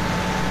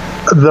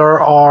there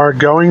are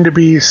going to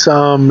be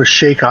some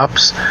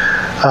shakeups,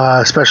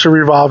 especially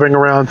revolving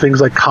around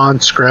things like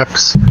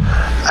conscripts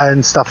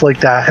and stuff like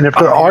that. And if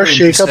there are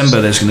shakeups, in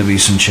December there's going to be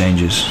some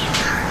changes.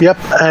 Yep,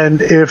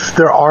 and if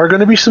there are going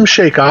to be some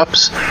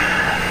shakeups,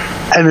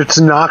 and it's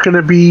not going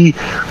to be,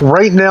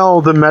 right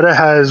now the meta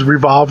has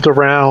revolved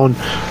around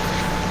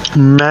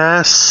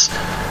mass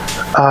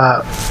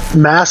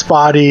mass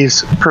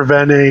bodies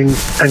preventing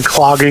and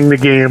clogging the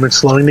game and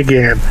slowing the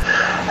game.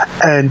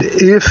 And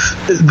if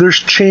there's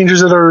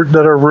changes that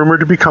are rumored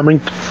to be coming,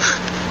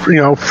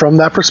 from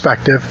that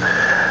perspective,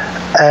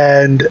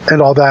 and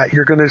all that,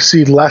 you're going to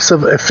see less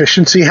of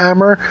efficiency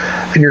hammer,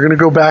 and you're going to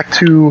go back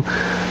to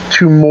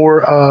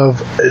more of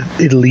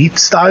elite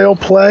style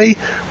play,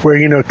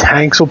 where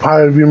tanks will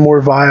probably be more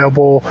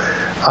viable,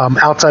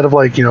 outside of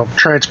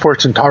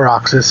transports and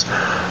Tauroxes,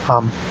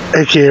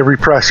 aka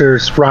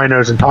repressors,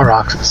 rhinos, and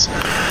Tauroxes.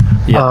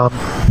 Yeah.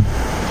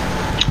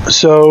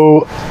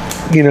 So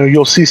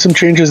you'll see some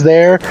changes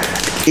there.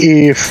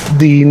 If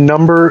the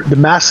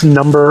mass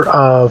number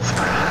of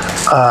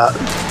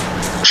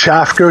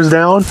chaff goes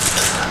down,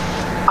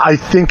 I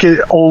think it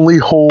only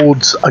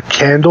holds a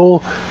candle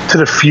to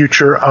the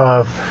future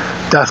of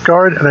Death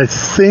Guard. And I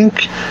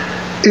think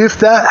if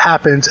that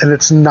happens, and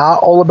it's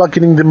not all about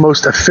getting the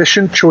most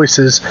efficient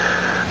choices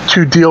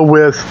to deal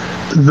with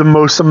the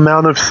most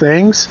amount of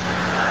things,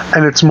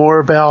 and it's more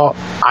about,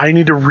 I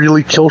need to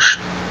really kill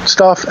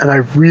stuff, and I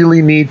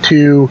really need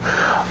to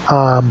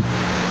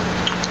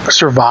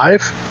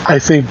survive, I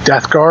think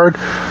Death Guard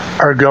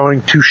are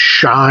going to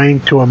shine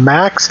to a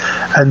max,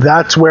 and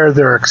that's where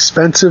their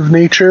expensive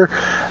nature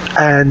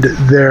and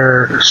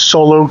their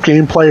solo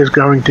gameplay is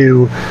going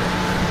to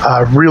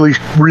really,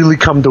 really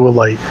come to a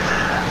light.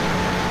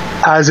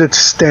 As it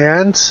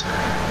stands,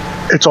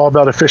 it's all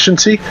about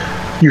efficiency.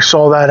 You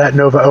saw that at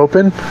Nova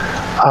Open.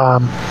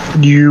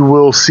 You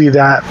will see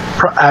that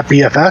at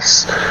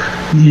BFS.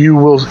 You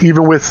will,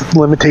 even with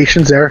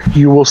limitations there,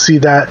 you will see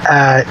that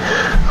at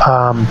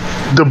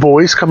the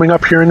boys coming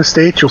up here in the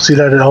States. You'll see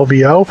that at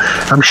LVO.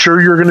 I'm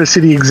sure you're going to see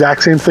the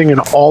exact same thing in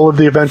all of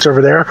the events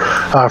over there,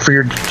 for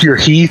your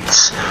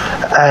heats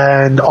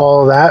and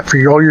all of that, for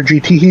all your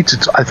GT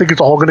heats. I think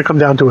it's all going to come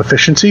down to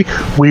efficiency.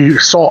 We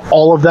saw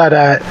all of that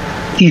at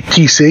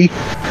ETC.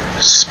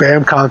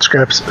 Spam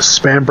conscripts,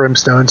 spam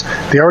brimstones.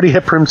 They already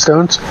hit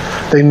brimstones.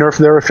 They nerfed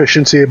their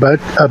efficiency a bit.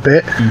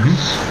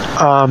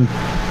 Mm-hmm.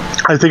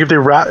 I think if they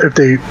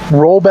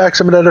roll back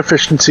some of that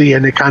efficiency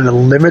and they kind of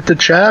limit the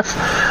chaff,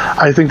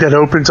 I think that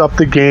opens up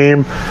the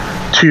game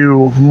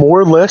to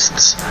more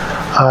lists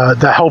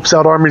that helps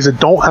out armies that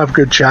don't have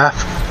good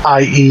chaff,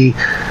 i.e.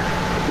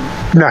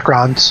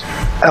 Necrons,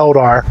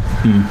 Eldar,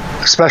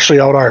 especially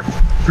Eldar.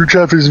 Your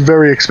chaff is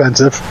very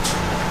expensive.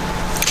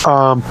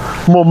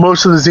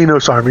 Most of the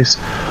Xenos armies.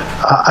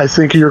 I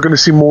think you're going to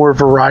see more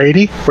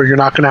variety, where you're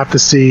not going to have to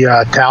see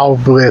Tau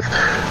with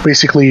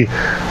basically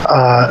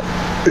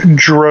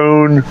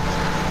drone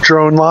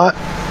lot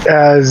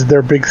as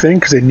their big thing,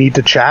 because they need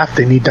the chaff,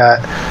 they need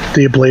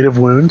the ablative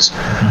wounds.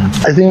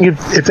 Mm-hmm. I think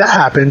if that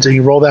happens and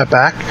you roll that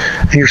back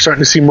and you're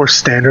starting to see more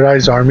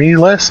standardized army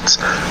lists,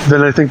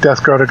 then I think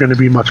Death Guard are going to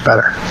be much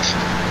better.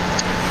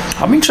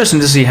 I'm interested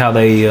to see how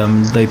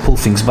they pull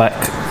things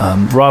back,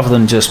 rather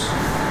than just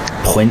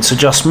points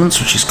adjustments,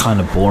 which is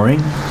kind of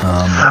boring,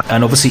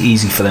 and obviously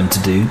easy for them to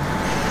do.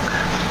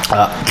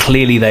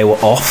 Clearly they were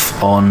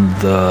off on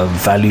the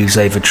values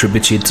they've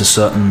attributed to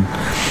certain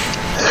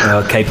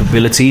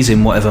capabilities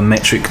in whatever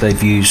metric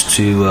they've used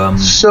to...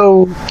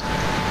 So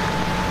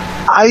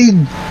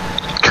I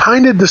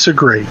kind of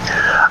disagree.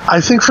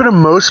 I think for the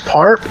most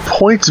part,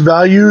 points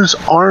values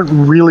aren't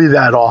really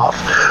that off.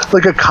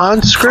 Like a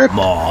conscript... Come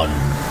on.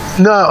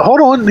 No,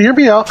 hold on, hear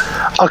me out.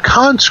 A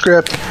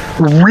conscript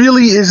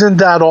really isn't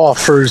that off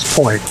for his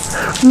point.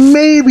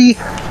 Maybe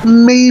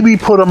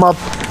put him up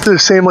to the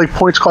same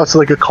points cost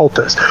like a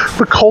cultist.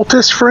 But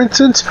cultists, for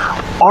instance,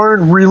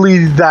 aren't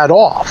really that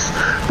off.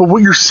 But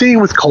what you're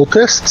seeing with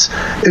cultists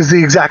is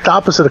the exact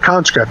opposite of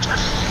conscripts.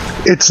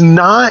 It's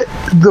not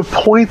the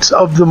points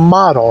of the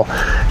model,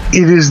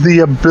 it is the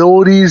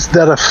abilities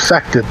that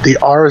affect it, the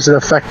R's that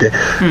affect it.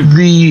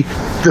 The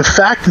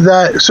fact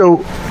that...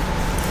 So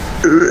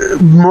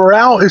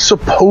morale is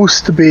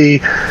supposed to be,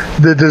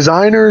 the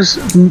designers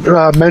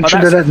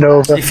mentioned it at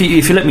Nova. If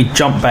you let me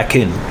jump back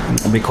in,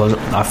 because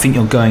I think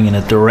you're going in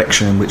a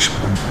direction in which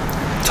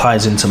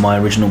ties into my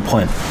original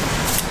point.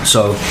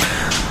 So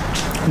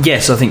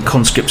yes, I think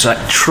conscripts are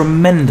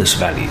tremendous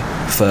value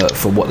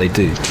for what they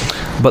do,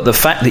 but the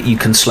fact that you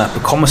can slap a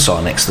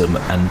commissar next to them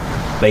and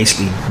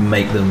basically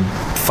make them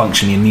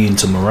functionally immune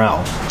to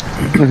morale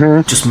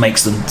just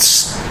makes them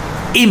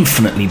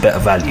infinitely better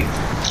value.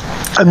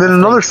 And then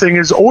another thing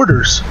is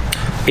orders.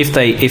 If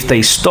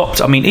they stopped,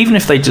 I mean, even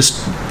if they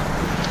just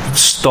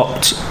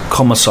stopped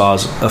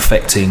commissars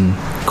affecting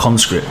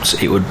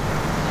conscripts, it would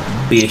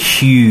be a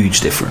huge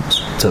difference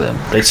to them.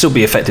 They'd still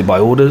be affected by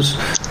orders,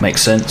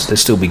 makes sense. They'd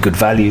still be good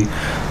value,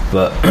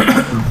 but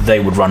they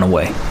would run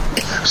away.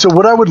 So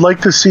what I would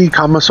like to see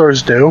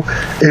commissars do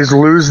is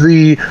lose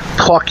the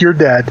pluck you're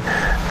dead,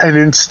 and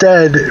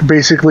instead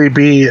basically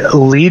be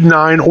lead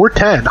 9 or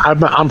 10.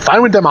 I'm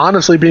fine with them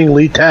honestly being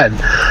lead 10,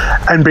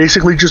 and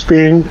basically just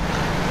being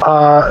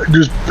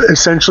just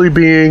essentially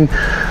being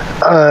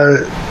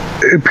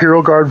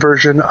Imperial Guard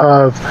version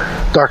of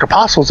Dark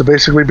Apostles, and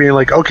basically being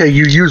like, okay,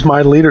 you use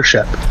my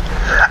leadership.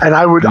 And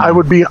I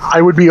would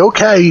be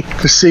okay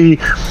to see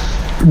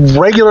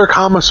regular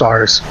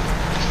commissars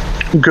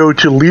go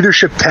to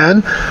leadership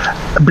 10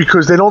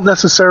 because they don't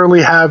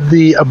necessarily have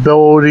the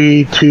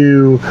ability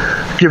to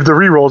give the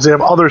rerolls. They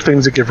have other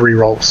things that give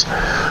rerolls.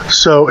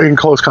 So in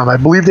close combat,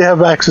 I believe they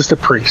have access to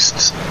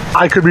priests.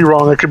 I could be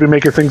wrong. I could be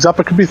making things up.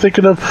 I could be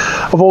thinking of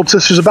Old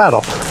Sisters of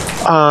Battle.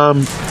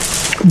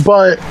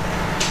 But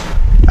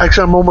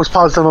actually, I'm almost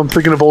positive I'm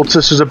thinking of Old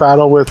Sisters of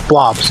Battle with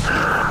blobs.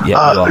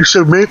 Yeah,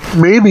 so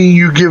maybe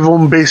you give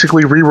them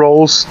basically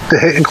rerolls to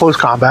hit in close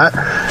combat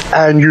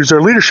and use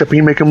their leadership, and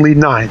you make them lead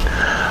 9.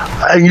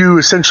 And you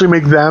essentially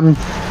make them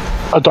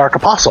a Dark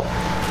Apostle.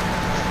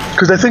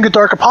 Because I think a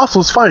Dark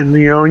Apostle is fine,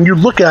 and you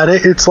look at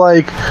it, it's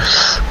like,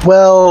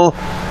 well,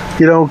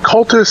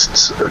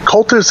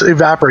 cultists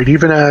evaporate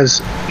even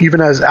as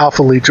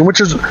Alpha Legion,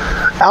 which is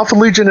Alpha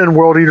Legion and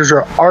World Eaters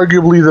are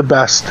arguably the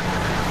best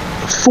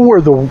for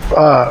the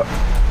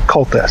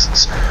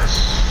cultists,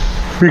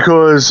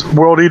 because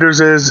World Eaters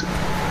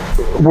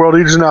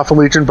and Alpha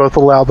Legion both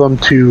allow them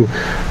to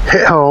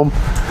hit home,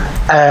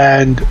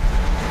 and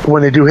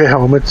when they do hit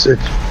home, it's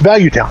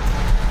Value Town.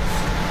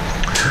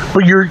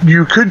 But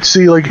you could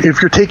see, like,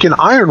 if you're taking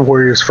Iron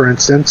Warriors, for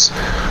instance,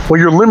 well,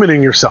 you're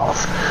limiting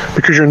yourself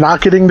because you're not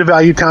getting the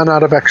Value Town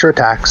out of extra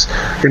attacks.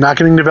 You're not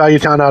getting the Value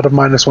Town out of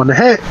 -1 to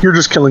hit. You're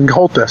just killing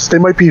cultists. They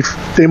might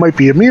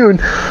be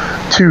immune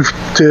to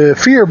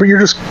fear, but you're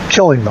just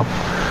killing them,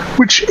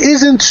 which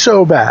isn't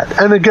so bad.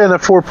 And again,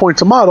 at 4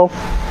 points a model,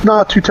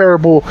 not too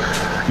terrible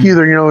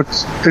either.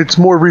 It's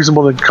more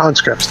reasonable than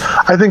conscripts.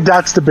 I think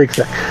that's the big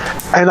thing.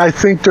 And I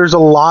think there's a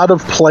lot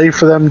of play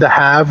for them to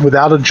have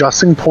without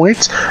adjusting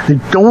points. I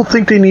don't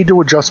think they need to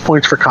adjust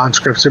points for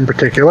conscripts in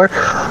particular.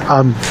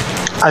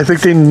 I think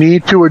they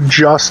need to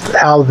adjust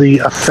how the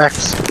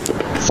effects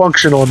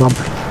function on them,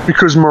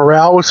 because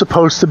morale is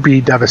supposed to be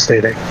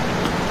devastating.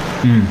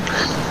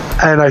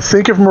 And I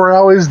think if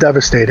morale is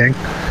devastating,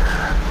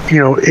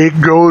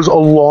 it goes a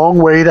long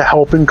way to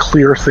helping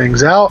clear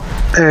things out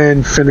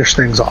and finish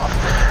things off.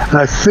 And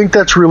I think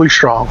that's really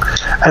strong.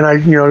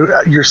 And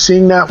you're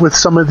seeing that with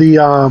some of the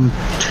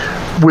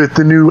with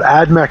the new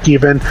AdMech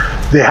even.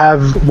 They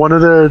have one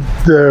of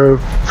the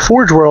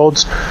Forge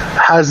Worlds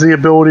has the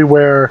ability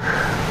where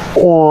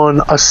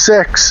on a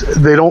 6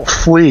 they don't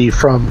flee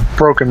from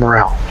broken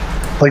morale,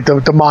 like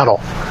the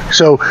model.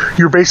 So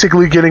you're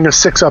basically getting a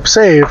 6-up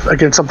save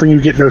against something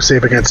you get no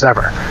save against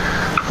ever.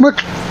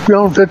 Which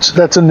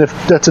that's a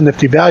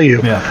nifty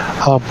value.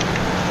 Yeah.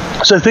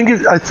 So I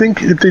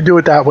think if they do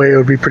it that way, it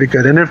would be pretty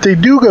good. And if they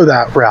do go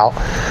that route,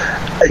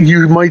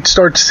 you might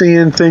start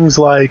seeing things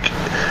like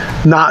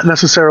not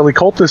necessarily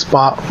cultist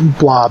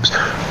blobs,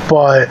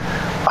 but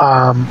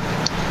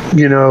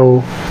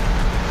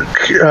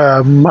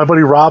my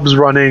buddy Rob's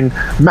running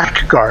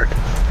Mech Guard.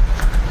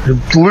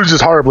 He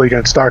loses horribly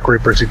against Dark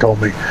Reapers, he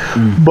told me.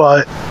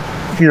 But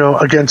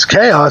against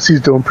Chaos,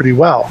 he's doing pretty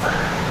well.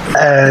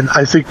 And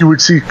I think you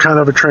would see kind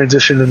of a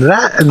transition into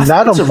that, and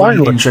that I'm fine with. It's a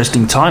really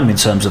interesting time in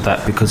terms of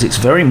that, because it's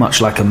very much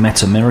like a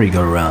meta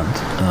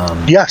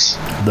merry-go-round. Yes.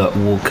 That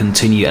will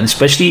continue, and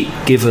especially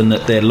given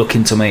that they're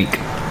looking to make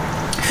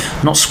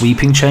not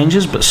sweeping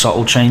changes, but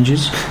subtle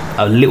changes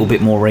a little bit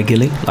more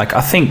regularly. Like,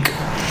 I think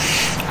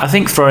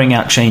throwing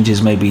out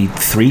changes maybe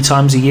 3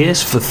 times a year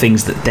for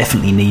things that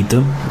definitely need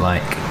them,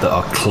 like that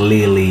are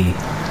clearly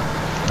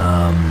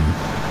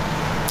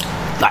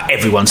like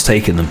everyone's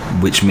taken them,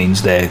 which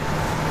means they're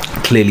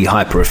clearly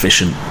hyper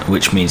efficient,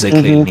 which means they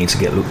clearly need to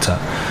get looked at.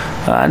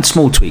 And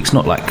small tweaks,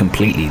 not like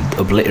completely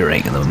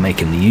obliterating them and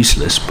making them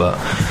useless, but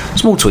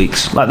small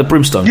tweaks, like the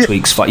brimstone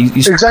tweaks. Like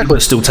exactly. People are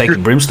still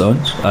taking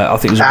brimstones. I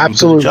think it was a really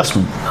good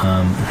adjustment.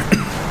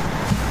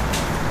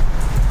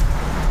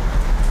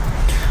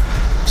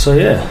 So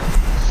yeah,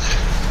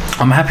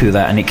 I'm happy with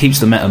that, and it keeps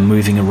the meta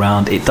moving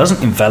around. It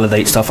doesn't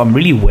invalidate stuff. I'm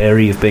really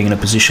wary of being in a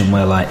position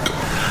where, like,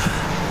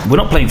 we're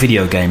not playing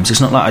video games.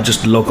 It's not like I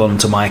just log on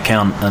to my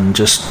account and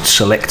just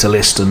select a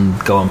list and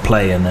go and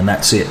play, and then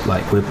that's it.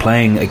 Like, we're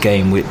playing a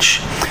game which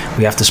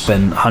we have to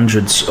spend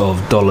hundreds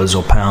of dollars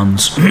or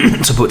pounds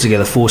to put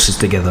together forces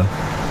together,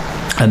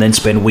 and then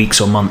spend weeks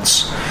or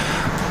months,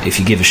 if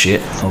you give a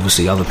shit.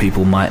 Obviously other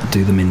people might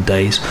do them in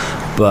days,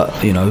 but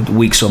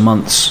weeks or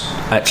months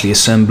actually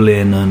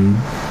assembling and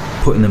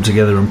putting them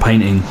together and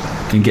painting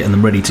and getting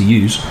them ready to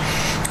use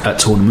at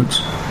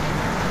tournaments.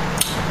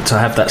 To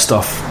have that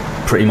stuff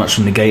pretty much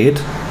negated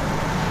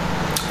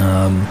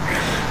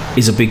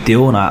is a big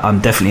deal, and I'm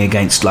definitely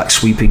against like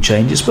sweeping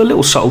changes, but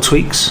little subtle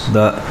tweaks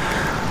that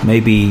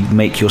maybe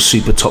make your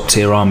super top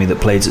tier army that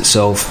plays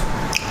itself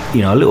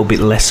a little bit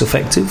less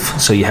effective,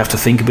 so you have to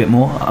think a bit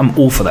more. I'm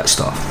all for that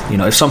stuff.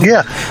 If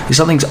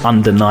something's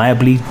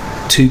undeniably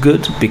too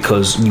good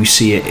because you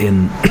see it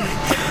in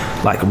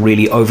like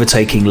really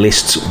overtaking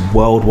lists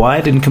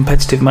worldwide in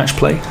competitive match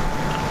play,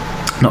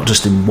 not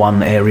just in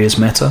one area's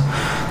meta.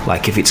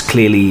 Like, if it's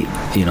clearly,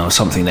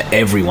 something that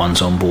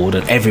everyone's on board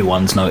and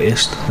everyone's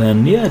noticed,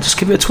 then yeah, just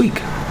give it a tweak.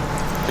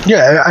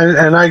 Yeah,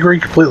 and I agree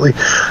completely.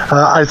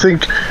 I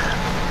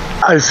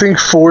think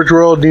Forge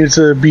World needs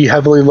to be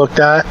heavily looked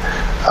at.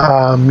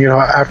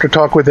 After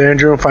talk with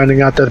Andrew and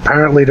finding out that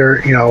apparently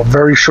they're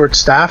very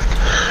short-staffed,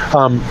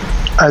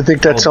 I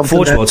think that's something.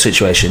 Forge World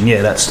situation,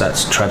 yeah,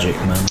 that's tragic,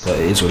 man. But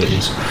it is what it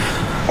is.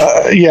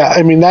 Yeah,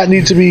 I mean that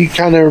needs to be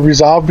kind of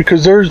resolved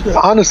because there's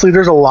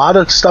a lot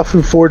of stuff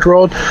in Forge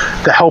World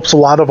that helps a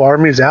lot of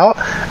armies out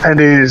and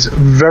is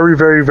very,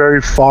 very,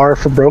 very far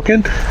from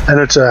broken, and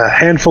it's a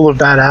handful of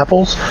bad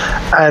apples.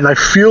 And I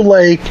feel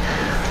like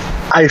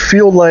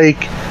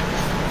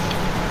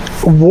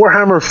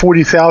Warhammer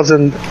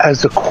 40,000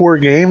 as the core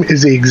game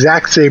is the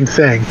exact same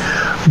thing,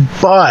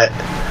 but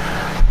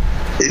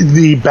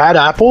the bad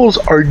apples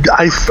are,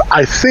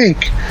 I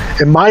think,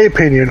 in my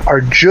opinion,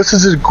 are just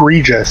as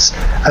egregious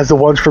as the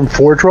ones from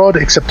Forge World,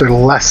 except they're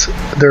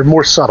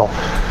more subtle,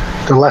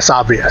 they're less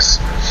obvious.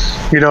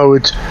 You know,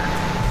 it's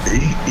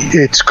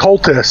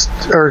cultists,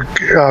 or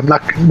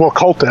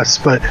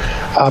cultists, but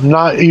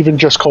not even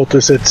just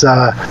cultists.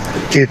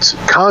 It's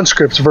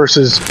conscripts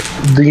versus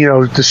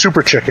the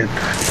super chicken.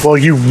 Well,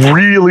 you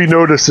really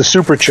notice the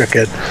super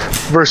chicken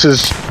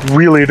versus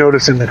really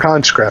noticing the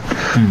conscript.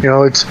 You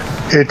know, it's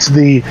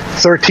the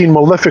 13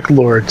 Malefic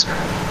Lords.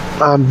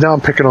 Now I'm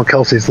picking on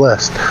Kelsey's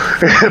list,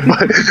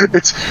 but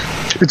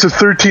it's a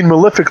 13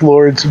 Malefic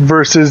Lords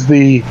versus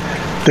the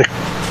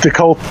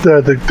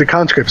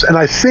conscripts, and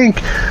I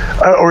think,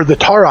 or the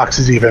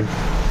Taroxes even,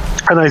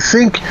 and I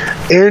think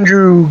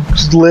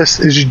Andrew's list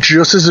is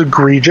just as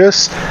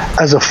egregious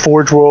as the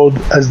Forge World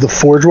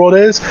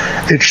is.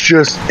 It's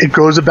just it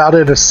goes about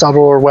it in a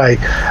subtler way,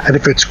 and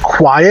if it's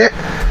quiet,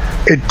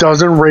 it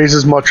doesn't raise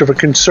as much of a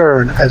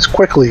concern as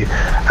quickly,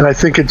 and I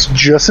think it's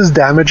just as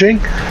damaging,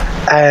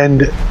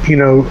 and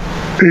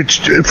it's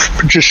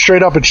just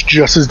straight up, it's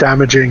just as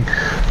damaging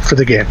for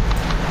the game.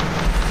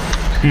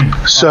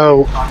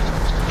 So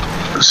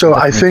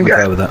I think,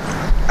 with that.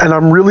 And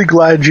I'm really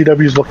glad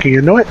GW is looking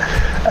into it,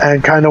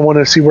 and kind of want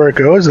to see where it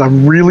goes. And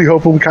I'm really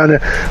hoping we kind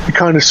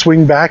of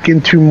swing back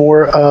into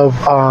more of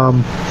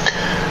an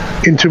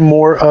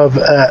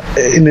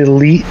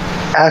elite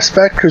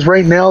aspect, because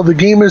right now the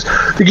game is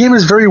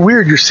very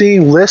weird. You're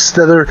seeing lists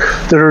that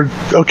are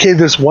okay,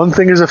 this one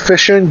thing is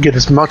efficient, get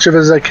as much of it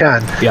as I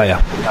can,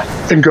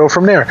 and go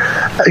from there.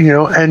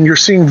 And you're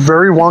seeing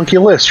very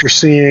wonky lists. You're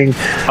seeing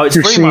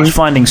much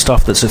finding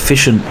stuff that's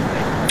efficient,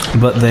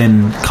 but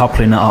then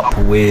coupling it up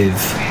with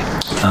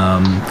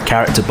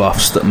character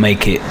buffs that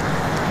make it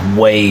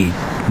way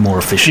more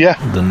efficient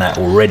than that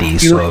already.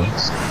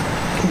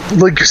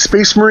 Like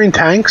Space Marine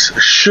tanks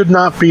should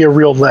not be a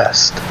real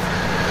list.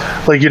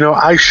 Like,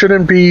 I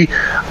shouldn't be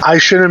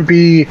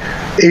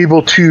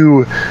able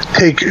to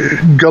take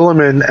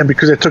Guilliman, and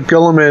because I took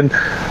Guilliman,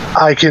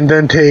 I can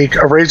then take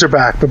a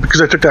Razorback. But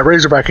because I took that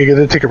Razorback, I can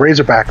then take a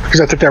Razorback.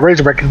 Because I took that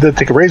Razorback, I can then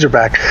take a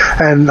Razorback.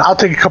 And I'll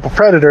take a couple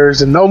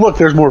Predators, and look,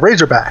 there's more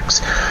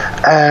Razorbacks.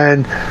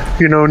 And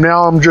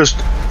now I'm just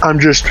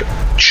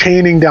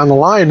chaining down the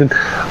line, and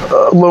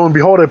lo and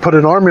behold, I put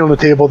an army on the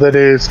table that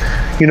is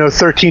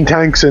 13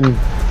 tanks and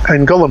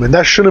Guilliman.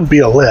 That shouldn't be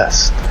a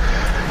list.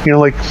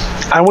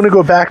 I want to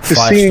go back to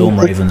 5 seeing Storm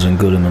Ravens and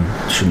Guilliman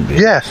shouldn't be.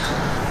 Yeah.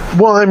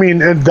 Well, I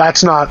mean, and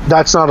that's not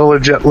a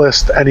legit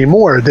list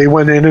anymore. They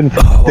went in and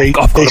I've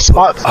got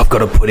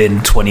to put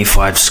in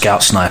 25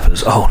 Scout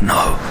Snipers. Oh no.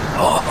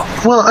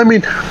 Oh. Well, I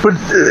mean, but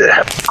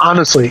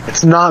honestly,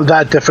 it's not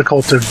that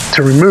difficult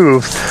to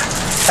remove.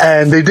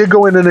 And they did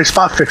go in and they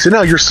spot fix it.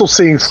 Now you're still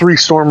seeing 3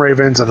 Storm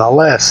Ravens in a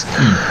list.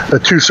 The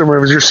 2 Storm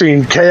Ravens. You're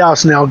seeing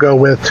Chaos now go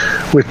with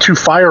 2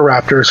 Fire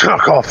Raptors. I'll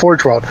call it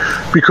Forge World,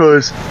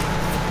 because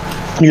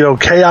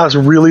Chaos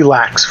really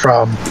lacks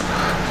from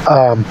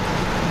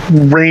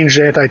ranged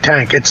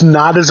anti-tank. It's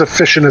not as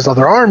efficient as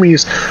other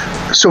armies,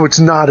 so it's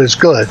not as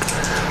good.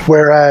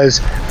 Whereas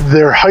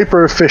they're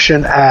hyper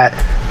efficient at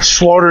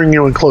slaughtering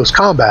you in close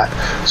combat.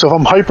 So if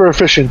I'm hyper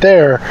efficient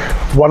there,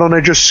 why don't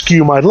I just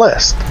skew my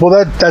list?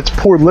 Well, that's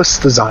poor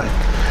list design.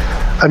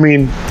 I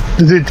mean,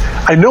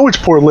 I know it's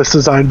poor list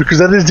design because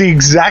that is the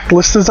exact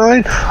list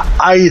design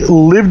I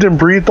lived and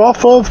breathed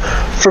off of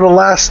for the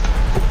last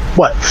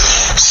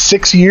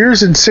 6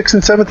 years in 6th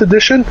and 7th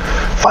edition,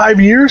 5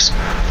 years.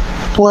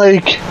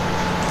 Like,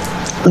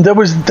 that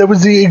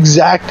was the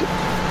exact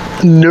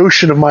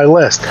notion of my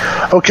list.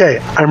 Okay,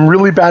 I'm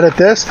really bad at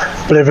this,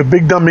 but I have a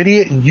big dumb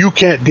idiot and you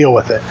can't deal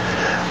with it.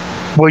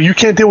 Well, you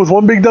can't deal with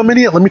one big dumb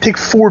idiot? Let me take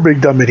 4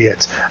 big dumb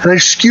idiots. And I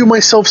skew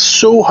myself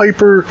so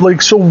hyper,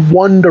 so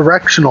one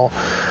directional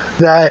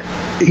that,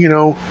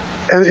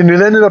 and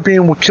it ended up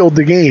being what killed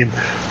the game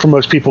for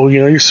most people.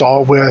 You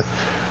saw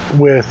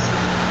with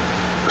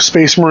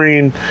Space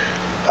Marine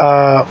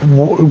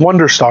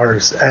Wonder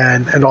Stars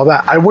and all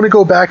that. I want to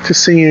go back to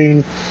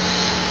seeing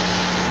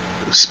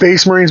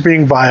Space Marines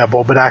being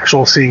viable, but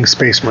seeing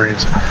Space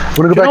Marines. I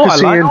want to go back to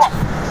seeing...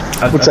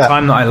 What's that?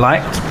 Time that I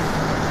liked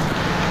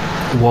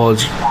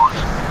was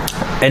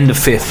end of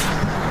 5th.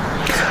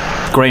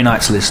 Grey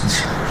Knights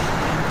lists.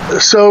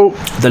 So...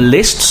 The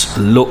lists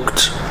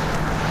looked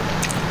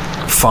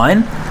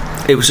fine.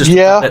 It was just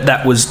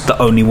that was the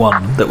only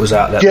one that was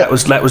out there. Yeah.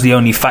 That was the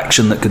only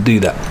faction that could do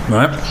that,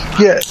 right?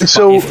 Yeah.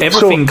 So but if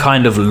everything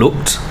kind of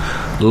looked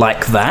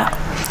like that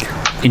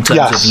in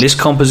terms of list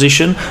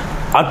composition,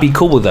 I'd be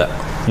cool with that.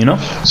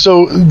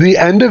 So the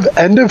end of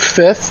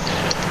 5th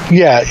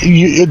Yeah,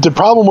 the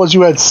problem was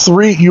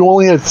you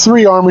only had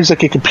three armies that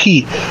could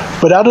compete,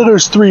 but out of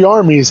those three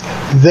armies,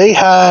 they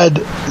had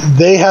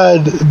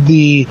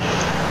the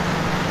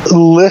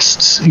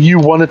lists you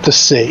wanted to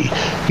see.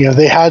 You know,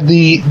 they had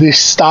the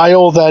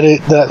style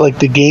that like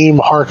the game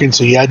harkened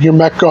to. You had your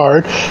Mech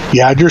Guard,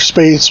 you had your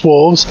Space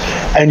Wolves,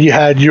 and you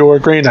had your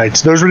Grey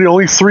Knights. Those were the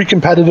only three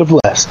competitive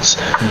lists.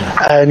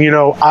 And, you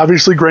know,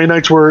 obviously Grey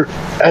Knights were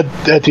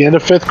at the end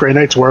of 5th, Grey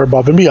Knights were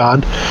above and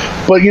beyond.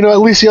 But, you know, at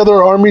least the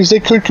other armies, they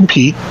could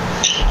compete.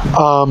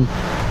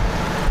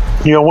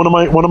 You know, one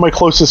of my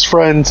closest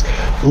friends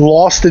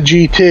lost the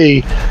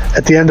GT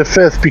at the end of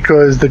 5th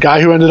because the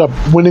guy who ended up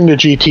winning the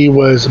GT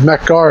was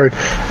Mech Guard,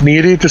 and the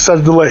idiot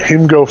decided to let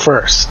him go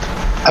first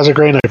as a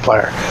Grey Knight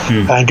player.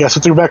 And guess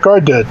what the Mech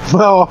Guard did?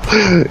 Well,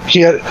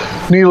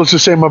 needless to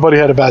say, my buddy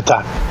had a bad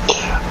time.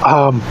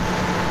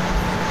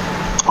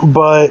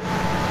 But,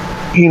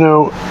 you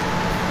know,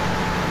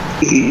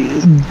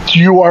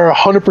 you are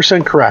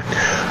 100% correct.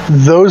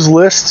 Those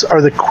lists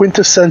are the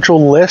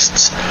quintessential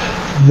lists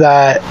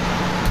that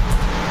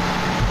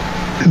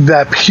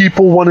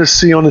people want to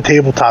see on the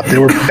tabletop. They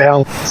were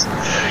balanced.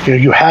 You know,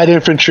 you had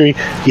infantry,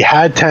 you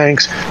had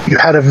tanks, you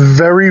had a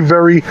very,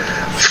 very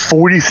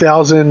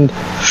 40,000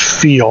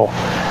 feel,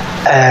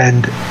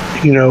 and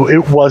you know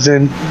it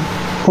wasn't.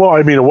 Well,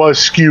 I mean, it was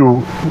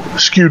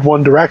skewed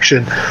one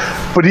direction,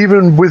 but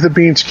even with it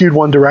being skewed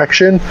one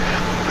direction,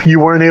 you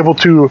weren't able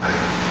to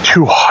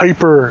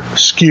hyper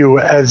skew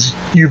as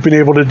you've been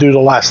able to do the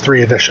last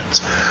 3 editions.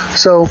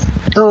 So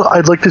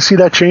I'd like to see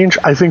that change.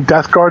 I think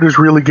Death Guard is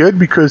really good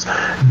because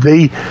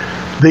they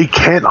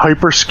can't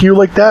hyper skew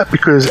like that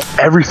because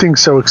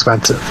everything's so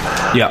expensive.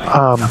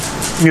 Yeah.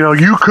 You know,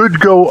 you could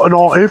go an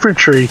all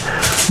infantry,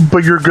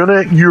 but you're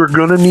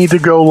gonna need to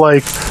go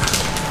like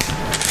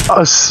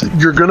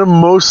you're gonna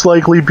most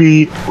likely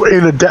be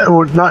in a Death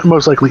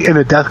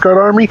Guard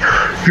army.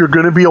 You're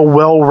gonna be a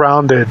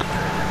well-rounded,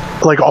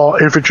 like all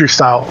infantry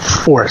style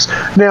force.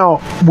 Now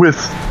with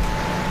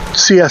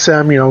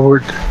CSM, you know,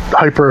 or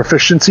hyper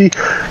efficiency,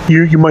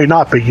 you might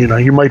not be. You know,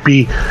 you might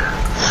be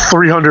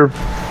 300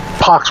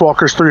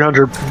 Poxwalkers,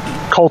 300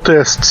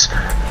 cultists,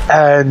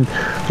 and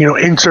you know,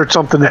 insert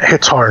something that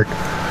hits hard,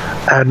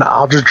 and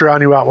I'll just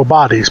drown you out with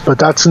bodies. But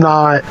that's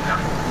not,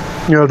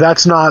 you know,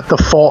 that's not the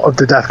fault of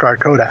the Death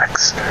Guard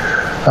Codex.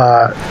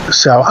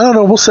 So I don't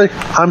know. We'll see.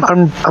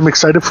 I'm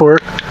excited for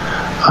it.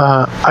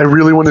 I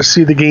really want to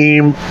see the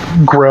game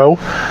grow,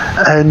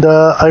 and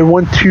I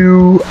want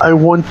to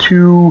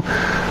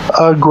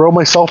grow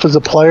myself as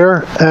a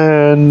player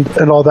and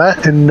all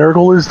that. And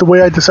Nurgle is the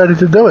way I decided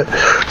to do it.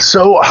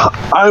 So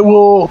I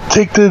will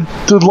take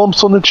the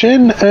lumps on the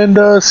chin and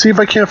see if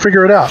I can't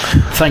figure it out.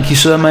 Thank you,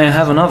 sir. May I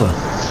have another?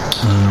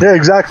 Yeah,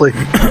 exactly.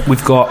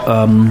 We've got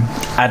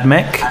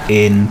AdMech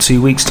in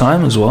 2 weeks'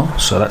 time as well,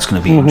 so that's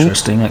going to be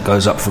interesting. That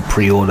goes up for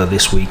pre-order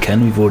this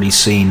weekend. We've already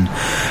seen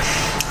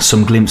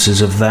some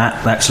glimpses of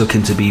that. That's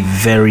looking to be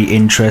very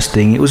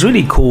interesting. It was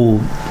really cool.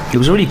 It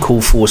was a really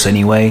cool force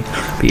anyway.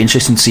 Be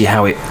interesting to see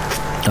how it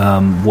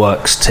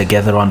works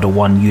together under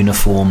one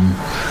uniform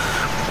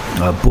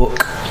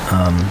book.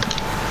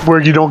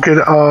 Where you don't get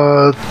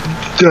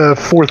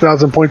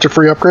 4,000 points of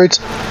free upgrades.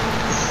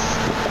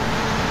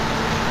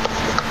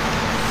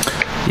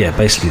 Yeah,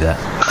 basically that.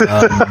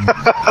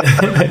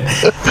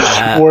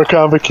 War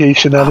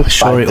Convocation. I'm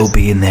sure it'll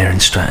be in there in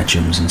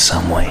stratagems in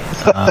some way.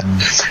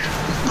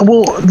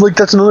 Well, like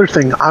that's another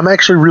thing. I'm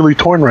actually really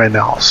torn right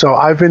now. So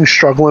I've been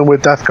struggling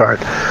with Death Guard,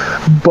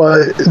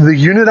 but the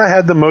unit I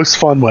had the most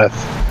fun with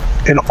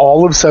in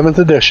all of 7th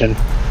edition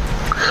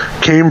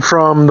came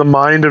from the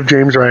mind of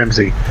James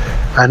Ramsey,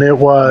 and it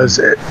was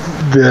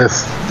the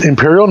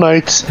Imperial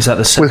Knights. Is that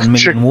the 7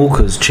 million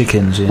walkers,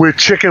 chickens? Yeah. With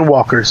chicken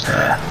walkers.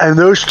 And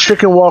those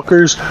chicken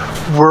walkers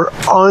were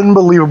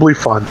unbelievably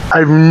fun.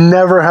 I've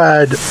never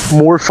had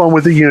more fun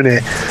with a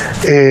unit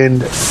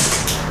in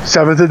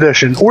 7th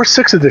edition or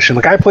 6th edition.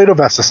 Like I played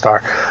Ovesta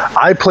Star,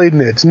 I played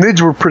Nids. Nids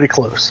were pretty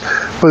close,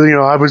 but you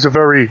know, it was a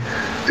very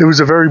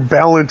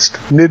balanced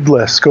Nid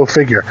list. Go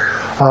figure.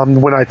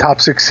 When I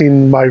top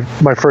 16 my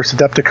first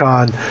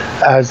Adepticon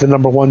as the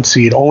number 1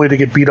 seed, only to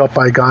get beat up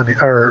by Gani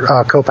or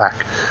Kopak.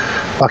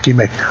 Lucky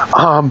me.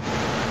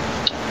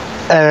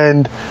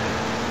 And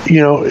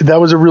you know, that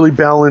was a really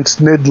balanced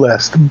Nid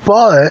list,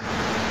 but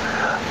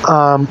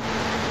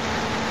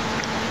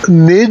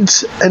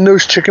Nids and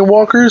those chicken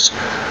walkers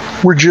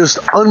were just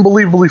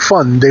unbelievably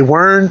fun. They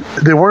weren't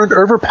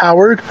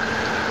overpowered,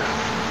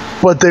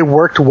 but they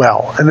worked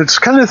well. And it's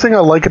kind of the thing I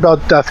like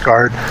about Death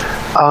Guard,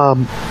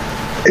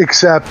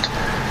 except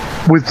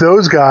with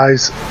those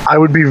guys, I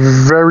would be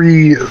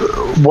very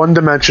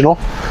one-dimensional,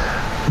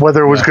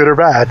 whether it was good or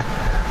bad,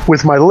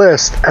 with my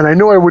list. And I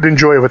know I would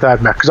enjoy it with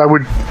AdMech, because I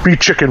would be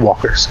chicken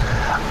walkers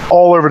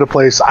all over the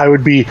place. I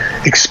would be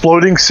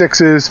exploding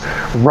 6s,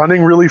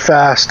 running really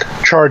fast,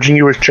 charging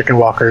you as chicken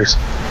walkers.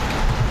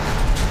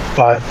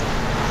 But,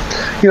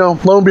 you know,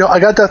 lo and behold, I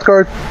got Death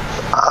Guard.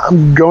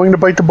 I'm going to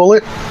bite the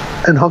bullet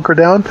and hunker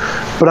down,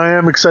 but I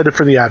am excited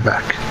for the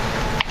AdMech.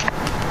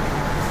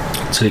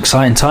 It's an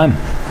exciting time.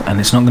 and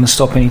it's not going to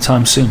stop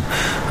anytime soon.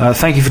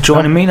 Thank you for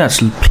joining me. That's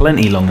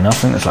plenty long enough.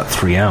 I think that's like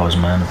 3 hours,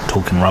 man, of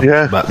talking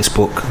rubbish about this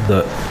book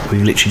that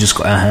we've literally just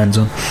got our hands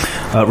on.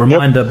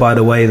 Reminder, by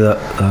the way, that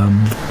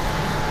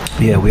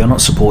we are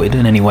not supported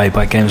in any way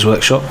by Games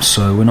Workshop,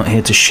 so we're not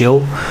here to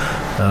shill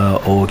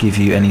or give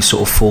you any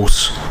sort of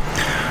false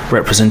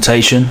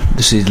representation.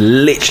 This is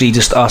literally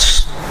just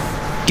us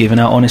giving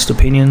out honest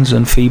opinions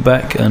and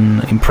feedback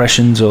and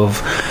impressions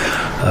of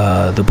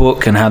the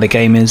book and how the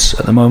game is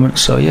at the moment.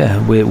 So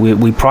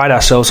we pride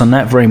ourselves on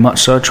that very much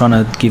so, trying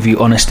to give you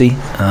honesty.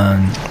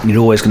 You're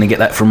always going to get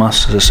that from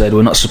us. As I said,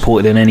 we're not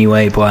supported in any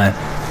way by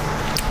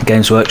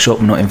Games Workshop.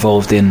 We're not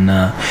involved in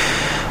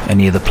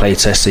any of the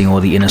playtesting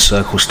or the inner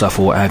circle stuff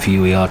or what have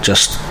you. We are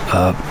just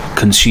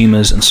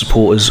consumers and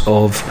supporters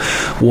of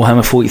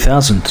Warhammer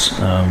 40,000.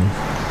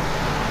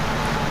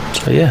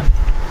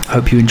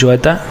 Hope you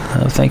enjoyed that.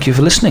 Thank you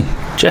for listening.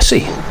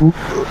 Jesse.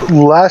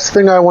 Last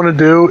thing I want to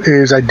do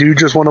is I do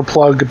just want to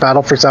plug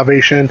Battle for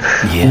Salvation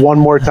one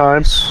more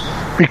time,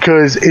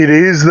 because it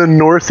is the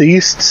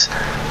Northeast's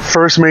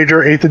first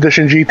major 8th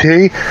edition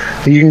GT.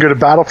 You can go to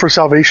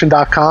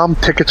battleforsalvation.com.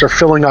 Tickets are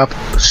filling up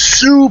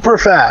super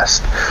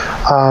fast.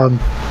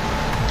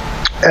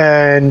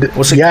 And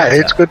what's it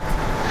it's good.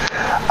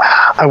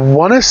 I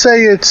want to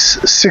say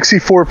it's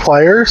 64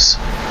 players,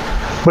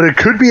 but it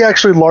could be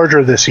actually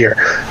larger this year.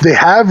 They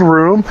have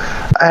room,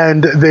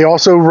 and they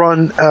also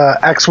run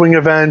X-Wing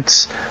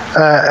events,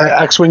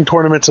 X-Wing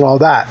tournaments and all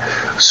that.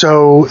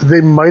 So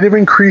they might have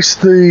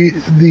increased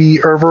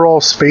the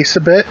overall space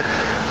a bit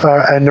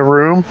and the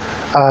room.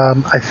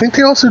 I think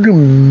they also do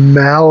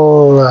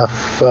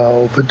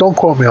Malifaux, but don't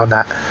quote me on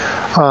that.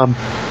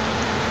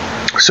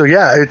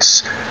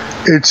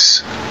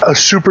 It's a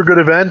super good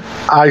event.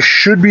 I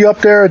should be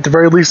up there at the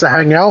very least to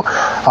hang out.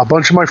 A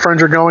bunch of my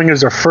friends are going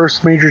as their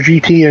first major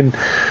GT in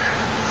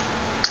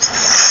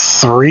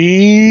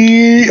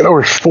 3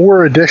 or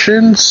 4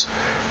 editions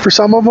for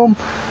some of them.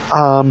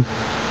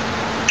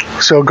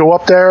 So go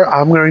up there.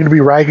 I'm going to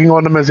be ragging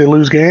on them as they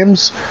lose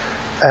games.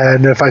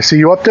 And if I see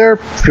you up there,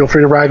 feel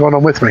free to rag on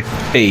them with me.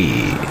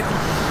 Hey.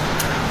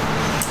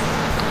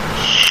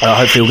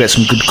 Hopefully we'll get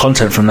some good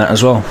content from that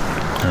as well.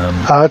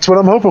 That's what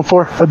I'm hoping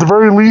for. At the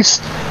very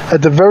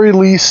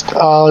least,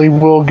 I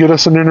will get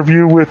us an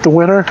interview with the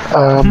winner.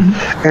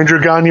 Andrew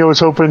Gagno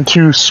is hoping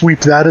to sweep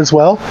that as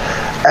well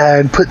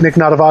and put Nick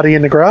Nadavati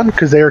in the ground,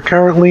 because they are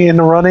currently in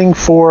the running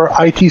for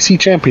ITC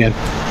champion.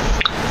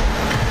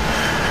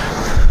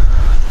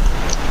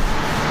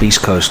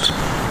 Beast Coast.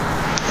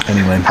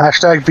 Anyway.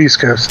 # Beast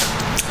Coast.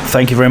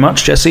 Thank you very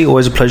much, Jesse.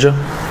 Always a pleasure.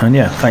 And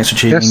thanks for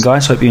tuning in,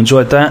 guys. Hope you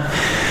enjoyed that.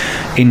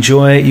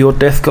 Enjoy your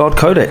Death Guard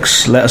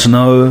Codex. Let us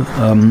know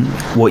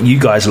what you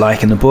guys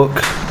like in the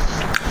book,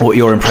 what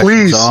your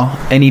impressions are.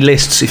 Any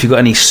lists, if you've got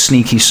any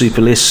sneaky super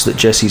lists that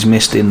Jesse's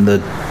missed in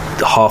the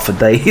half a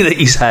day that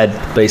he's had,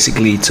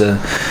 basically, to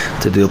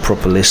do a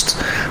proper list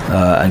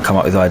and come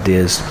up with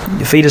ideas.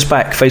 Feed us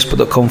back,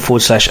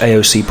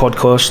 facebook.com/AOC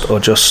podcast,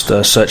 or just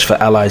search for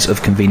Allies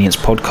of Convenience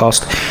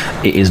podcast.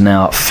 It is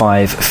now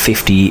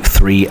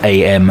 5:53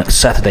 a.m.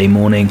 Saturday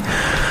morning.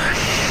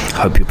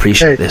 Hope you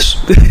appreciate this.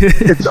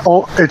 It's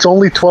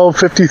only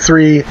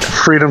 12:53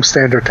 Freedom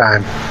Standard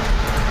Time.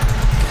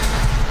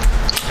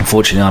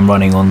 Unfortunately, I'm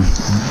running on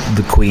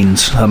the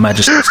Queen's, Her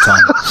Majesty's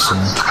time. So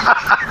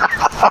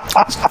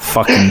it's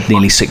fucking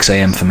nearly 6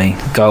 a.m. for me.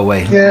 Go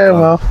away. Yeah,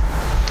 well,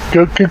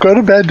 go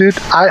to bed, dude.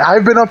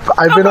 I've been up.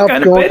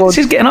 This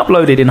is getting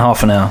uploaded in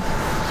half an hour.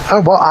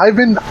 Well,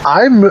 I'm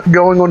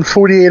going on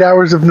 48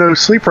 hours of no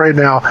sleep right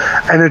now,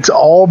 and it's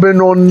all been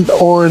on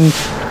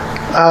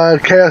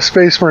Chaos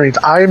Space Marines.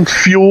 I am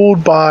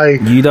fueled by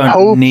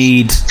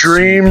hopes,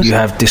 dreams. You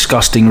have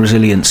disgusting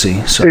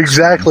resiliency. So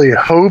exactly.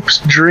 Hopes,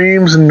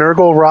 dreams,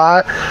 Nurgle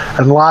rot,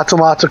 and lots of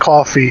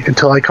coffee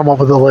until I come up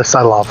with a list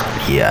I love.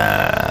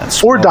 Yeah.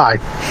 Or die.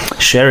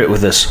 Share it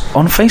with us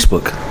on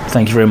Facebook.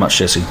 Thank you very much,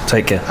 Jesse.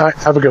 Take care. All right.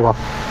 Have a good one.